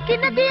दूध की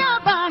नदियाँ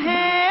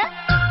बाहे।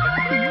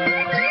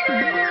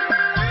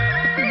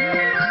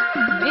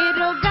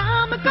 मेरो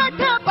गाम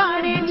कोठा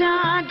पाड़े,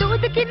 जहाँ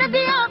दूध की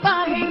नदियाँ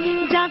बाहे,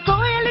 जहाँ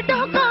कोयल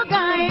ढोको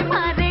गाए।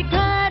 मारे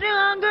घर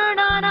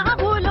आंगना ना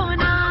भूलो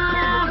ना,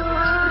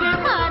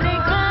 मारे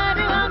घर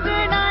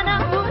आंगना ना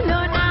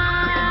भूलो ना।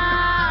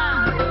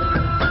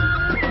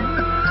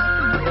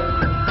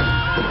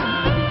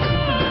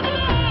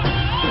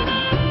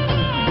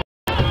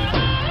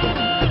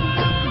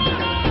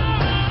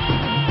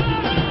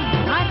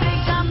 हमारे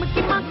गाम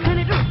की मक्खन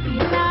रोटी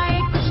लाए,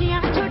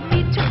 खुशियाँ छोटी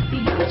छोटी,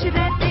 खुश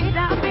रह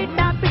तेरा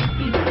बेटा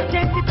बेटी,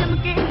 जैसे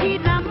चमके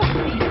हीरा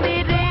मोती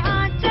तेरे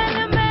आंचल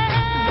में।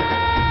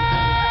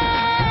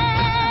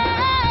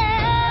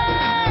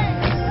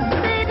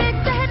 तेरे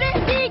चेहरे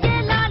की ये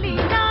लाली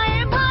लाए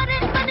मारे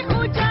मन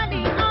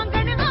उजाली,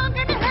 आंगन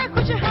आंगन है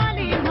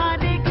खुशहाली।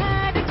 हमारे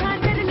घर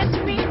झांझर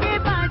लक्ष्मी के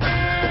बाजे,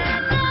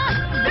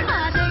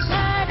 हमारे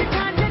घर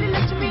झांझर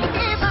लक्ष्मी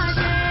के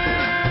बाजे।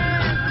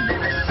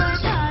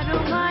 पधारो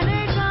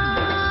हमारे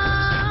गाँव,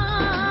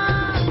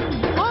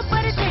 ओ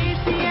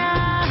परदेसिया,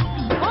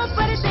 ओ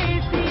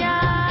परदेसिया,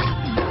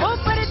 ओ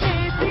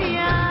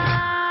परदेसिया।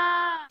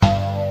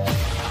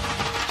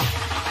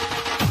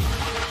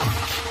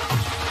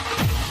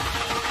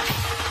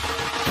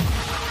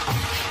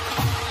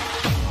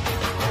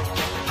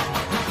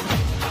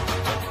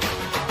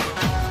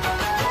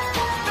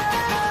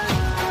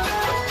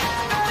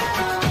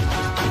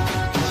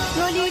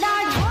 ढोलीडा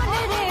ढोल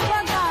रे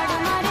बगाड़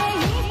मारे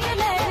हीट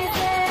लहर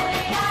से,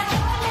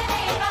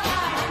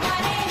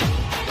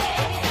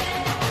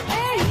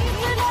 ए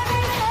हीट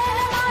लहर से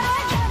मारे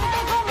घर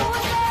के घुमू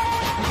से,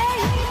 ए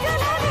हीट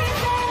लहर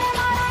से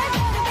मारे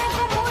घर के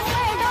घुमू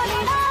से।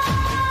 ढोलीडा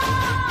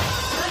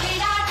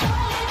ढोलीडा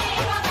ढोल रे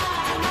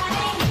बगाड़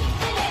मारे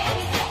हीट लहर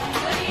से,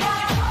 ढोलीडा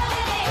ढोल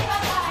रे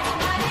बगाड़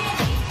मारे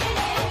हीट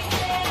लहर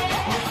से।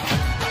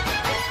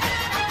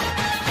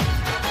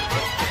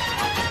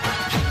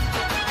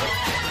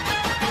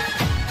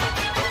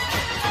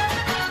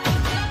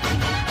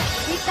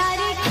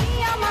 तारी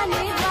किया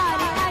मने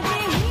द्वार आगे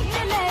हीट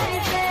लहर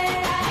से,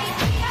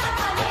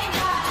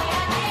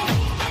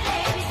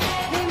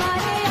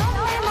 हमारे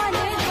आगे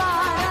मने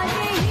द्वार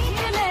आगे हीट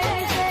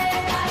लहर से।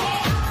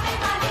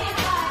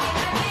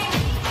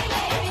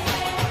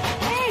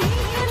 ए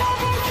हीट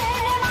लहर से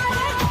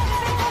मारे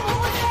घर पे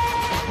घुमू से,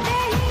 ए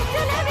हीट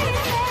लहर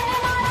से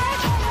मारे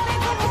घर पे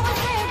घुमू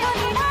से।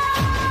 ढोलीडा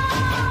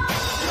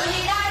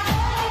ढोलीडा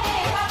ढोल रे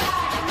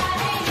बगाड़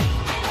मारे हीट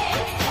लहर से,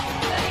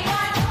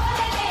 ढोलीडा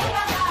ढोल रे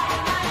बगाड़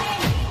मारे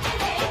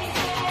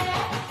हीट लहर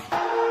से।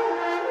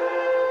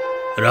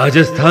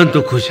 राजस्थान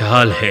तो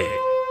खुशहाल है,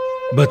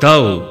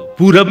 बताओ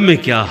पूरब में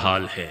क्या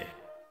हाल है?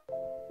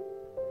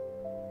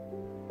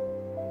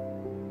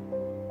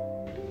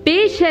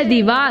 पेश है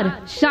दीवार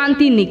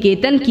शांति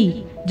निकेतन की।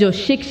 जो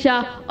शिक्षा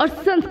और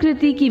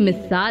संस्कृति की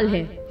मिसाल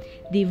है।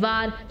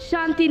 दीवार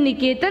शांति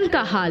निकेतन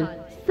का हाल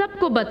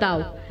सबको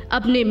बताओ,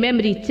 अपने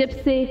मेमोरी चिप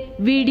से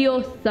वीडियो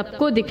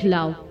सबको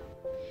दिखलाओ।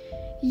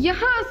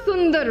 यहाँ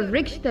सुंदर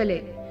वृक्ष तले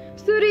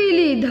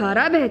सुरीली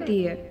धारा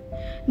बहती है,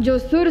 जो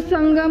सुर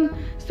संगम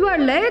स्वर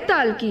लय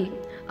ताल की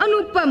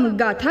अनुपम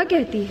गाथा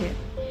कहती है।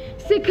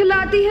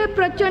 सिखलाती है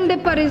प्रचंड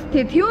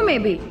परिस्थितियों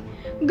में भी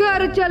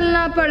घर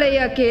चलना पड़े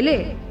अकेले।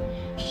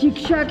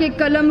 शिक्षा के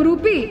कलम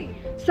रूपी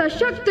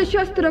सशक्त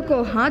शस्त्र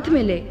को हाथ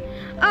में ले,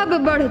 अब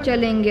बढ़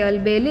चलेंगे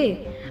अलबेले,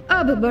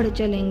 अब बढ़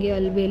चलेंगे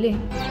अलबेले।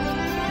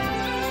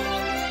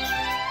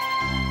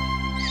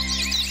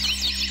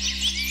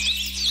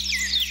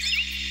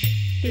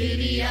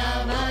 तेरी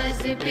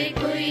आवाज पे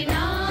कोई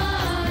ना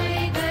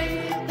आए घर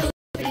तो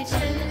फिर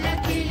चल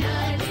खिला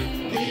ले।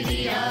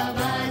 तेरी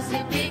आवाज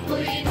पे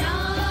कोई ना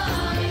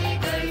आए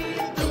घर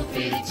तो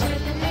फिर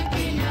चल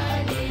खिला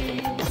ले।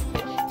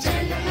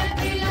 चल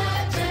खिला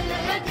चल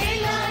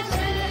खिला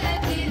चल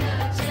खिला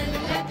चल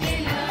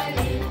खिला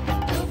ले।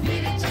 तो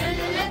फिर चल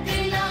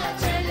खिला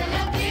चल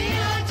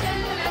खिला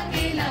चल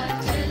खिला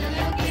चल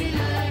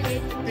खिला ले।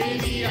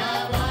 तेरी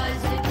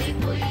आवाज पे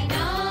कोई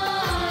ना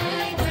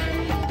आए घर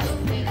तो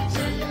फिर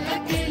चल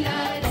खिला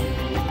ले।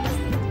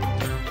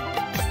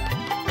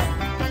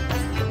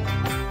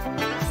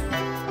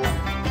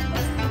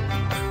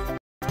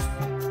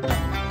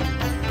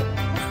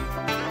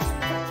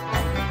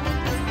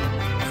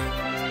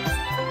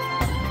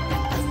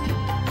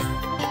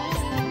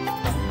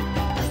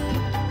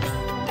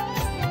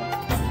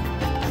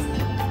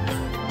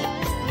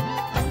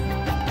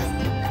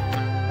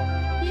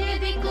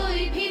 यदि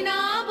कोई भी ना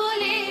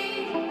बोले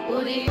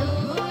ओरे ओ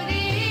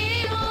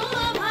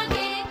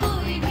भागे,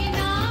 कोई भी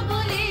ना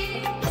बोले।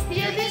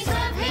 यदि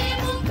सभी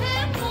मुख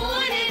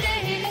मोड़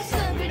रहे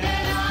सब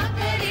डरा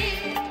करे।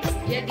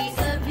 यदि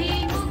सभी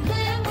मुख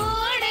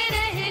मोड़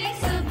रहे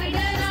सब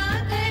डरा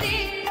करे।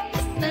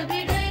 तब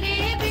डरे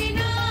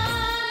बिना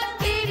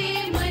तेरे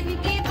मन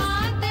की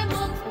बात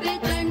मुक्त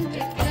कंठ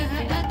कह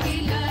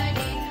अकेला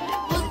रे।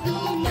 वो तू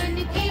मन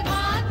की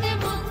बात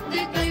मुक्त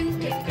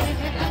कंठ कह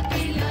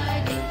अकेला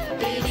रे।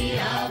 तेरी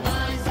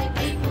आवाज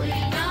पे कोई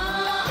ना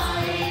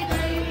आए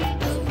घर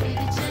तो फिर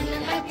चल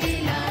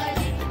अकेला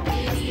रे।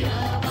 तेरी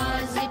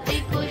आवाज पे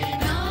कोई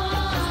ना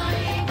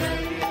आए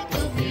घर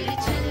तो फिर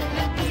चल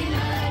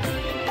अकेला रे।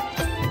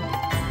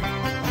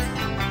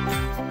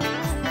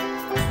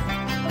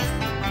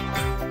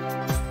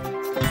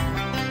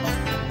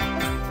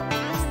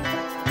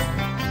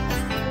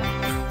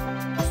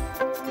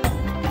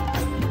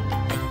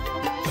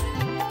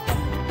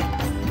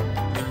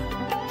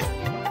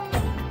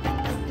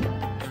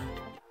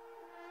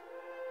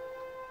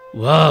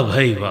 वाह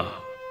भाई वाह,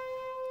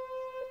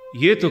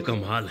 ये तो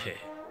कमाल है।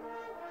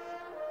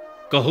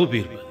 कहो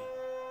बीरबल,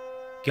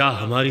 क्या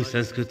हमारी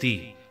संस्कृति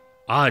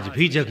आज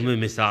भी जग में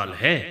मिसाल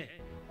है?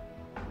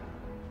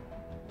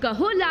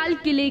 कहो लाल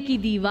किले की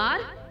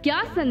दीवार,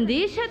 क्या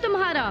संदेश है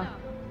तुम्हारा?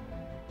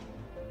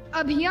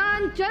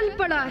 अभियान चल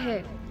पड़ा है,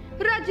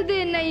 रच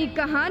दे नई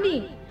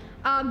कहानी।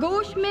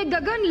 आगोश में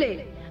गगन ले,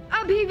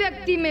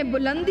 अभिव्यक्ति में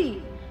बुलंदी।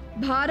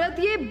 भारत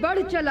ये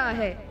बढ़ चला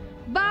है,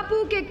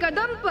 बापू के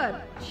कदम पर।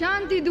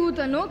 शांति दूत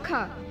अनोखा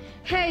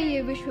है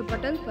ये विश्व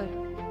पटल पर।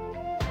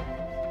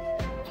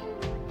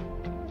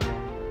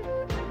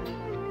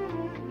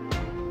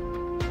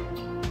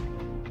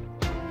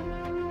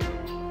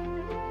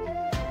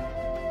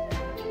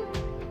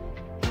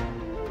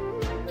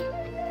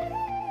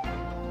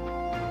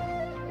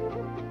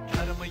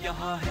 धर्म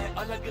यहाँ है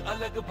अलग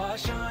अलग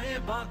भाषाएं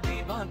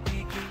भांति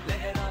भांति की।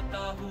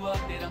 लहराता हुआ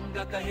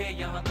तिरंगा कहे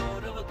यहाँ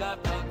गौरव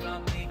गाथा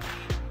क्रांति की।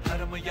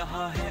 धर्म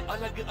यहाँ है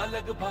अलग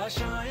अलग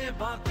भाषाएं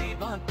भांति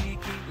भांति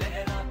की।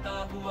 लहराता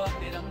हुआ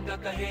तिरंगा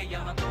कहे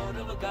यहाँ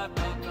गौरव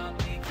गाथा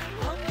क्रांति की।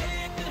 हम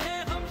एक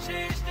हैं, हम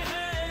श्रेष्ठ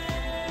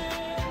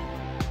हैं।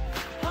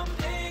 हम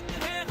एक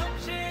हैं, हम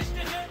श्रेष्ठ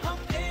हैं। हम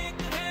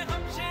एक हैं,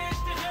 हम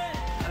श्रेष्ठ हैं।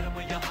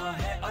 धर्म यहाँ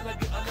है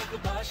अलग अलग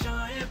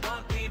भाषाएं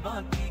भांति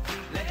भांति की।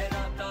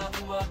 लहराता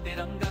हुआ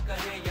तिरंगा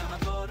कहे यहाँ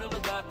गौरव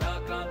गाथा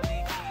क्रांति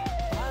की।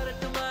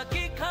 भारत माँ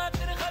की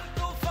खातिर हर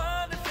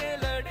तूफान से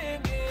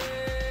लड़ेंगे।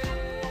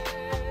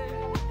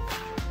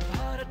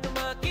 भारत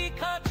माँ की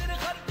खातिर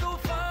हर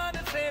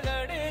तूफान से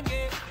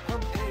लड़ेंगे।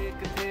 हम एक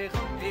थे,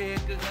 हम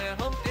एक हैं,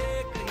 हम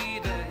एक ही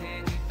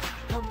रहेंगे।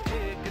 हम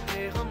एक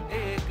थे, हम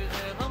एक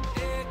हैं, हम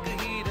एक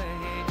ही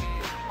रहेंगे।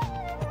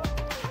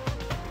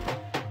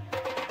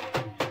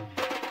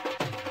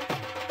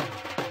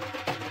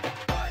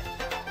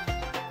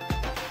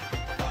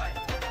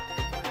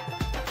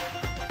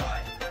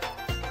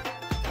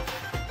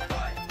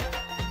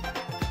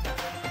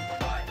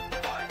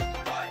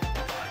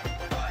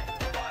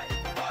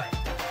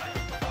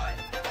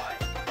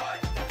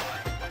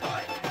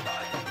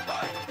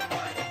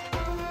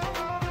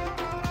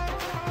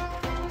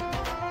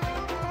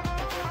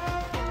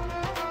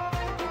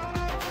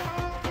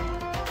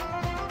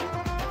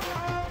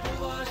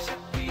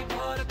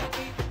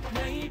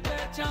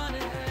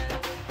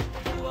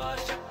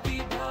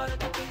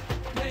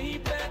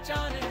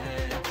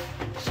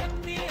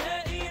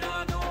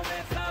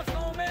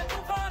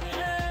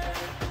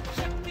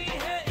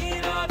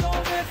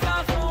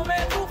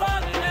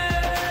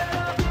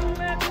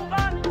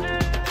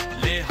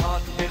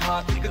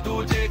 हाथ एक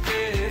दूजे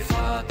के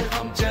साथ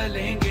हम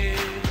चलेंगे,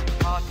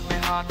 हाथ में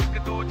हाथ एक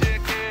दूजे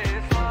के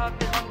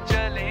साथ हम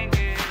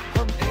चलेंगे।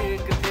 हम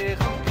एक थे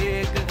हम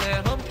एक है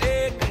हम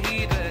एक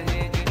ही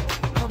रहेंगे,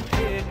 हम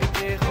एक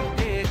थे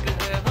हम एक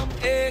है हम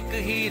एक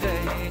ही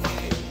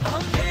रहेंगे।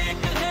 हम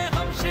एक है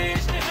हम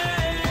श्रेष्ठ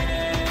हैं,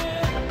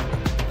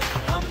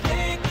 हम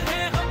एक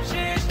है हम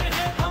श्रेष्ठ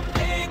हैं, हम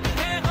एक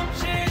है हम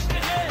श्रेष्ठ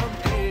हैं। हम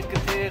एक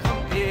थे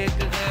हम एक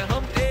है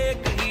हम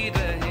एक ही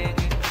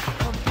रहेंगे,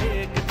 हम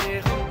एक थे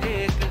हम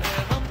एक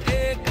है हम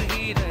एक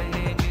ही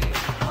रहेंगे।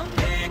 हम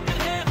एक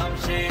है हम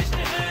श्रेष्ठ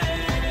हैं,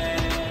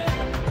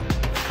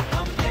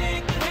 हम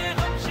एक है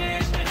हम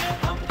श्रेष्ठ हैं,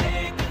 हम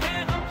एक है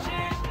हम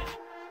श्रेष्ठ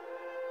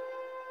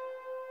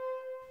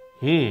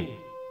हैं।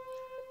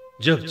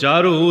 जब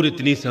चारों ओर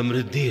इतनी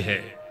समृद्धि है,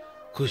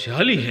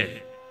 खुशहाली है,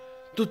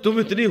 तो तुम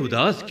इतने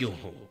उदास क्यों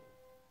हो?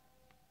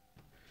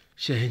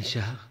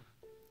 शहंशाह,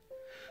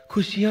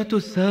 खुशियां तो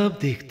सब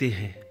देखते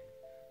हैं,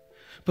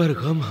 पर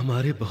गम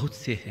हमारे बहुत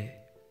से हैं।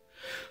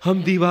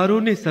 हम दीवारों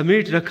ने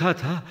समेट रखा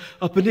था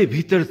अपने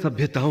भीतर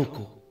सभ्यताओं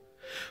को,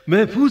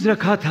 महफूज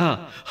रखा था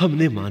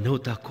हमने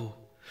मानवता को,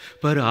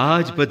 पर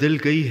आज बदल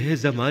गई है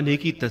जमाने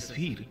की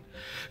तस्वीर।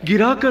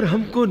 गिराकर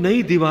हमको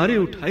नई दीवारें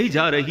उठाई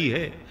जा रही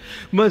है।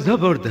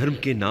 मजहब और धर्म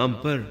के नाम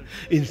पर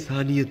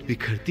इंसानियत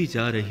बिखरती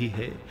जा रही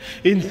है,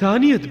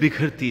 इंसानियत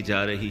बिखरती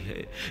जा रही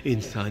है,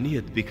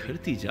 इंसानियत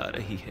बिखरती जा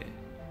रही है।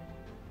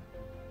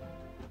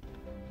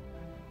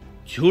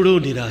 छोड़ो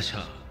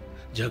निराशा,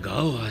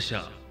 जगाओ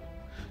आशा,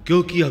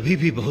 क्योंकि अभी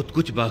भी बहुत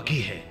कुछ बाकी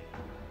है।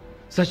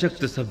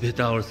 सशक्त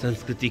सभ्यता और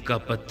संस्कृति का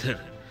पत्थर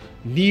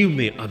नींव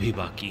में अभी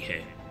बाकी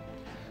है।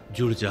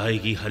 जुड़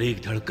जाएगी हर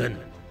एक धड़कन,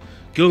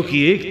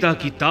 क्योंकि एकता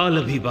की ताल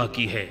अभी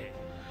बाकी है।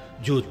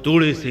 जो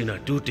तोड़े से न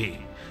टूटे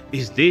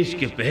इस देश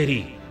के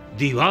पहरी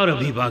दीवार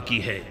अभी बाकी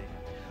है।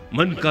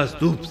 मन का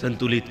स्तूप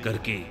संतुलित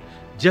करके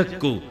जग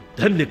को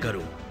धन्य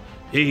करो।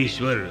 हे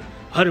ईश्वर,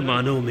 हर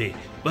मानव में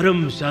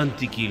परम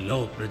शांति की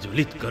लौ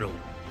प्रज्वलित करो।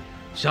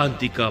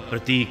 शांति का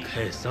प्रतीक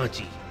है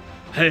सांची,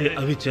 है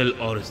अविचल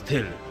और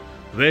स्थिर,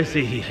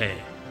 वैसे ही है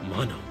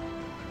मानव।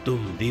 तुम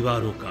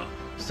दीवारों का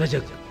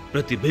सजग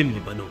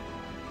प्रतिबिंब बनो,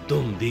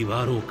 तुम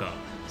दीवारों का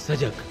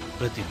सजग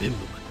प्रतिबिंब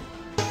बनो।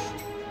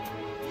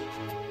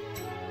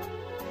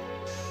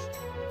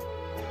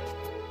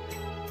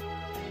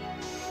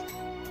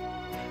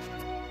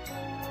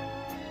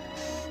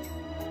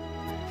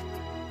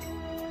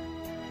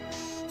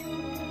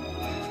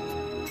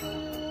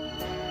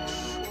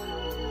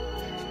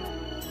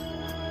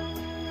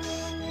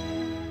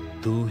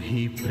 तू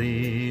ही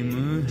प्रेम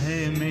है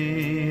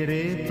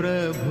मेरे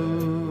प्रभु,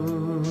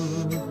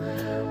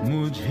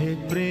 मुझे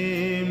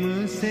प्रेम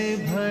से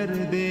भर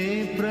दे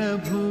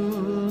प्रभु।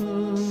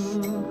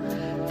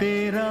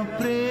 तेरा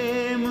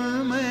प्रेम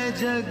मैं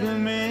जग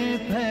में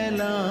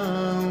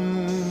फैलाऊं,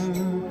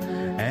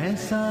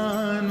 ऐसा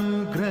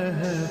अनुग्रह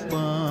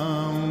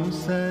पाऊं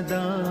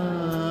सदा।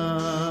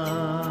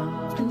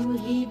 तू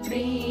ही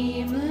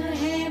प्रेम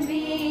है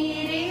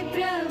मेरे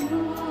प्रभु,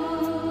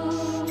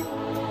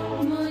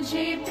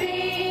 मुझे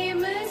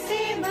प्रेम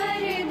से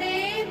भर दे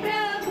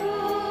प्रभु।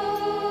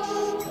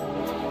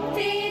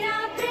 तेरा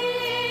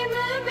प्रेम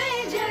मैं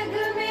जग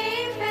में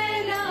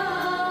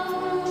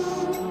फैलाऊं,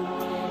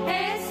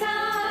 ऐसा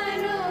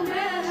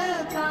अनुग्रह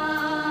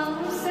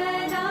पाऊं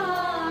सदा।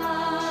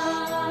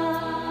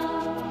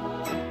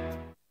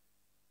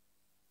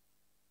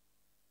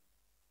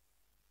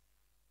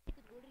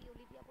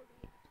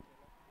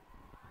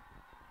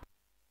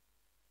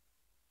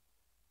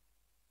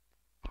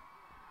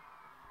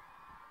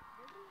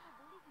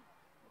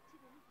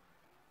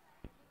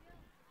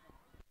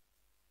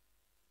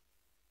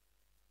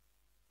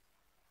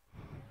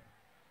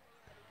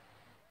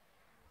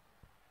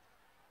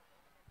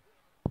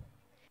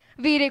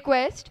 We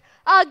request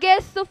our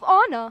guests of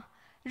honor,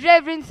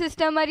 Reverend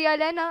Sister Maria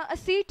Elena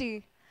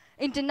Asiti,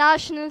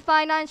 International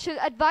Financial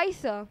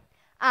Advisor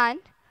and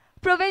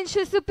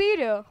Provincial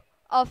Superior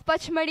of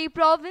Pachmadi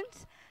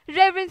Province,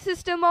 Reverend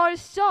Sister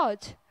Morris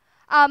George,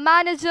 our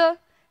Manager,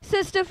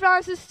 Sister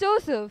Francis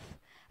Joseph,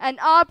 and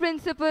our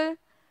Principal,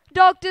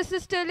 Dr.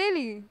 Sister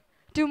Lily,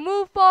 to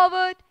move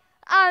forward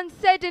and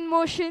set in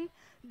motion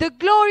the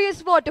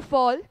glorious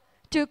waterfall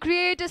to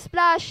create a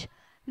splash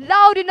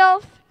loud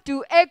enough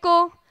to echo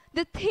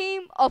the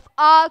theme of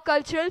our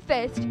cultural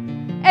fest,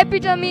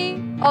 Epitome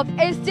of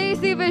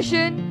SJC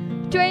Vision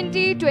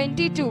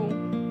 2022.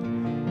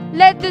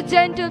 Let the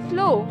gentle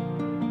flow,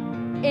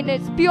 in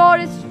its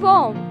purest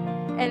form,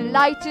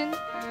 enlighten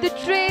the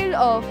trail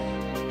of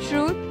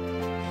truth,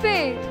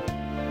 faith,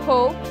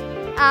 hope,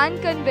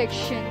 and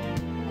conviction.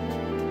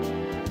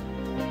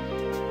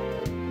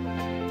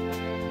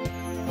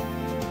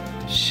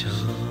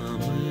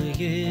 शाम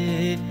ये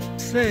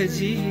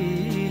सजी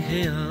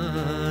है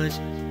आज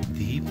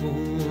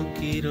दीपों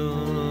की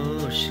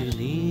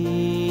रोशनी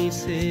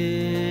से।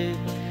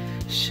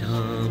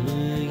 शाम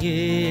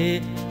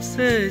ये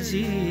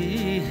सजी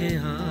है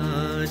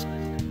आज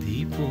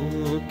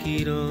दीपों की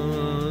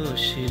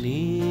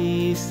रोशनी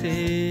से।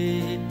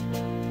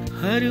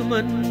 हर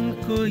मन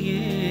को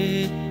ये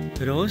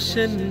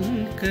रोशन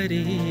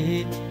करे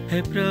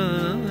है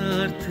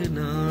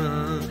प्रार्थना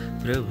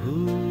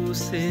प्रभु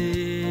से।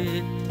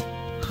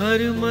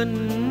 हर मन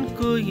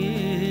को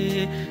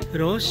ये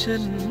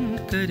रोशन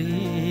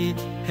करे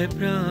है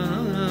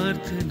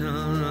प्रार्थना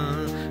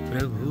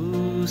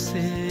प्रभु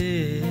से।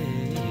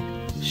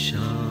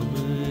 शाम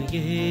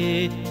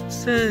ये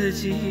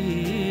सजी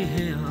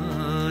है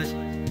आज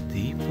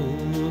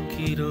दीपों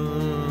की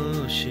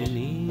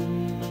रोशनी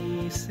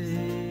से।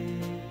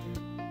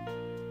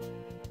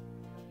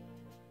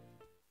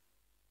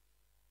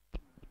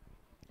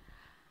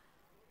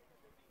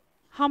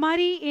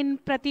 हमारी इन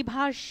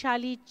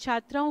प्रतिभाशाली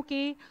छात्राओं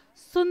के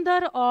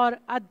सुंदर और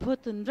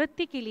अद्भुत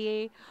नृत्य के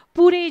लिए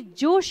पूरे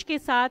जोश के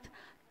साथ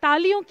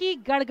तालियों की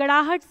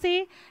गड़गड़ाहट से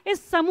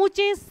इस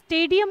समूचे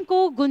स्टेडियम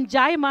को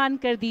गुंजायमान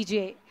कर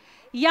दीजिए।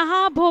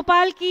 यहाँ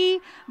भोपाल की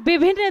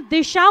विभिन्न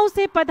दिशाओं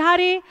से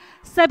पधारे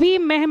सभी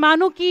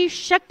मेहमानों की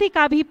शक्ति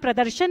का भी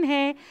प्रदर्शन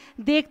है।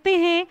 देखते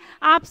हैं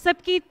आप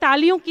सबकी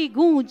तालियों की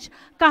गूंज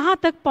कहाँ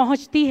तक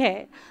पहुँचती है।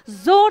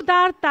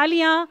 जोरदार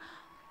तालियां।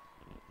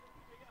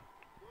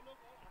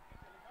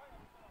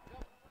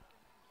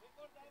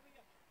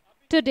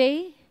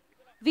 Today,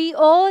 we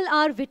all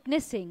are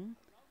witnessing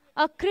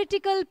a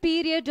critical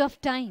period of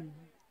time,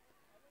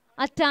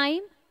 a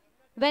time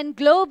when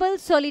global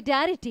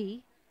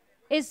solidarity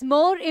is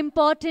more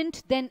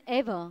important than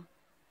ever,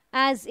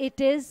 as it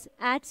is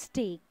at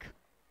stake.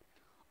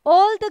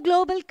 All the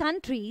global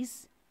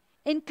countries,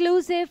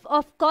 inclusive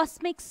of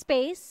cosmic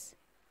space,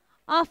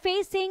 are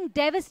facing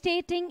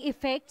devastating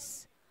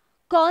effects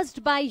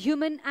caused by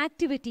human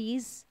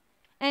activities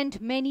and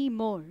many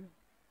more.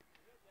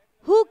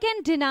 Who can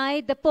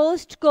deny the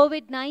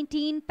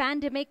post-COVID-19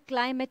 pandemic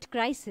climate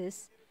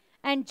crisis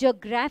and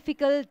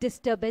geographical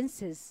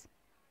disturbances?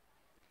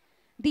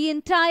 The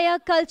entire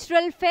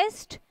cultural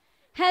fest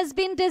has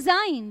been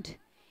designed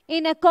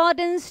in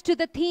accordance to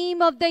the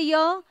theme of the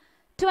year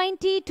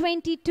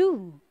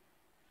 2022,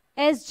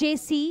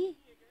 SJC,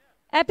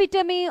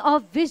 Epitome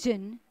of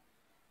Vision,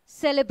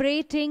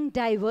 celebrating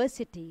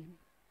diversity.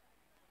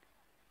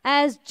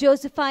 As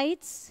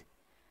Josephites,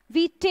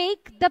 we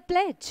take the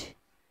pledge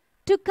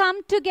to come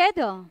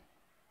together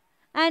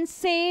and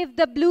save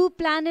the blue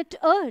planet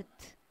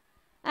Earth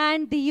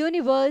and the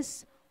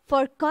universe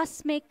for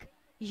cosmic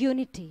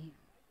unity.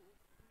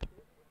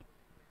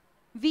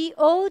 We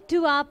owe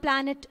to our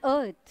planet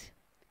Earth,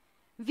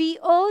 we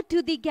owe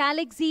to the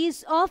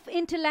galaxies of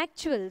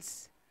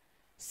intellectuals,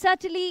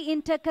 subtly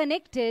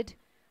interconnected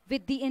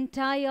with the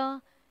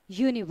entire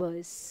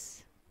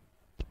universe.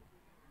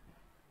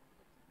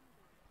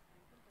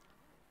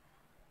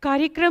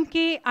 कार्यक्रम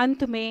के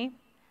अंत में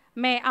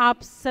मैं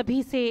आप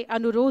सभी से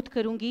अनुरोध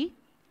करूंगी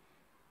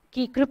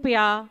कि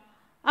कृपया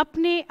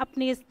अपने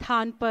अपने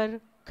स्थान पर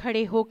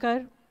खड़े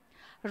होकर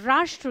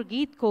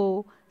राष्ट्रगीत को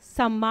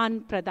सम्मान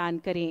प्रदान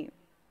करें।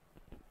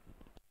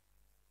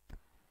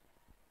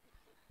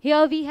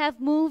 Here we have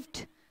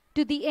moved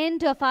to the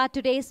end of our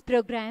today's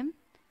program.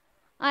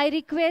 I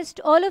request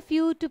all of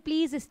you to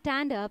please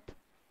stand up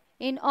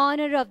in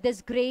honor of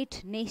this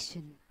great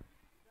nation.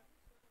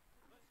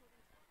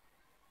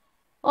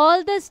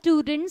 All the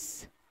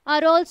students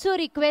are also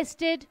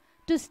requested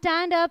to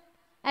stand up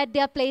at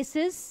their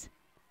places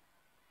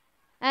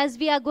as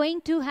we are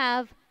going to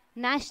have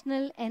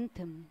national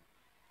anthem.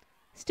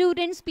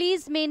 Students,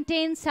 please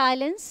maintain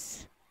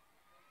silence.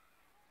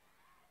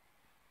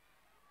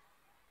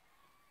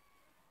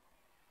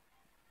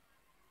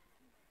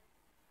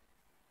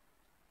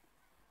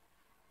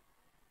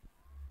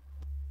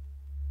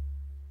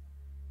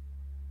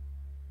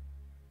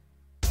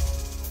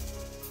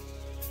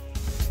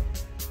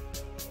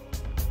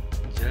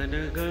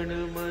 जनगण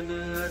मन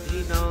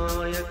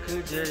अधिनायक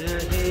जय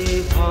हे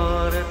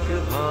भारत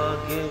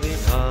भाग्य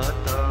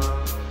विधाता।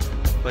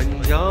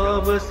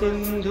 पंजाब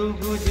सिंधु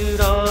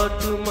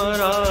गुजरात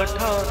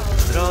मराठा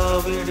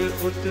द्राविड़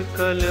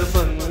उत्कल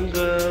बंग।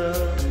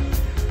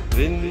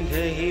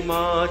 विंध्य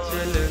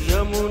हिमाचल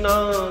यमुना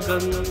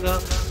गंगा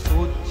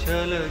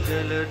उच्छल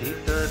जलधि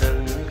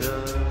तरंग।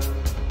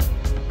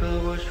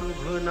 तव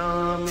शुभ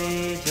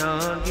नामे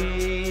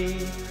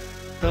जागे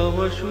तव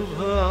शुभ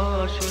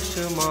आशीष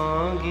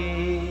मांगे।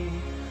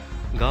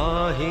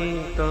 गाहे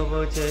तव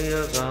जय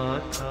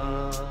गाथा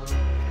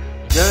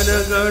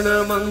जनगण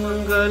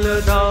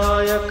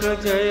मंगलदायक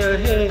जय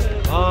हे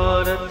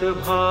भारत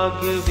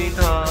भाग्य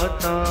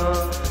विधाता।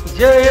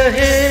 जय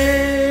हे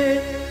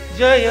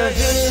जय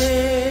हे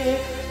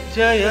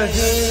जय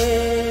हे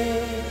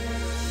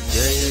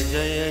जय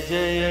जय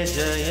जय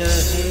जय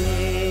हे।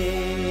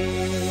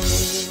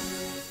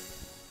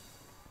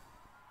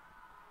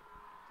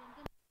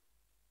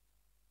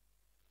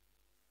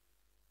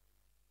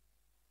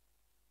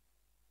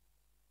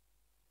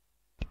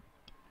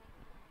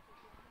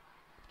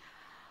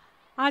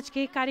 आज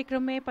के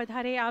कार्यक्रम में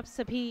पधारे आप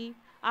सभी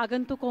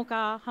आगंतुकों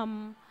का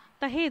हम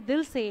तहे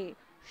दिल से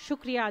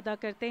शुक्रिया अदा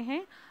करते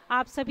हैं।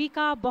 आप सभी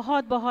का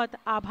बहुत बहुत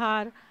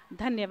आभार,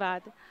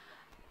 धन्यवाद।